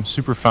uniform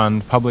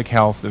Superfund public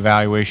health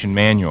evaluation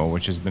manual,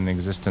 which has been in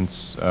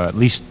existence at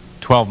least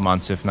 12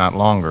 months, if not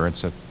longer.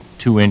 It's a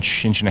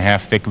 2-inch,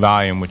 inch-and-a-half thick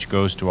volume, which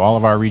goes to all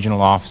of our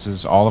regional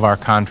offices, all of our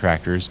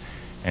contractors,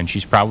 and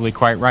she's probably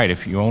quite right.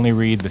 If you only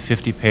read the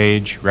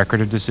 50-page record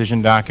of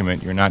decision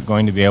document, you're not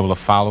going to be able to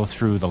follow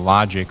through the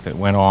logic that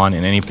went on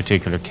in any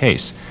particular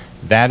case.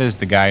 That is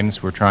the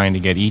guidance we're trying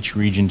to get each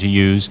region to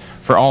use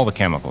for all the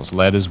chemicals.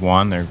 Lead is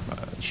one.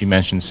 She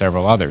mentioned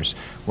several others.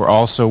 We're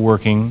also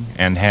working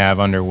and have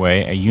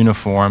underway a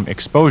uniform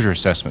exposure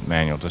assessment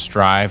manual to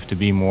strive to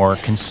be more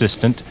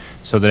consistent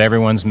so that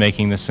everyone's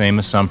making the same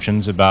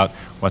assumptions about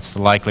what's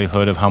the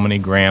likelihood of how many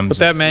grams. But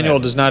that manual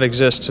does not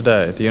exist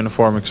today. The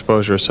Uniform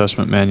Exposure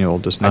Assessment Manual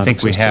does not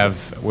exist. I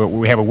think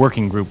we have a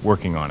working group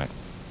working on it.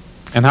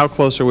 And how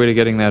close are we to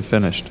getting that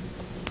finished?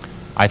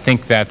 I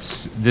think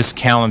that's this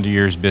calendar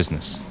year's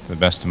business, to the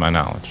best of my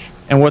knowledge.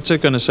 And what's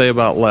it going to say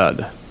about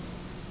lead?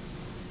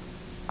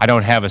 I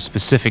don't have a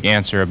specific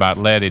answer about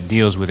lead. It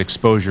deals with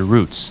exposure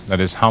routes. That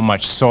is, how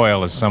much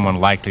soil is someone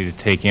likely to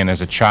take in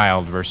as a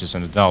child versus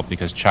an adult,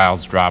 because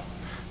childs drop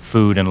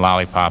food and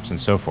lollipops and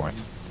so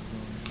forth.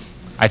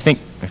 I think,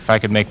 if I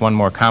could make one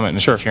more comment,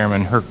 Mr. Sure.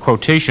 Chairman, her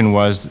quotation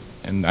was,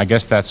 and I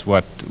guess that's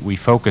what we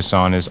focus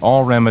on, is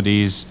all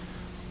remedies,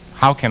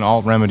 how can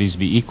all remedies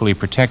be equally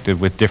protective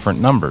with different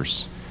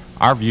numbers?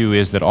 Our view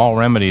is that all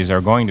remedies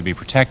are going to be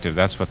protective.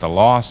 That's what the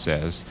law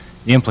says.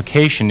 the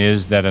implication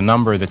is that a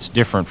number that's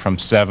different from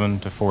 7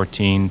 to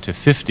 14 to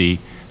 50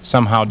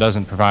 somehow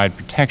doesn't provide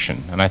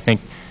protection. And I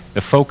think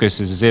the focus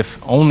is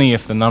only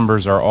if the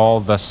numbers are all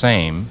the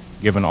same,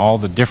 given all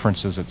the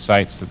differences at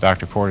sites that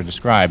Dr. Porter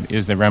described,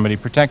 is the remedy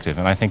protective.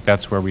 And I think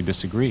that's where we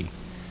disagree.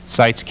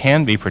 Sites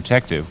can be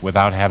protective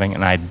without having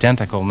an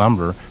identical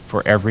number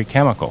for every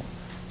chemical.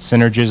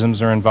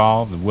 Synergisms are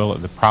involved,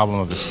 the problem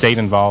of the state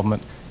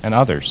involvement, and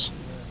others.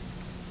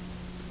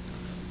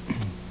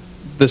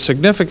 The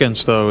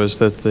significance, though, is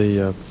that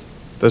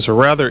there's a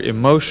rather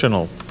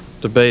emotional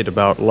debate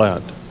about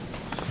lead.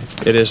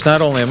 It is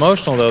not only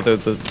emotional,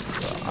 though.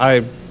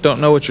 I don't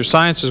know what your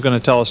science is going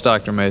to tell us,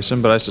 Dr.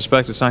 Mason, but I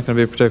suspect it's not going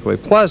to be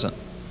particularly pleasant.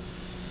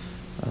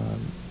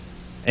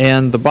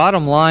 And the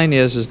bottom line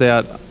is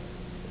that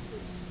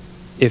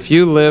if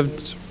you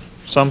lived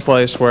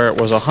someplace where it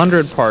was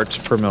 100 parts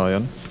per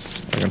million,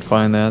 I can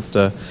find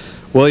that,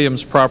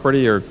 Williams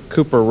property or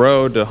Cooper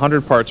Road,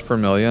 100 parts per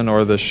million,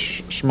 or the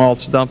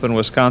Schmaltz dump in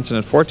Wisconsin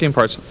at 14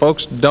 parts,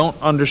 folks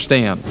don't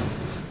understand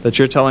that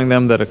you're telling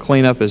them that a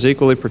cleanup is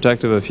equally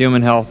protective of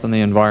human health and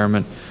the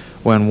environment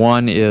when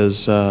one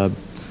is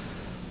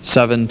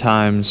 7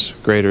 times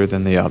greater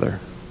than the other.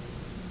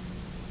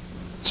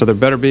 So there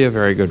better be a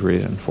very good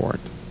reason for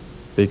it,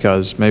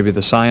 because maybe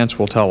the science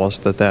will tell us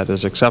that that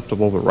is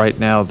acceptable, but right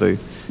now the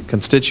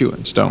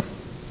constituents don't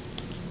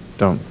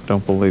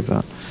believe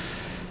that.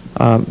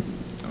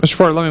 Mr.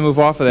 Porter, let me move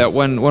off of that.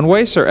 When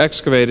wastes are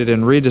excavated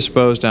and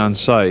redisposed on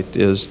site,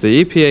 is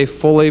the EPA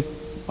fully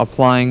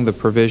applying the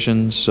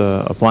provisions,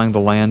 applying the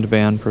land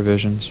ban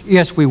provisions?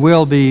 Yes, we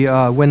will be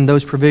when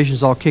those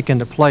provisions all kick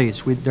into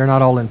place. They're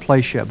not all in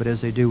place yet, but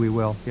as they do, we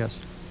will, yes.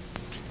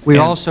 We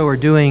also are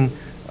doing,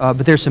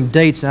 but there's some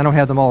dates, and I don't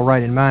have them all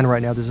right in mind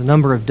right now. There's a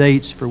number of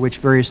dates for which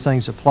various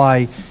things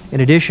apply.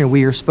 In addition,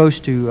 we are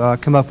supposed to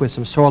come up with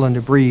some soil and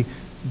debris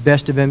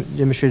best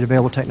demonstrated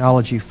available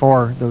technology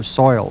for those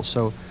soils.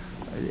 So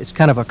it's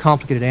kind of a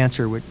complicated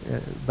answer,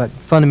 but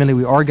fundamentally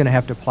we are going to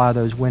have to apply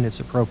those when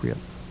it's appropriate.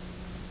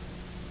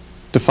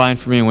 Define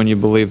for me when you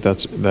believe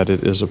that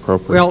it is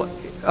appropriate.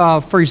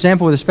 Well, for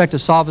example, with respect to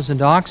solvents and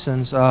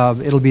dioxins,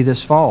 it'll be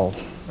this fall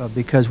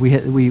because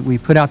we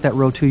put out that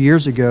rule 2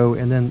 years ago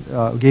and then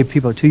gave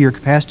people a 2-year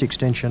capacity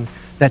extension.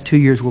 That 2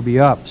 years will be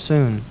up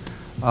soon.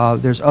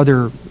 There's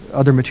other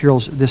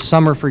materials. This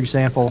summer, for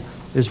example,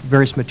 there's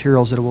various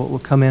materials that will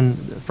come in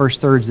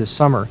first thirds this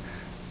summer.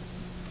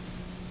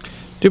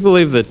 Do you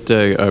believe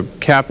that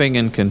capping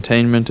and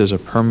containment is a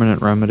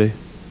permanent remedy?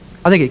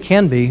 I think it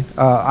can be.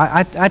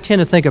 I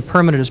tend to think a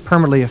permanent is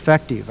permanently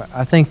effective.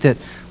 I think that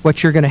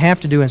what you're going to have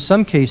to do in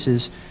some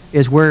cases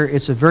is where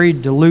it's a very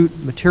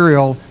dilute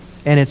material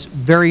and it's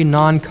very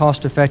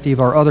non-cost effective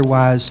or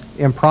otherwise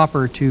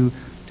improper to,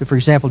 for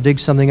example, dig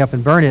something up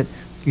and burn it.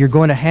 You're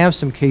going to have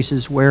some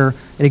cases where,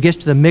 and it gets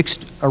to the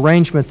mixed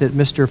arrangement that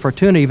Mr.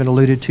 Fortuna even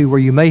alluded to, where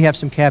you may have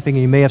some capping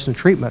and you may have some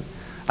treatment.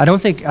 I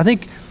think,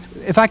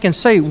 if I can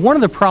say, one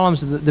of the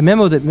problems, the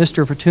memo that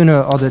Mr.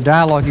 Fortuna, or the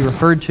dialogue he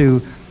referred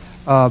to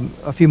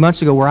a few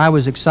months ago where I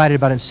was excited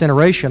about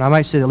incineration, I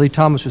might say that Lee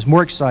Thomas was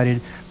more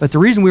excited, but the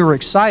reason we were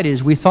excited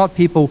is we thought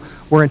people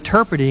were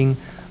interpreting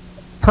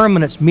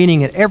permanence,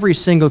 meaning in every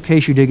single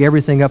case you dig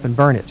everything up and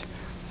burn it.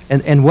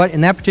 And what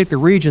in that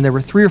particular region, there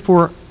were 3 or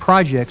 4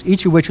 projects,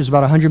 each of which was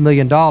about $100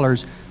 million,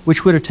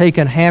 which would have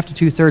taken half to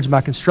 2/3 of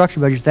my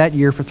construction budget that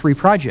year for 3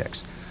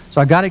 projects.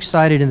 So I got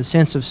excited in the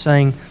sense of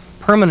saying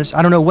permanence,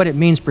 I don't know what it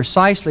means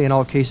precisely in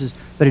all cases,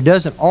 but it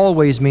doesn't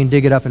always mean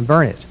dig it up and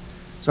burn it.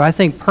 So I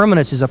think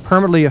permanence is a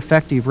permanently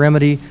effective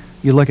remedy.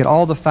 You look at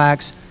all the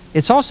facts.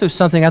 It's also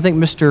something, I think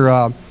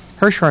Mr.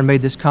 Hirschhorn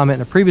made this comment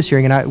in a previous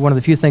hearing, and one of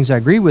the few things I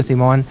agree with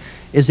him on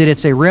is that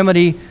it's a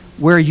remedy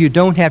where you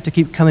don't have to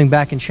keep coming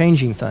back and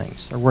changing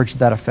things, or words to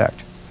that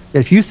effect. That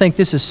if you think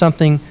this is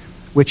something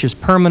which is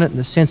permanent in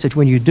the sense that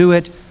when you do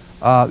it,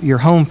 you're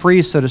home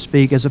free, so to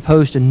speak, as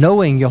opposed to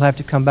knowing you'll have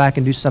to come back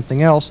and do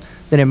something else,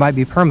 then it might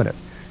be permanent.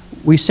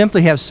 We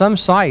simply have some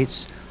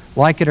sites,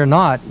 like it or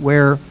not,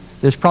 where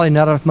there's probably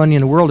not enough money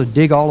in the world to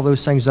dig all of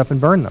those things up and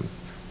burn them.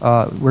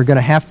 We're going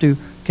to have to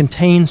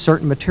contain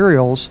certain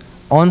materials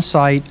on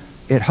site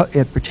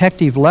at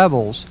protective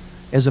levels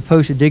as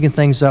opposed to digging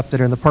things up that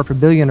are in the part per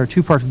billion or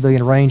 2 parts per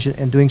billion range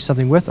and doing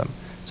something with them.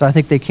 So I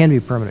think they can be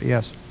permanent,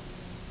 yes.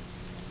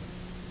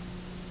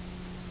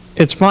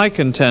 It's my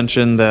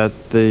contention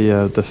that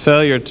the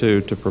failure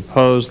to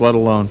propose, let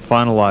alone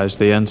finalize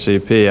the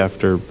NCP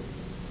after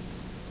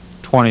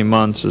 20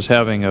 months is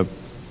having a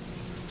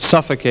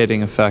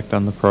suffocating effect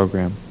on the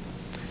program.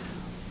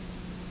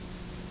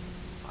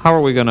 How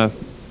are we going to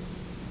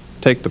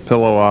take the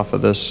pillow off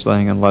of this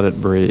thing and let it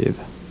breathe?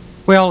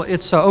 Well,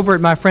 it's over at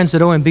my friends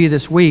at OMB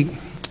this week,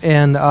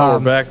 and we're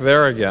back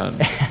there again.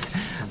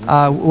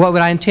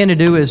 What I intend to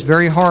do is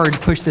very hard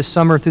push this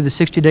summer through the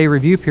 60-day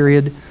review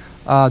period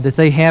that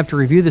they have to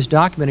review this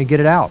document and get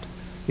it out.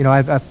 You know,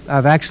 I've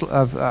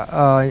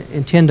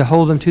intend to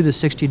hold them to the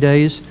 60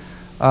 days.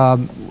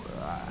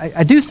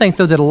 I do think,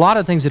 though, that a lot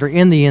of things that are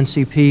in the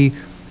NCP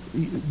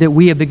that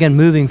we have begun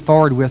moving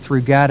forward with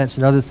through guidance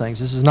and other things.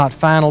 This is not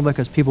final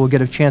because people will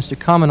get a chance to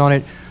comment on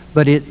it,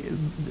 But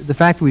the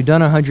fact that we've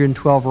done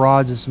 112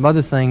 rods and some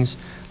other things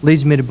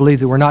leads me to believe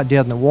that we're not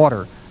dead in the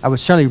water. I would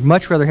certainly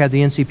much rather have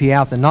the NCP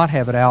out than not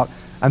have it out.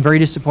 I'm very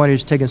disappointed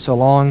it's taken so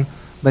long,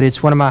 but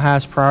it's one of my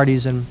highest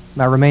priorities, and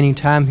my remaining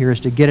time here is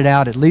to get it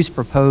out, at least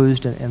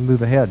proposed, and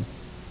move ahead.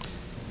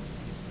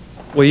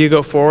 Will you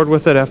go forward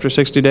with it after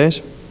 60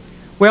 days?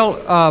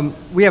 Well,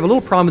 we have a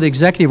little problem with the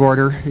executive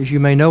order, as you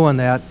may know, on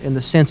that, in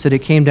the sense that it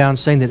came down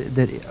saying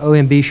that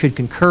OMB should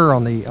concur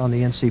on the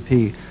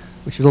NCP,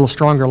 which is a little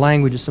stronger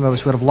language than some of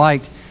us would have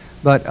liked.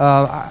 But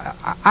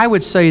I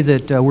would say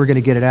that we're going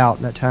to get it out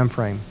in that time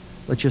frame.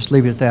 Let's just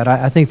leave it at that.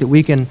 I think that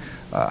we can,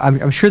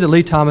 I'm sure that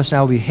Lee Thomas and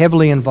I will be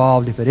heavily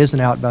involved if it isn't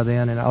out by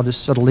then, and I'll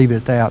just sort of leave it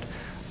at that.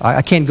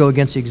 I can't go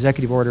against the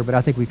executive order, but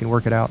I think we can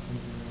work it out.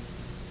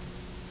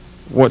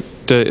 What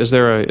is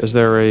there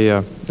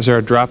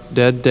a drop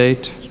dead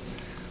date?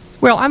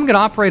 Well, I'm going to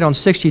operate on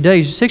 60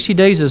 days. 60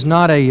 days is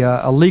not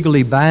a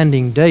legally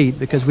binding date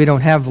because we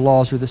don't have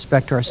laws with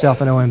respect to ourselves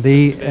and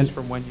OMB. And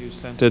from when you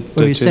sent it.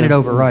 When you sent it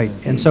over, right.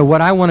 And so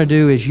what I want to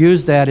do is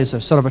use that as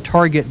a sort of a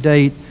target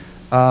date.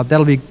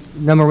 That'll be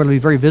number will be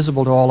very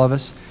visible to all of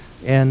us,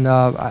 and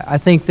I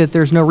think that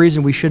there's no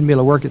reason we shouldn't be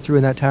able to work it through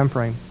in that time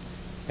frame.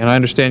 And I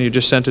understand you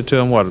just sent it to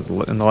him, what,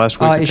 in the last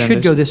week or 10 days? It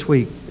should go this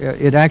week.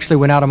 It actually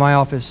went out of my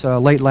office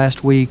late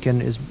last week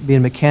and is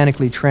being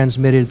mechanically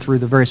transmitted through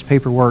the various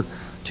paperwork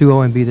to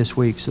OMB this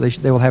week, so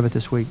they will have it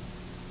this week.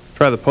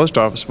 Try the post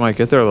office, might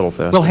get there a little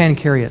faster. We'll hand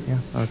carry it, yeah.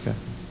 Okay.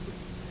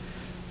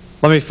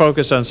 Let me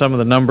focus on some of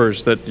the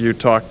numbers that you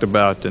talked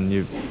about, and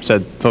you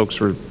said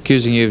folks were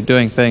accusing you of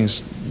doing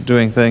things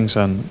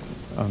on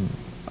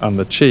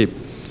the cheap.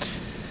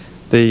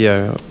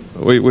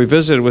 We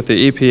visited with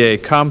the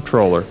EPA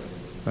comptroller,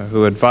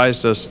 who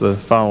advised us the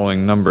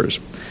following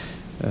numbers.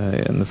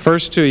 In the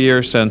first 2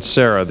 years since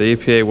SARA, the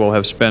EPA will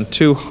have spent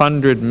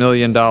 $200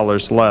 million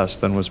less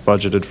than was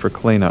budgeted for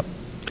cleanup.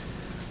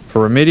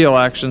 For remedial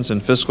actions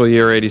in fiscal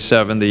year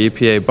 87, the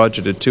EPA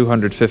budgeted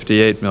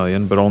 $258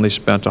 million, but only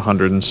spent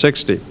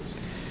 $160.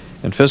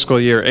 In fiscal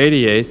year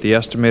 88, the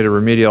estimated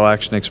remedial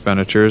action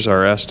expenditures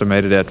are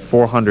estimated at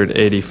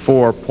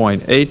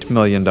 $484.8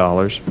 million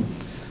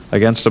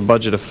against a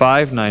budget of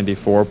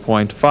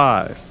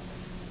 $594.5.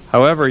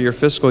 However, your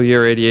fiscal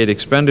year 88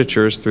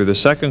 expenditures through the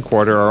second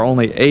quarter are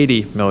only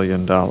 $80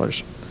 million.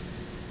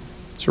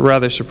 It's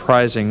rather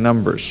surprising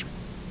numbers.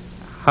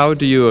 How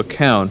do you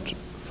account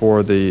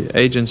for the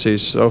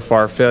agency's so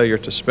far failure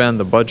to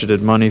spend the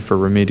budgeted money for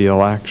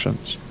remedial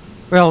actions?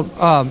 Well,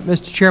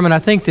 Mr. Chairman, I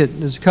think that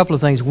there's a couple of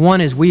things. One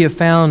is we have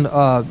found,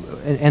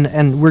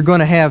 and we're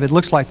going to have, it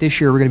looks like this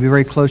year we're going to be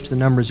very close to the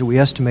numbers that we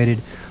estimated,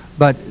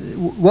 but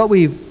what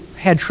we've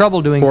had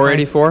trouble doing...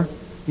 484?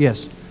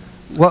 Yes.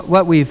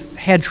 What we've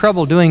had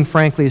trouble doing,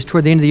 frankly, is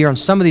toward the end of the year on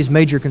some of these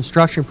major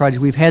construction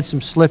projects, we've had some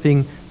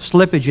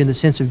slippage in the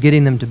sense of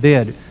getting them to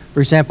bid.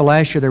 For example,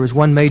 last year there was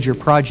one major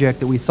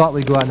project that we thought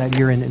would go out in that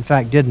year and in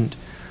fact didn't.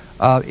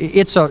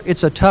 It's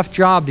a tough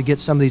job to get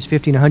some of these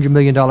 $50 and $100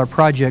 million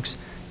projects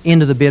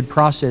into the bid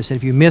process, and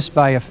if you miss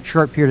by a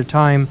short period of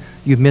time,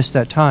 you've missed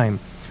that time.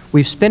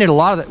 We've spent a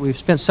lot of that. We've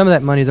spent some of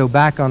that money though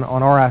back on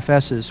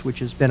RFSs, which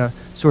has been a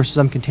source of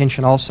some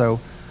contention also.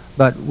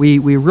 But we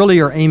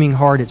really are aiming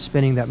hard at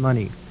spending that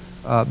money.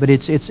 But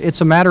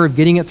it's a matter of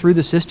getting it through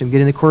the system,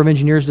 getting the Corps of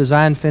Engineers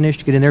design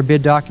finished, getting their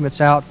bid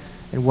documents out,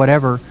 and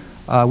whatever.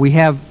 We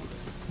have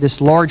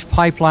this large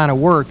pipeline of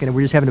work, and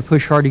we're just having to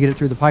push hard to get it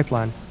through the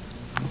pipeline.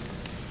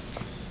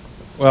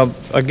 Well,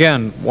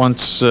 again,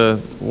 once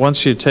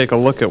you take a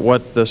look at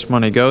what this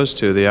money goes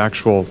to, the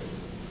actual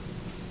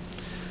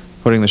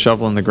putting the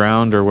shovel in the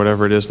ground or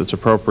whatever it is that's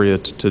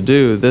appropriate to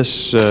do,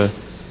 this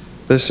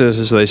is,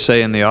 as they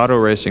say in the auto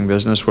racing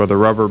business, where the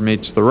rubber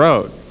meets the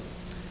road.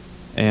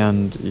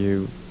 And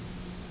you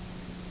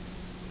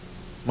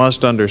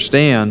must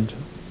understand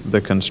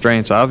the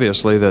constraints,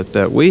 obviously,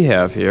 that we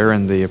have here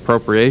and the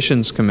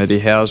Appropriations Committee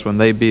has when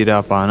they beat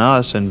up on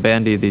us and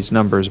bandy these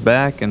numbers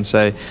back and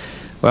say,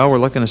 well, we're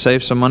looking to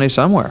save some money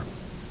somewhere.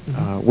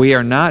 Mm-hmm. We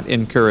are not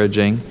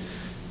encouraging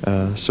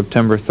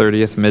September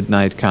 30th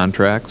midnight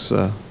contracts,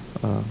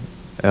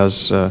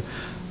 as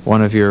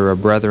one of your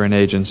brethren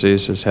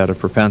agencies has had a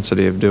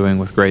propensity of doing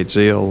with great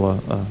zeal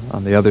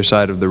on the other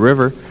side of the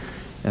river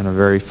in a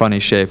very funny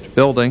shaped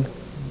building.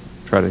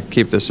 Try to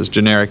keep this as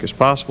generic as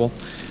possible.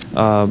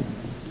 But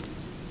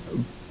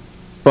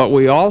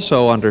we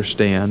also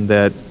understand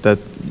that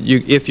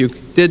if you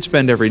did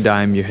spend every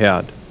dime you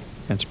had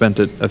and spent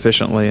it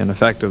efficiently and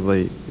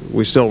effectively,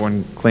 we still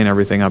wouldn't clean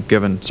everything up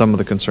given some of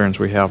the concerns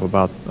we have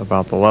about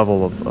the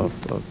level of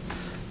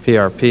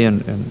PRP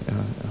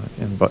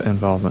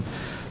involvement.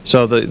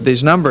 So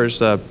these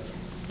numbers,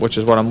 which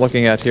is what I'm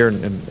looking at here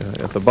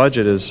at the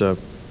budget, is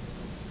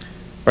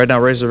right now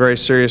raises a very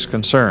serious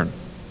concern.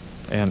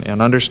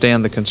 And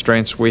understand the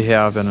constraints we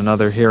have in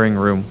another hearing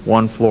room,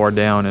 one floor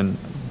down in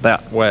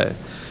that way.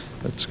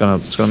 It's going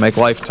to make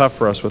life tough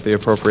for us with the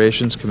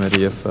Appropriations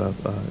Committee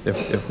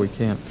if we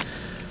can't.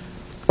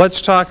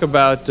 Let's talk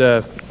about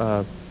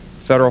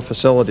federal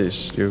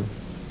facilities. You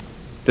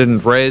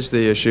didn't raise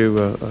the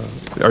issue,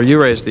 or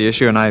you raised the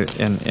issue, and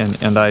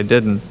I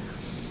didn't.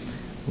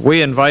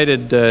 We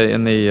invited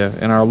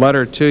in our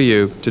letter to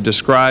you to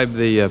describe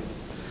the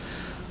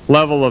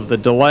level of the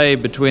delay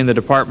between the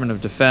Department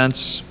of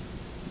Defense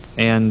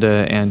and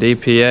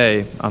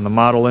EPA on the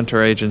model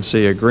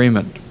interagency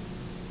agreement.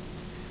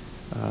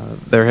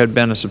 There had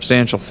been a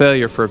substantial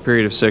failure for a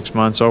period of 6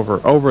 months.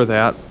 Over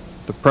that,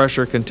 the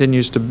pressure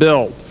continues to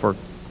build for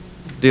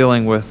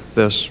dealing with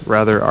this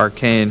rather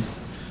arcane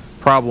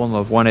problem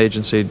of one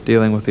agency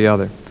dealing with the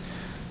other.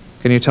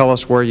 Can you tell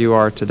us where you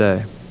are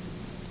today?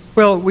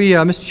 Well, we,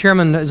 Mr.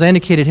 Chairman, as I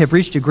indicated, have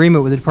reached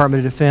agreement with the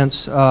Department of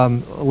Defense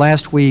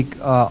last week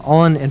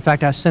in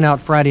fact, I sent out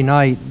Friday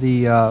night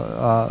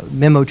the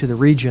memo to the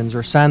regions,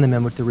 or signed the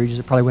memo to the regions.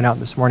 It probably went out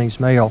in this morning's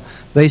mail,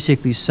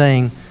 basically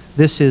saying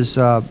this is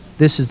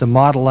the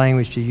model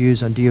language to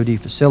use on DOD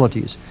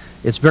facilities.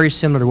 It's very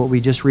similar to what we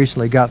just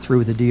recently got through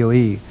with the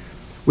DOE.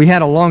 We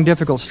had a long,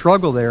 difficult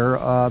struggle there,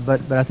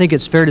 but I think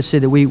it's fair to say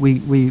that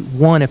we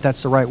won, if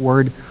that's the right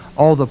word,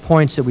 all the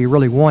points that we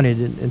really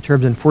wanted in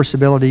terms of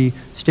enforceability,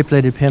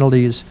 stipulated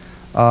penalties,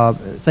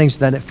 things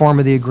that form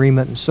of the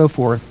agreement, and so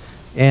forth.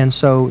 And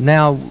so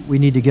now we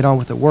need to get on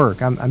with the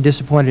work. I'm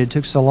disappointed it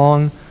took so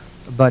long,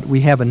 but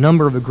we have a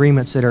number of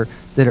agreements that are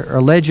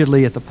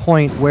allegedly at the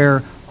point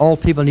where all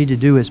people need to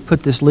do is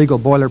put this legal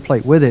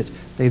boilerplate with it.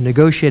 They've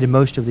negotiated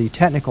most of the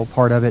technical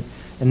part of it,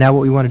 and now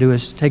what we want to do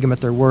is take them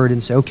at their word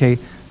and say, okay,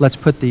 let's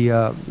put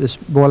this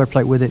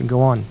boilerplate with it and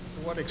go on.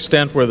 To what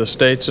extent were the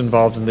states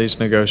involved in these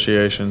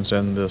negotiations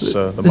and this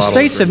the model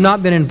states agreement? have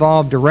not been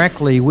involved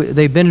directly.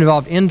 They've been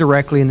involved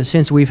indirectly in the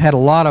sense we've had a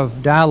lot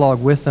of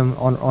dialogue with them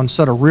on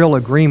sort of real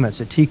agreements,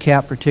 at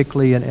TCAP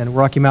particularly, and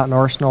Rocky Mountain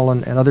Arsenal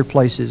and other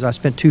places. I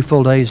spent 2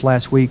 full days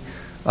last week,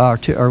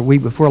 or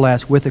week before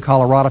last, with the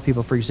Colorado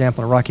people, for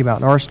example, in Rocky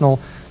Mountain Arsenal.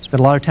 Spent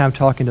a lot of time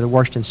talking to the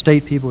Washington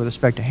State people with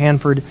respect to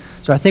Hanford.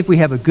 So I think we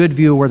have a good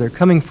view of where they're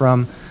coming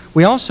from.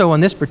 We also, on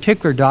this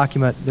particular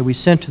document that we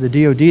sent to the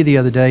DOD the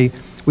other day,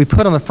 we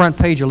put on the front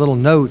page a little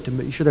note to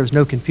make sure there was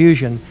no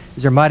confusion,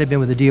 as there might have been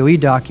with the DOE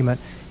document,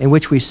 in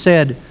which we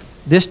said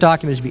this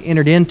document is to be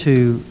entered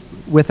into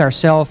with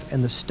ourselves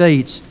and the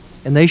states,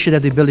 and they should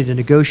have the ability to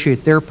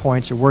negotiate their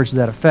points or words to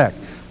that effect.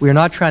 We are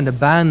not trying to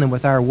bind them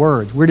with our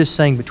words. We're just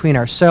saying between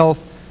ourselves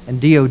and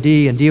DOD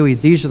and DOE,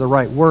 these are the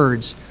right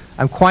words.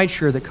 I'm quite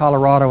sure that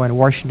Colorado and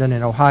Washington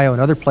and Ohio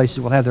and other places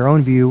will have their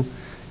own view,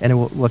 and it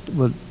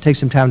will take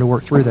some time to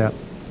work through that.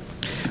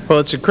 Well,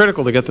 it's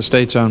critical to get the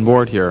states on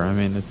board here. I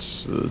mean,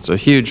 it's a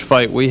huge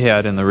fight we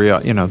had in the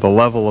the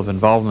level of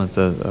involvement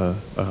that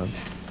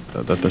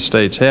the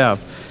states have.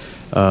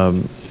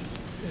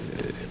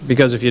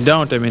 Because if you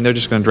don't, I mean, they're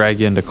just going to drag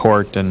you into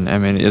court, and I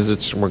mean,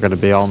 we're going to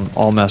be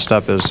all messed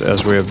up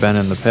as we have been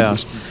in the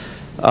past.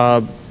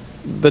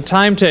 The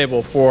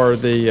timetable for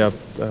the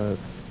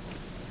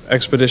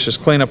expeditious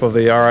cleanup of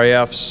the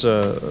RIFs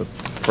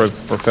for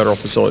federal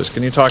facilities.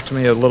 Can you talk to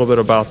me a little bit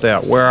about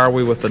that? Where are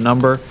we with the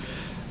number?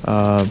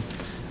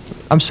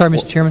 I'm sorry,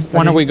 Mr. Chairman?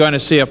 When are we going to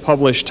see a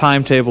published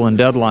timetable and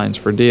deadlines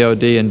for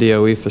DOD and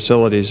DOE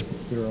facilities?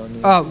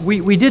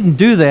 We didn't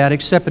do that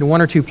except in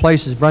 1 or 2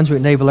 places.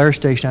 Brunswick Naval Air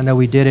Station, I know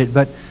we did it,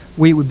 but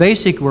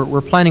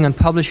we're planning on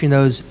publishing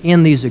those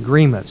in these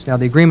agreements. Now,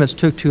 the agreements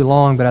took too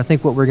long, but I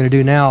think what we're going to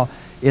do now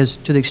is,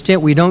 to the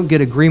extent we don't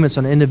get agreements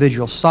on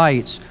individual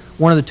sites,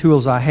 one of the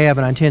tools I have,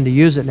 and I intend to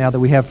use it now that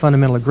we have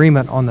fundamental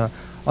agreement on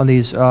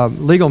these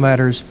legal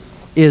matters,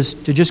 is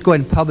to just go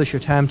ahead and publish a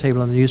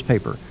timetable in the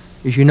newspaper.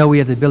 As you know, we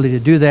have the ability to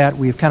do that.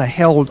 We've kind of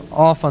held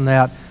off on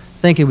that,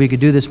 thinking we could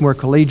do this more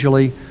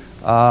collegially.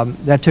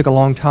 That took a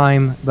long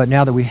time, but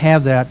now that we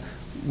have that,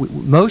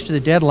 most of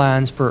the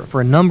deadlines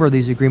for a number of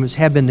these agreements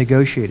have been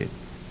negotiated.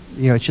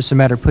 You know, it's just a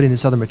matter of putting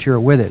this other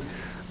material with it.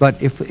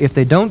 But if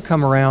they don't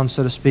come around,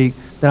 so to speak,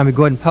 then I'm going to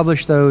go ahead and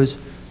publish those,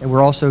 and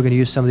we're also going to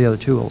use some of the other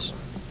tools.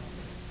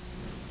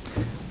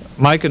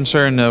 My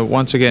concern,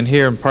 once again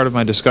here, and part of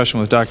my discussion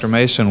with Dr.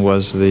 Mason,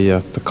 was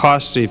the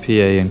costs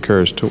EPA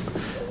incurs.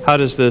 How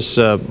does this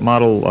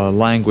model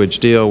language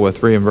deal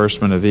with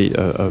reimbursement of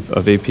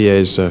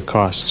EPA's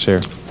costs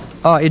here?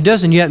 It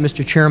doesn't yet,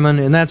 Mr. Chairman,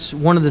 and that's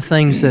one of the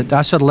things that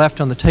I sort of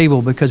left on the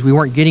table because we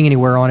weren't getting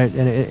anywhere on it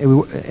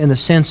in the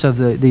sense of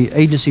the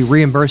agency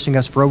reimbursing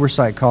us for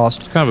oversight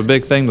costs. It's kind of a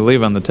big thing to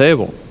leave on the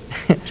table.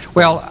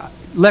 Well,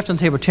 left on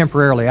the table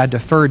temporarily. I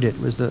deferred it,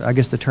 was I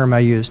guess the term I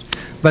used.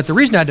 But the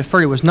reason I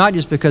deferred it was not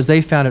just because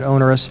they found it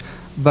onerous,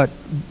 but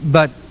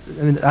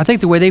I mean, I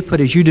think the way they put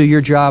it is you do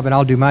your job and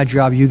I'll do my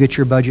job, you get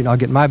your budget and I'll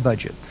get my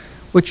budget,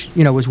 which,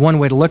 you know, was one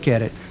way to look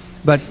at it.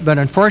 But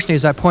unfortunately,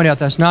 as I point out,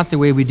 that's not the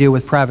way we deal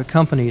with private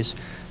companies.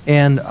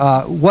 And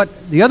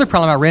the other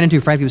problem I ran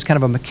into, frankly, was kind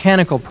of a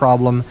mechanical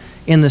problem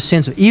in the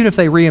sense of even if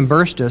they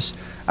reimbursed us,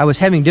 I was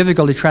having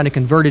difficulty trying to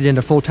convert it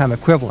into full-time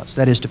equivalents,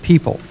 that is to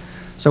people.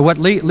 So what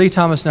Lee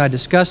Thomas and I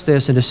discussed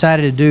this and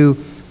decided to do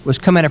was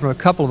come at it from a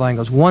couple of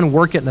angles. One,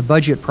 work it in the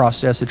budget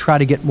process to try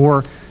to get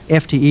more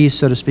FTEs,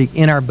 so to speak,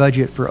 in our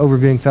budget for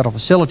overviewing federal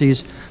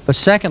facilities. But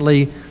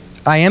secondly,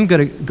 I am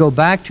going to go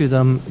back to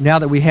them now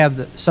that we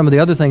have some of the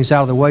other things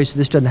out of the way so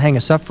this doesn't hang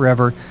us up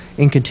forever,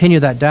 and continue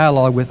that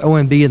dialogue with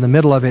OMB in the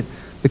middle of it,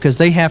 because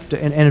they have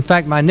to, and in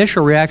fact my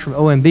initial reaction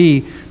from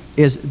OMB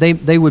is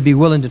they would be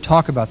willing to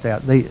talk about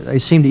that. They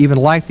seem to even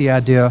like the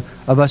idea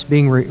of us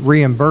being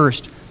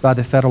reimbursed by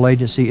the federal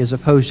agency as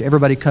opposed to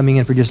everybody coming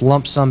in for just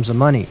lump sums of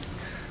money.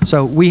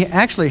 So we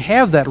actually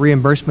have that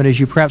reimbursement, as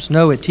you perhaps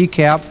know, at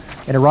TCAP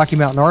and at Rocky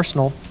Mountain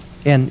Arsenal,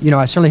 and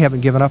I certainly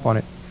haven't given up on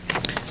it.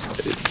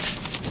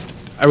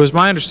 It was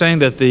my understanding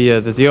that the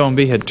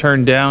OMB had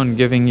turned down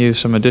giving you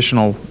some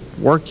additional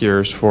work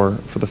years for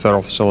the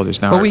federal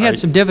facilities. Now, well, we had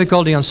some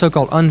difficulty on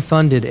so-called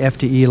unfunded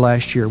FTE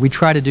last year. We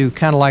tried to do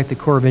kind of like the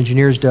Corps of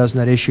Engineers does in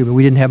that issue, but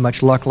we didn't have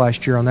much luck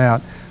last year on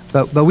that.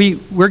 But we're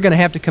going to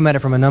have to come at it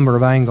from a number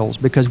of angles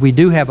because we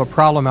do have a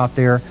problem out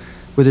there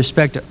with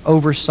respect to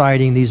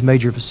oversighting these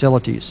major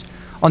facilities.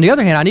 On the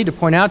other hand, I need to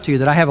point out to you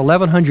that I have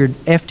 1,100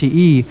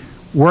 FTE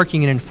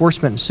working in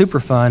enforcement and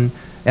Superfund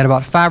and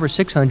about 500 or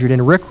 600 in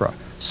RCRA.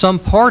 Some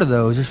part of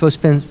those are supposed to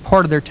spend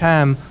part of their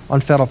time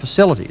on federal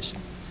facilities.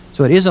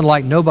 So it isn't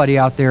like nobody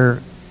out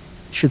there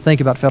should think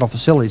about federal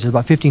facilities. There's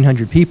about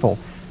 1,500 people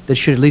that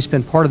should at least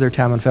spend part of their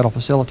time on federal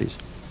facilities.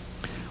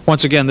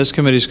 Once again, this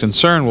committee's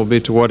concern will be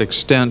to what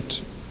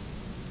extent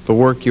the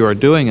work you are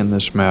doing in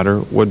this matter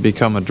would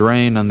become a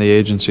drain on the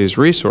agency's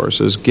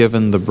resources,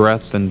 given the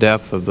breadth and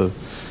depth of the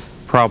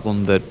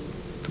problem that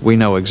we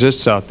know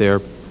exists out there,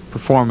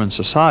 performance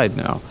aside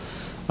now,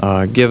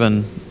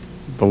 given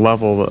the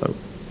level,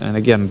 and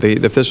again,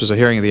 if this was a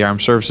hearing of the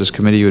Armed Services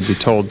Committee, you would be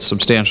told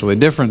substantially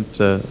different,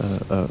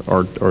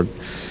 or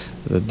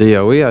the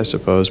DOE, I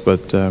suppose,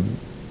 but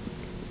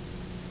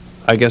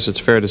I guess it's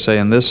fair to say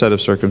in this set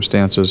of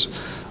circumstances,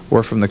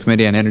 we're from the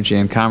Committee on Energy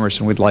and Commerce,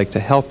 and we'd like to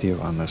help you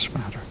on this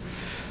matter.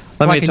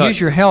 Well, I can use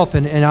your help,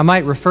 and I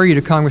might refer you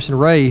to Congressman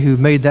Ray, who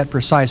made that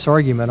precise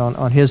argument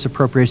on his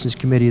Appropriations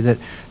Committee that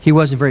he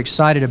wasn't very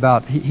excited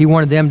about. He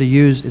wanted them to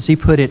use, as he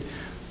put it,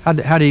 how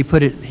did he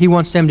put it? He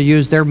wants them to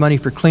use their money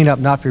for cleanup,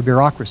 not for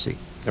bureaucracy.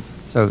 Yep.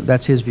 So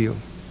that's his view.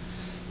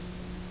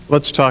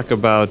 Let's talk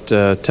about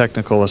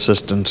technical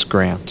assistance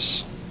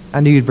grants. I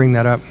knew you'd bring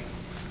that up.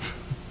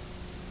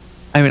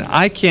 I mean,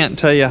 I can't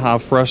tell you how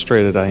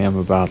frustrated I am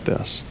about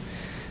this.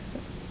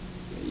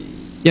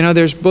 You know,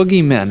 there's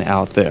boogeymen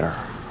out there,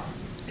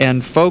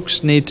 and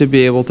folks need to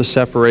be able to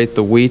separate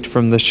the wheat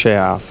from the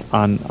chaff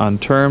on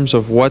terms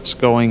of what's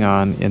going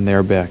on in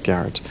their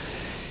backyards.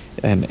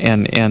 And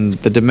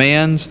the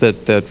demands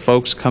that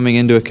folks coming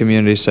into a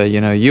community say,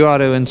 you know, you ought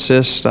to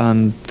insist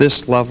on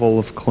this level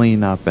of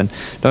cleanup, and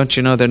don't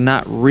you know they're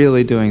not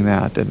really doing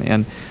that.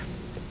 And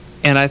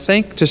I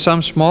think to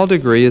some small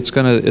degree it's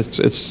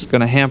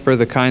gonna hamper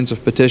the kinds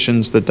of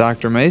petitions that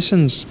Dr.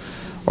 Mason's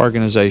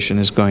organization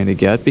is going to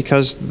get,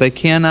 because they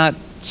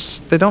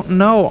don't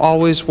know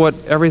always what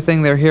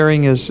everything they're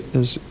hearing is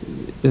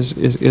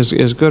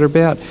good or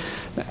bad.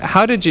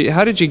 How did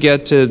you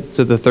get to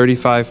the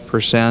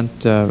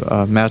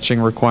 35% matching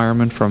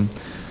requirement from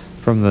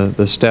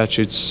the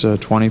statute's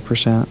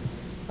 20%?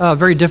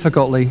 Very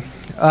difficultly.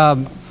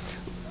 The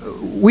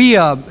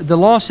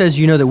law says,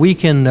 you know, that we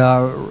can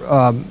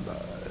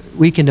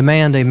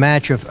demand a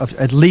match of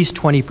at least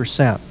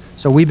 20%.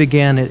 So we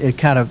began at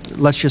kind of,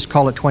 let's just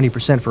call it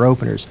 20% for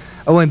openers.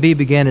 OMB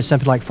began at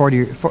something like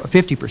 40 or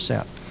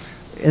 50%.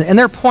 And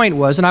their point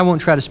was, and I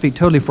won't try to speak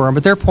totally for them,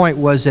 but their point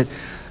was that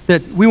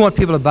we want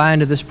people to buy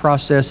into this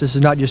process. This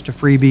is not just a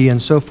freebie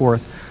and so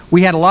forth.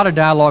 We had a lot of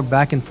dialogue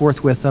back and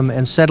forth with them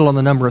and settled on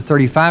the number of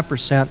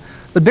 35%.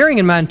 But bearing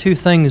in mind two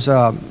things,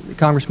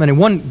 Congressman, and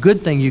one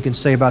good thing you can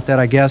say about that,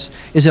 I guess,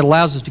 is it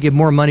allows us to give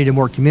more money to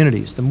more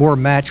communities. The more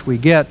match we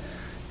get,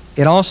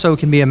 it also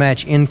can be a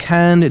match in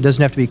kind. It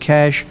doesn't have to be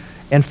cash.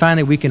 And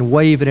finally, we can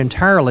waive it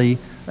entirely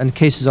in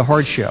cases of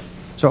hardship.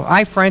 So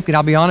I frankly, and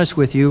I'll be honest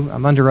with you,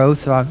 I'm under oath,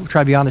 so I'll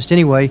try to be honest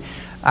anyway,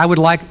 I would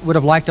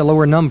have liked a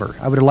lower number.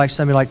 I would have liked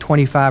something like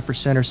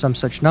 25% or some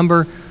such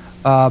number.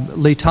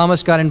 Lee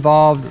Thomas got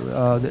involved,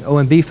 the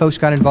OMB folks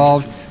got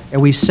involved,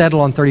 and we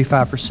settled on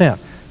 35%.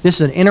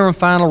 This is an interim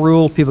final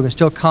rule. People can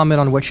still comment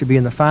on what should be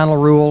in the final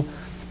rule.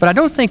 But I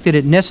don't think that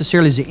it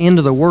necessarily is the end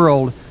of the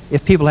world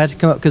if people had to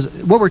come up, because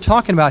what we're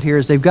talking about here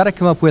is they've got to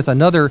come up with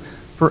another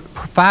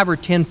 5 or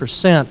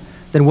 10%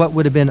 than what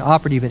would have been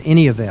operative in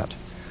any event.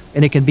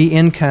 And it can be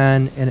in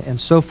kind and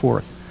so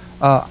forth.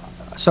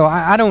 So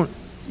I don't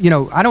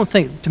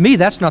think, to me,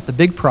 that's not the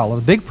big problem.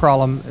 The big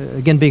problem,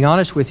 again, being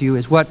honest with you,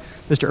 is what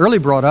Mr. Early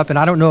brought up, and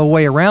I don't know a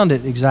way around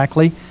it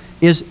exactly,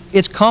 is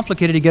it's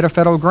complicated to get a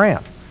federal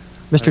grant.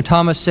 Mr.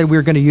 Thomas said we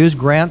were going to use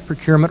grant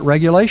procurement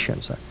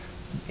regulations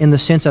in the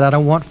sense that I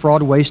don't want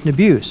fraud, waste, and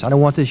abuse. I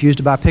don't want this used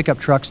to buy pickup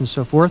trucks and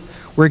so forth.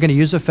 We're going to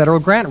use the federal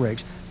grant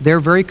regs. They're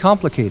very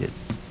complicated.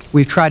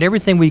 We've tried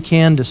everything we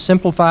can to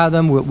simplify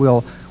them.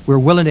 We're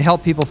willing to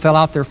help people fill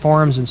out their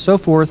forms and so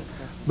forth,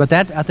 but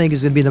that, I think,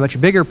 is going to be the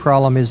much bigger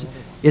problem. Is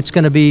it's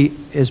going to be,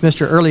 as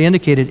Mr. Early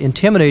indicated,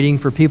 intimidating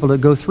for people to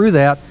go through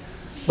that.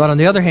 But on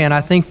the other hand,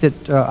 I think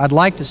that I'd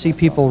like to see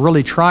people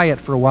really try it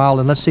for a while,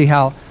 and let's see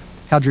how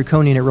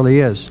draconian it really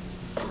is.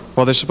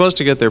 Well, they're supposed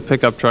to get their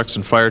pickup trucks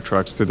and fire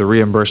trucks through the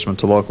reimbursement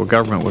to local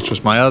government, which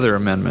was my other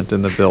amendment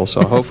in the bill,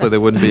 so hopefully they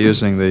wouldn't be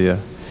using the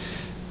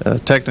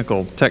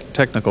technical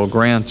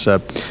grants.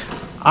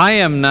 I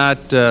am not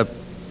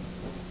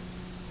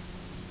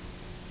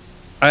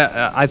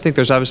I think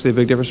there's obviously a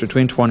big difference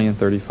between 20 and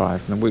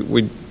 35. And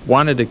we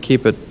wanted to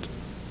keep it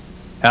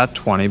at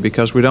 20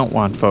 because we don't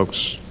want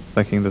folks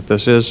thinking that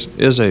this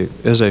is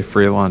a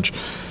free lunch.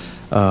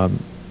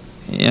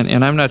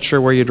 And I'm not sure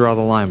where you draw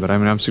the line, but I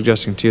mean, I'm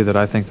suggesting to you that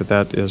I think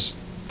that is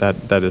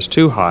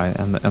too high,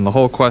 and the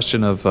whole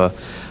question of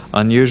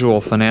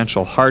unusual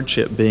financial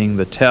hardship being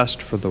the test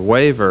for the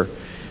waiver,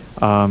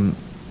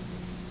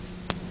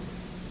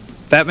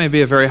 that may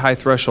be a very high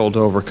threshold to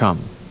overcome,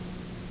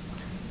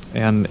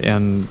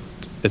 and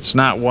it's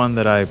not one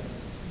that I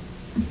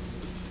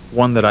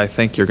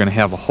think you're going to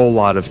have a whole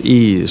lot of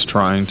ease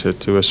trying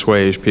to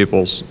assuage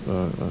people's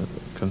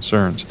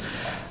concerns.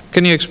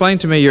 Can you explain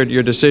to me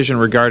your decision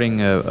regarding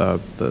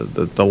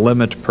the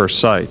limit per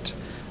site,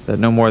 that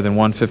no more than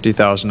one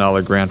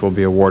 $50,000 grant will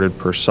be awarded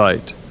per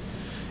site,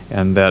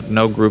 and that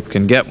no group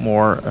can get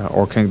more,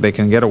 or they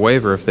can get a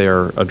waiver if they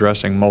are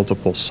addressing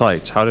multiple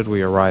sites? How did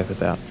we arrive at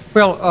that?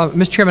 Well,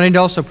 Mr. Chairman, I need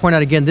to also point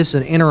out again, this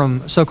is an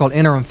interim, so-called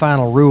interim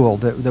final rule,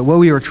 that what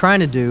we were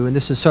trying to do, and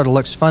this is sort of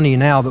looks funny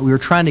now, but we were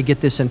trying to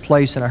get this in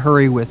place in a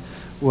hurry in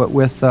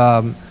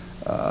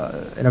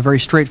a very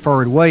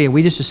straightforward way, and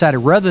we just decided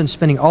rather than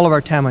spending all of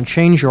our time on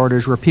change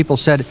orders where people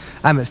said,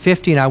 I'm at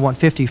 50 and I want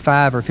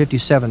 55 or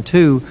 57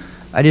 too,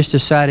 I just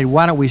decided,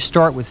 why don't we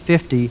start with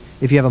 50?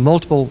 If you have a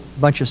multiple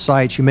bunch of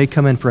sites, you may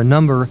come in for a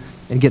number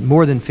and get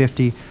more than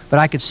 50, but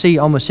I could see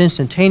almost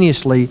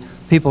instantaneously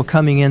people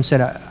coming in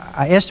said,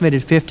 I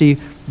estimated 50,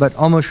 but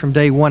almost from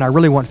day one, I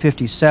really want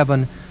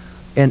 57,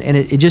 and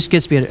it just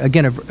gets me,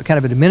 again, a kind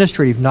of an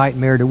administrative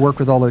nightmare to work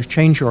with all those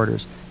change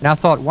orders. And I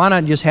thought, why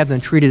not just have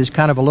them treated as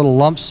kind of a little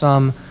lump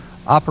sum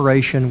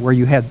operation where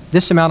you have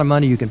this amount of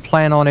money, you can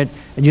plan on it,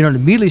 and you don't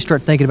immediately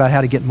start thinking about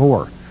how to get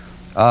more.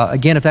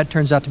 Again, if that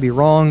turns out to be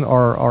wrong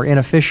or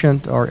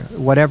inefficient or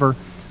whatever,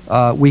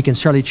 we can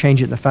certainly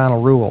change it in the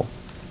final rule.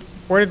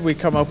 Where did we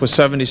come up with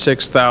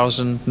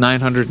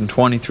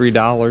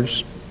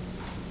 $76,923?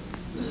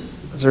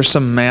 Is there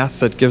some math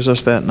that gives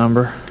us that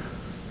number?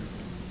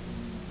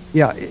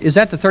 Yeah, is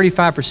that the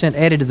 35%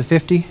 added to the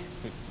 50?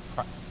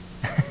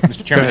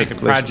 Mr. Chairman, I think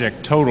the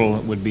project total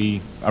would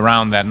be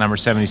around that number,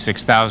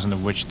 76,000,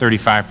 of which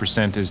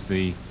 35% is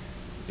the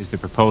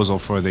proposal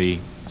for the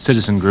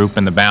citizen group,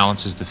 and the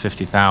balance is the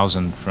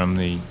 50,000 from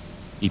the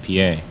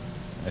EPA.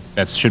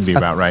 That should be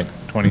about right.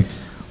 20.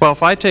 Well,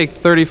 if I take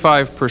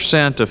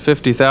 35% of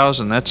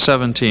 50,000, that's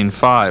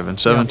 17.5, and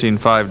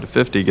 17.5 to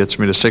 50 gets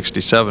me to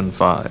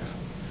 67.5.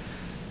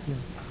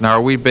 Now,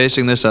 are we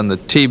basing this on the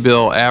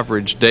T-bill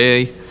average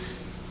day?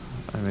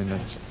 I mean,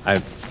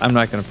 I'm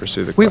not going to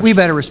pursue the question. We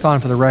better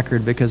respond for the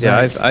record because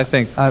I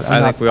think we all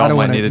might need to do it. I don't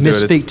want to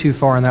misspeak too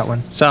far on that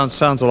one.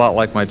 Sounds a lot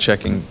like my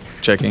checking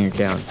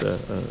account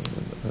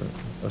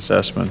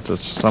assessment.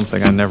 It's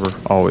something I never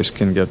always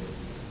can get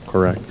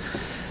correct.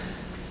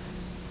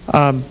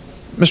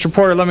 Mr.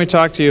 Porter, let me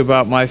talk to you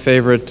about my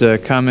favorite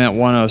comment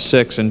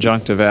 106,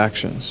 injunctive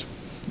actions.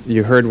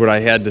 You heard what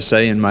I had to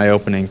say in my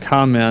opening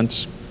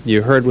comments.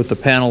 You heard what the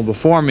panel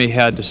before me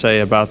had to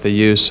say about the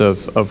use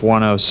of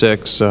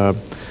 106,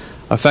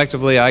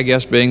 effectively, I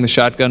guess, being the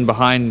shotgun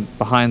behind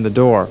the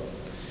door.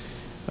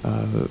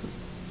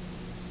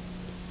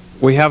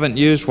 We haven't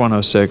used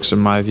 106, in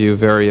my view,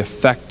 very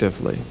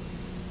effectively.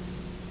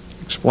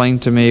 Explain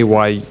to me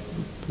why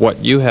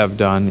what you have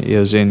done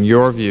is, in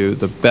your view,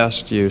 the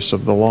best use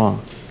of the law.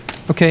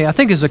 Okay, I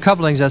think there's a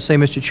couple things I'd say,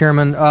 Mr.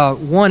 Chairman.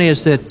 One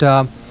is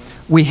that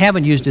we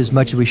haven't used it as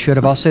much as we should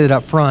have. I'll say that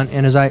up front.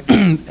 And as I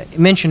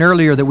mentioned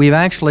earlier, that we've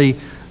actually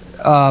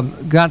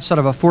got sort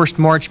of a forced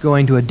march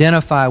going to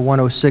identify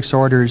 106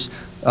 orders,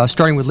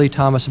 starting with Lee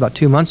Thomas about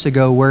 2 months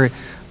ago, where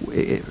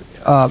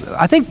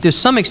I think to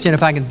some extent,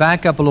 if I can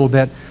back up a little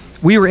bit,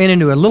 we were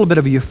into a little bit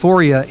of a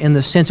euphoria in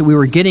the sense that we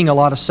were getting a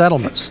lot of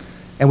settlements.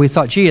 And we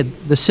thought, gee,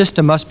 the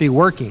system must be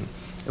working.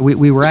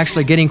 We were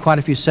actually getting quite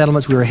a few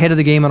settlements. We were ahead of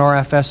the game on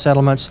RFS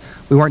settlements.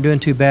 We weren't doing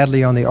too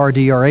badly on the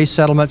RDRA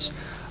settlements.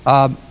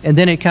 And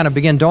then it kind of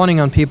began dawning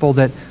on people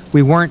that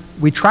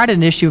we tried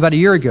an issue about a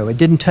year ago. It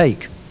didn't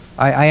take.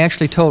 I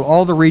actually told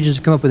all the regions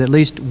to come up with at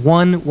least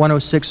one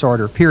 106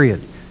 order,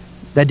 period.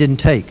 That didn't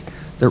take.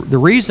 The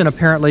reason,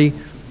 apparently,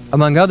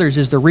 among others,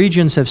 is the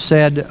regions have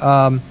said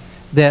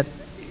that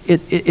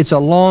it's a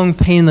long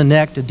pain in the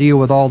neck to deal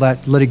with all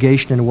that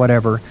litigation and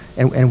whatever,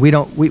 and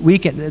we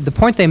can, the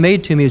point they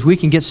made to me is we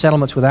can get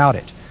settlements without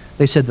it.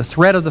 They said the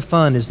threat of the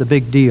fund is the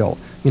big deal.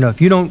 You know, if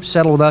you don't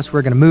settle with us,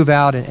 we're going to move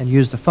out and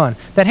use the fund.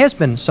 That has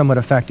been somewhat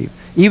effective.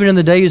 Even in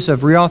the days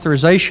of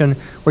reauthorization,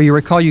 where you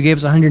recall you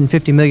gave us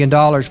 $150 million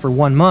for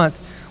 1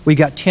 month, we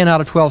got 10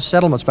 out of 12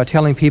 settlements by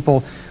telling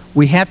people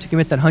we have to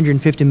commit that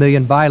 $150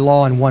 million by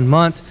law in 1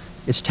 month.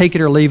 It's take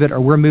it or leave it, or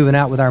we're moving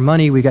out with our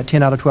money. We got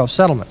 10 out of 12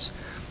 settlements.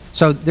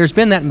 So there's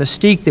been that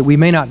mystique that we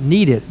may not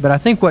need it, but I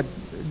think what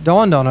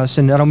dawned on us,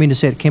 and I don't mean to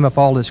say it came up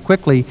all this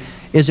quickly,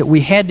 is that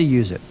we had to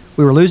use it.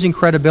 We were losing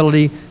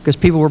credibility because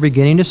people were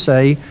beginning to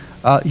say,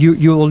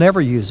 you will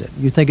never use it.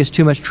 You think it's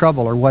too much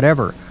trouble or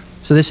whatever.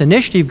 So this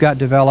initiative got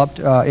developed,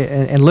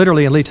 and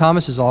literally in Lee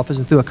Thomas's office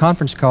and through a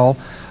conference call,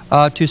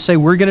 to say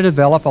we're going to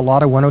develop a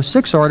lot of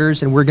 106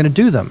 orders and we're going to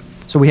do them.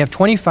 So we have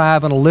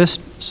 25 on a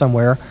list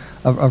somewhere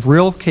of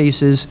real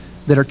cases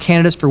that are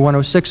candidates for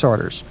 106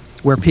 orders,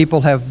 where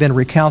people have been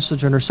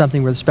recalcitrant or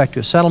something with respect to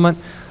a settlement.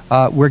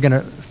 We're going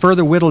to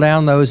further whittle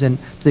down those, and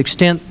to the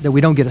extent that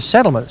we don't get a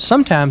settlement.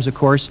 Sometimes, of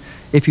course,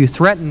 if you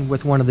threaten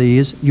with one of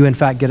these, you in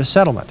fact get a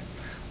settlement.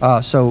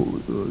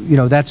 So, you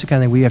know, that's the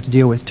kind of thing we have to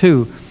deal with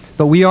too.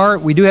 But we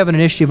do have an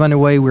initiative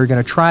underway. We're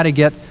going to try to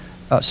get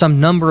some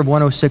number of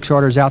 106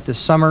 orders out this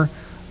summer,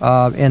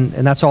 and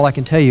that's all I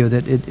can tell you,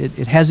 that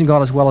it hasn't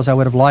gone as well as I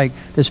would have liked.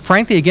 There's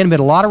frankly, again, been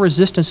a lot of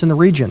resistance in the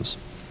regions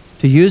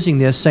to using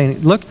this,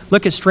 saying,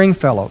 look at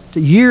Stringfellow,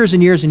 years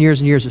and years and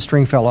years and years of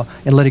Stringfellow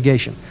in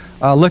litigation.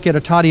 Look at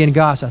Otati and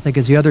Goss, I think,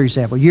 is the other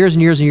example, years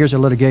and years and years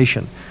of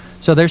litigation.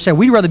 So they're saying,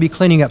 we'd rather be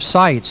cleaning up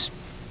sites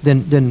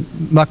than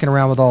mucking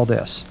around with all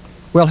this.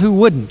 Well, who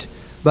wouldn't?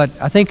 But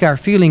I think our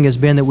feeling has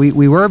been that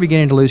we were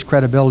beginning to lose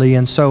credibility,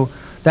 and so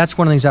that's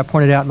one of the things I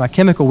pointed out in my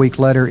Chemical Week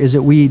letter, is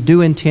that we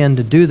do intend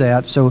to do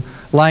that, so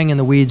lying in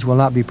the weeds will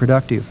not be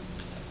productive.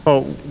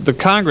 Well, the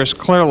Congress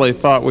clearly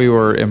thought we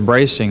were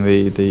embracing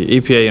the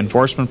EPA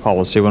enforcement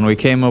policy when we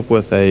came up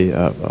with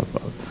a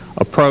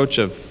approach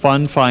of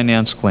fund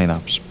finance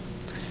cleanups,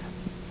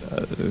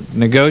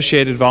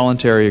 negotiated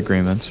voluntary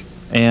agreements,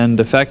 and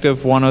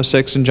effective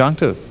 106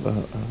 injunctive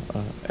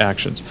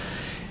actions.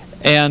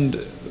 And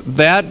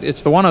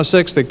it's the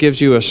 106 that gives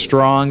you a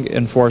strong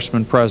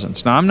enforcement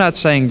presence. Now, I'm not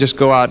saying just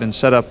go out and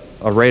set up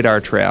a radar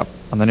trap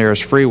on the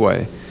nearest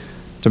freeway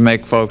to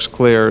make folks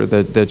clear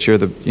that you're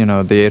the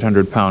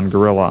 800-pound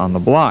gorilla on the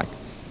block.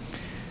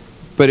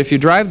 But if you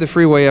drive the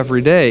freeway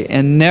every day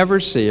and never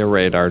see a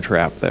radar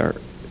trap there,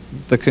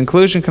 the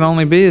conclusion can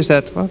only be is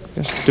that, well,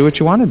 just do what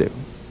you want to do.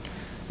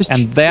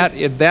 And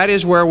that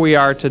is where we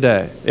are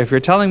today. If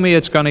you're telling me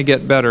it's going to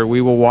get better,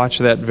 we will watch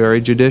that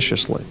very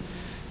judiciously.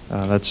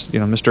 That's,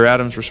 Mr.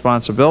 Adams'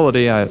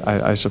 responsibility,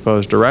 I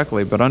suppose,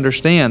 directly. But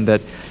understand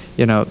that,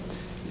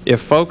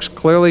 if folks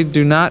clearly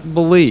do not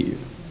believe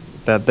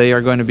that they are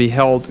going to be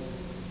held,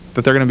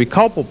 that they're going to be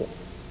culpable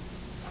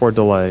for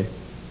delay,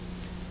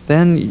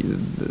 then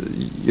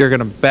you're going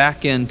to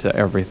back into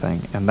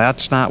everything. And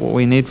that's not what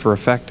we need for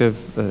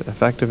effective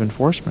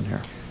enforcement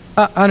here.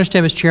 I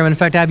understand, Mr. Chairman. In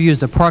fact, I've used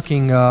the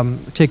parking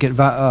ticket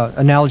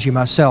analogy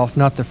myself,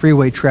 not the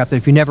freeway trap, that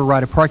if you never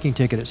write a parking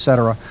ticket,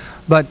 etc.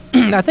 But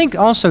I think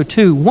also,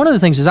 too, one of the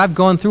things is I've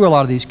gone through a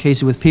lot of these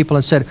cases with people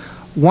and said,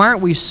 why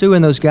aren't we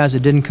suing those guys that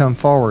didn't come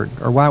forward,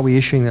 or why aren't we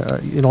issuing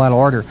a unilateral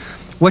order?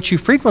 What you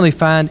frequently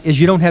find is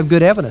you don't have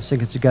good evidence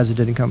against the guys that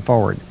didn't come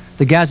forward.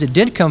 The guys that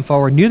did come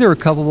forward knew they were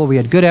culpable, we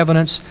had good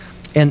evidence,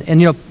 and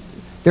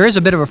there is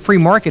a bit of a free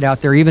market out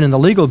there, even in the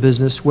legal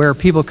business, where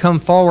people come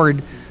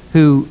forward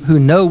who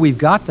know we've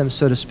got them,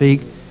 so to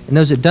speak, and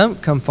those that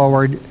don't come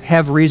forward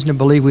have reason to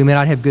believe we may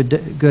not have good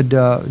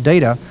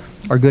data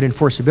or good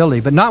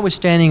enforceability. But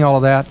notwithstanding all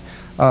of that,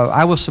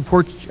 I will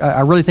support,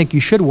 I really think you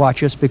should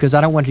watch us, because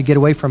I don't want you to get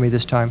away from me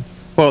this time.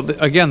 Well,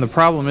 again, the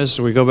problem is,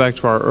 we go back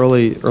to our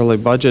early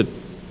budget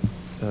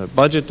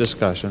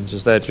discussions,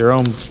 is that your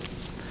own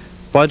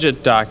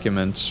budget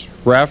documents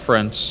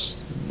reference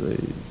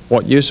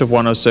what use of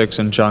 106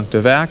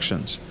 injunctive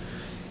actions.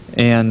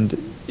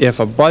 And if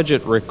a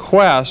budget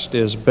request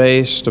is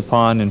based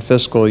upon, in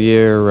fiscal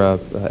year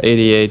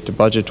 88 to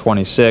budget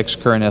 26,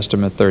 current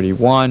estimate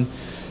 31,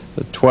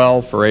 the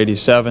 12 for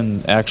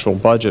 87, actual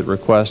budget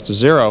request is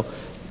 0,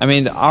 I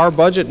mean, our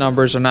budget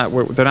numbers they're not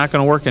going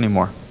to work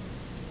anymore.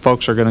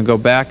 Folks are going to go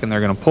back and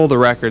they're going to pull the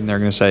record and they're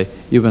going to say,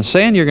 you've been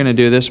saying you're going to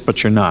do this,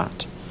 but you're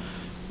not.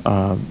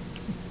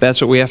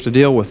 That's what we have to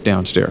deal with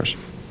downstairs.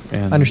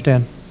 And I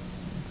understand.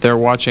 They're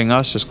watching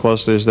us as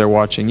closely as they're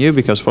watching you,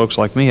 because folks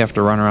like me have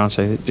to run around and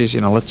say, geez,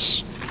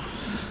 let's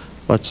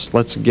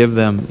give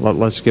them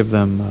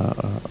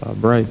a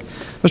break.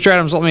 Mr.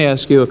 Adams, let me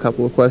ask you a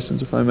couple of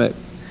questions, if I may.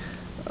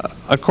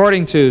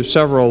 According to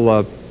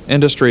several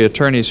industry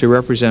attorneys who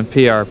represent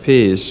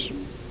PRPs,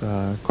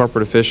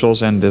 corporate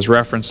officials, and as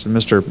referenced in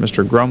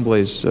Mr.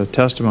 Grumbly's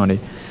testimony,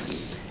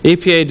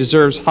 EPA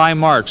deserves high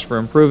marks for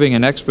improving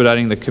and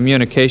expediting the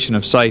communication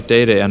of site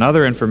data and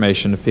other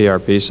information to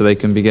PRPs so they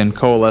can begin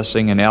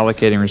coalescing and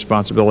allocating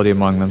responsibility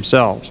among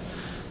themselves.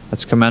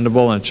 That's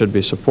commendable and it should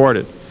be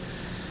supported.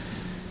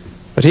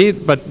 But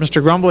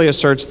Mr. Grumbly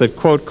asserts that,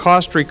 quote,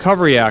 cost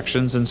recovery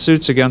actions and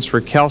suits against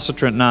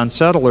recalcitrant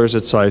non-settlers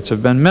at sites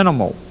have been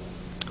minimal.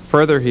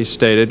 Further, he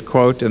stated,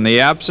 quote, in the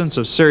absence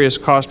of serious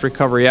cost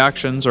recovery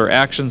actions or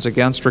actions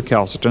against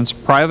recalcitrants,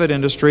 private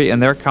industry and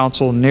their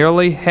counsel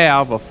nearly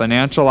have a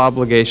financial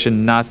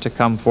obligation not to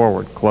come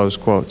forward, close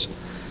quotes.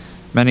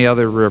 Many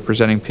other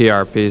representing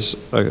PRPs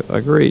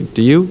agree.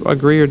 Do you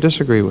agree or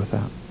disagree with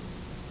that?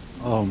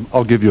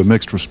 I'll give you a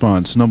mixed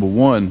response. Number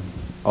one,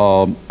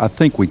 I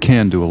think we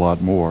can do a lot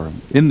more.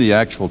 In the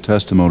actual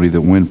testimony that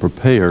when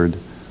prepared,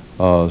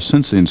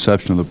 since the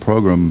inception of the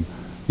program,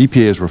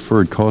 EPA has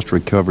referred cost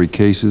recovery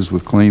cases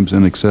with claims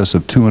in excess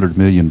of $200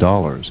 million.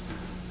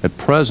 At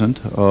present,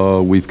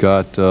 we've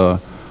got a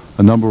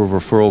number of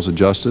referrals of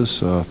justice,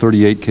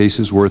 38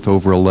 cases worth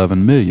over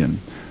 $11 million.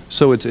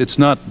 So it's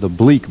not the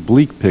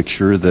bleak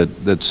picture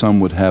that some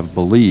would have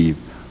believed.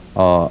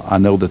 I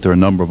know that there are a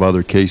number of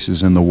other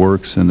cases in the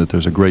works and that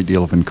there's a great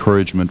deal of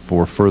encouragement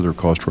for further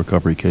cost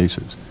recovery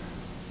cases.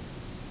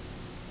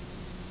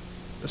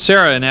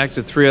 SARA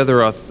enacted 3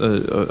 other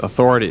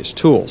authorities,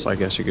 tools, I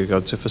guess you could go,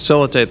 to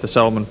facilitate the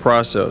settlement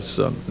process: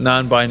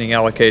 non-binding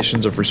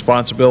allocations of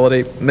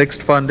responsibility,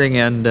 mixed funding,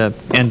 and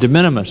de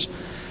minimis.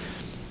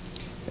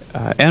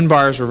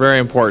 N-bars were very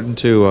important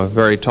to a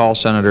very tall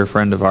senator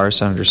friend of ours,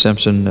 Senator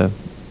Simpson.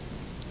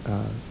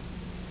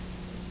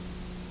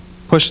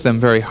 Pushed them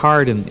very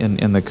hard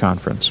in the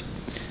conference.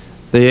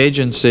 The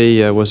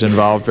agency was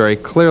involved very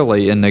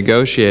clearly in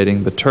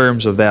negotiating the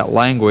terms of that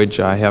language,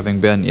 having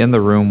been in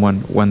the room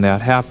when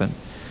that happened.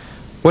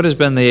 What has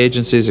been the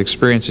agency's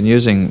experience in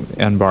using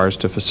N-bars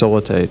to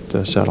facilitate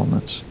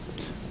settlements?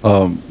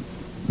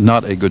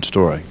 Not a good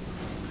story.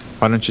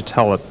 Why don't you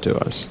tell it to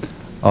us?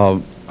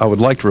 I would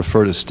like to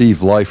refer to Steve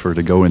Leifer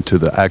to go into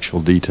the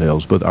actual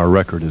details, but our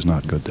record is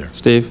not good there.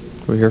 Steve,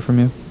 can we hear from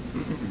you?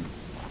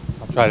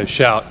 I'll try to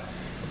shout.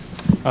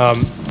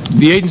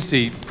 The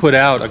agency put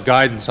out a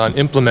guidance on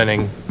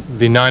implementing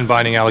the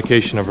non-binding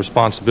allocation of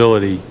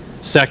responsibility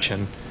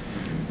section.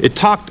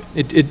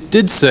 It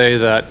did say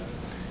that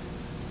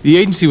the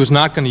agency was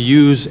not going to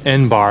use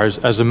N-bars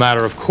as a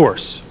matter of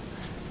course.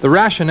 The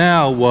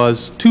rationale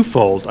was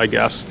twofold, I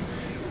guess.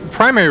 The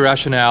primary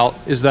rationale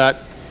is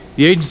that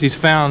the agency's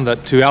found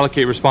that to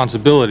allocate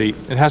responsibility,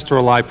 it has to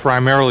rely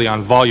primarily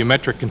on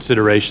volumetric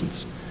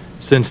considerations,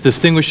 since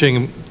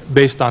distinguishing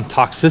based on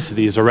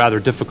toxicity is a rather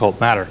difficult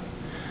matter.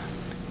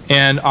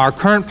 And our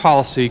current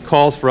policy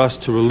calls for us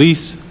to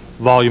release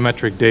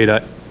volumetric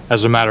data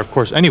as a matter of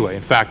course anyway.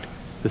 In fact,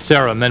 the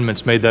SARA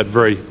amendments made that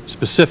very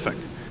specific,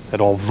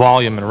 that all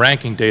volume and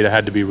ranking data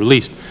had to be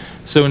released.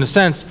 So in a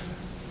sense,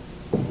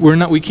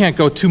 we can't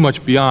go too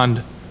much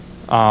beyond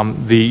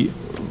the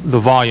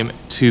volume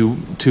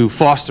to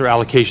foster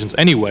allocations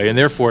anyway, and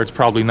therefore it's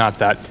probably not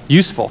that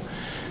useful.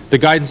 The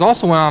guidance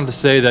also went on to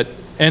say that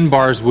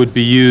N-bars would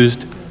be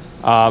used,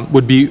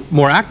 would be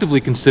more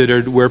actively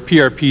considered where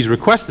PRPs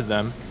requested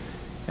them.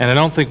 And I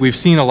don't think we've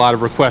seen a lot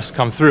of requests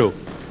come through,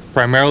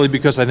 primarily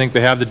because I think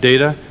they have the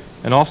data,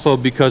 and also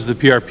because the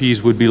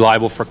PRPs would be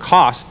liable for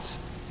costs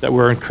that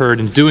were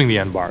incurred in doing the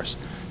N-bars.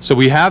 So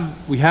we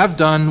have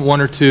done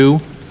 1 or 2.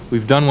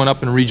 We've done one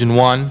up in Region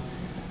 1,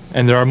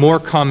 and there are more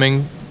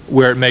coming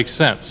where it makes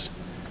sense.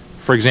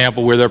 For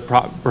example, where there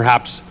are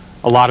perhaps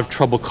a lot of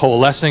trouble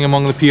coalescing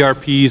among the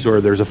PRPs,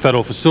 or there's a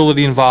federal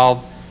facility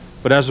involved.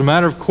 But as a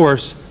matter of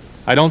course,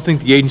 I don't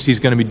think the agency is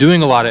going to be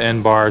doing a lot of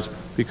N-bars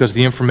because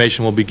the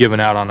information will be given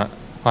out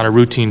on a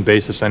routine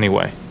basis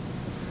anyway.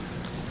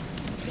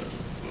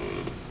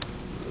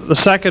 The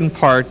second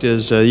part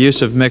is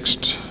use of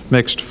mixed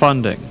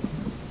funding.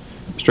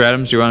 Mr.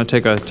 Adams, do you want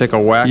to take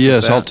a whack at that?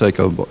 Yes, I'll take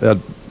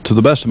to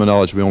the best of my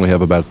knowledge, we only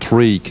have about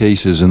 3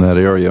 cases in that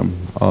area.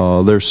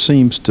 There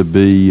seems to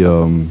be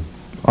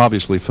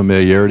obviously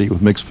familiarity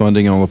with mixed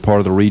funding on the part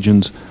of the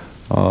regions,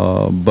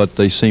 but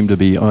they seem to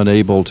be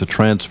unable to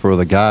transfer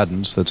the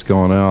guidance that's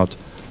gone out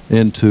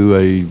into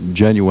a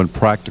genuine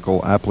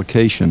practical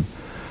application.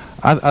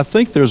 I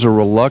think there's a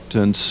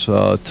reluctance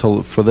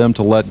for them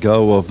to let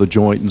go of the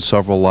joint and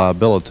several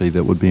liability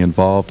that would be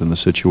involved in the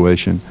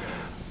situation.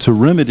 To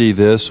remedy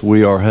this,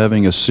 we are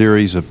having a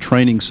series of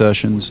training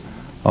sessions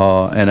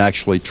and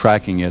actually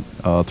tracking it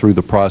through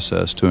the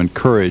process to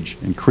encourage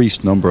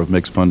increased number of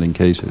mixed funding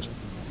cases.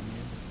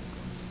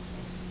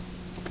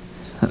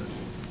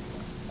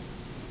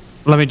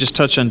 Let me just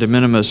touch on de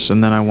minimis,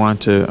 and then I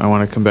want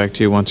to come back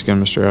to you once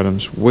again, Mr.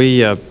 Adams.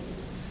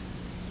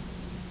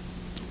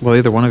 Well,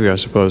 either one of you, I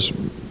suppose.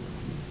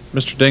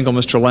 Mr. Dingell,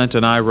 Mr. Lent,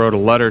 and I wrote a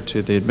letter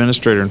to the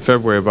administrator in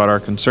February about our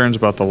concerns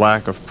about the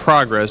lack of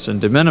progress in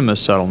de minimis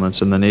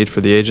settlements and the need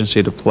for the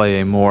agency to play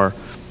a more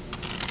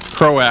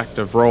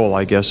proactive role,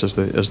 I guess is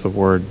the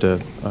word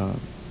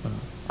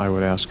I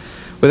would ask.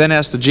 We then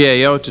asked the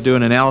GAO to do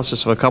an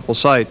analysis of a couple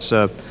sites.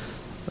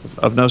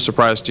 Of no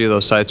surprise to you,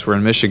 those sites were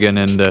in Michigan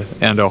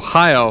and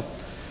Ohio.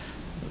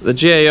 The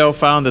GAO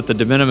found that the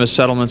de minimis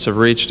settlements have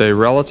reached a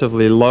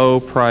relatively low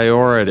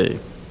priority,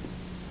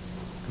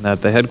 and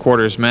that the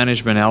headquarters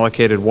management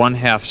allocated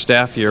 1/2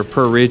 staff year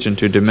per region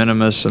to de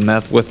minimis, and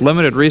that with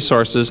limited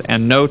resources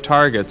and no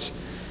targets,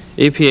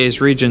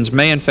 EPA's regions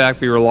may in fact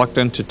be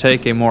reluctant to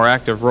take a more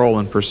active role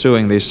in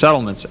pursuing these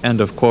settlements.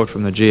 End of quote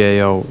from the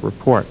GAO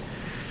report.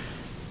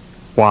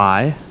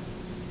 Why?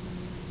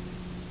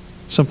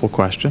 Simple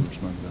question.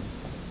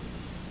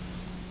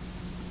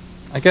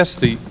 I guess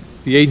the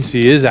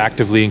agency is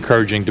actively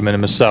encouraging de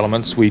minimis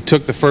settlements. We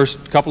took the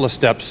first couple of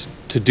steps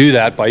to do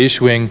that by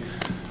issuing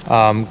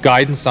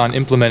guidance on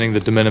implementing the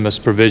de minimis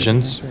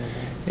provisions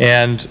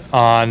and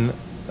on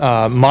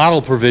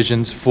model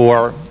provisions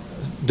for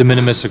de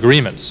minimis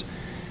agreements.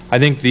 I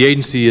think the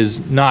agency is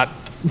not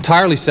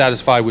entirely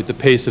satisfied with the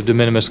pace of de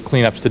minimis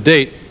cleanups to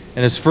date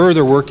and is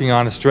further working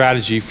on a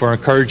strategy for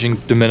encouraging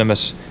de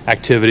minimis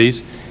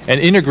activities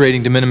and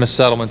integrating de minimis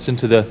settlements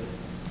into the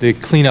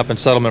cleanup and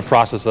settlement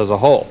process as a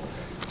whole.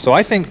 So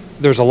I think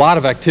there's a lot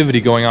of activity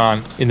going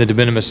on in the de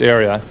minimis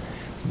area.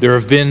 There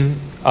have been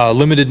a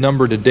limited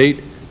number to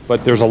date,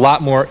 but there's a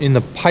lot more in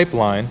the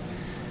pipeline.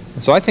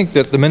 And so I think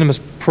that the minimus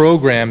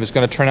program is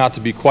going to turn out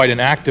to be quite an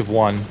active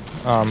one,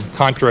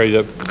 contrary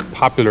to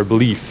popular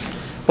belief.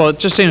 Well, it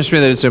just seems to me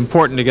that it's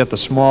important to get the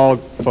small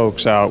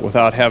folks out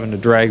without having to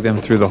drag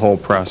them through the whole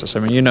process. I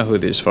mean, you know who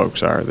these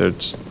folks are.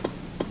 There's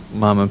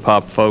mom and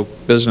pop folk,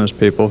 business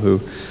people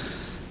who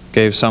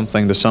gave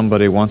something to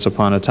somebody once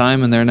upon a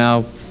time, and they're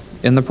now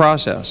in the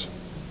process.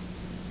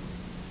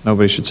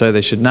 Nobody should say they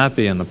should not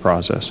be in the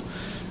process.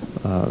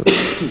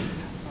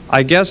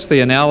 I guess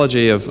the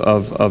analogy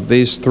of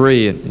these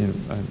three,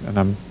 and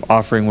I'm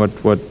offering what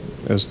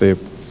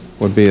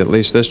would be at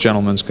least this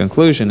gentleman's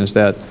conclusion, is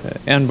that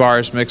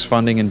N-bars, mixed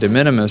funding, and de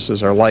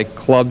minimis are like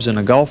clubs in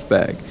a golf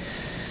bag.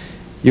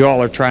 You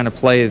all are trying to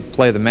play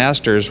the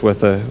Masters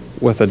with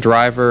a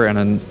driver and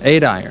an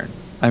 8-iron.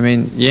 I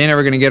mean, you ain't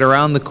ever going to get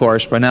around the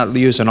course by not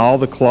using all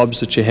the clubs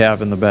that you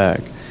have in the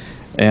bag.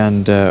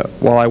 And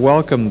while I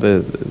welcome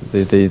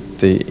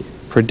the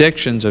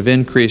predictions of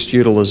increased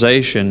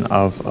utilization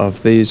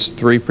of these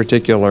three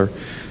particular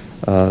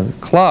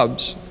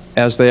clubs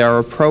as they are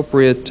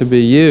appropriate to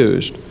be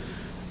used,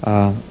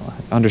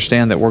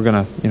 understand that we're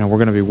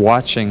going to be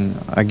watching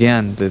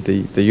again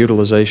the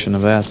utilization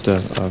of that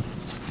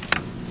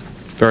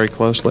very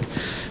closely.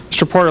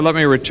 Mr. Porter, let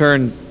me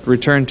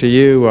return to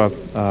you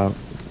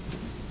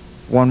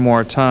one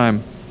more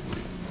time.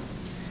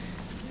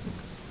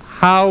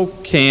 How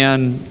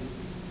can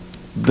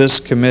this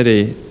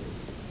committee,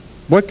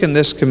 what can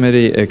this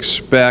committee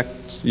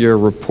expect your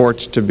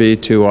reports to be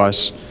to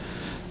us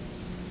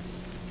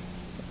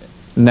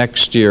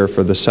next year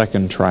for the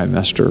second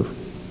trimester?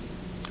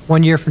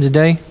 1 year from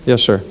today?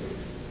 Yes, sir.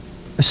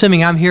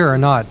 Assuming I'm here or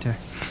not.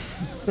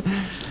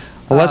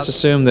 Well, let's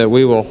assume that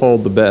we will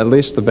hold at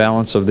least the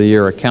balance of the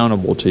year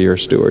accountable to your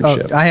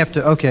stewardship. Oh, I have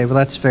to. Okay, well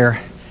that's fair.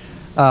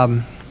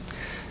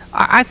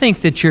 I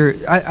think that you're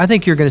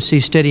going to see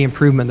steady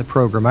improvement in the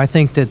program. I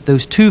think that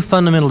those two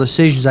fundamental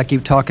decisions I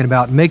keep talking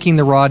about, making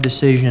the ROD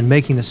decision and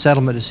making the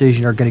settlement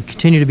decision, are going to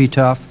continue to be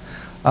tough.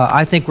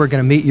 I think we're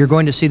going to meet. You're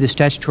going to see the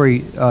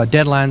statutory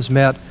deadlines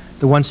met,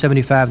 the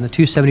 175 and the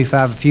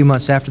 275, a few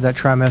months after that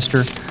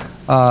trimester.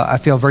 I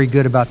feel very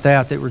good about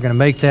that we're going to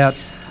make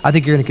that. I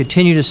think you're going to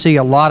continue to see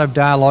a lot of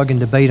dialogue and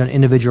debate on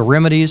individual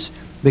remedies,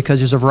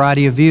 because there's a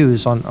variety of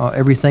views on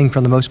everything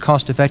from the most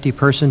cost-effective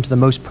person to the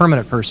most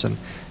permanent person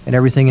and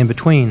everything in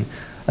between.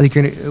 I think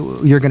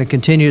you're going to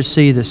continue to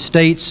see the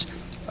states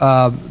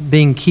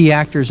being key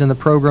actors in the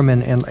program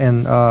and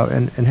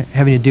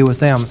having to deal with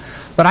them.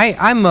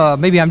 But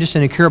maybe I'm just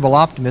an incurable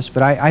optimist,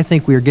 but I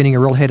think we are getting a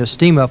real head of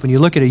steam up. When you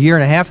look at a year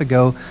and a half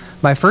ago,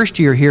 my first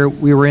year here,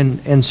 we were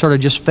in sort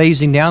of just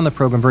phasing down the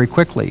program very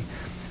quickly.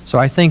 So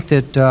I think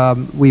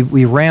that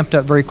we ramped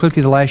up very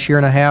quickly the last year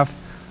and a half.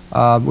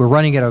 We're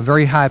running at a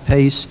very high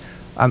pace.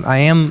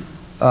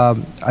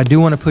 I do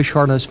want to push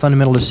hard on those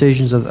fundamental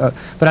decisions.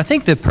 But I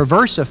think the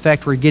perverse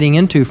effect we're getting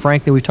into,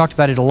 frankly, we've talked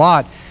about it a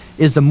lot,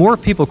 is the more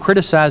people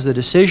criticize the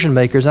decision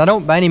makers. And I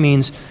don't by any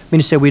means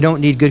mean to say we don't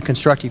need good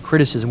constructive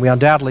criticism. We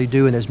undoubtedly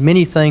do, and there's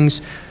many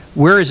things.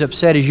 We're as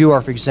upset as you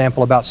are, for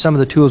example, about some of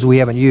the tools we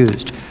haven't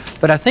used.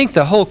 But I think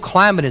the whole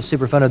climate in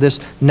Superfund of this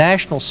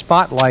national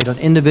spotlight on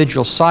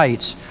individual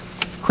sites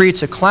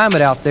creates a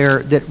climate out there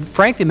that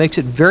frankly makes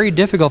it very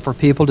difficult for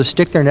people to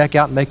stick their neck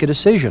out and make a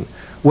decision.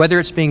 Whether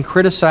it's being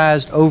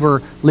criticized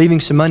over leaving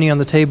some money on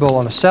the table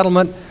on a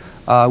settlement,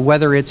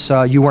 whether it's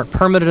you weren't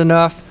permitted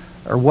enough,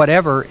 or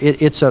whatever,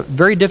 it's a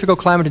very difficult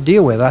climate to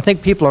deal with. I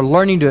think people are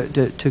learning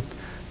to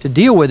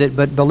deal with it,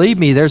 but believe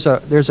me, there's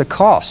a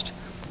cost.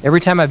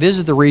 Every time I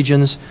visit the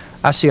regions,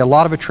 I see a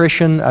lot of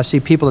attrition. I see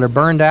people that are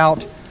burned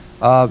out.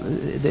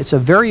 It's a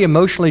very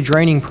emotionally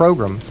draining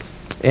program.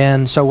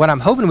 And so what I'm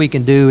hoping we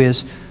can do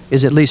is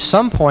at least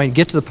some point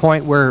get to the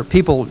point where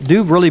people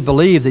do really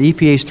believe that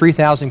EPA's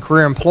 3,000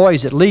 career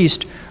employees at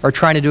least are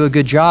trying to do a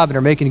good job and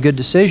are making good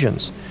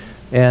decisions.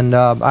 And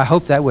I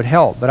hope that would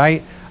help.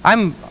 But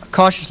I'm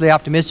cautiously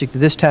optimistic that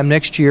this time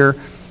next year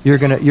you're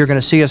going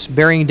to see us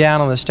bearing down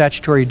on the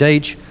statutory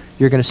dates.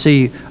 You're going to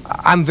see.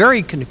 I'm very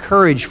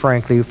encouraged,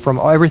 frankly, from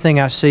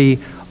everything I see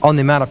on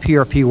the amount of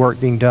PRP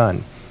work being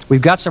done.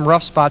 We've got some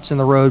rough spots in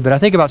the road, but I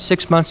think about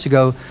 6 months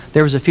ago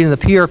there was a feeling the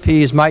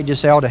PRPs might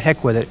just say, oh, to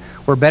heck with it.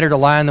 We're better to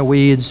lie in the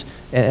weeds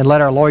and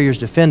let our lawyers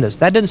defend us.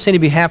 That doesn't seem to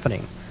be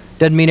happening.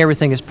 Doesn't mean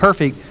everything is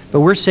perfect, but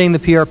we're seeing the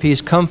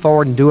PRPs come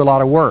forward and do a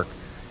lot of work.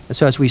 And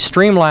so as we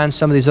streamline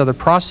some of these other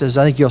processes,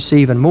 I think you'll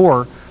see even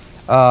more.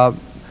 And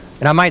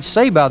I might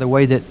say, by the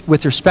way, that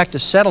with respect to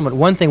settlement,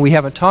 one thing we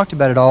haven't talked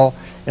about at all,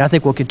 and I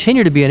think will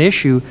continue to be an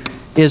issue,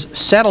 is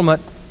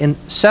settlement and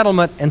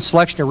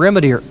selection of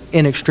remedy are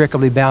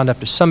inextricably bound up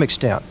to some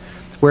extent.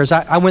 Whereas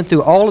I went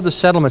through all of the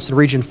settlements in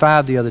Region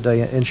 5 the other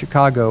day in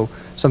Chicago,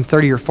 some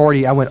 30 or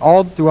 40. I went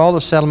through all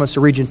the settlements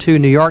in Region 2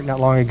 in New York not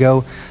long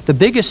ago. The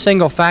biggest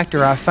single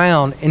factor I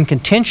found in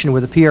contention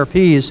with the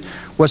PRPs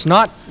was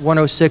not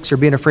 106 or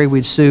being afraid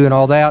we'd sue and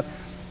all that.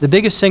 The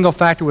biggest single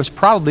factor was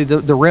probably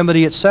the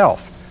remedy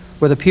itself,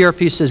 where the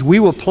PRP says we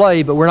will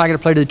play, but we're not going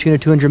to play to the tune of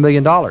 $200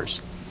 million.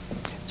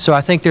 So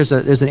I think there's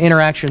an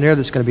interaction there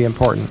that's going to be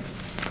important.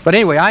 But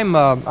anyway,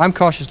 I'm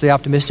cautiously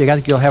optimistic. I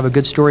think you'll have a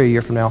good story a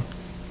year from now.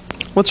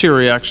 What's your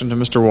reaction to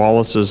Mr.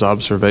 Wallace's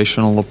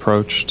observational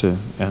approach to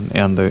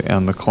and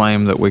the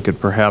claim that we could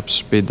perhaps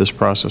speed this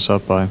process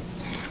up by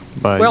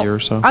a year or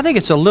so? I think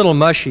it's a little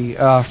mushy,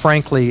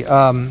 frankly. In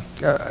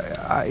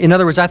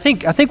other words, I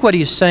think what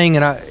he's saying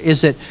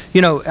is that,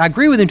 you know, I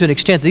agree with him to an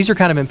extent. These are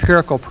kind of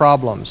empirical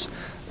problems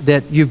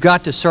that you've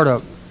got to sort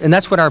of, and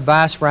that's what our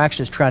bias for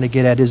action is trying to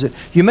get at, is that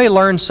you may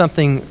learn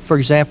something, for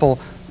example,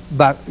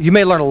 you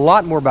may learn a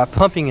lot more by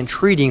pumping and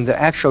treating the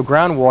actual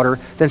groundwater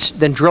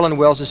than drilling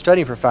wells and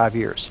studying for 5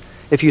 years.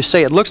 If you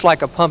say it looks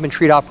like a pump and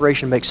treat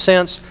operation makes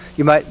sense,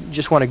 you might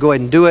just want to go ahead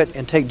and do it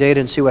and take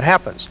data and see what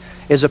happens,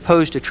 as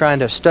opposed to trying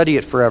to study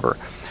it forever.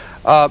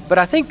 But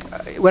I think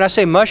when I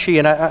say mushy,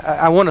 and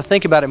I want to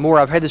think about it more,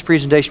 I've had this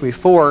presentation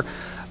before,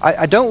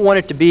 I don't want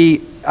it to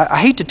be, I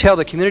hate to tell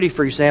the community,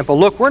 for example,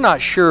 look, we're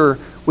not sure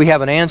we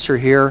have an answer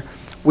here.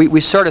 We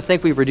sort of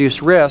think we've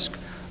reduced risk.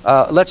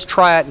 Let's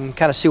try it and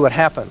kind of see what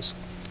happens.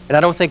 And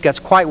I don't think that's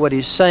quite what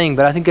he's saying,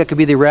 but I think that could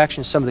be the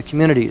reaction of some of the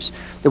communities.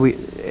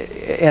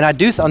 And I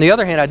do, on the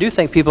other hand, I do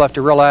think people have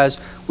to realize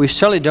we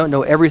certainly don't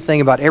know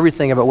everything about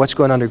what's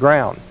going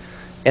underground.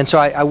 And so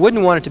I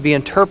wouldn't want it to be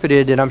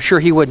interpreted, and I'm sure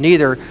he wouldn't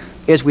either,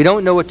 as we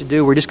don't know what to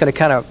do, we're just going to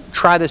kind of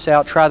try this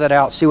out, try that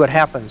out, see what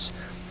happens.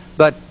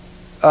 But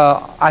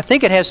I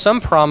think it has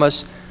some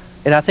promise,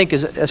 and I think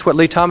that's what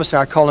Lee Thomas and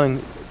I are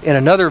calling, in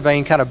another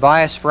vein, kind of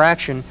bias for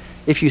action.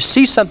 If you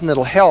see something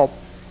that'll help,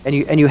 and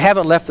you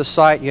haven't left the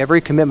site, and you have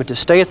every commitment to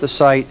stay at the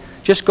site,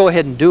 just go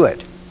ahead and do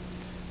it.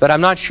 But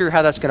I'm not sure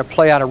how that's going to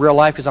play out in real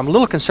life, because I'm a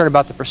little concerned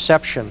about the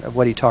perception of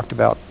what he talked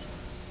about.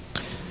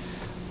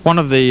 One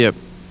of the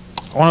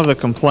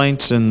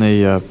complaints in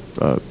the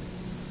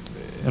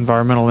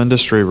environmental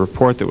industry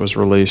report that was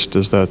released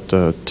is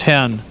that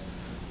 10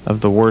 of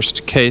the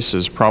worst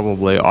cases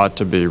probably ought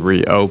to be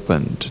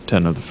reopened,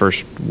 10 of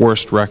the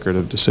worst record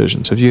of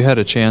decisions. Have you had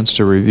a chance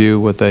to review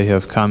what they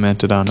have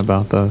commented on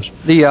about those?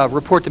 The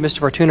report that Mr.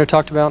 Fortuna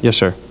talked about? Yes,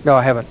 sir. No,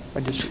 I haven't.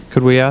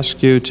 Could we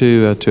ask you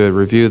to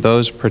review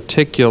those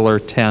particular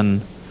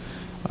 10?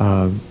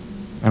 I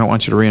don't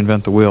want you to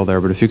reinvent the wheel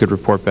there, but if you could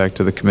report back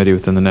to the committee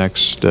within the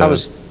next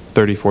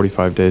 30,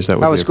 45 days, that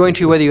would be. I was going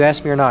to, whether you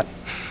asked me or not.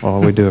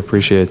 Well, we do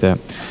appreciate that.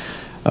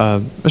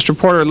 Mr.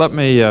 Porter,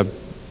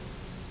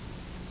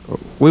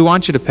 we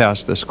want you to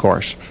pass this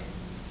course.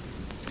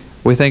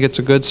 We think it's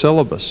a good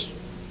syllabus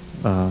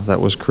that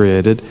was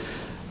created,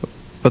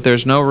 but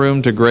there's no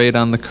room to grade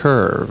on the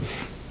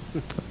curve.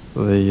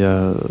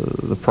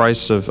 The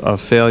price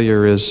of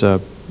failure is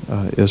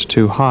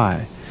too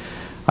high.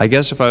 I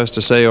guess if I was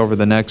to say over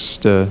the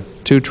next 2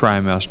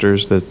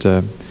 trimesters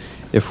that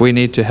if we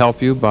need to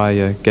help you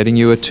by getting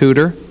you a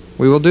tutor,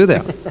 we will do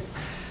that.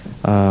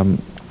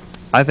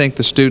 I think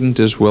the student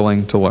is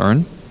willing to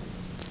learn.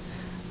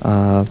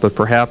 But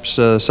perhaps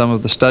some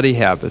of the study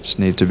habits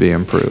need to be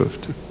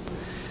improved.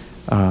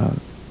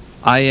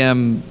 I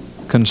am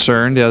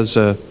concerned I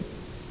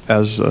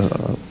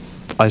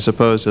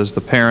suppose as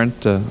the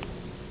parent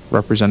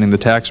representing the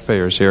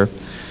taxpayers here,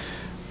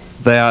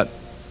 that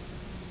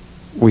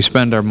we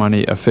spend our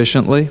money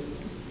efficiently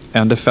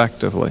and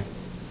effectively.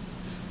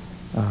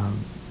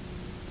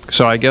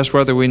 So I guess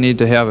whether we need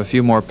to have a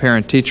few more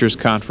parent-teachers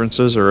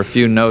conferences or a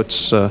few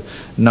notes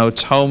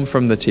home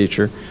from the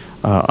teacher,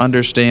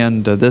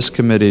 understand this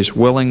committee's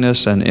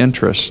willingness and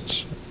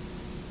interests,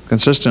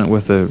 consistent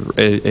with the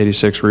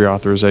 86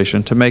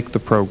 reauthorization, to make the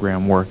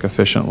program work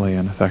efficiently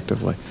and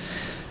effectively.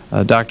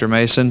 Dr.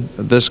 Mason,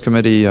 this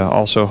committee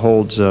also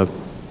holds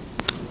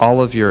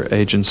all of your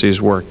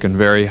agency's work in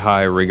very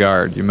high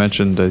regard. You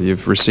mentioned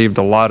you've received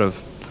a lot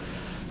of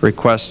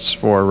requests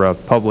for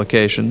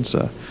publications.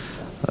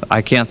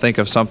 I can't think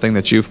of something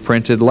that you've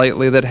printed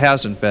lately that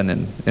hasn't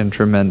been in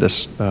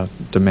tremendous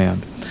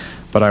demand.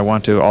 But I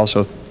want to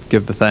also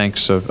give the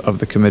thanks of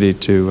the committee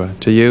to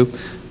you,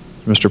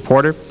 Mr.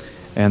 Porter.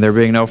 And there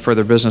being no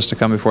further business to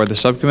come before the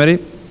subcommittee,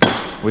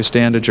 we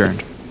stand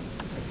adjourned.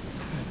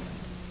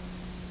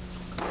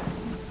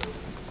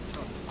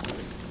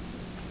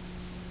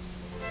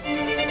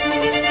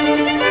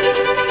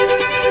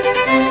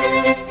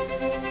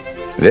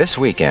 This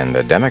weekend,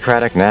 the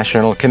Democratic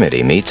National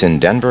Committee meets in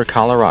Denver,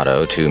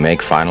 Colorado to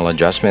make final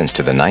adjustments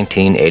to the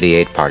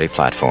 1988 party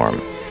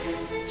platform.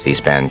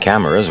 C-SPAN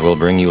cameras will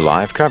bring you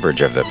live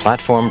coverage of the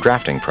platform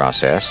drafting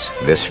process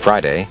this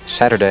Friday,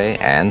 Saturday,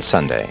 and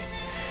Sunday.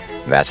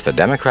 That's the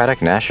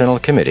Democratic National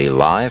Committee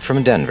live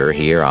from Denver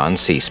here on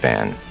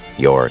C-SPAN,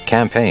 your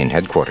campaign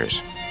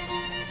headquarters.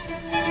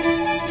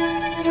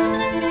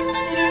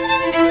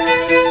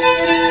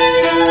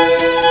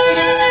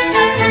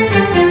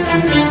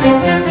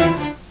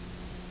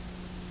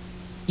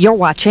 You're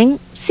watching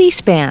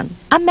C-SPAN,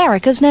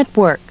 America's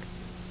network.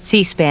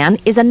 C-SPAN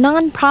is a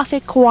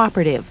non-profit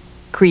cooperative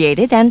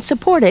created and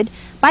supported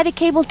by the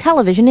cable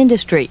television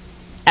industry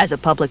as a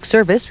public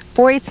service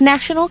for its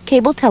national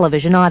cable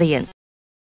television audience.